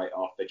 sort of right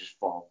off. They just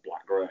formed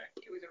Black Grape.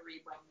 It was a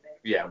rebranding.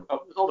 Yeah,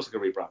 almost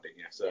like a rebranding.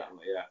 Yeah,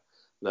 certainly.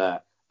 Yeah.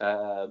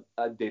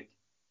 And did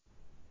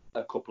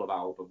a couple of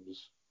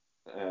albums.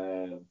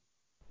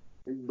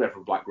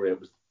 Reverend Black Grape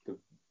was the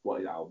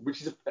album,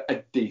 which is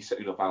a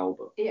decent enough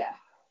album. Yeah.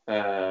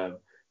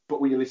 But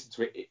when you listen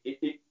to it,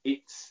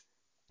 it's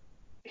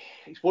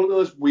one of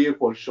those weird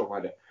ones, Shaun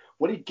Ryder.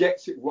 When he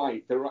gets it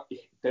right,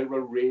 he's a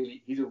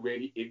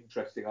really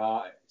interesting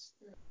artist.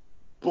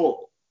 But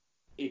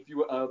if you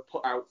were to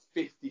put out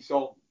 50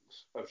 songs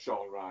of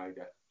Shaun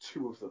Ryder,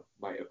 2 of them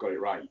might have got it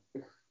right.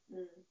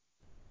 And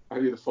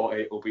the other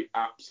 48 will be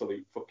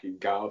absolute fucking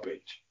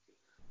garbage.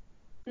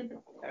 Fair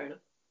enough.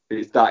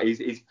 It's that his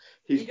hit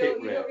rate. You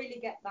don't really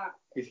get that.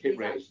 His hit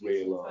rate is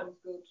really low.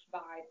 Good vibe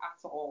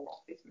at all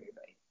off this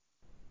movie.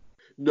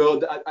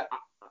 No,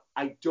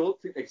 I don't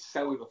think they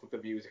sell enough of the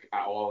music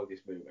at all in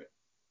this movie.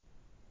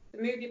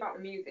 The movie about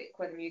the music,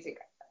 where the music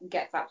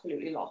gets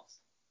absolutely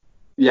lost.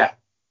 Yeah.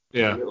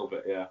 Yeah. A little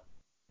bit, yeah.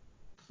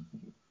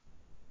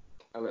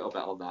 A little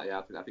bit on that, yeah.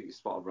 I think you're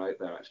spot on right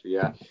there, actually,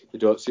 yeah. They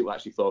don't seem to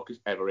actually focus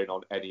ever in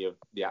on any of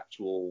the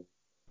actual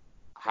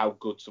how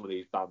good some of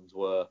these bands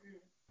were.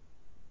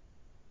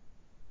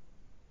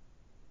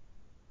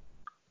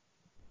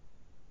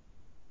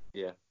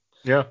 Yeah.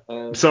 Yeah.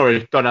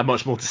 Sorry, don't have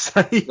much more to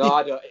say. No,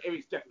 I don't.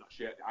 It's definitely not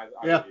shit. I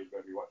really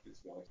enjoyed rewatching this,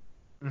 to be honest.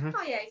 Mm-hmm.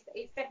 Oh yeah,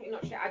 it's definitely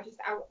not shit.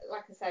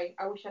 Like I say,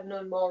 I wish I'd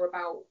known more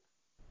about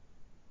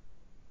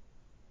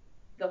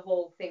the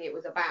whole thing it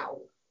was about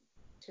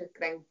to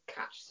then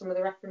catch some of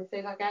the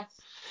references, I guess.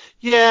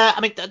 Yeah, I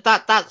mean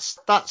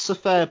that's a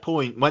fair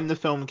point. When the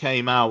film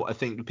came out, I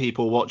think the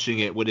people watching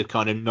it would have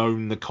kind of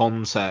known the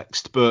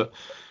context, but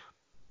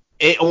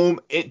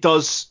it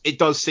does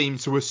seem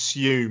to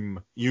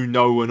assume you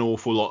know an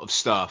awful lot of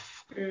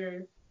stuff.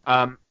 And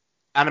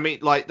I mean,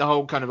 like the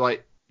whole kind of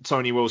like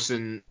Tony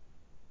Wilson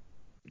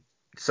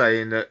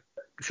saying that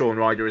Shaun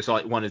Ryder is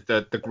like one of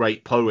the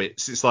great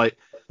poets. It's like,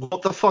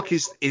 what the fuck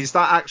is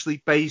that actually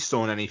based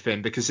on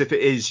anything? Because if it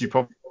is, you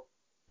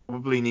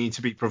probably need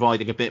to be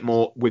providing a bit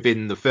more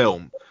within the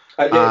film.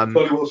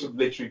 Tony Wilson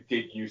literally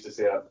did used to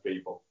say that to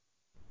people.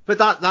 But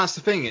that's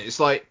the thing. It's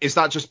like, is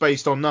that just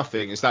based on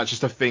nothing? Is that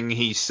just a thing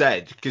he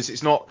said? Because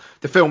it's not.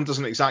 The film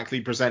doesn't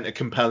exactly present a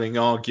compelling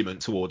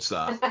argument towards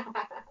that.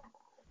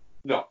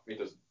 No, it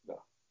doesn't. No,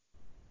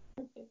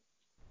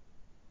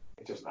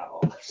 it doesn't at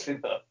all.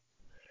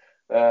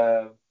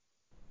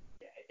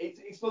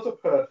 It's not a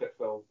perfect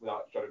film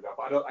without showing that.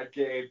 But I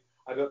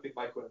don't think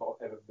Michael Moore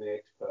ever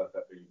makes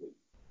perfect movies.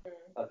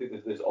 I think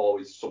there's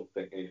always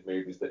something in his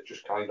movies that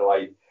just kind of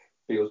like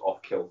feels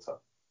off kilter.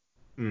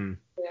 Mm.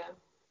 Yeah.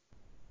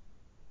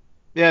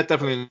 Yeah,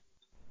 definitely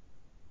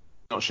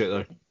not shit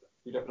though.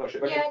 You definitely not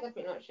shit. Yeah,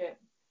 definitely not shit.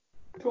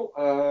 Cool.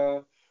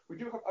 We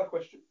do have a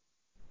question.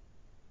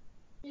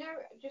 You know,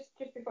 just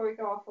before we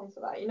go off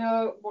onto that, you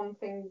know, one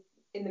thing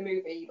in the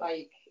movie,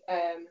 like,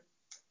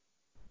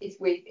 is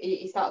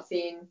he starts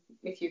seeing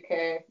Miss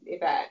UK,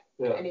 Yvette,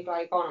 and he's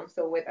like, oh, I'm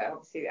still with her,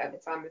 obviously, at the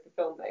time of the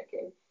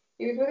filmmaking.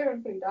 He was with her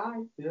until he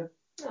died. Yeah.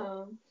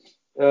 Oh.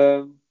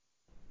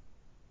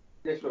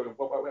 Yes, we have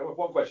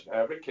one question.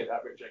 Rick Kidd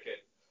at Rick J.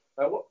 Kidd.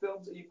 What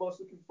films are you most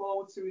looking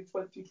forward to in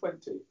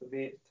 2020? For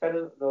me, it's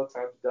Tenet, No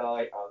Time to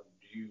Die, and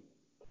Dune.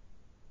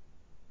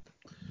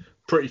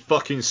 Pretty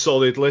fucking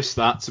solid list,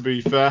 that, to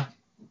be fair.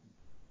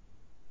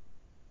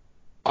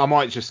 I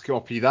might just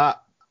copy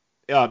that.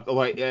 Yeah,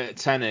 like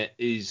Tenet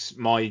is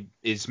my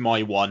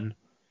one.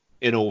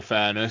 In all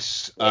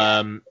fairness,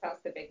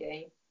 that's the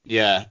biggie.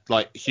 Yeah,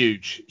 like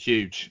huge.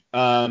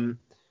 Beyond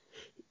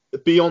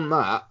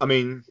that, I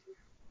mean,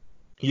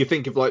 you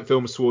think of like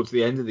films towards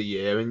the end of the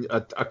year, and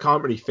I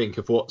can't really think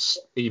of what's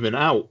even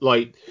out.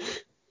 Like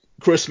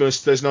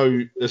Christmas, there's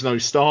no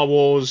Star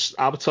Wars.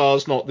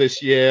 Avatar's not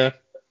this year.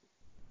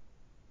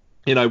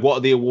 You know, what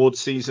are the award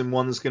season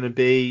ones going to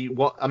be?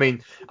 What I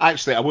mean,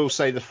 actually, I will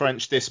say The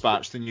French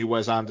Dispatch, the new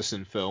Wes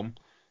Anderson film.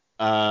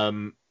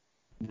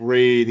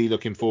 Really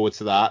looking forward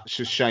to that. It's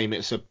just a shame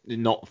it's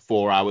not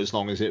 4 hours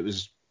long as it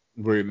was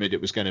rumored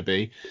it was going to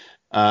be.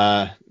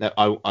 I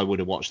would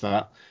have watched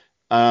that.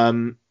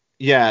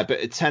 Yeah,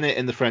 but Tenet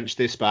and The French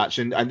Dispatch,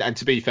 and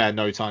to be fair,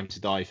 No Time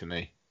to Die for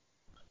me.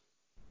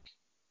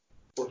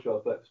 What's your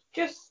thoughts?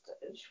 Just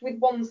with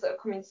ones that are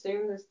coming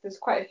soon, there's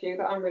quite a few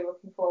that I'm really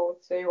looking forward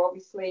to.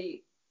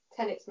 Obviously,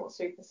 Tenet's not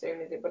super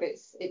soon, is it? But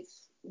it's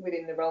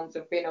within the realms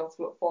of being able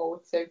to look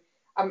forward to.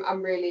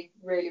 I'm really,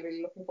 really,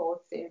 really looking forward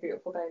to seeing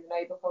Beautiful Day in the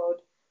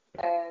Neighbourhood.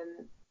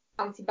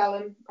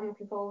 Antebellum, I'm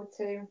looking forward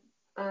to.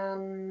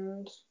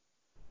 And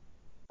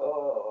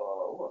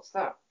what's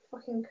that?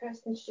 Fucking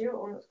Kirsten Stewart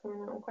one that's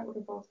coming out. I'm quite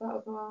looking forward to that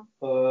as well.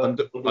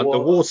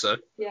 Underwater?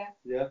 Yeah.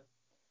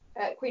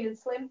 Queen and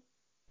Slim.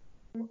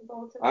 I'm looking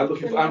forward to. I'm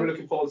really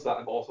looking forward to that.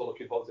 I'm also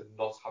looking forward to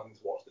not having to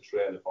watch the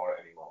trailer for it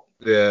anymore.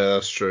 Yeah,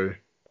 that's true.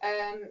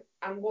 And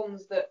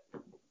ones that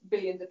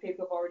billions of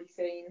people have already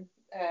seen.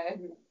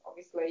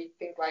 Obviously,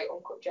 things like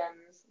Uncut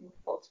Gems, I'm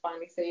looking forward to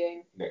finally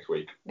seeing. Next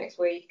week.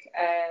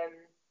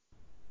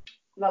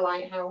 The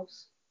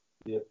Lighthouse.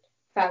 Yep.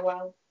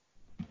 Farewell.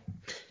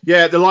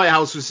 Yeah, The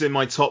Lighthouse was in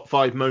my top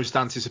 5 most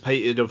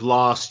anticipated of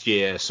last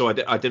year, so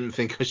I didn't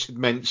think I should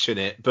mention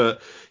it.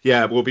 But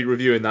yeah, we'll be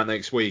reviewing that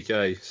next week,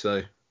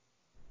 So.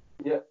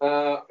 Yeah,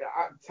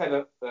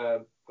 Tenet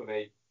for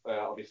me,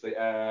 obviously.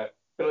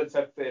 Bill and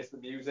Ted Face the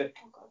Music.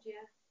 Oh God,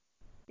 yeah.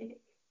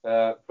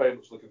 Very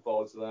much looking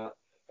forward to that.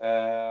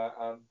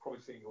 And probably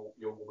seeing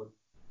Young Woman.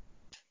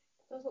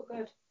 Does look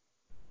good.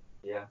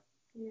 Yeah.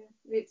 Yeah,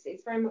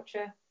 it's very much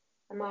a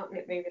Martin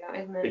movie, that,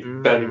 isn't it? It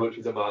very much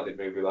is a Martin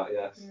movie, that,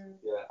 yes.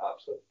 Yeah,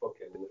 absolutely.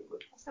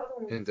 That's the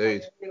one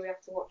Indeed. we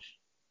have to watch.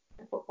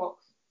 The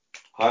Footbox.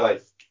 High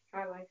Life,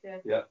 yeah.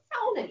 Yeah. Is that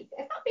on anything?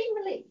 Is that being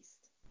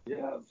released?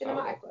 Yeah.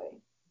 Cinematically?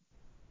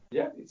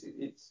 Yeah, I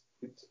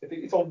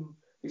think it's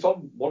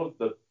on one of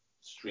the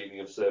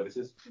streaming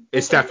services.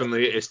 It's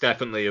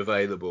definitely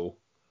available.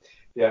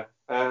 Yeah.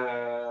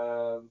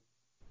 Yeah,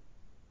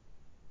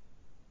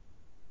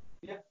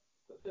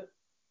 that's it.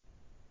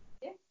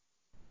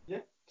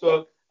 Yeah.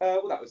 So,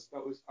 well, that was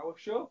our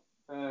show.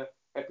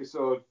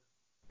 Episode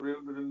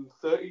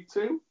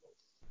 332.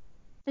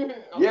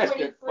 Yes,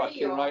 get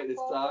fucking right this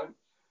time.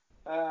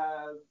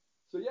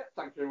 So yeah,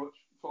 thank you very much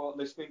for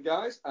listening,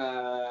 guys.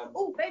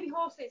 Baby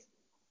horses.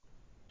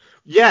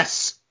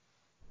 Yes.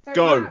 So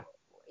Go. Matt,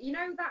 you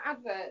know that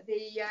advert,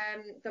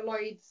 the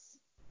Lloyd's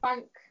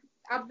Bank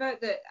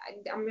advert that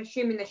I'm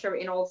assuming they show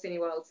it in all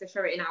Cineworlds. They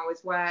show it in ours,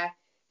 where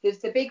there's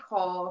the big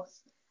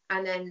horse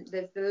and then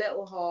there's the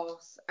little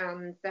horse,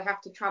 and they have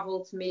to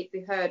travel to meet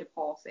the herd of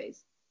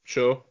horses.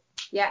 Sure.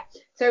 Yeah.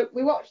 So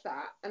we watched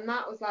that, and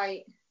that was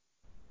like,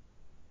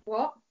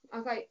 what? I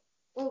was like,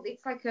 well,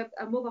 it's like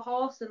a mother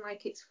horse and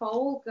like its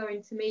foal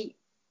going to meet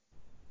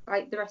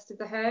like the rest of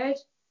the herd.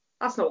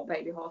 That's not what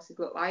baby horses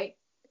look like.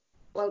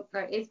 Well, no,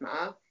 it is,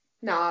 Mark.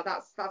 No,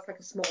 that's like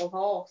a small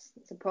horse.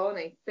 It's a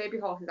pony. Baby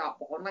horses aren't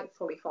born like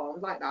fully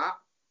formed like that.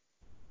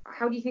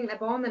 How do you think they're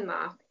born then,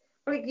 Mark?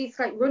 Well, it's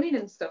like running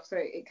and stuff, so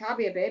it can't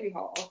be a baby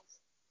horse.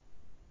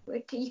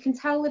 Like, you can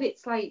tell that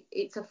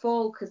it's a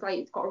foal because like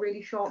it's got a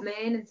really short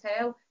mane and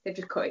tail. They've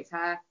just cut its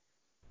hair.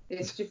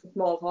 It's just a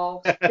small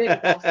horse. Baby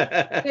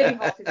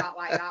horses aren't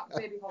like that.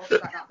 Baby horses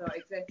like that don't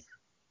exist.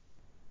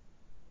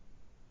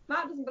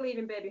 Mark doesn't believe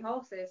in baby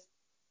horses.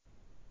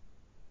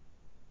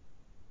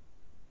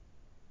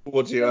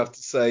 What do you have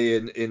to say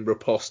in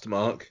riposte,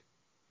 Mark?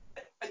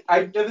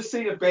 I've never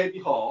seen a baby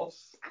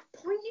horse.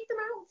 I've pointed them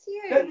out to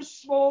you. They're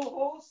just small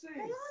horses. They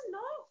are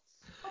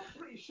not.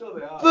 I'm pretty sure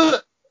they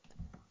are.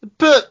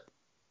 But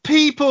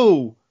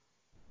people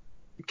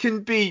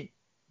can be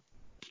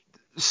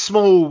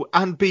small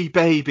and be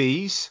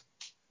babies.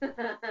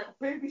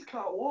 Babies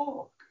can't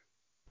walk.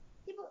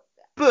 Yeah,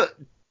 But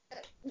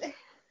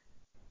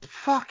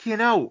fucking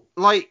hell,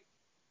 like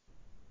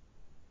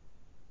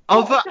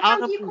other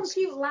animals. How do you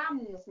compute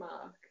lambs,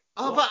 Mark?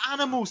 Other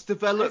animals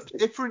develop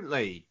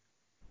differently.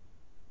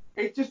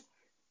 You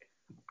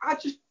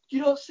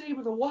don't see them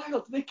in the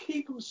wild. They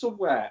keep them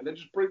somewhere and then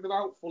just bring them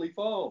out fully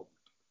formed.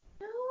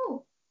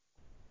 No.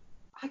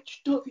 I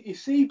just don't think you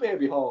see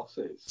baby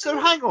horses. So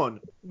hang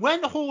on,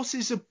 when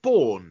horses are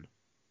born,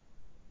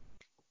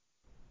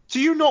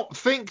 do you not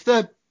think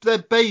they're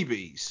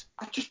babies?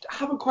 I just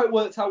haven't quite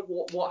worked out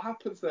what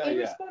happens there In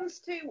yet. response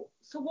to,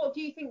 so what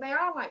do you think they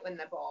are like when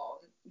they're born?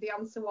 The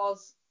answer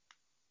was,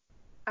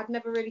 I've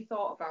never really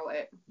thought about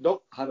it.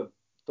 Nope, haven't.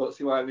 Don't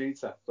see why I need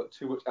to. Got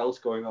too much else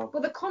going on.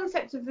 But the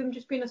concept of them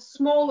just being a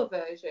smaller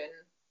version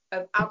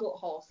of adult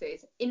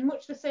horses, in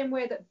much the same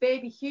way that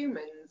baby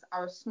humans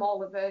are a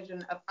smaller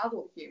version of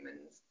adult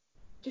humans,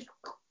 just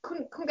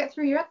couldn't get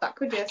through your head that,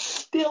 could you?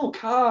 Still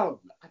can't.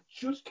 I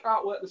just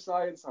can't work the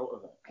science out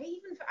of it.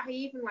 I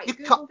even like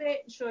Googled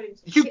it and showed him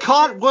some You pictures.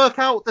 can't work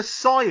out the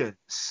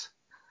science.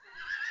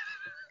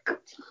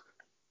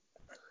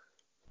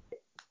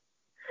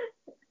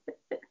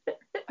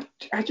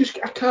 I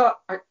can't.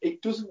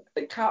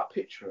 It can't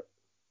picture it.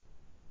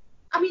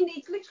 I mean,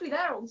 it's literally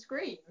there on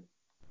screen.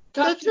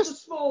 That's just a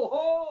small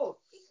horse.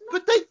 It's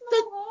not a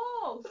small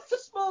horse. It's a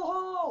small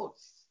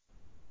horse.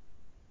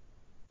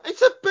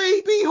 It's a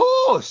baby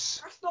horse.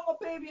 That's not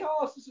a baby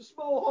horse. It's a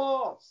small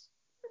horse.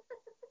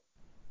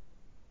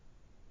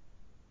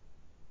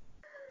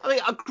 I mean,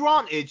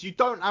 granted, you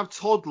don't have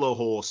toddler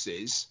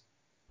horses,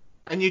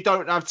 and you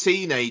don't have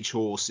teenage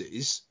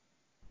horses,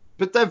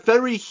 but they're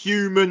very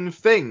human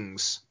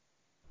things.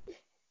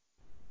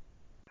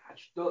 I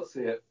just don't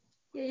see it.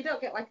 Yeah, you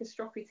don't get like a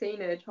stroppy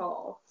teenage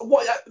horse.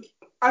 What?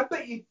 I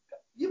bet you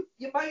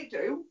might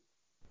do.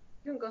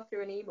 You don't go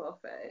through an emo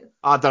phase.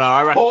 I don't know.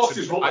 I reckon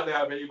Horses look like they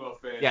have emo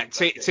phase. Yeah,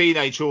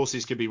 teenage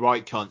horses can be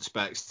right cunt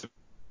specs. To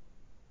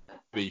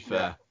be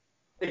fair.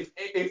 Yeah.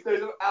 If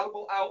there's an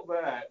animal out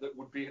there that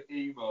would be an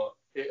emo,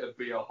 it'd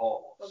be a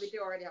horse. Well, we do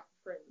already have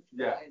the fringe.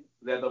 Yeah,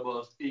 they're the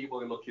most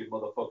emo looking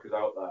motherfuckers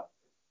out there.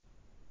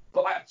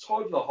 But like a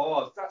toddler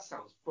horse, that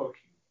sounds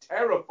fucking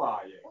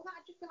terrifying. Well,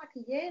 that'd just be like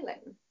a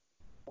yearling.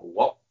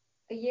 What?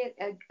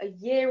 A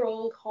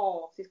year-old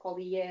horse is called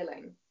a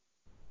yearling.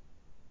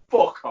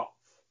 Fuck off.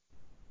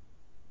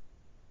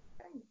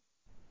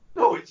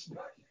 No, it's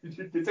not.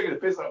 You're taking a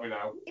piss at me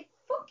now. It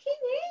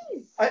fucking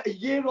is. A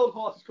year-old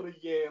horse is called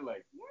a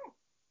yearling. Yeah.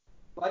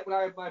 Like when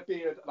I had my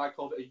beard and I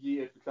called it a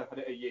year because I've had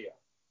it a year.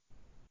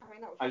 I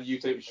mean, that was And you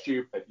said it was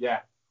stupid, yeah.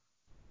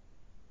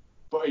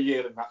 But a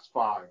yearling, that's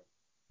fine.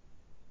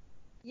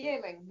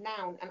 Yearling,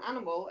 noun, an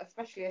animal,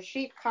 especially a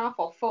sheep, calf,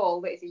 or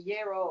foal that is a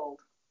year old.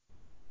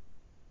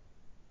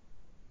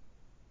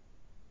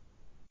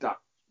 That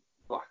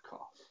back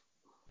off.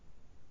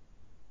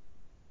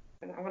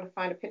 I'm going to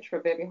find a picture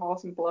of a baby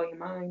horse and blow your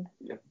mind.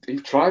 Yeah,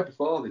 you've tried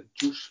before. They're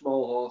just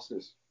small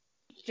horses.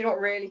 Do you know what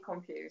really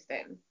confused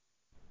him?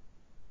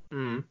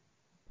 Mm.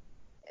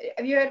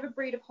 Have you heard of a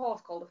breed of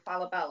horse called a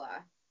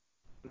Falabella?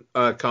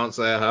 I can't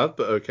say I have,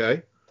 but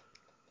okay.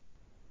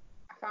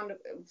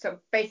 So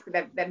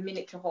basically they're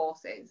miniature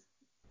horses.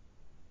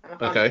 And I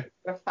found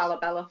a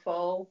Falabella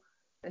foal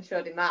and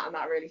showed him that, and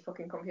that really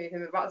fucking confused him.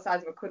 They're about the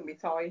size of a cuddly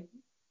toy.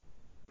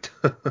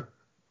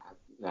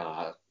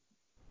 Nah.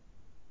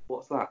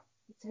 What's that?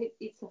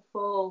 It's a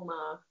foal,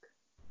 Mark.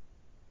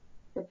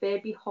 The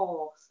baby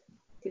horse.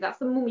 See, that's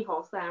the mummy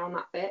horse there on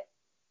that bit.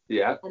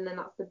 Yeah. And then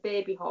that's the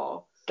baby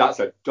horse. That's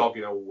a dog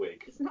in a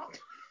wig. It's not.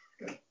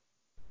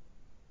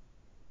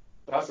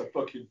 That's a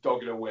fucking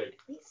dog in a wig.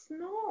 It's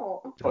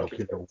not. Dog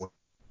in a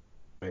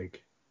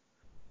wig.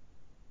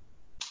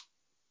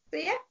 So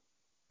yeah,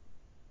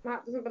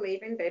 Mark doesn't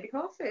believe in baby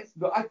horses.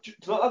 No, I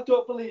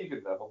don't believe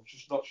in them. I'm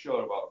just not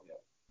sure about them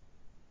yet.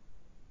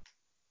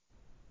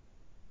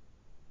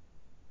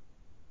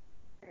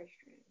 Very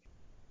strange.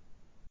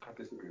 I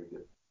disagree with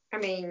you. I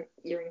mean,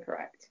 you're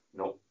incorrect.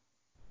 No.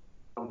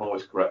 I'm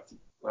always correct.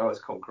 I always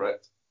come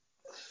correct.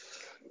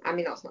 I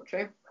mean, that's not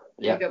true.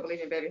 Yeah. You don't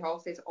believe in baby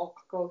horses or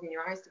closing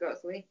your eyes to go to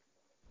sleep.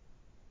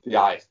 The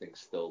eyes thing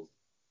still,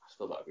 I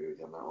still don't agree with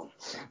you on that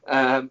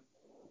one.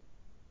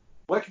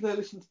 Where can they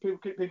listen to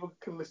people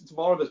can listen to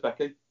more of us,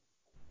 Becky?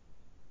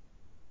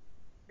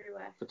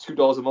 Everywhere. For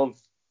 $2 a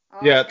month. Oh,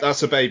 Yeah,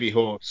 that's a baby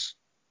horse.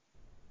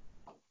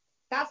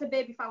 That's a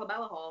baby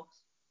Falabella horse.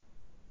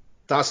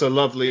 That's a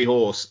lovely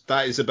horse.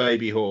 That is a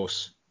baby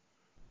horse.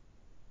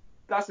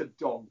 That's a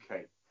donkey.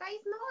 That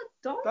is not a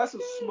donkey. That's a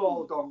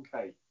small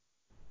donkey.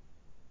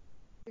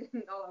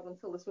 Not allowed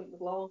until the swim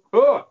was long.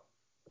 Oh!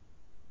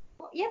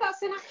 Well, yeah,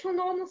 that's an actual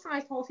normal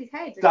sized horse's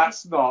head.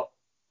 That's not.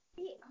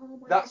 Oh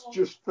my That's God.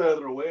 just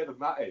further away than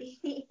that is.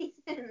 It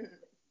isn't.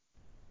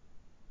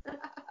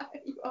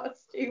 You are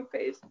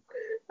stupid.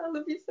 I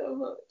love you so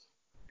much.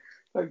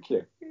 Thank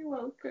you. You're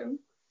welcome.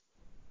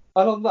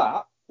 And on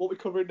that, what are we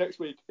covering next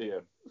week,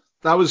 Ian?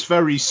 That was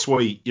very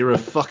sweet. You're a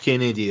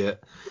fucking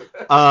idiot.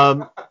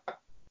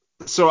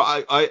 So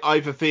I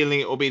have a feeling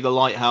it will be The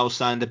Lighthouse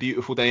and A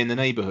Beautiful Day in the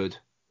Neighborhood.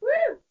 Woo!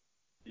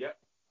 Yep.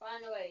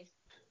 Finally.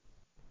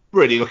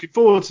 Really looking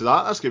forward to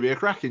that. That's going to be a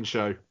cracking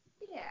show.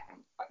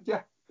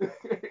 Yeah.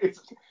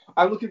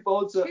 I'm looking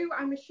forward to... Two,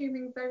 I'm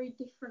assuming, very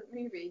different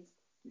movies.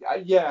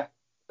 Yeah.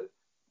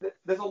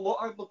 There's a lot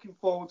I'm looking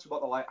forward to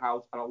about The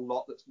Lighthouse and a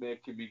lot that's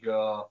making me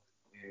go...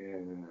 Yeah.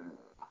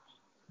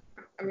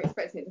 I'm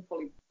expecting it to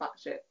fully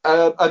batshit.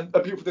 And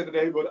A Beautiful Day in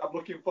the Neighborhood, I'm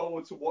looking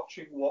forward to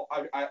watching what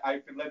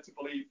I've been led to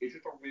believe is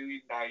just a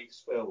really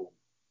nice film.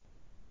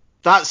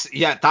 That's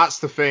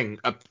the thing.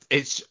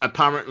 It's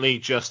apparently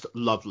just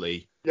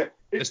lovely. Yeah.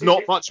 There's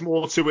not much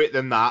more to it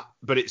than that,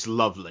 but it's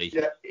lovely.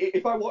 Yeah,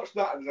 if I watch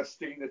that and there's a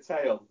sting in the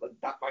tail, then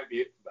that might be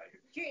it for me.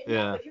 Do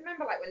you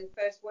remember like when the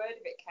first word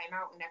of it came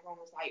out and everyone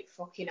was like,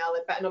 fucking hell,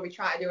 they better not be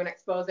trying to do an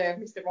expose of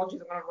Mr.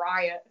 Rogers, I'm going to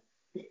riot.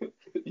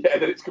 Yeah,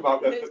 and then it's come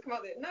out. No, it's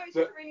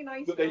just really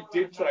nice. But they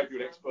did try to do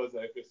an expose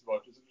of Mr.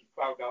 Rogers and just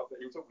found out that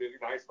he was a really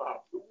nice man.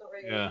 Not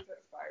really Yeah.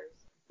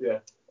 Yeah.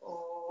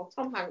 Oh,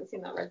 Tom Hanks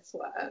in that red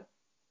sweater.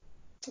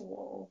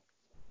 Oh,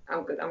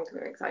 I'm good. I'm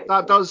very excited.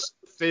 That does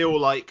feel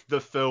like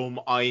the film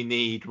I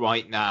need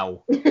right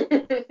now.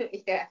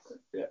 Yeah.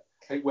 Yeah.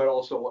 I think we're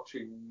also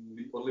watching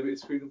the Unlimited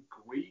Screen of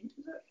Greed,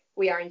 is it?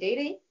 We are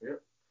indeed. Yeah.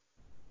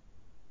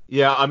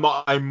 Yeah,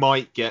 I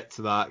might get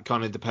to that.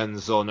 Kind of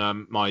depends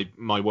on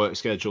my work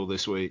schedule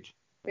this week.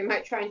 We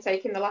might try and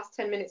take in the last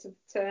 10 minutes of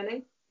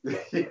turning.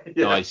 Yeah.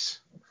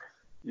 Nice.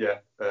 Yeah.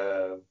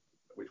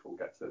 Which we'll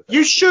get to.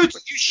 You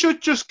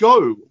should just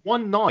go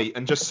one night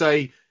and just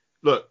say,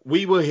 look,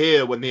 we were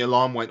here when the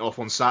alarm went off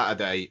on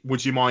Saturday.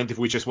 Would you mind if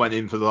we just went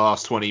in for the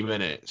last 20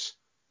 minutes?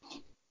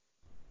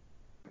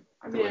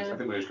 I think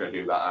we're just going to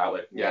do that, aren't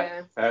we?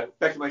 Yeah.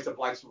 Becky might have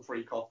liked some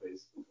free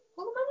coffees.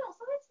 Well, the man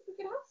outside said we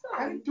could have some.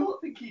 I don't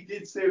think he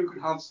did say we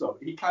could have some.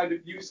 He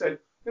you said,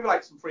 maybe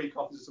like some free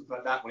coffees or something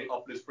like that when he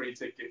offered us free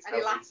tickets. And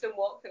he laughed and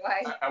walked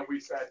away. And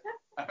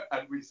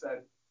we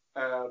said,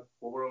 well,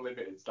 we're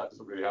unlimited, so that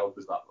doesn't really help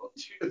us that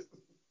much.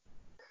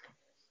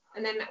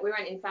 And then we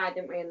went inside,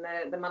 didn't we? And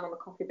the man on the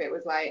coffee bit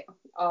was like,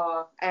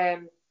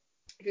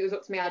 if it was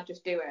up to me, I'd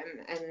just do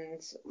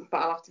it, but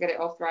I'll have to get it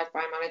authorised by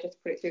a manager to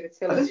put it through the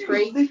till of the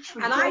screen.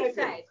 And I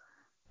said,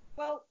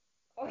 well,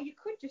 or you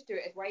could just do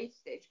it as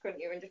wastage, couldn't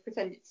you, and just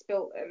pretend you'd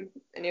spilt them.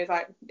 And he was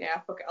like,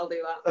 yeah, fuck it, I'll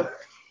do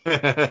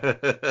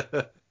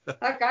that.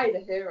 That guy's a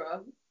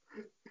hero.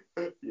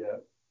 Yeah.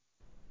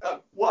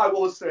 What I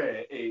will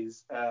say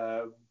is,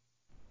 I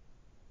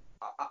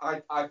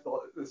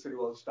thought that the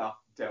Cineworld staff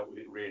dealt with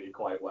it really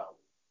quite well,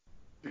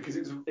 because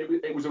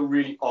it was a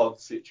really odd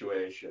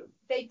situation.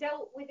 They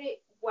dealt with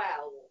it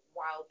well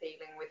while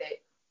dealing with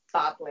it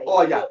badly.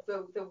 Oh yeah.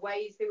 But the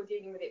ways they were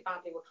dealing with it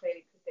badly were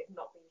clearly because they've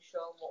not been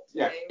shown what to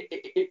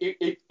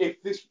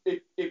do.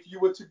 If you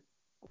were to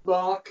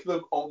mark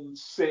them on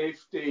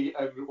safety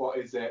and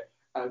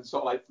and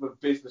sort of like from a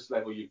business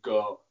level, you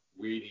go,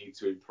 we need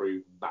to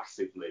improve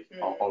massively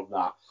on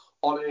that.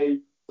 On a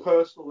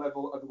personal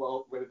level and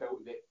well, when they dealt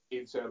with it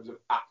in terms of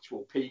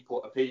actual people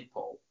to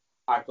people,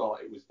 I thought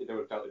they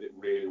were dealt with it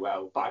really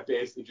well. By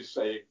basically just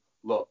saying,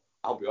 look,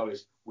 I'll be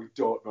honest, we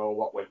don't know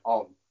what went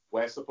on.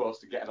 We're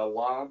supposed to get an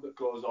alarm that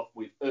goes off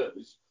with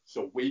us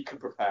so we can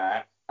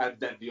prepare, and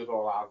then the other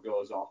alarm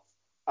goes off.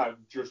 And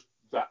just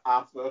that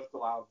our first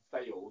alarm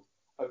failed,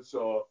 and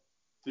so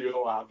the other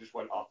alarm just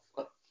went off.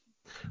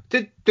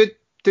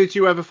 Did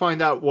you ever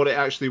find out what it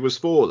actually was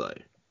for, though?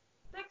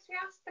 Next, we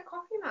asked the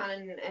coffee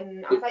man,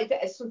 and I was like,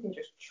 has something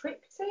just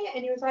tripped it?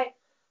 And he was like,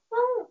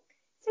 well,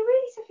 it's a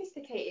really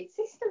sophisticated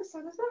system,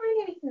 so there's not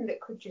really anything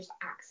that could just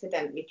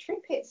accidentally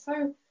trip it, so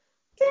I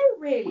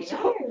don't really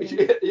know.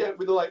 Yeah,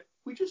 we're like,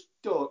 we just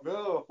don't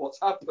know what's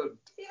happened.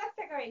 He left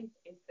it going,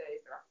 is there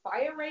a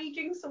fire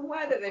raging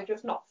somewhere that they've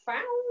just not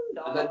found?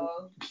 Or... And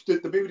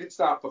then the movie didn't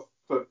start for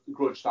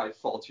Grudge started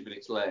 40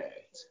 minutes late.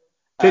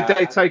 Did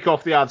they take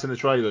off the ads in the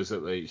trailers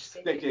at least?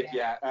 They did,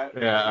 yeah.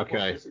 Yeah,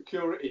 okay. The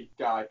security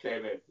guy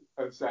came in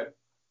and said,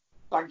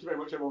 "Thank you very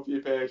much, everyone, for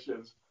your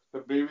patience.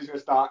 The movie's going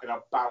to start in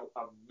about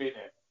a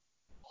minute.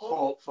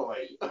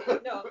 Hopefully."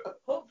 No,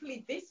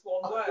 hopefully this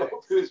one works.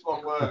 Hopefully this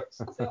one works.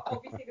 So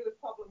obviously there was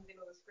problems in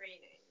other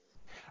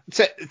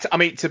screenings. I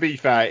mean, to be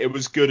fair, it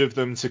was good of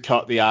them to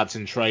cut the ads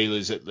and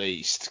trailers at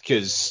least,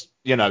 because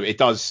it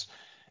does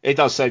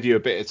save you a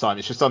bit of time.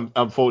 It's just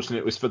unfortunate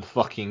it was for the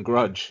fucking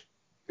Grudge.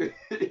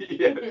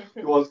 Yeah,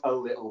 there was a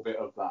little bit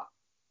of that.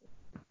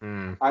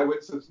 Mm.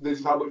 This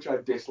is how much I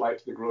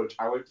disliked the Grudge.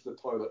 I went to the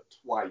toilet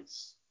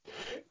twice.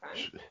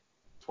 Okay.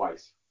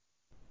 Twice.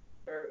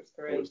 Or it was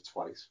 3. It was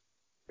twice.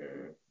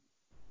 Mm.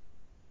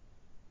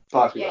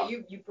 Partially Yeah,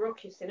 that. you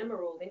broke your cinema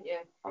rule, didn't you?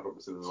 I broke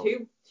the cinema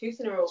rule. Two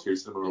cinema rules. 2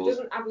 cinema It rules.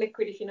 doesn't have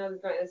liquid if you know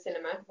there's going to the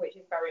cinema, which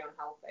is very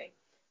unhealthy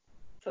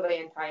for the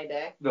entire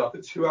day. No, for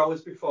 2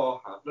 hours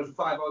beforehand. No, for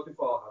 5 hours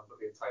beforehand, but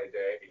the entire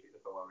day, if it's a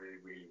film I really,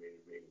 really,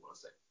 really, really want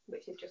to see.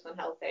 Which is just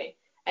unhealthy.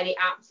 And he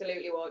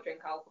absolutely won't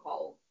drink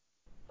alcohol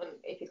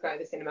if he's going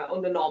to the cinema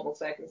under normal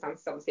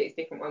circumstances. Obviously, it's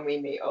different when we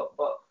meet up,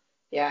 but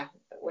yeah,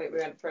 we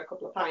went for a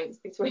couple of pints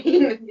between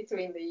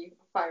the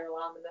fire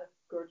alarm and the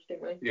Grudge,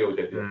 didn't we? Yeah, we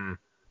did, yeah. Mm.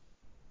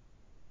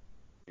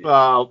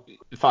 Well,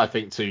 if I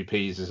think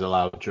 2Ps is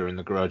allowed during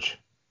the Grudge.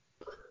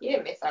 You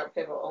didn't miss out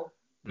Pivotal.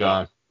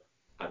 No.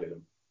 I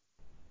didn't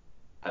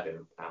at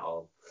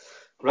all.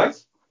 Right,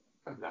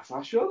 and that's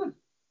our show then.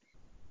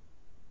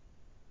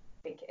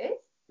 I think it is.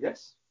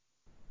 Yes.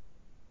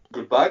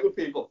 Goodbye, good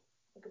people.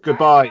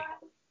 Goodbye.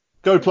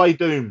 Go play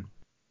Doom.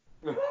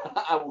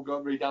 I will go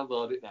and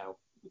re-download it now.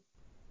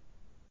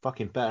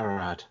 Fucking better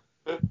ad.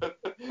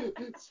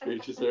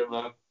 Speak to you soon,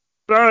 man.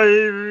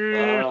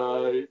 Bye.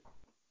 Bye.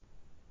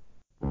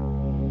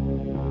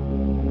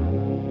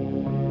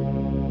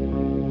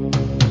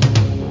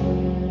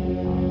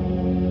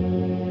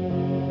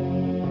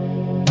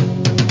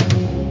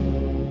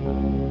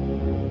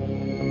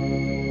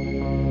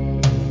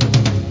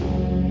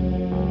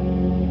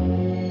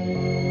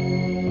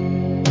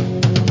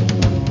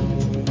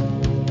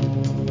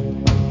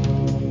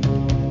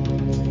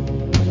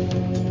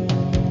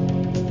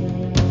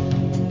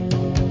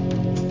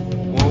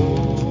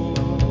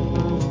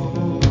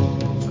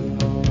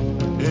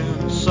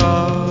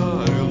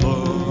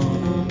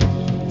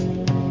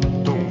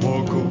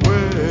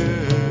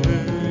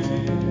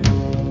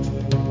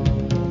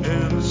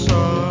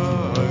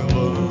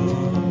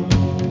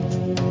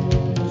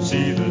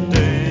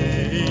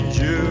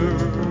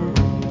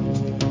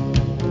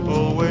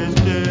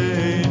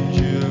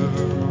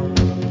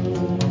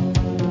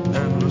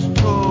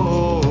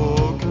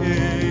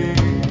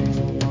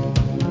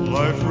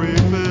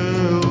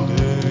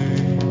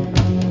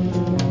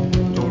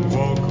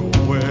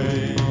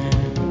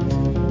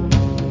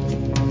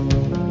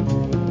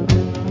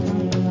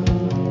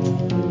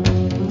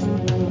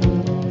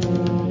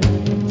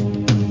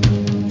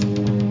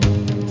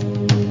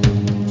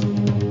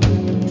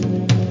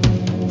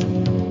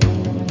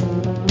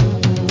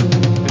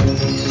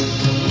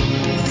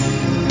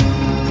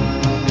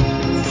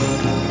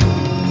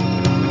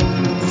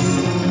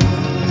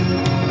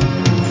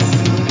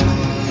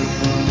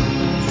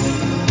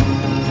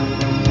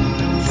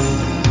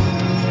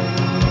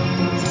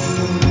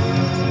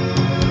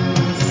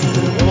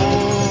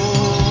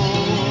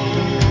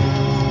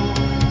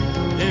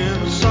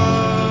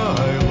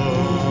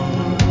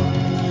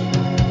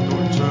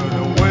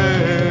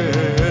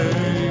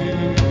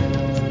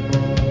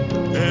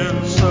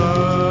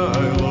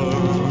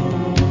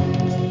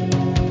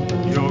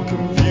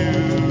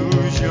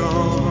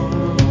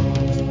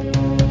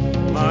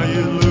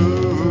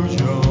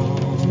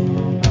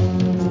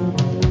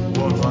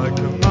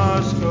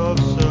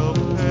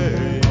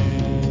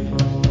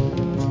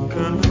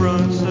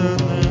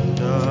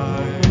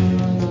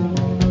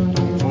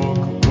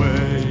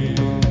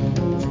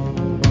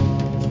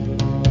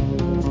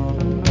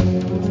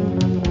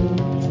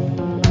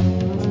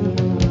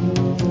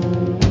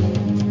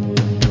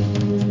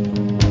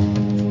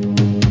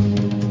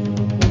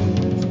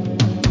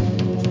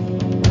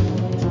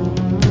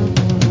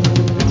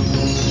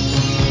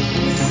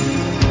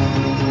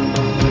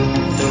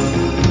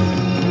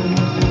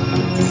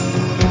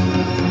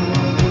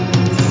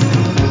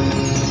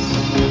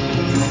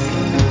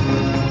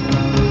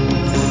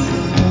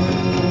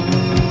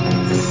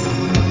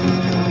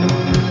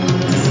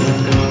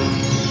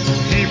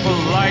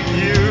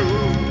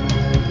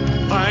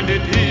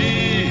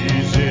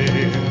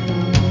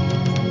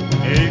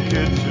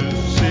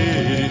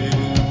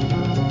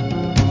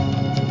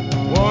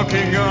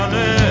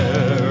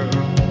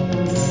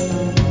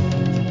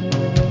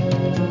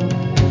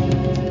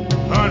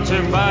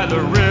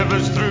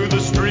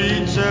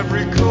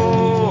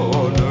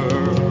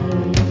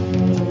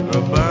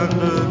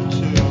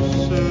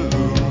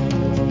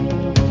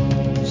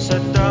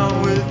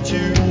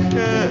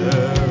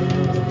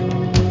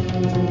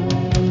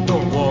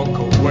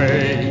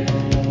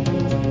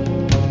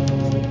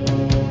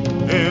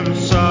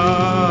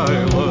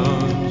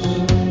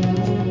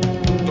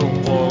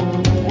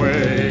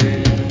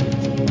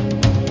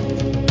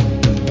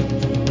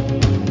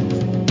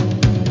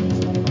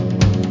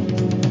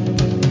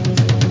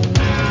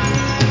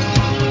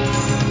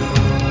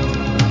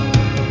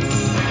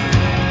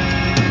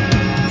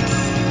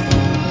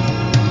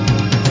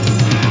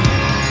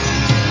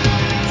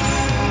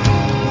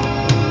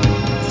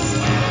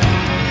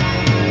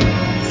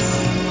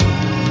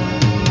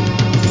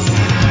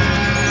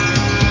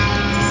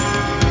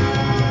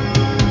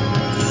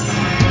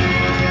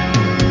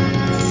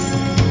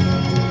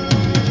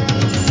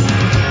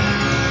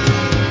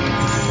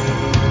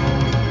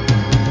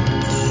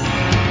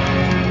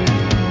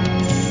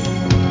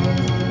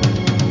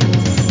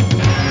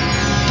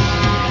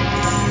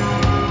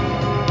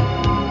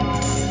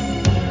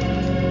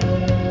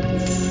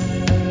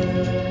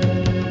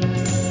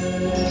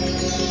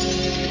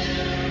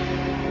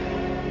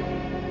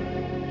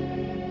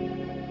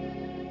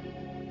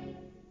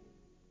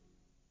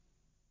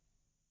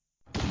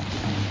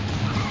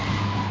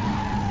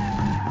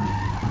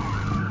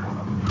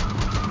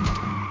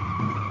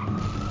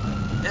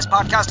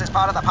 podcast is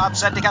part of the Pod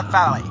Syndicate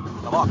family.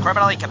 For more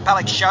criminally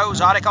compelling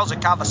shows, articles,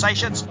 and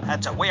conversations,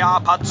 head to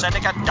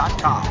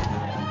wearepodsyndicate.com.